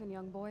wife and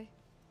young boy?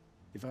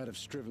 If I'd have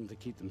striven to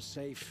keep them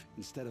safe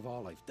instead of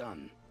all I've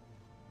done.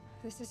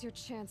 This is your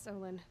chance,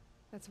 Olin.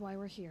 That's why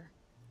we're here.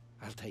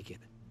 I'll take it.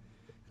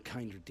 A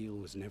kinder deal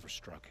was never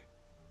struck.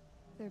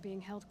 They're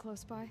being held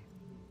close by?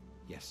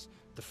 Yes,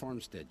 the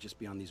farmstead just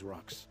beyond these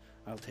rocks.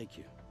 I'll take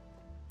you.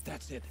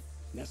 That's it.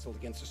 Nestled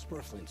against the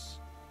spurflints.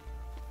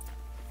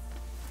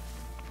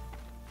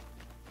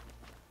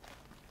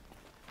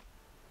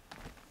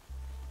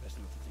 Best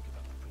not to think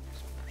about the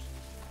previous owners.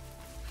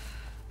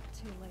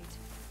 Too late.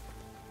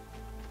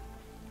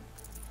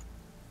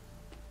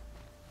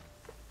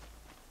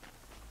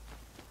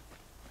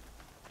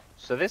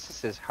 So this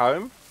is his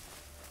home.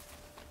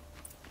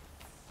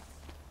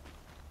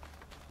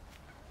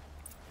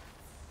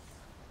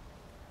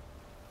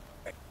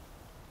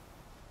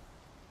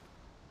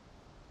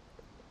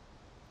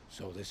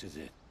 So this is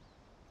it.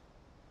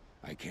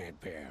 I can't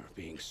bear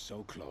being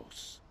so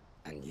close,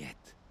 and yet...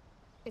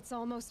 It's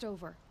almost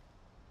over.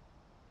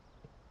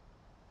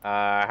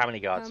 How many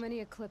guards? How many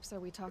Eclipse are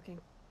we talking?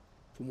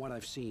 From what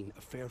I've seen,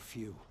 a fair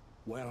few.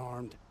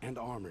 Well-armed and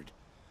armored.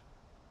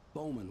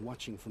 Bowmen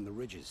watching from the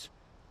ridges.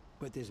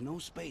 But there's no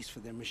space for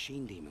their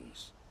machine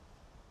demons.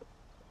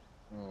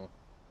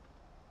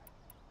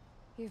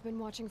 You've been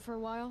watching for a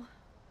while?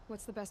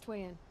 What's the best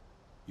way in?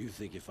 You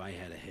think if I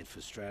had a head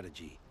for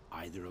strategy,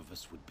 either of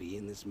us would be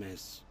in this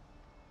mess?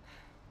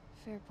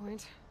 Fair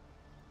point.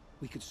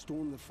 We could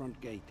storm the front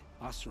gate,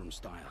 Osram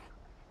style.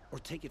 Or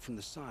take it from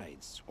the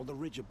sides, or the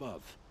ridge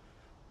above.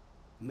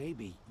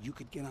 Maybe you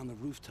could get on the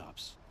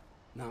rooftops.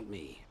 Not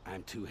me.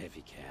 I'm too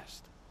heavy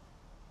cast.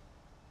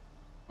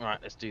 Alright,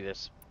 let's do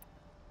this.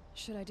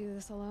 Should I do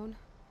this alone?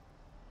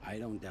 I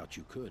don't doubt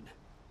you could.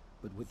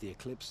 But with the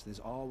Eclipse, there's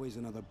always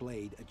another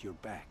blade at your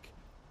back.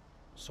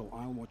 So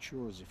I'll watch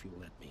yours if you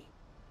let me.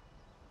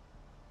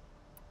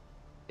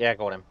 Yeah,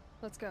 got him.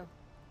 Let's go.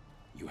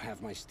 You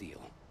have my steel.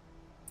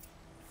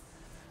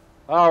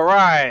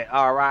 Alright,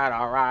 alright,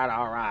 alright,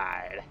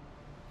 alright.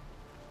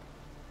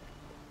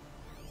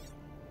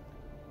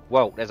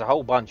 Whoa, there's a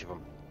whole bunch of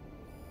them.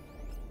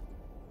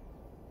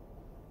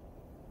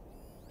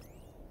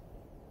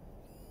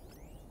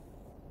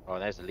 Oh,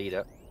 there's the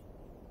leader.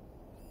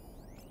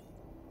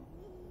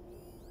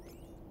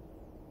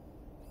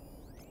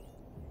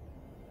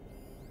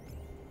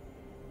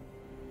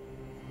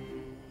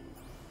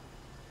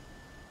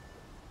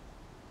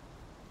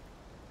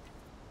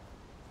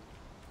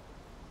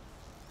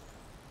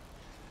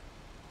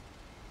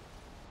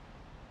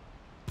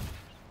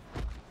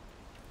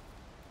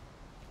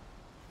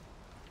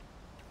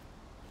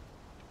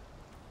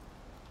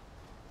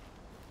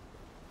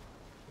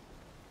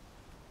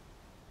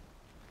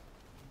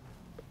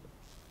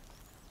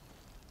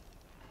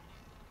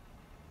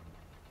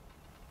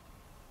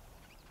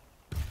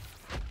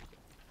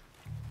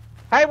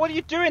 Hey, what are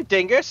you doing,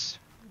 dingus?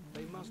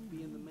 They must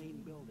be in the main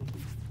building.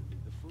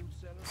 The food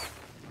center?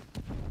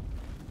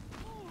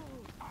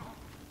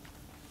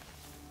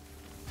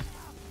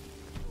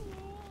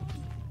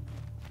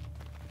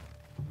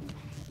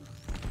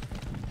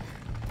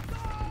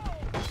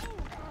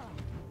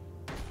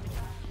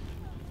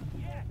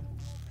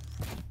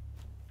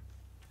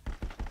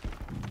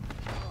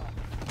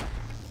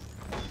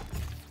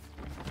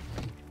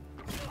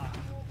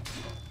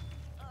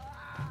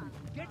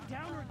 Get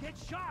down or get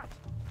shot!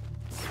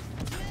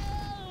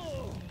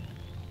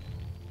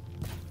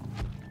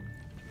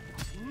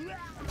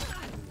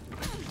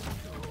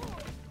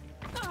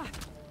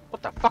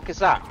 What the fuck is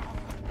that?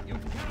 You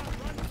cannot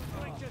run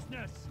from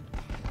righteousness!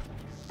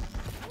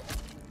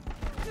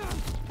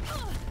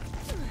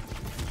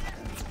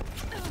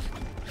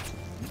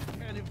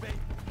 Can't evade.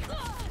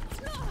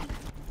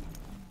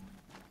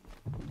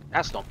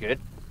 That's not good.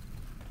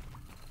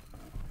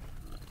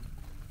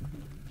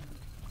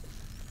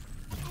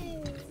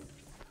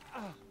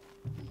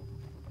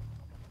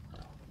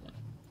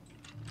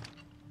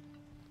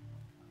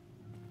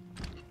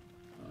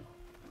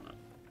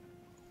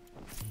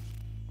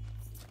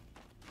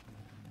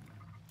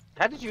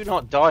 How did you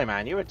not die,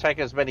 man? You were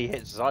taking as many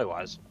hits as I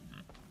was.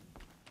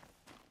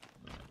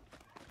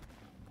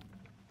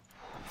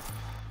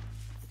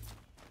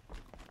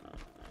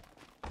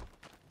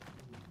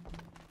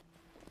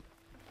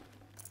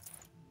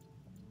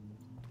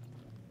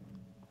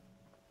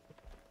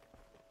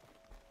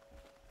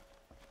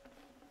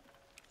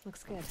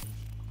 Looks good.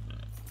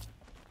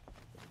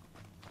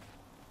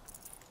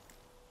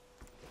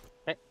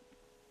 Hey.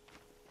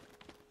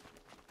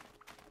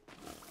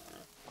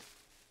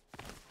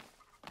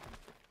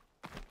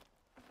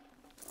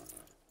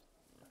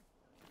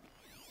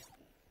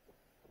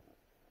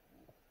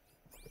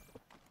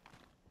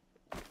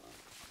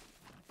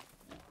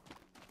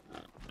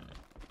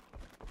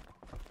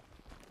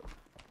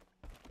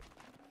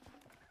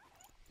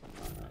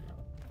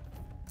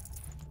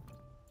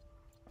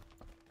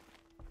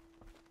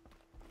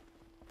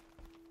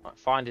 Right,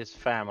 find his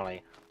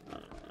family.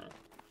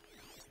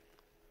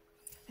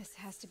 This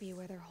has to be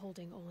where they're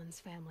holding Olin's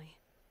family.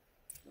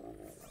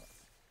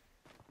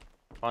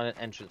 Find an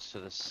entrance to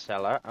the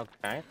cellar.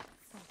 Okay.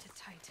 Bolted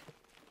tight.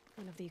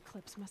 One of the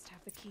Eclipse must have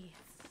the key.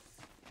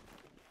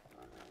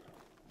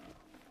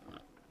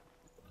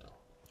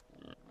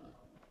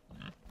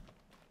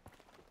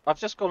 I've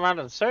just gone around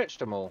and searched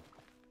them all.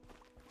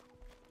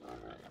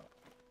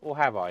 Or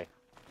have I?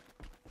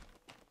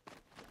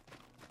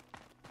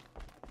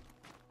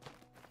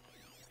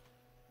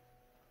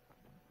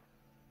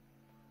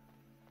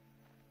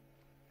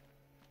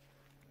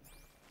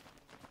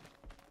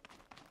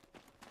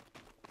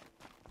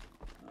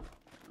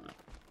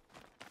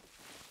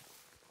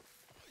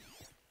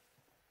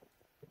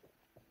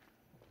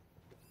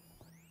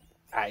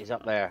 Ah, he's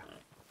up there.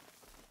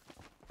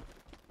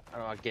 How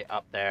do I get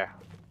up there?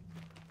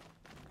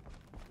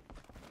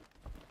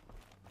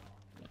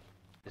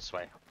 this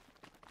way.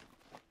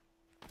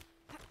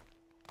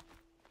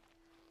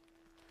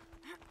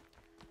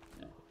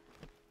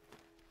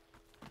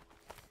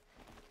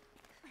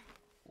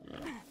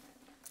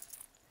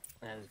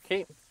 There's the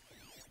key.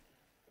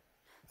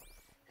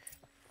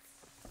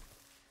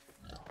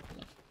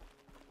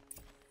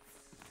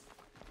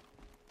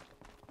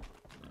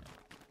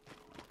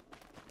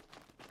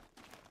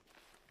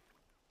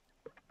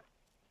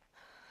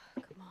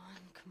 Come on,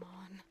 come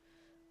on.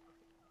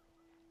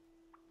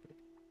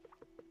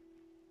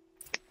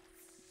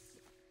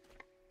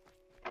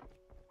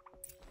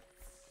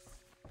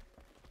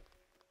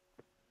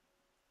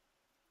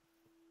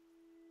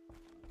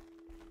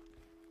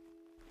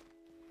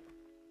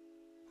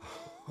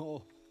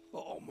 Oh,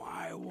 oh,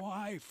 my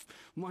wife,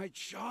 my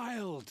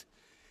child.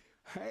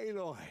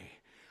 Aloy,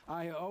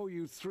 I owe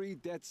you 3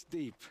 debts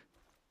deep.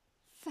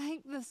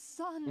 Thank the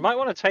sun. You might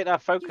want to take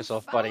that focus You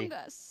off, buddy. found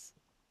us.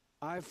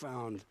 I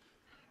found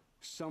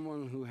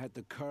someone who had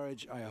the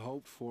courage I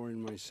hoped for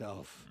in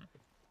myself.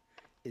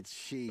 It's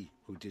she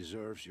who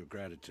deserves your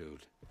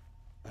gratitude.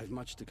 I've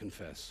much to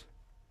confess.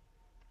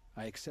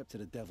 I accepted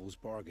a devil's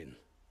bargain,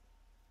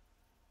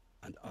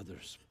 and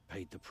others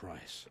paid the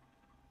price.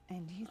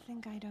 And you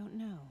think I don't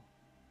know?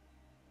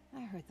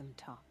 I heard them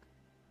talk.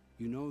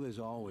 You know there's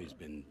always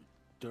been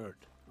dirt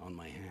on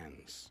my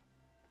hands.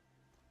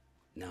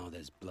 Now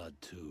there's blood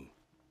too.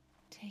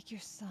 Take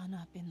your son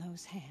up in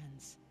those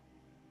hands.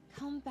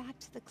 Come back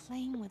to the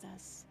claim with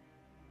us.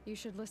 You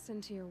should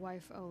listen to your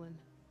wife, Olin.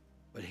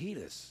 But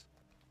Hedis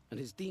and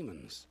his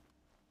demons.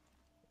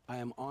 I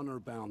am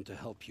honor-bound to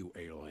help you,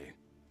 Aloy.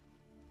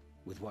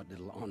 With what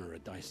little honor a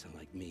Dysa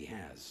like me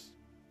has.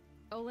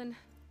 Olin,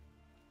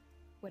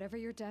 whatever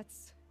your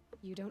debts,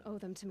 you don't owe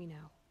them to me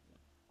now.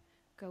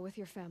 Go with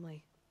your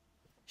family.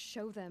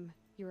 Show them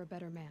you're a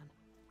better man.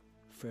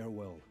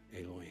 Farewell,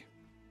 Aloy.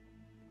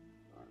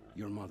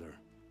 Your mother.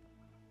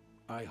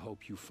 I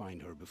hope you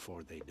find her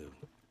before they do.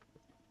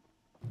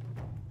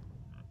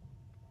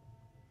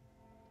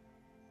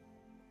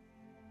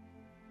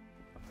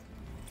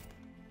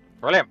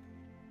 Brilliant.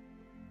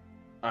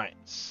 Alright,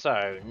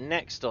 so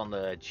next on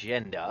the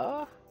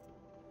agenda.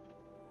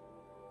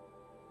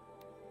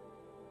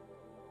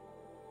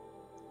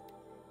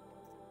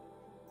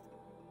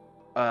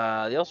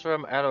 The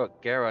Osram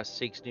Alogera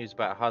seeks news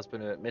about her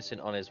husband who went missing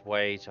on his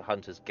way to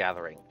Hunter's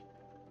Gathering.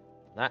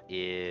 That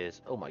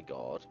is... oh my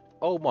god.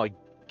 Oh my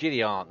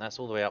giddy aunt, that's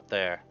all the way up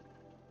there.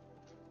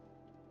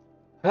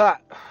 Ha!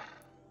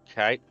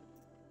 Okay.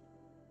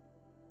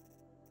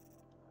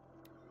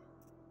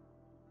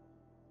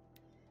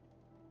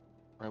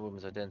 My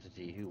woman's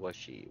identity, who was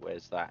she?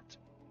 Where's that?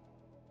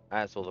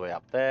 That's all the way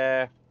up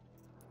there.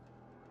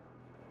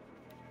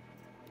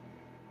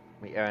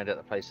 Meet Erend at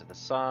the place of the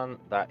sun.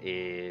 That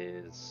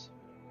is...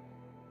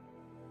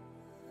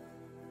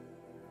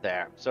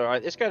 there. So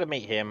alright, let's go to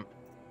meet him.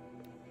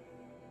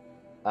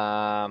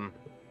 And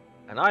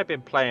I've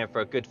been playing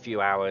for a good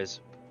few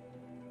hours.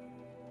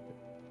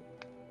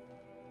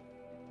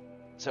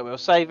 So we'll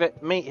save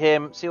it, meet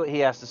him, see what he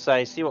has to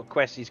say, see what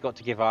quest he's got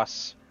to give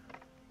us.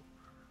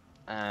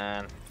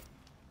 And...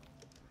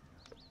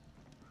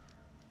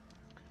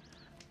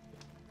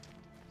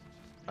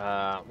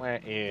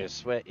 where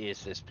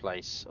is this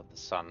place of the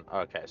sun?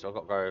 Okay, so I've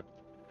got to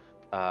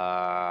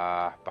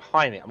go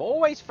behind it. I'm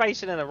always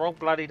facing in the wrong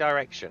bloody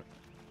direction.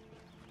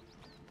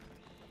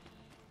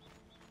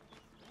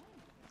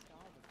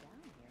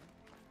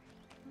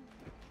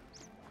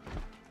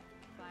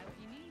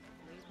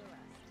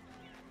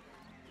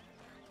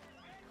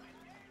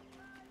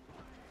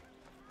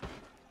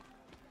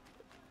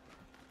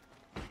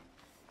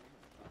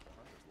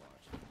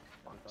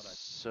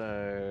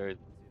 So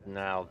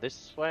now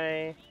this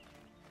way.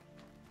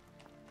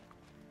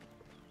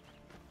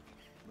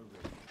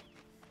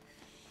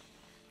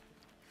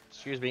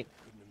 Excuse me.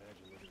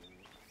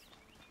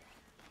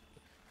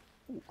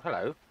 Ooh,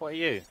 hello, what are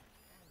you?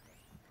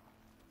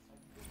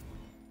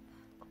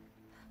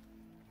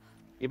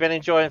 You've been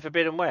enjoying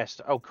Forbidden West?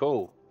 Oh,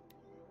 cool.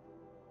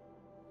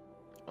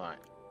 Alright,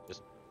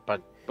 just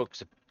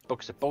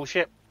books of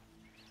bullshit.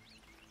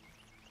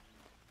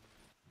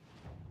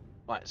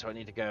 Right, so I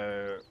need to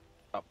go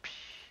up.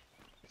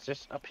 Is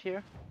this up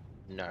here?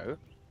 No,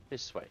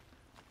 this way.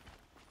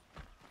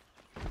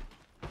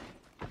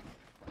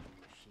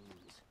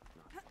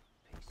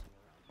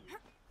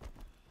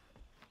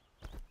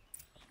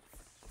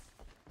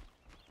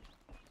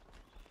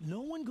 No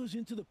one goes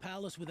into the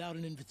palace without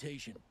an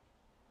invitation.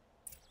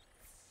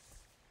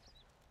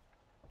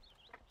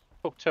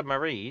 Talk to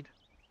Mareed.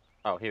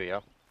 Oh, here we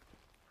are.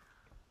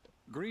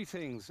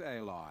 Greetings,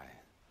 Aloy.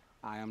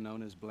 I am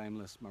known as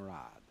Blameless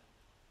Marad.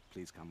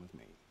 Please come with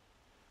me.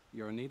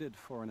 You're needed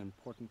for an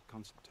important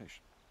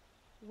consultation.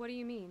 What do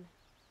you mean?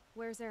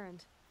 Where's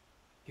Erend?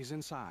 He's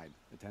inside,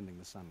 attending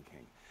the Sun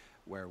King,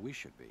 where we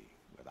should be,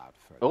 without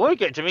further... Oh, we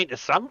get to meet the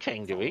Sun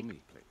King, do we? Follow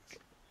me, please.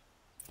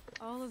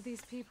 All of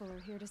these people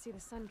are here to see the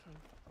Sun King.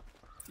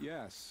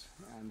 Yes,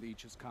 and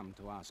each has come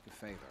to ask a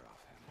favor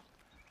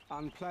of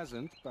him.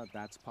 Unpleasant, but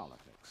that's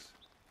politics.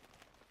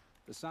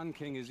 The Sun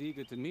King is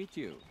eager to meet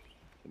you,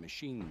 The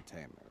machine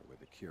tamer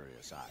with a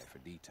curious eye for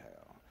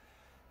detail.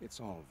 It's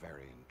all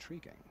very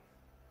intriguing.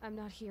 I'm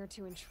not here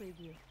to intrigue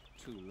you.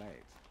 Too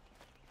late.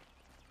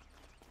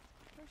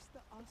 First the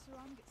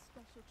Oseram gets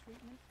special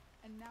treatment,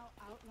 and now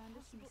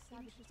outlanders from the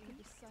savages think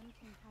the Sun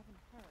King haven't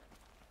heard.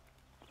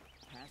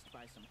 Passed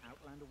by some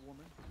outlander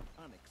woman?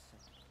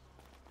 Unacceptable.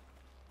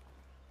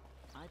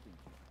 I've been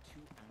here for 2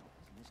 hours,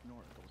 and this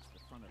Nora goes to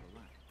the front of the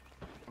line.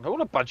 They're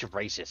all a bunch of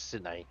racists,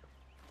 aren't they?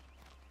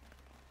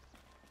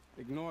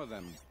 Ignore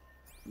them.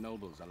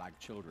 Nobles are like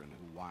children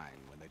who whine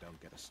when they don't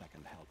get a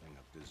second helping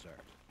of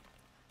dessert.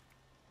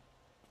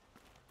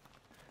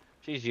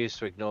 She's used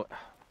to ignore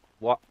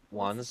what What's the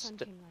ones. Sun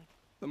King like?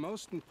 The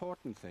most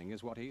important thing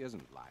is what he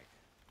isn't like.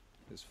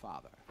 His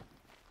father.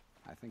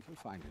 I think you'll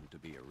find him to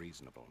be a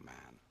reasonable man.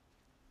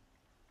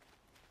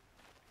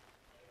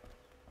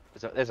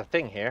 There's a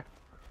thing here.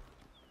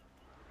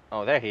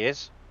 Oh, there he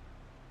is.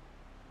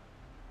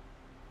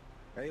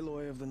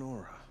 Aloy of the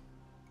Nora.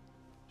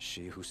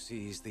 She who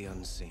sees the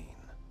unseen.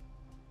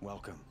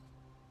 Welcome.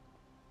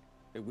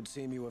 It would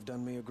seem you have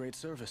done me a great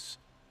service.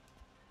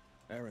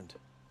 Erend,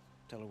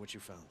 tell her what you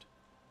found.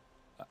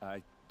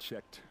 I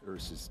checked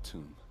Ursa's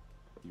tomb.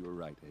 You were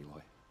right,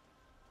 Aloy.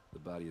 The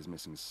body is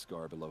missing a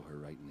scar below her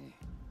right knee.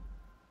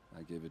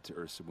 I gave it to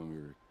Ursa when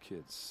we were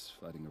kids,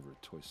 fighting over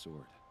a toy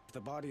sword. If the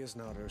body is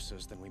not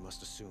Ursa's, then we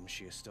must assume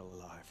she is still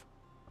alive.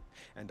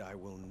 And I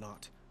will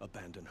not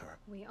abandon her.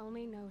 We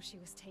only know she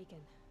was taken,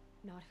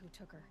 not who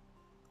took her.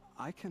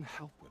 I can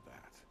help with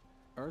that.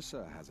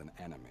 Ursa has an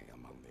enemy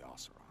among the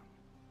Oseram.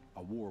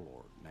 A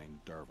warlord named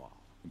Dervahl.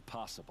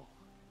 Impossible.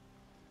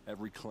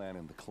 Every clan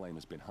in the claim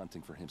has been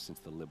hunting for him since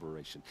the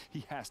liberation.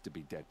 He has to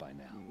be dead by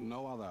now.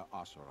 No other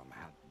Oseram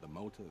had the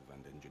motive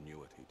and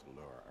ingenuity to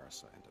lure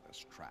Ursa into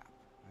this trap.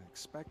 I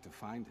expect to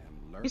find him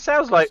lurking. He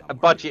sounds like a somewhere.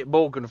 budget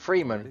Morgan I've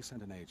Freeman. already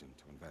sent an agent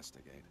to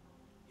investigate.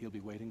 He'll be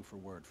waiting for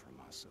word from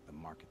us at the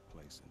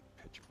marketplace in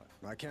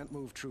Pitchcliff. I can't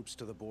move troops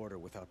to the border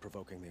without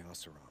provoking the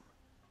Oseram.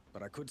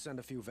 But I could send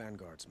a few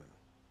vanguardsmen.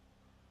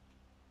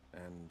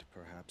 And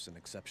perhaps an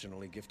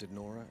exceptionally gifted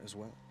Nora as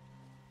well.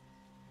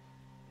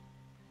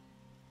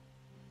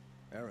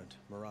 Erend,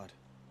 Marat,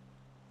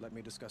 let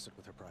me discuss it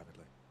with her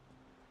privately.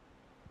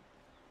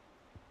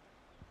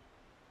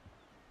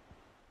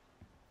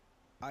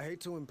 I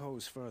hate to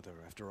impose further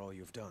after all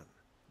you've done,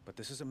 but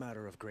this is a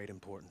matter of great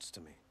importance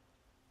to me.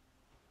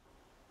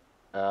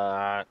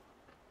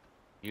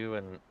 You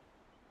and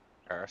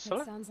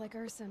Ursula? It sounds like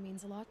Ursa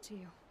means a lot to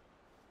you.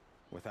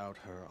 Without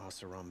her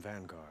Oseram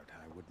vanguard,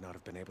 I would not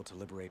have been able to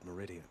liberate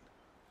Meridian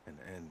and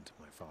end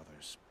my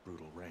father's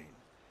brutal reign.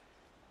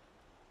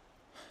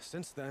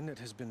 Since then, it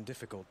has been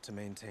difficult to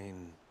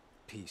maintain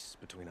peace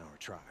between our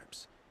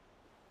tribes.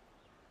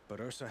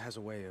 But Ursa has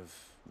a way of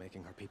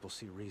making her people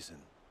see reason.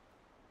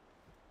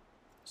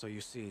 So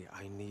you see,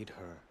 I need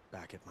her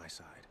back at my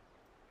side.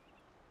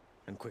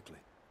 And quickly.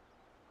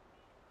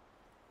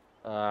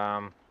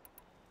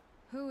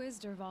 Who is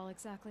Dervahl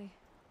exactly?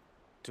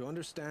 To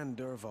understand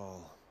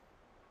Dervahl,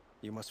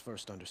 you must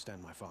first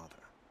understand my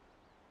father.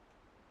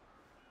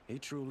 He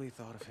truly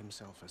thought of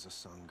himself as a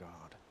sun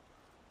god.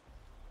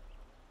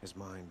 His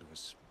mind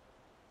was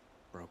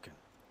broken.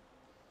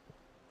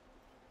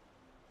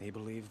 He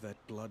believed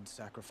that blood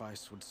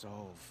sacrifice would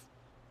solve,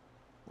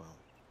 well,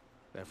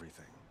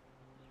 everything.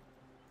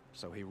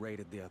 So he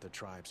raided the other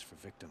tribes for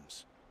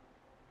victims,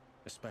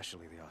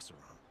 especially the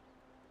Oseram.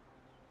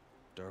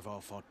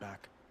 Dervahl fought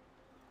back.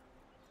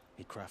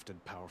 He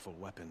crafted powerful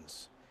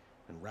weapons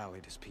and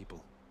rallied his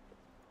people.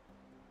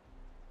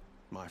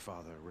 My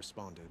father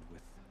responded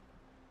with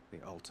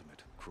the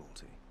ultimate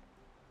cruelty.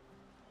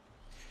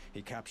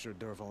 He captured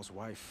Dervahl's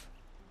wife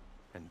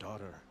and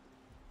daughter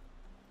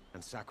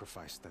and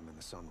sacrificed them in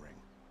the Sun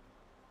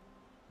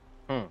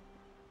Ring.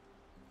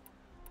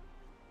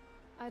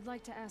 I'd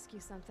like to ask you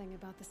something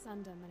about the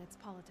Sundom and its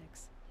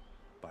politics.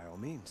 By all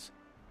means.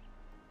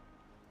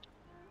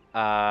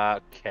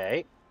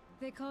 Okay.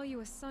 They call you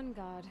a sun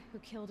god who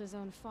killed his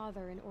own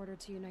father in order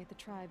to unite the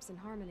tribes in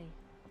harmony.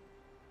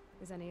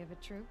 Is any of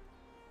it true?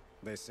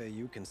 They say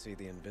you can see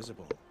the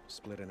invisible,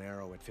 split an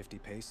arrow at 50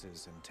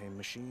 paces, and tame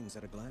machines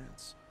at a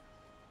glance.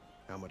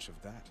 How much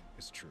of that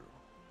is true?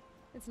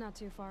 It's not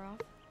too far off.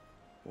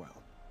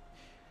 Well,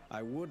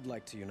 I would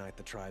like to unite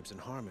the tribes in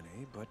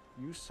harmony, but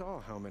you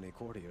saw how many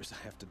courtiers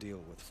I have to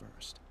deal with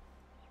first.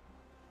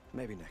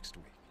 Maybe next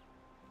week.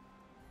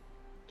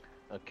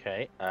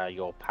 Okay,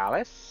 your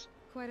palace?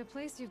 Quite a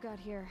place you've got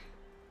here.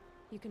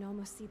 You can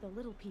almost see the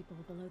little people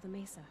below the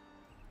mesa.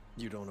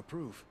 You don't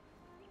approve?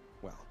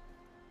 Well,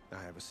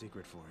 I have a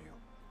secret for you.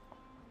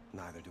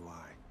 Neither do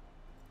I.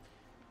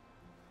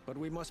 But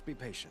we must be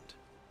patient.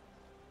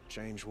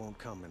 Change won't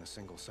come in a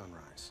single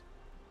sunrise.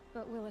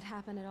 But will it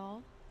happen at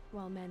all,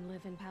 while men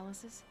live in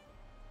palaces?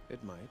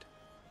 It might.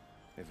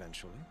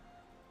 Eventually.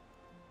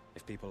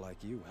 If people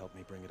like you help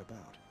me bring it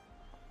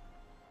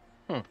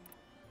about.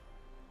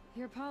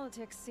 Your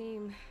politics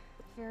seem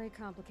very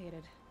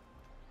complicated.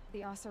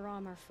 The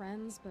Oseram are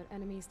friends, but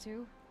enemies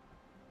too?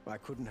 I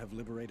couldn't have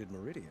liberated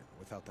Meridian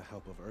without the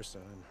help of Ursa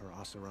and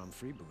her Oseram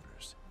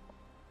freebooters.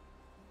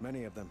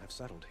 Many of them have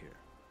settled here.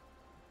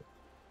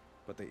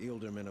 But the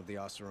Ealdormen of the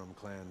Oseram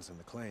clans and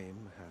the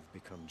Claim have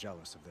become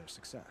jealous of their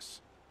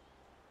success.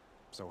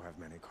 So have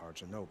many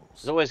Karja nobles.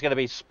 There's always going to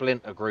be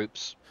splinter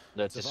groups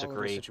that It's a volatile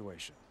disagree.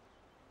 situation,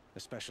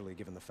 especially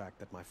given the fact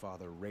that my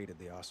father raided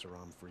the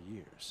Oseram for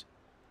years.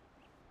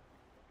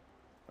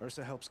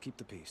 Ursa helps keep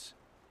the peace,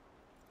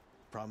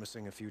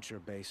 promising a future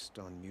based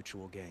on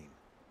mutual gain.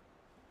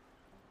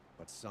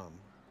 But some,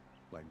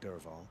 like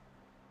Dervahl,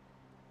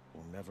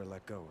 will never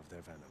let go of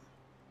their venom.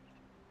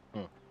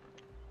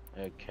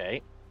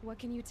 Okay. What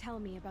can you tell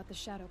me about the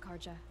Shadow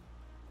Karja?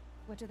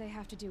 What do they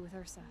have to do with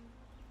Ursa?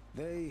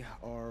 They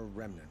are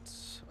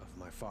remnants of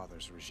my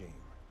father's regime,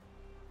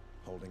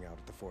 holding out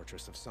at the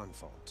fortress of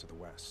Sunfall to the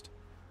west.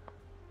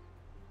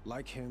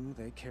 Like him,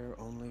 they care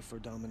only for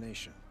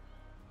domination,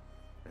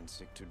 and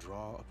seek to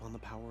draw upon the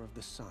power of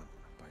the sun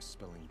by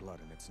spilling blood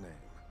in its name.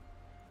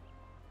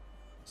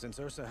 Since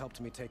Ursa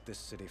helped me take this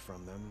city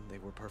from them, they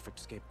were perfect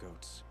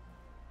scapegoats.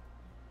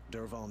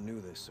 Dervahl knew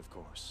this, of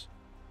course,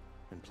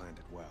 and planned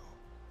it well.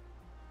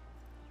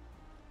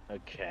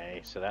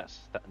 Okay, so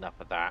that's enough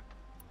of that.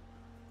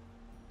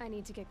 I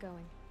need to get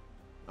going.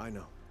 I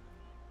know.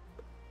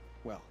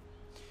 Well,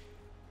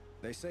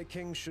 they say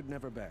kings should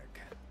never beg.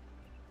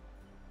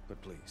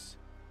 But please,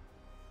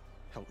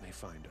 help me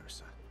find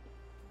Ursa.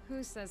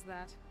 Who says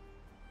that?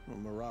 Well,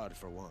 Murad,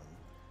 for one.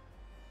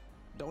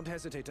 Don't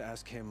hesitate to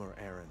ask him or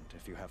Erend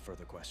if you have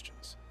further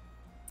questions.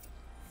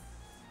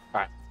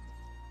 Alright.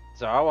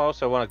 So I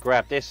also want to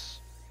grab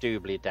this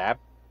doobly dab.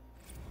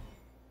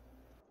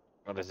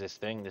 What is this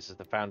thing? This is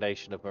the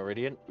Foundation of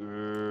Meridian.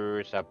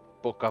 It's a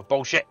book of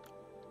bullshit.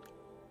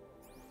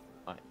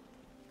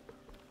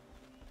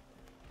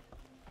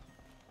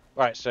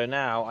 Right, so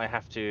now I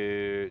have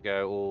to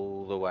go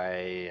all the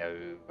way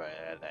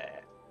over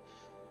there.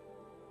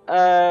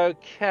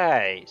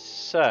 Okay,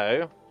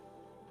 so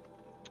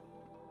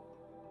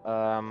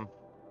I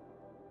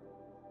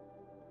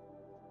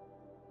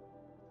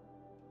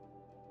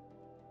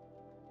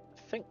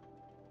think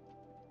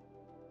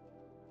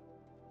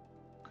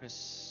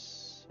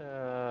because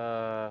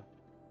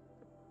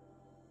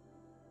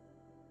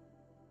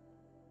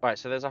right,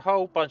 so there's a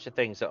whole bunch of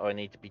things that I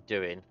need to be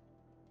doing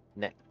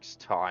next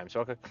time.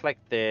 So I could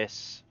collect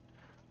this,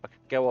 I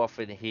could go off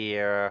in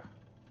here,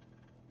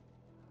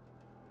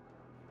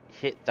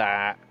 hit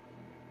that,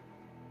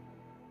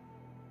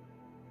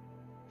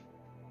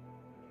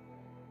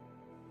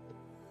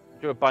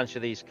 do a bunch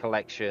of these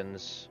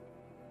collections.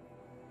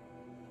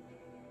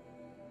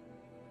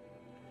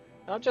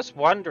 I'm just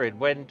wondering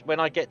when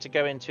I get to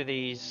go into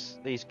these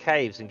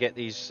caves and get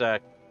these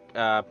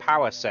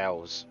power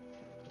cells.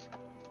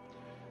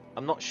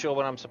 I'm not sure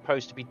when I'm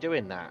supposed to be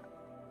doing that.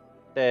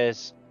 I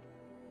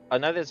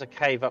know there's a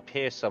cave up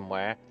here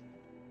somewhere,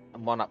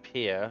 and one up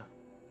here.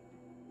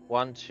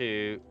 1,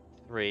 2,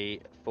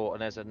 3, 4,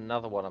 and there's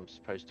another one I'm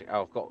supposed to.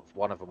 Oh, I've got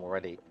one of them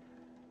already.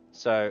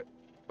 So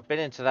I've been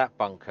into that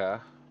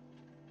bunker,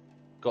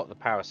 got the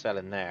power cell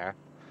in there.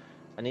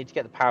 I need to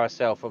get the power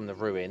cell from the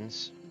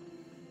ruins.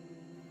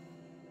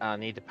 I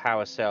need the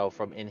power cell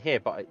from in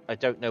here, but I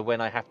don't know when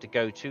I have to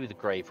go to the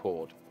Grave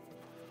Hoard.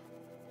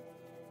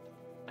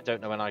 I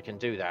don't know when I can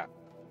do that.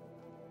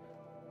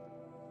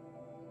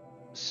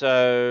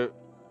 So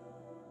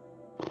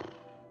I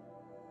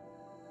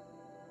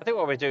think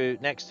what we'll do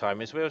next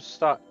time is we'll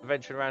start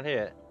venturing around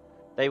here.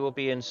 They will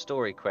be in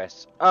story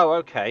quests. Oh,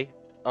 okay.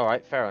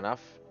 Alright, fair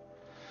enough.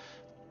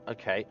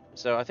 Okay,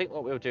 so I think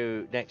what we'll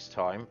do next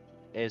time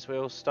is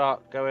we'll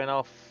start going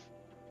off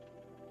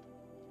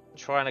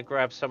trying to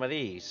grab some of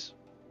these.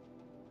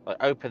 Like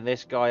open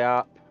this guy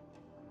up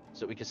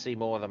so we can see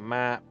more of the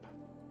map.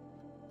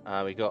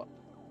 We got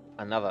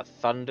another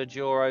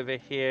Thunderjaw over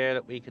here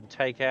that we can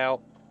take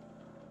out.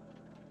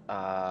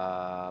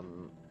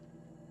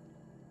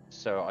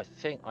 So I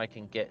think I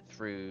can get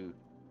through.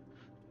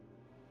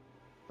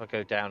 If I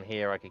go down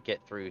here, I could get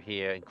through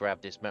here and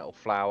grab this metal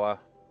flower.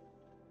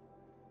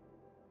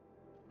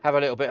 Have a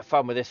little bit of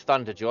fun with this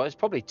Thunderjaw. There's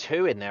probably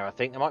 2 in there, I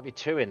think. There might be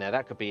 2 in there.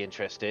 That could be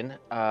interesting.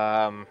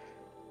 Yeah.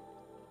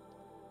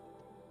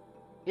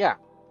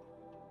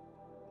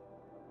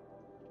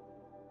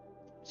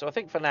 So I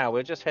think for now,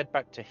 we'll just head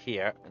back to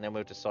here, and then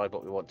we'll decide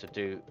what we want to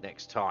do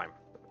next time.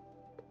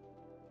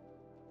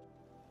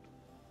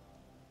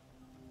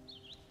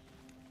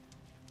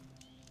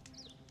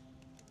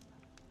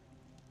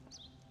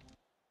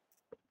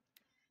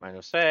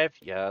 Manual save,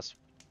 yes.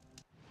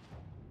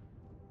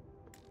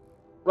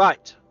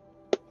 Right.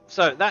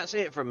 So that's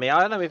it from me.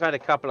 I know we've had a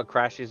couple of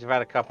crashes, we've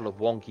had a couple of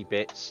wonky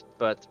bits,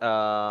 but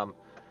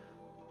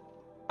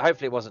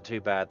hopefully it wasn't too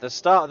bad. The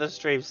start of the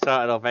stream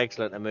started off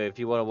excellent. If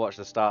you want to watch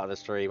the start of the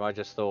stream, I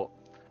just thought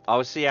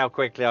I'll see how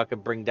quickly I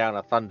can bring down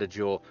a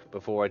Thunderjaw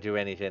before I do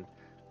anything.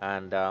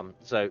 And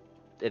so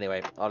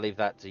anyway, I'll leave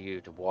that to you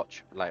to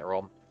watch later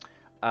on.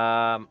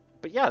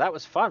 But yeah, that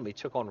was fun. We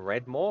took on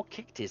Redmore,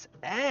 kicked his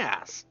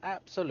ass,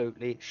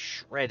 absolutely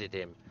shredded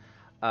him.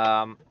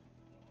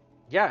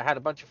 Yeah, had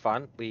a bunch of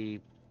fun. We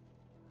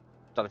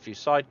done a few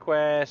side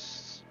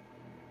quests,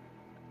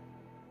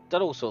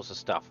 done all sorts of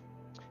stuff.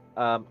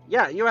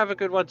 Yeah, you have a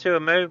good one too,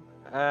 Amu.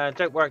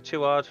 Don't work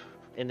too hard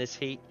in this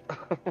heat.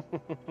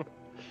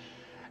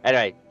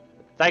 Anyway,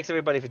 thanks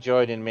everybody for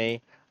joining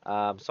me.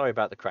 Sorry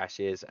about the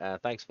crashes.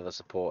 Thanks for the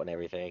support and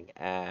everything.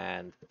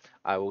 And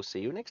I will see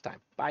you next time.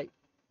 Bye.